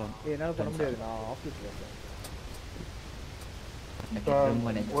என்னால பண்ண முடியாது நான் ஆபீஸ்ல இருக்கேன்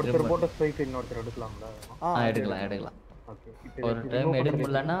ஒருத்தர் போட்ட ஸ்பைக் இன்னொருத்தர் எடுக்கலாம்ல எடுக்கலாம்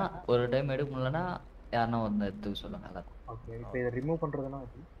ஒரு டைம் எடுக்க முடியலன்னா யாரனா வந்து எடுத்து சொல்லுங்க ஓகே இப்போ இத ரிமூவ் பண்றதுனா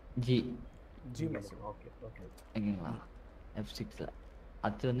ஜி ஓகே ஓகேங்களா F6ல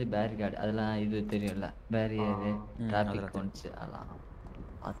அது வந்து பேரிகார்டு அதெல்லாம் இது தெரியும்ல பேரியரு டிராஃபிக் கவுண்ட்ஸ் அதெல்லாம்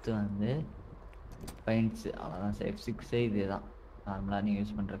அது வந்து ஃபைன்ஸ் அவ்வளோதான் சார் F6 இதே தான் நார்மலாக நீங்கள்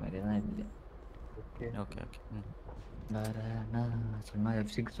யூஸ் பண்ணுற மாதிரி தான் இது ஓகே வேறு என்ன சொன்னால்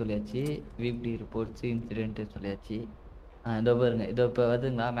F6 சொல்லியாச்சு VPD ரிப்போர்ட்ஸு இன்சிடென்ட்டு சொல்லியாச்சு இதோ பாருங்க இதோ இப்போ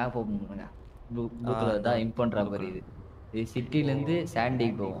வருதுங்களா மேப் ஓப்பன் பண்ணுங்க ப்ளூ கலர் தான் இம்போர்ட் ராபரி இது சிட்டிலேருந்து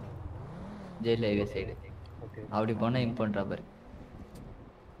சாண்டிக்கு போவோம் ஜெயில் ஹைவே சைடு அப்படி போனால் இம்போர்ட் ராபரி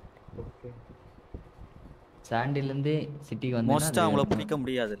சாண்டிலேருந்து சிட்டிக்கு வந்து மோஸ்ட்டாக அவங்கள பிடிக்க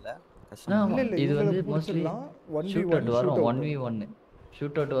முடியாது இல்லை இது வந்து மோஸ்ட்லி ஷூட் அவுட் வரும் 1v1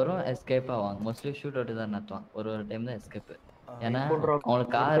 ஷூட் அவுட் வரும் எஸ்கேப் ஆவாங்க மோஸ்ட்லி ஷூட் அவுட் தான் நடத்துவாங்க ஒரு டைம் தான் எஸ்கேப் ஏன்னா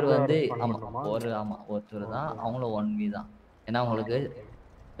அவங்களுக்கு கார் வந்து ஒருத்தர் தான் அவங்களும் 1v தான் ஏன்னா அவங்களுக்கு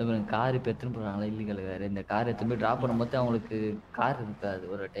கார் இப்போ எடுத்துன்னு போகிறாங்களா இல்லீகல் வேறு இந்த கார் எடுத்துன்னு போய் ட்ராப் பண்ணும்போது அவங்களுக்கு கார் இருக்காது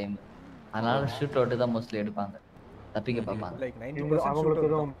ஒரு டைம் அதனால ஷூட் அவுட் தான் மோஸ்ட்லி எடுப்பாங்க தப்பிக்க பார்ப்பாங்க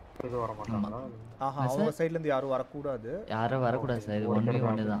அவங்க சைடுல இருந்து யாரும் வரக்கூடாது சார் இது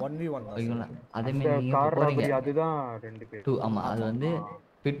 1v1 தான் 1v1 ஓகேங்களா அதே மாதிரி நீங்க போறீங்க அதுதான் 2 பேர் 2 ஆமா அது வந்து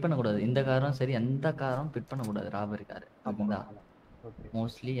பிட் பண்ணக்கூடாது. இந்த காரும் சரி, எந்த காரும் பிட் பண்ணக்கூடாது ராபரி காரு. ஓகேங்களா? ஓகே.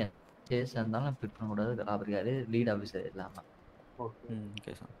 மோஸ்ட்லி கேஸ் இருந்தாலும் பிட் பண்ணக்கூடாது ராபரி காரு, லீட் ஆஃபீஸர் இல்லாம. ஓகே.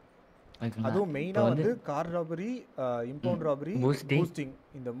 Okay sir. ஓகேங்களா? அதுவும் மெயினா வந்து car robbery, impound robbery, boosting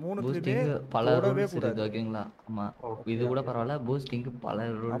இந்த மூணுக்குமே பூஸ்டிங்கு பல போடவே ரூல்ஸ் கூடாது. இருக்குது. ஓகேங்களா? ஆமா. இது கூட பரவாயில்ல. பூஸ்டிங்கு பல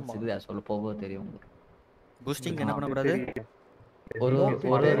ரூல்ஸ் இருக்குது. அது சொல்ல போக தெரியும் உங்களுக்கு. பூஸ்டிங் என்ன பண்ணக்கூடாது? ஒரு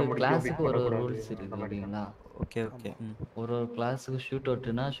கிளாஸுக்கு ஒரு ரூல்ஸ் இருக்குது. ஓகேங்களா? Okay okay. ஒரு கிளாஸுக்கு ஷூட்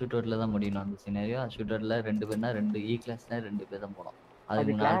அவுட்னா ஷூட் அவுட்ல தான் முடியணும் அந்த சினாரியோ. ஷூட் அவுட்ல 2 பேர்னா 2 கிளாஸ்னா 2 பேர் தான் போகணும்.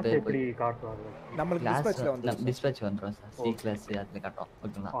 அதுக்கு 4 பேர் போய் நம்மளுக்கு டிஸ்பேட்ச்ல வந்துரும். டிஸ்பேட்ச் வந்துரும் சார். சி கிளாஸ் அதுல காட்டும்.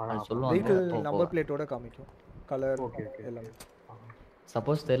 ஓகேங்களா? அது சொல்லுவாங்க. வெஹிக்கிள் நம்பர் பிளேட்டோட காமிக்கும். கலர் எல்லாமே.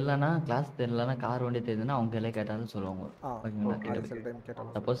 சப்போஸ் தெரியலனா கிளாஸ் தெரியலனா கார் வண்டி தெரியுதுன்னா அவங்க எல்லாம் கேட்டாலும் சொல்லுவாங்க. ஓகேங்களா?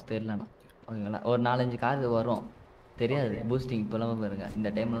 சப்போஸ் தெரியலனா ஓகேங்களா? ஒரு 4-5 கார் வரும். தெரியாது பூஸ்டிங் இப்போலாம் பாருங்க. இந்த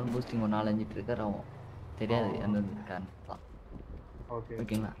டைம்ல பூஸ்டிங் ஒரு 4-5 ட்ரிகர் ஆகும். தெரியாது எந்த காரணம்.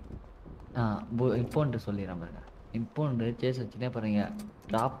 ஓகேங்களா? இம்போன்ட் சொல்லிடுறேன் பாருங்க. இம்போன்ட் சேஸ் வச்சுனே பாருங்க.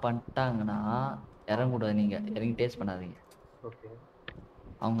 ட்ராப் பண்ணிட்டாங்கன்னா இறங்கக்கூடாது. நீங்க இறங்கி டேஸ்ட் பண்ணாதீங்க.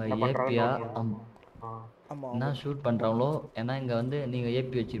 அவங்க ஏபியா என்ன ஷூட் பண்றாங்களோ, ஏன்னா இங்க வந்து நீங்க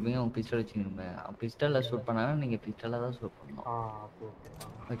ஏபி வச்சிருப்பீங்க, அவங்க பிஸ்டல் வச்சிருப்பீங்க. பிஸ்டல்ல ஷூட் பண்ணாங்கன்னா நீங்க பிஸ்டல்ல தான் ஷூட் பண்ணணும்.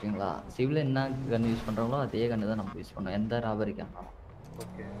 ஓகேங்களா? சிவில் என்ன கன் யூஸ் பண்றாங்களோ அதே கன்னு தான் நம்ம யூஸ் பண்ணணும். எந்த ராபரி கன்னாலும்.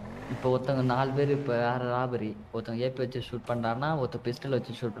 இப்போ ஒருத்தவங்க 4 பேர் இப்போ வேற ராபரி ஒருத்தவங்க ஏபி வச்சு ஷூட் பண்றாங்கன்னா ஒருத்தர் பிஸ்டல்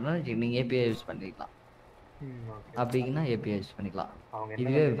வச்சு ஷூட் பண்ணா நீங்க ஏபிஐ யூஸ் பண்ணிக்கலாம். அப்படின்னா ஏபிஐ யூஸ் பண்ணிக்கலாம்.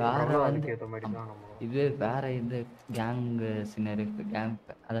 இதுவே வேற இந்த கேங் சினரி கேங்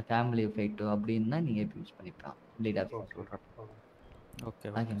அத ஃபேமிலி ஃபைட் அப்படின்னா நீங்க ஏபி யூஸ் பண்ணிக்கலாம். லீட் ஆஃப் சொல்றேன். ஓகே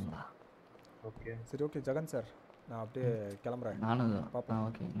ஓகேங்களா? ஓகே சரி. ஓகே ஜெகன் சார், நான் அப்படியே கிளம்புறேன். நானும்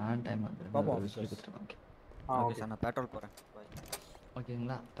ஓகே நான் டைம் பாப்போம். ஓகே ஓகே சார், நான் பெட்ரோல் போறேன்.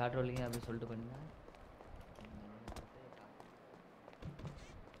 ஓகேங்களா? பெட்ரோலிங்க அப்படி சொல்லிட்டு பண்ணுங்க.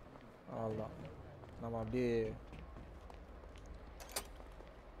 அவ்வளோதான். நம்ம அப்படியே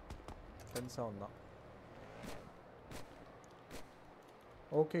ஃப்ரெண்ட்ஸாக வந்தான்.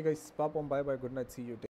 ஓகே கைஸ், பார்ப்போம். By by, good night, see you.